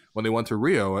went to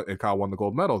Rio and Kyle won the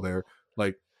gold medal there,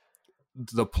 like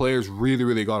the players really,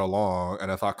 really got along,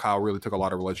 and I thought Kyle really took a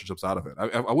lot of relationships out of it.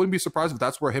 I wouldn't be surprised if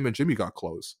that's where him and Jimmy got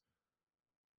close.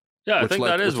 Yeah, I think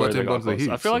that is where they got close.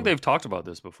 I feel like they've talked about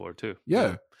this before too.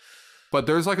 Yeah. But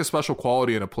there's like a special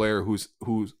quality in a player who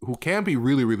can be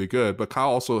really, really good, but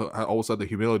Kyle also had the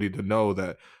humility to know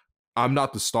that I'm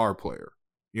not the star player.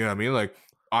 You know what I mean? Like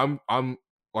I'm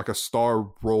like a star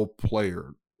role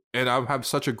player, and I have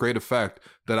such a great effect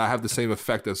that I have the same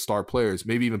effect as star players,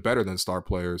 maybe even better than star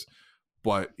players.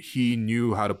 but he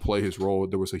knew how to play his role.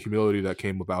 There was a humility that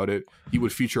came about it. He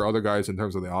would feature other guys in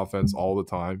terms of the offense all the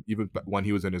time, even when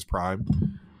he was in his prime.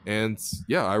 And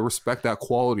yeah, I respect that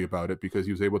quality about it because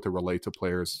he was able to relate to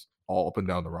players all up and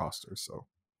down the roster. So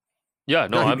Yeah,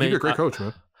 no, yeah, I he'd be mean, a great coach,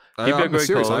 man. he'd be a I'm great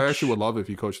serious. I actually coach. would love if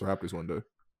he coached the Raptors one day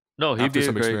No, he'd after be a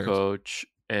some great experience. coach.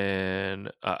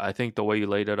 And I think the way you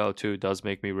laid it out too does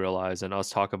make me realize, and us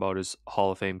talk about his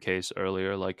Hall of Fame case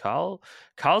earlier, like Kyle's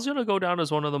gonna go down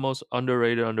as one of the most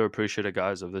underrated, underappreciated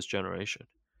guys of this generation.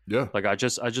 Yeah. Like I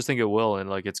just think it will, and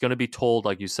like it's gonna be told,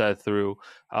 like you said, through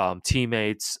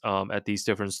teammates at these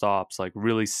different stops, like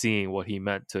really seeing what he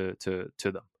meant to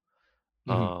them.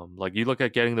 Like you look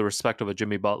at getting the respect of a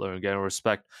Jimmy Butler and getting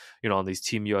respect, on these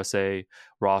Team USA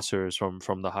rosters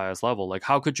from the highest level. Like,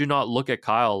 how could you not look at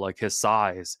Kyle, like his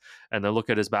size, and then look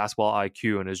at his basketball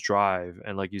IQ and his drive,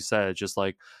 and like you said, just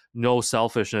like no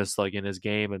selfishness, like in his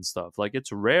game and stuff. Like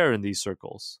it's rare in these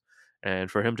circles,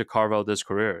 and for him to carve out this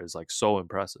career is like so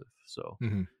impressive. So,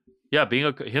 yeah,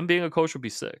 him being a coach would be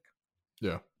sick.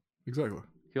 Yeah, exactly.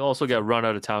 He'll also get run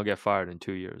out of town, get fired in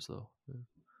 2 years, though.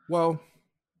 Well,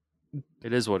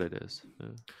 it is what it is.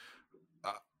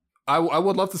 Yeah. I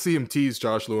would love to see him tease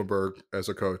Josh Lewenberg as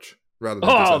a coach rather than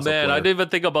I didn't even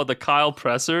think about the Kyle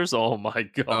pressers. Oh my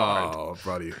god. Oh,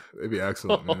 buddy, it'd be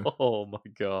excellent, man. Oh my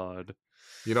god.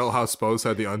 You know how Spose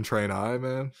had the untrained eye,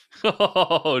 man?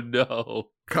 Oh no.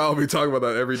 Kyle be talking about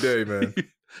that every day, man.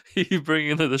 He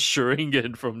bringing the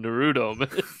Sharingan from Naruto, man.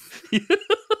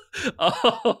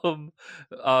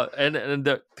 And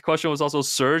the question was also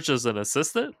Serge as an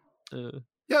assistant.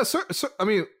 Yeah, sir. I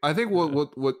mean, I think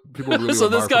what people really so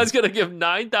this guy's gonna give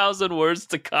 9,000 words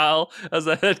to Kyle as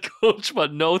a head coach,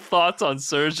 but no thoughts on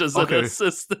Serge as an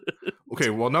assistant. Okay,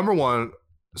 well, number one,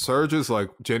 Serge is like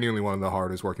genuinely one of the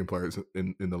hardest working players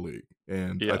in the league,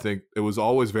 and I think it was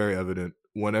always very evident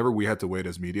whenever we had to wait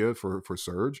as media for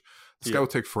Serge. This guy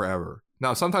would take forever.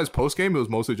 Now, sometimes post game, it was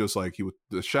mostly just like he would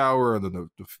the shower and then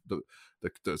the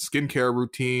skincare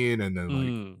routine, and then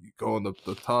like go in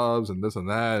the tubs and this and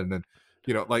that, and then.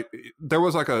 Like there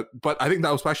was but I think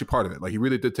that was actually part of it. Like he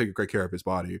really did take great care of his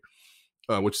body,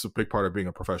 which is a big part of being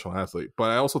a professional athlete.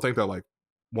 But I also think that like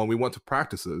when we went to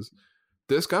practices,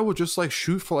 this guy would just like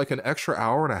shoot for like an extra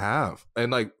hour and a half.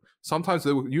 And like sometimes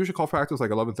they would usually call practice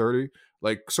like 11:30.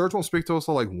 Like Serge won't speak to us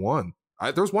till like 1.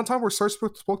 There was one time where Serge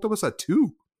spoke to us at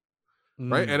 2.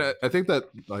 Right. And I think that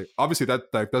like obviously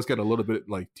that does get a little bit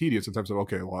like tedious in terms of,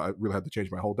 okay, well, I really had to change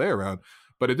my whole day around.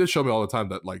 But it did show me all the time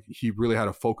that like he really had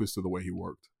a focus to the way he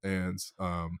worked. And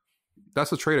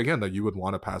that's a trait, again, that you would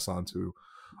want to pass on to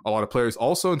a lot of players.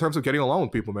 Also, in terms of getting along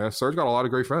with people, man, Serge got a lot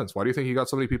of great friends. Why do you think he got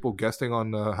so many people guesting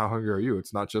on How Hungry Are You?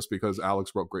 It's not just because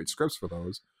Alex wrote great scripts for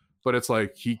those, but it's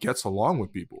like he gets along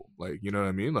with people. Like, you know what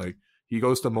I mean? Like he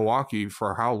goes to Milwaukee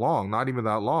for how long? Not even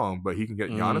that long, but he can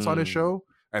get Giannis on his show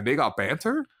and they got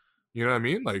banter. You know what I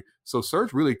mean? Like, so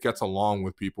Serge really gets along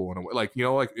with people in a way. Like,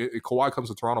 Kawhi comes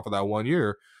to Toronto for that 1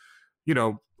 year.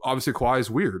 Obviously Kawhi is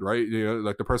weird, right?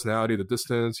 Like the personality, the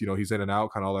distance. He's in and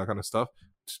out, kind of all that kind of stuff.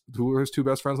 Who were his two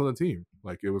best friends on the team?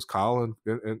 Like it was Kyle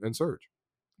and Serge.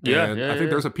 I think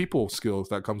there's a people skills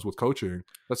that comes with coaching.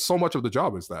 That's so much of the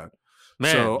job is that.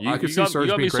 Man, so I could see Serge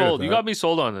being great at that. You got me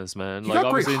sold on this, man. He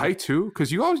got great height too,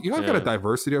 because you guys got a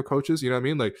diversity of coaches. You know what I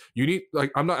mean? Like you need,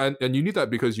 like I'm not, and you need that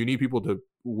because you need people to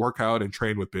work out and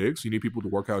train with bigs. You need people to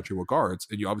work out and train with guards,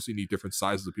 and you obviously need different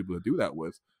sizes of people to do that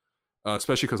with.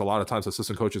 Especially because a lot of times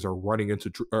assistant coaches are running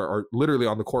into are literally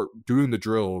on the court doing the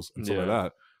drills and stuff like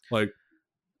that. Like,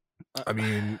 I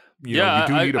mean, you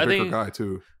do need a bigger guy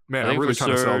too. Man, I'm really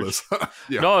trying to sell this.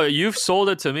 No, you've sold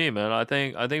it to me, man. I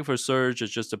think for Serge, it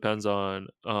just depends on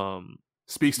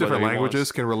speaks different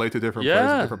languages, can relate to different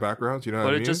players and different backgrounds. You know what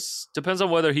I mean? But it just depends on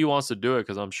whether he wants to do it,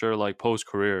 because I'm sure like post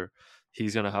career,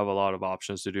 he's gonna have a lot of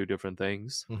options to do different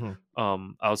things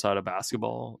outside of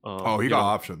basketball. He got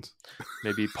options.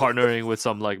 Maybe partnering with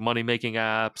some like money making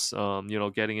apps.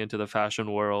 Getting into the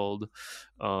fashion world.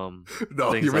 No,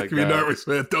 you're making me nervous,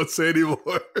 man. Don't say anymore.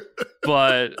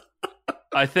 But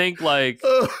I think like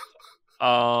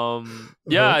I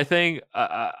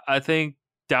think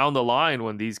down the line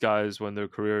when these guys, when their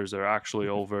careers are actually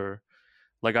over,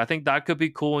 like I think that could be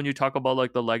cool when you talk about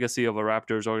like the legacy of a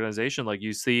Raptors organization. Like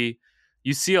you see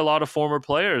a lot of former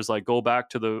players like go back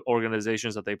to the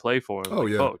organizations that they play for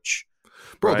and coach.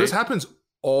 Bro, this happens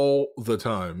all the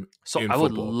time. So I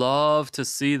would love to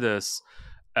see this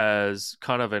as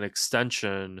kind of an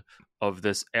extension of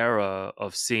this era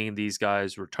of seeing these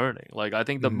guys returning. Like I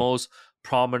think the most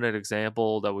prominent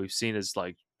example that we've seen is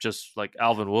like just like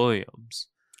Alvin Williams.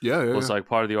 was Yeah. like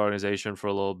part of the organization for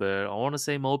a little bit. I want to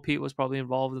say Mo Pete was probably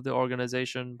involved with the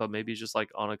organization, but maybe just like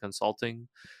on a consulting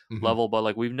Hmm. level. But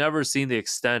like we've never seen the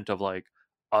extent of like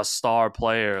a star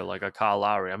player like a Kyle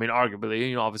Lowry. I mean,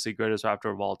 arguably, obviously greatest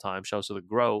Raptor of all time. Shouts to the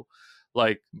Grow.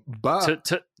 Like to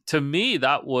But to me,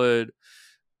 that would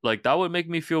make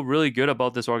me feel really good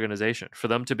about this organization for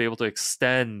them to be able to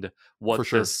extend for what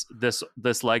sure.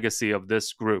 this legacy of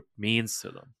this group means to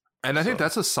them. And I think So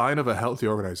that's a sign of a healthy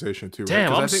organization too, right? damn,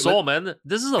 Because I'm I think that sold, man.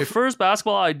 This is the if first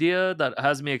basketball idea that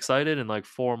has me excited in like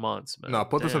 4 months, no, man.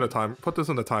 put this in the Damn. time. Put this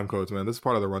in the time codes, man. This is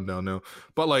part of the rundown now.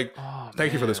 But like, Oh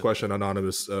thank you for this man. question,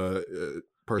 anonymous Yeah,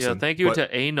 person. thank you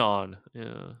to Anon.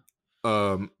 Yeah.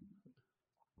 Um,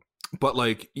 but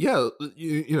like, yeah,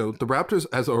 the Raptors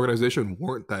as an organization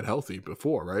weren't that healthy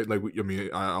before, right? Like, I mean,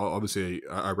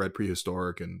 I read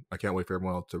Prehistoric, and I can't wait for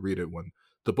everyone else to read it when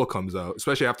the book comes out.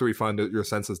 Especially after we find your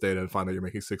census data and find that you're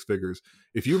making six figures.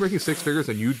 If you're making six figures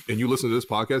and you listen to this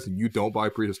podcast and you don't buy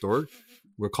Prehistoric,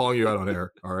 we're calling you out on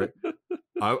air. All right.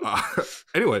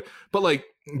 Anyway, but like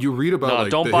you read about No, like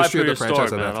don't the buy history of the franchise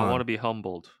prehistoric, at man. that I want to time. be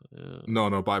humbled. Yeah.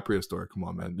 No, buy Prehistoric. Come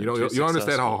on, man. You They're too don't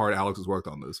understand how successful. hard Alex has worked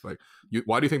on this. Like,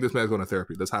 why do you think this man's going to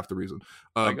therapy? That's half the reason.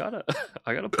 I Um, gotta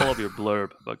I gotta pull up your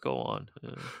blurb, but go on. Yeah.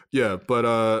 yeah,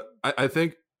 but I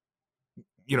think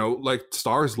like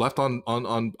stars left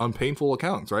on painful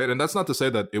accounts, right? And that's not to say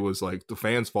that it was like the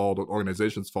fans' fault or the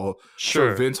organization's fault. Sure,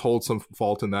 Sure. Vince holds some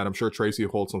fault in that. I'm sure Tracy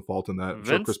holds some fault in that. I'm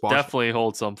sure Vince Chris Bosh. definitely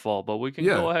holds some fault, but we can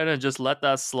Yeah. go ahead and just let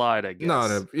that slide, I guess.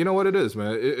 No, you know what it is,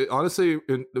 man. Honestly,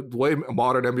 in the way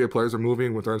modern NBA players are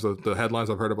moving, in terms of the headlines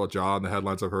I've heard about Ja and the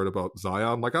headlines I've heard about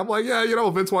Zion, like I'm like, yeah,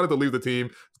 Vince wanted to leave the team.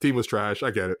 The team was trash.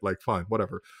 I get it. Like, fine,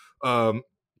 whatever.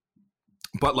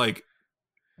 But like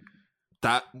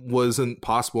that wasn't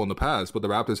possible in the past. But the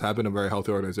Raptors have been a very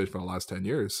healthy organization for the last 10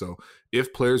 years. So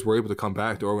if players were able to come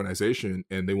back to organization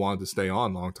and they wanted to stay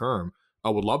on long term,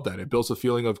 I would love that. It builds a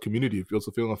feeling of community. It builds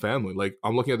a feeling of family. Like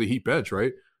I'm looking at the Heat bench,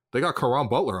 right? They got Caron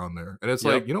Butler on there. And it's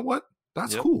like, you know what?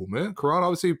 That's cool, man. Caron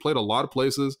obviously played a lot of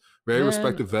places, very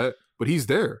respected vet, but he's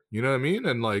there. You know what I mean?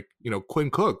 And like, Quinn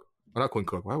Cook. Or not Quinn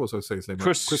Cook. Why was I saying his name?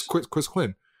 Chris Quinn.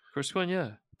 Chris Quinn,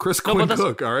 yeah. Quinn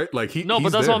Cook, all right? Like but he's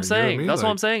that's there, what I'm saying. You know what I mean? That's what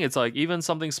I'm saying. It's like even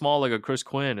something small like a Chris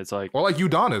Quinn, it's like or like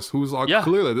Udonis, who's like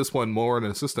clearly at this point more an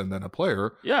assistant than a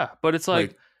player. Yeah, but it's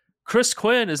like Chris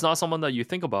Quinn is not someone that you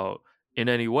think about in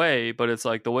any way, but it's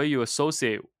like the way you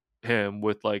associate him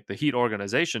with like the Heat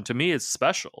organization, to me it's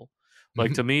special.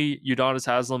 Like to me, Udonis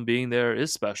Haslam being there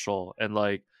is special. And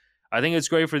like I think it's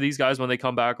great for these guys when they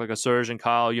come back, like a Serge and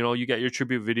Kyle, you get your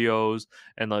tribute videos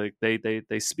and like they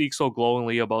speak so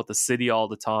glowingly about the city all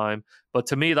the time. But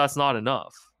to me, that's not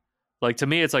enough. Like to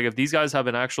me, it's like if these guys have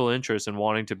an actual interest in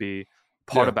wanting to be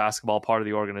part of basketball, part of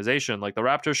the organization, like the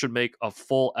Raptors should make a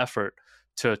full effort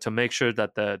to make sure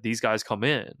that these guys come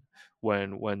in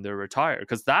when they're retired,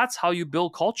 because that's how you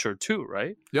build culture too,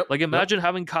 right? Like imagine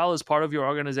having Kyle as part of your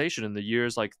organization in the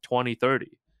years like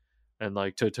 2030 and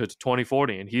like to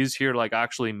 2040, and he's here like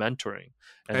actually mentoring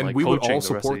and like we would coaching all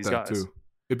the rest of support these that guys. too.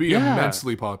 It'd be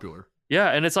immensely popular. Yeah,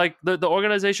 and it's like the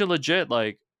organization legit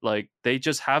like they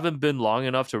just haven't been long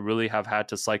enough to really have had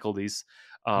to cycle these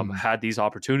had these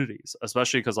opportunities,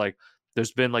 especially because like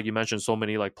there's been, like you mentioned, so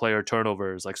many like player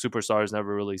turnovers, like superstars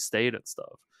never really stayed and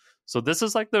stuff. So this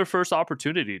is like their first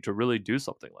opportunity to really do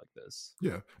something like this.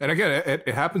 Yeah, and again, it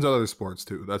happens in other sports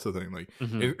too. That's the thing. Like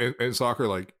in soccer,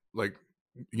 like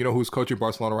who's coaching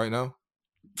Barcelona right now?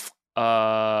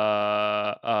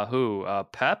 Who?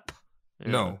 Pep? Yeah.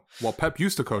 No. Well, Pep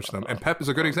used to coach them, and Pep is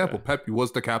a good example. Pep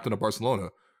was the captain of Barcelona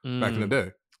back in the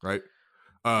day, right?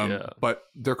 But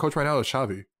their coach right now is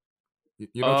Xavi.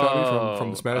 You know Xavi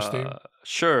from the Spanish team?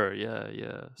 Sure,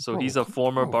 yeah. So he's a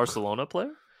former Barcelona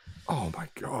player? Oh my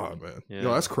god, man! Yeah.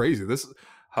 That's crazy.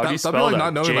 How do you spell that?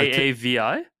 Not knowing,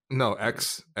 Javi? No,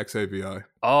 XAVI.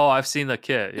 Oh, I've seen the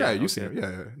kit. Yeah, you've seen it.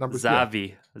 Yeah.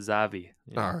 Zavi.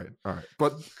 Yeah. All right.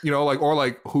 But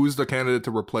or who's the candidate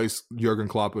to replace Jurgen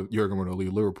Klopp with Jurgen when they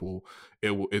leave Liverpool?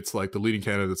 It's like the leading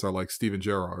candidates are like Steven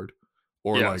Gerrard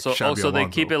or Xabi so they Alonso.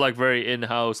 keep it like very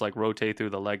in-house, like rotate through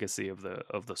the legacy of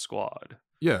the squad.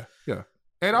 Yeah.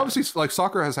 And obviously, like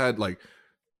soccer has had like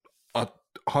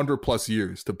 100+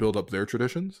 years to build up their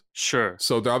traditions. Sure.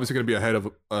 So they're obviously going to be ahead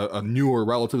of a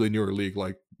relatively newer league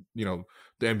like the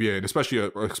NBA, and especially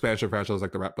an expansion franchise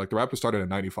like the Raptors started in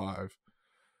 '95.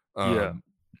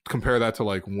 Compare that to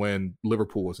like when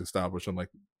Liverpool was established in like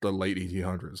the late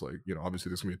 1800s. Like obviously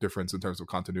there's gonna be a difference in terms of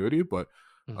continuity, but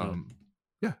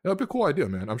Yeah, that'd be a cool idea,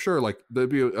 man. I'm sure like it'll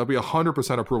be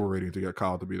 100% approval rating to get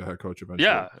Kyle to be the head coach eventually.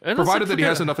 Yeah, and provided that he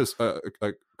has enough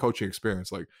like coaching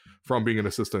experience, like from being an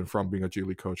assistant, from being a G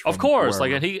League coach. Of course,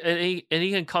 wherever. like and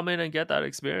he can come in and get that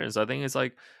experience. I think it's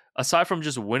like aside from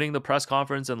just winning the press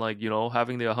conference and like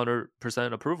having the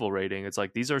 100% approval rating, it's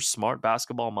like these are smart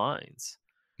basketball minds.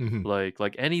 Mm-hmm.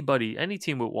 Like any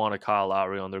team would want a Kyle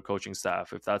Lowry on their coaching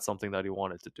staff if that's something that he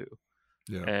wanted to do.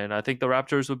 Yeah, and I think the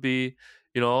Raptors would be,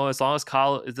 as long as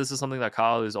Kyle, this is something that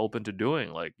Kyle is open to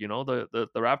doing, like, the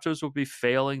Raptors would be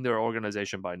failing their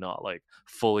organization by not like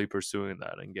fully pursuing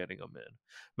that and getting them in.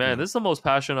 Man, this is the most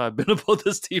passionate I've been about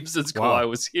this team since Kawhi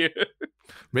was here.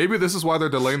 Maybe this is why they're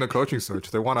delaying the coaching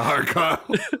search. They want to hire Kyle.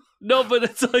 No, but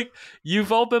it's like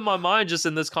you've opened my mind just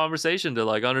in this conversation to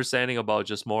like understanding about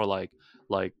just more like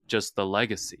just the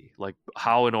legacy, like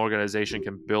how an organization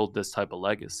can build this type of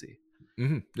legacy.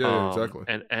 Mm-hmm. Yeah, exactly.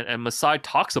 And Masai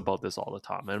talks about this all the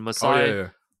time, and Masai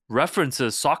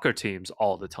references soccer teams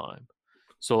all the time.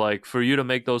 So like for you to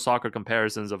make those soccer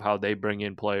comparisons of how they bring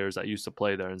in players that used to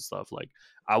play there and stuff, like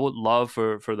I would love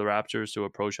for the Raptors to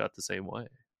approach that the same way.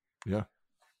 Yeah.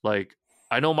 Like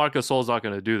I know Marc Gasol's not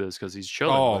going to do this because he's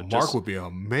chilling. Oh, Mark would be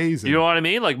amazing. You know what I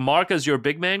mean? Like Marc as your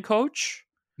big man coach.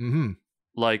 Mm-hmm.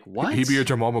 Like what? He'd be a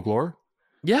Jamal McGlure?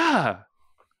 Yeah.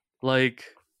 Like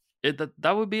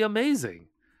that would be amazing.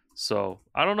 So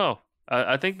I don't know.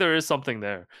 I think there is something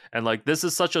there. And like this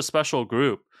is such a special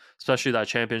group, especially that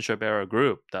championship era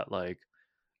group, that like,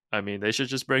 I mean, they should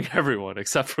just bring everyone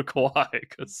except for Kawhi,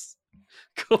 because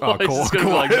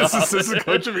Kawhi, this is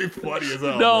going to be funny as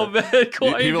hell. No, man.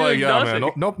 Kawhi, he'd be like, yeah,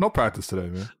 man, no practice today,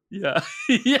 man. Yeah.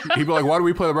 Yeah. He'd be like, why do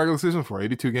we play the regular season for?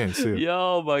 82 games. See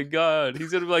ya. Yo, my God. He's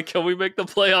going to be like, can we make the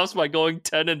playoffs by going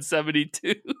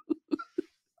 10-72?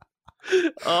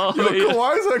 Oh,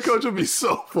 Kawhi's head coach would be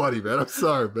so funny, man. I'm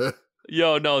sorry, man.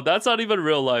 Yo, no, that's not even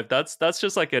real life. That's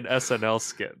just like an SNL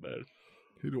skit, man.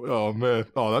 Oh, man.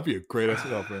 Oh, that'd be a great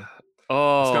SNL, man.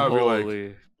 Oh, it's gotta holy. Be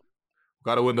like,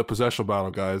 gotta win the possession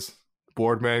battle, guys.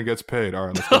 Board man gets paid. All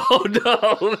right, let's go. Oh,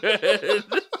 no, man.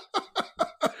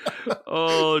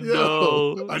 Oh,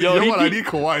 no. I need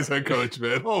Kawhi's head coach,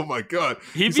 man. Oh, my God.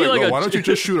 He's like, why don't you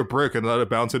just shoot a brick and let it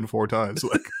bounce in 4 times?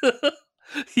 Like...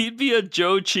 He'd be a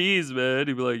Joe Cheese, man.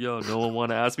 He'd be like, yo, no one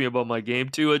want to ask me about my game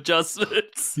 2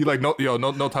 adjustments. He's like, no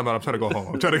time out. I'm trying to go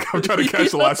home. I'm trying to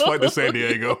catch the last flight to San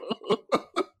Diego.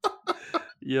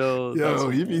 Yo,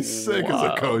 he'd be sick as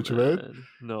a coach, man.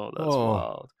 No, that's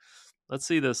wild. Let's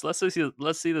see this. Let's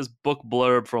see this book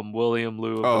blurb from William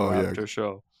Liu of the Raptor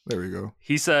Show. There we go.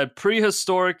 He said,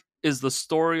 "Prehistoric is the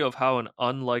story of how an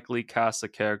unlikely cast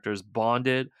of characters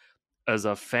bonded as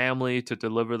a family to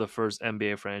deliver the first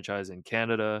NBA franchise in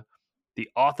Canada. The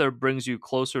author brings you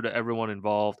closer to everyone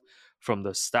involved, from the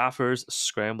staffers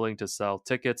scrambling to sell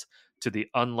tickets to the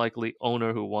unlikely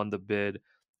owner who won the bid,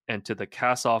 and to the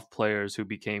cast-off players who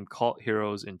became cult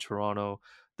heroes in Toronto.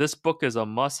 This book is a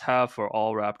must-have for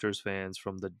all Raptors fans,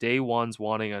 from the day ones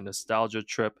wanting a nostalgia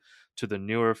trip to the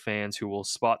newer fans who will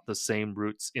spot the same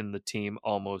roots in the team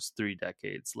almost 3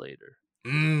 decades later."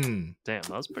 Damn,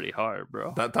 that was pretty hard,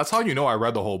 bro. That's how you know I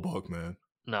read the whole book, man.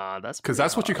 Nah, that's because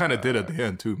that's what you kind of did at the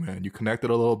end too, man. You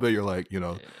connected a little bit. You're like,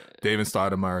 David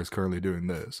Stoudemire is currently doing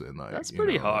this, and like that's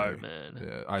pretty hard, man.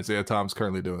 Yeah, Isaiah Thomas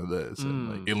currently doing this,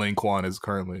 and like Elaine Kwan is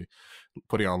currently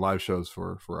putting on live shows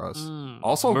for us.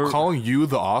 Also, calling you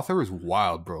the author is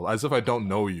wild, bro. As if I don't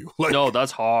know you. Like, no,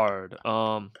 that's hard.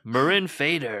 Marin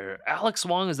Fader, Alex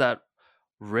Wong is that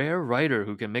rare writer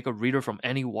who can make a reader from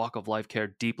any walk of life care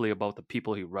deeply about the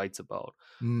people he writes about,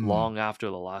 long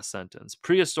after the last sentence.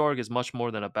 Prehistoric is much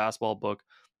more than a basketball book.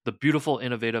 The beautiful,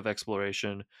 innovative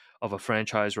exploration of a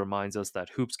franchise reminds us that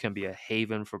hoops can be a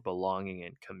haven for belonging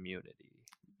and community.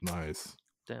 Nice.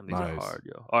 Damn, these are hard,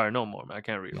 yo. All right, no more, man. I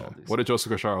can't read all these. What did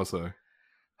Joseph Cacharo say?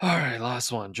 All right,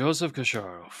 last one. Joseph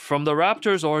Cacharo. From the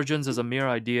Raptors' origins as a mere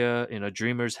idea in a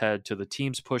dreamer's head to the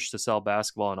team's push to sell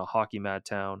basketball in a hockey mad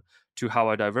town, to how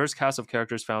a diverse cast of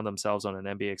characters found themselves on an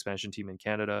NBA expansion team in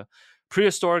Canada,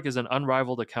 Prehistoric is an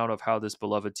unrivaled account of how this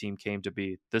beloved team came to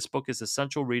be. This book is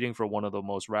essential reading for one of the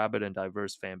most rabid and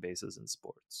diverse fan bases in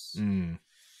sports.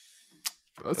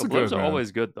 That's the blurbs are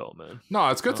always good, though, man. No,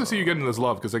 it's good to see you getting this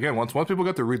love, because again, once people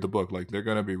get to read the book, like they're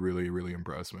gonna be really, really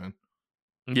impressed, man.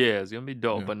 Yeah, it's gonna be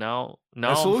dope. Yeah. But now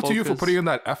I salute to you for putting in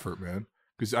that effort, man.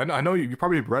 Because I know you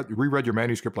probably reread your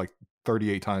manuscript like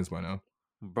 38 times by now.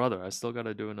 Brother, I still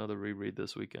gotta do another reread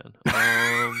this weekend.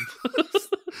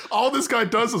 All this guy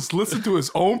does is listen to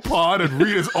his own pod and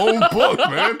read his own book,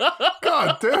 man.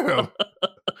 God damn.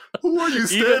 Who are you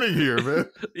standing here, man?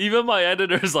 Even my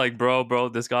editor's like, bro,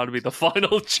 this gotta be the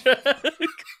final check.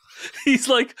 He's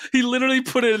like, he literally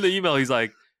put it in the email. He's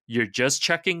like, You're just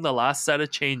checking the last set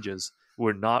of changes.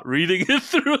 We're not reading it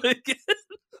through again.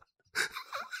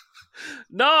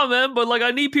 Nah, man, but like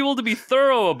I need people to be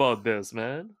thorough about this,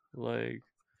 man. Like,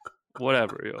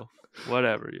 whatever, yo.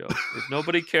 If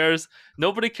nobody cares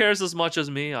as much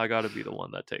as me, I gotta be the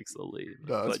one that takes the lead.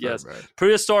 No, but fair, yes, man.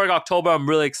 Prehistoric October, I'm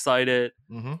really excited.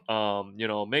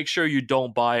 Mm-hmm. Make sure you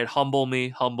don't buy it. Humble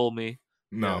me.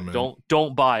 No, man.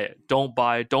 Don't buy it. Don't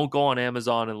go on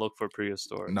Amazon and look for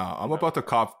Prehistoric. Nah, I'm about to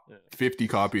cop 50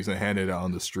 copies and hand it out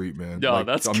on the street, man. No, like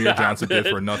that's Amir cap, Johnson man. did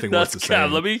for nothing That's worth the cap.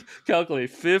 same. Let me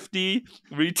calculate. 50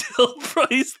 retail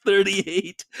price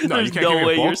 38. No, There's you can't no give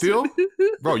way me a bulk you're deal?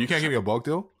 Bro, you can't give me a bulk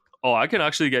deal? Oh, I can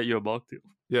actually get you a bulk deal.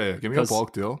 Yeah, give me a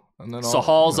bulk deal. And then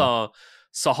Sahal's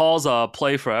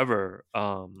Play Forever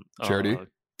charity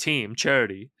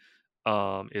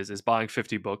is buying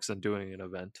 50 books and doing an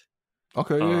event.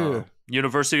 Okay, yeah.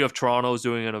 University of Toronto is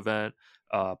doing an event.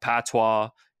 Patois,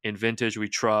 In Vintage We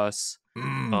Trust.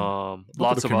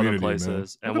 Lots of other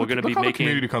places. Man. And we're gonna be making the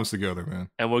community comes together, man.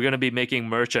 And we're gonna be making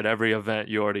merch at every event,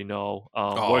 you already know.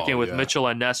 Working with Mitchell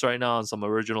and Ness right now on some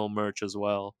original merch as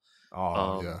well.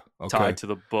 Okay. Tied to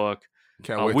the book.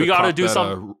 Can't wait we to gotta do that,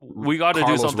 some. We gotta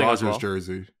Carlos do something Rogers as well.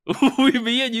 Jersey.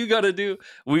 Me and you gotta do.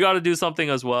 We gotta do something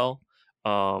as well.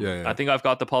 I think I've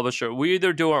got the publisher. We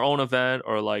either do our own event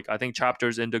or like I think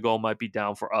Chapters Indigo might be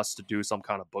down for us to do some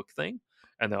kind of book thing,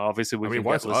 and then obviously we can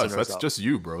get listeners. That's out. just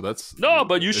you, bro. That's no,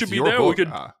 but you should be there. Book.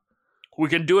 We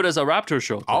can do it as a Raptor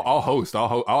show thing. I'll host.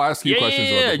 I'll ask you questions.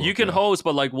 Yeah, you can host,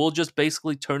 but like we'll just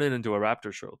basically turn it into a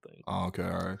Raptor show thing. Oh, okay, all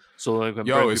right. So like,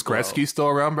 is Gretzky still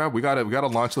around, bro? We gotta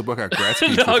launch the book at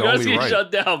Gretzky. No, Gretzky shut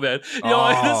down, man.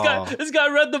 This guy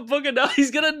read the book and now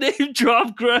he's gonna name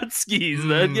drop Gretzky's,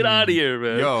 man. Get out of here,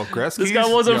 man. Yo, Gretzky's. This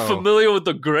guy wasn't familiar with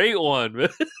the great one, man.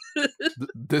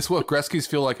 This what Gretzky's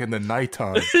feel like in the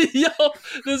nighttime. Yo,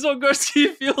 this is what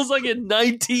Gretzky feels like in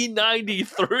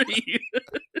 1993.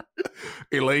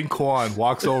 Elaine Kwan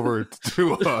walks over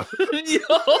to a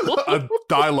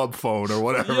dial-up phone or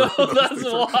whatever. Yo, that's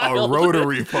wild. A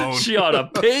rotary phone. She on a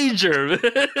pager,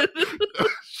 man.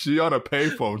 She on a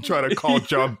payphone trying to call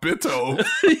John Bitto.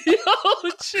 Yo,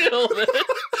 chill, man.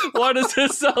 Why does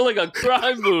this sound like a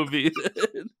crime movie?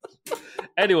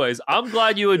 Anyways, I'm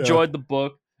glad you enjoyed the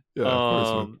book.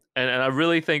 Yeah, and I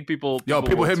really think people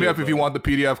hit me up if you want the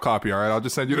PDF copy. All right, I'll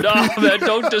just send you. No, man,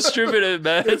 don't distribute it,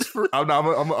 man. It's free. I'm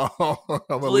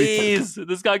Please,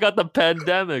 this guy got the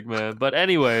pandemic, man. But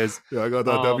anyways, I got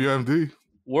that WMD.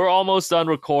 We're almost done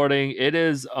recording. It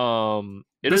is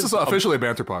This is officially a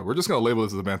banter pod. We're just gonna label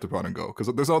this as a banter pod and go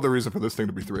because there's no other reason for this thing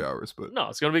to be 3 hours. But no,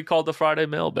 it's gonna be called the Friday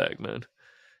Mailbag, man.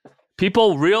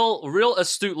 People, real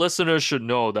astute listeners should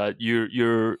know that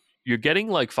you're getting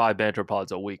like 5 banter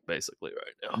pods a week basically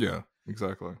right now. Yeah,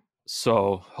 exactly.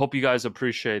 So hope you guys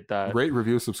appreciate that. Rate,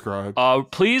 review, subscribe.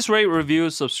 Please rate, review,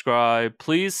 subscribe.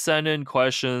 Please send in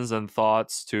questions and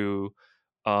thoughts to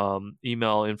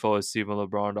email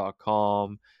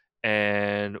info@stevenlebron.com,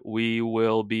 and we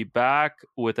will be back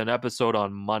with an episode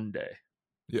on Monday.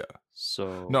 Yeah.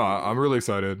 So no, I'm really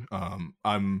excited. I'm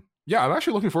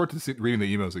actually looking forward to reading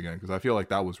the emails again because I feel like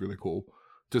that was really cool.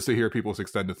 Just to hear people's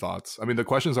extended thoughts. I mean, the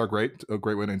questions are great, a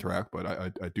great way to interact, but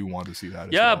I do want to see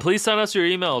that. Yeah, please send us your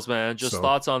emails, man. Just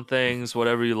thoughts on things,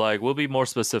 whatever you like. We'll be more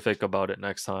specific about it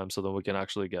next time so that we can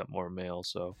actually get more mail.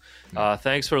 So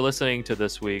thanks for listening to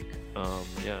this week.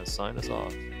 Sign us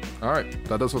off. All right.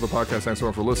 That does for the podcast. Thanks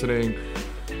everyone for listening.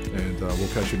 And we'll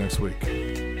catch you next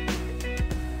week.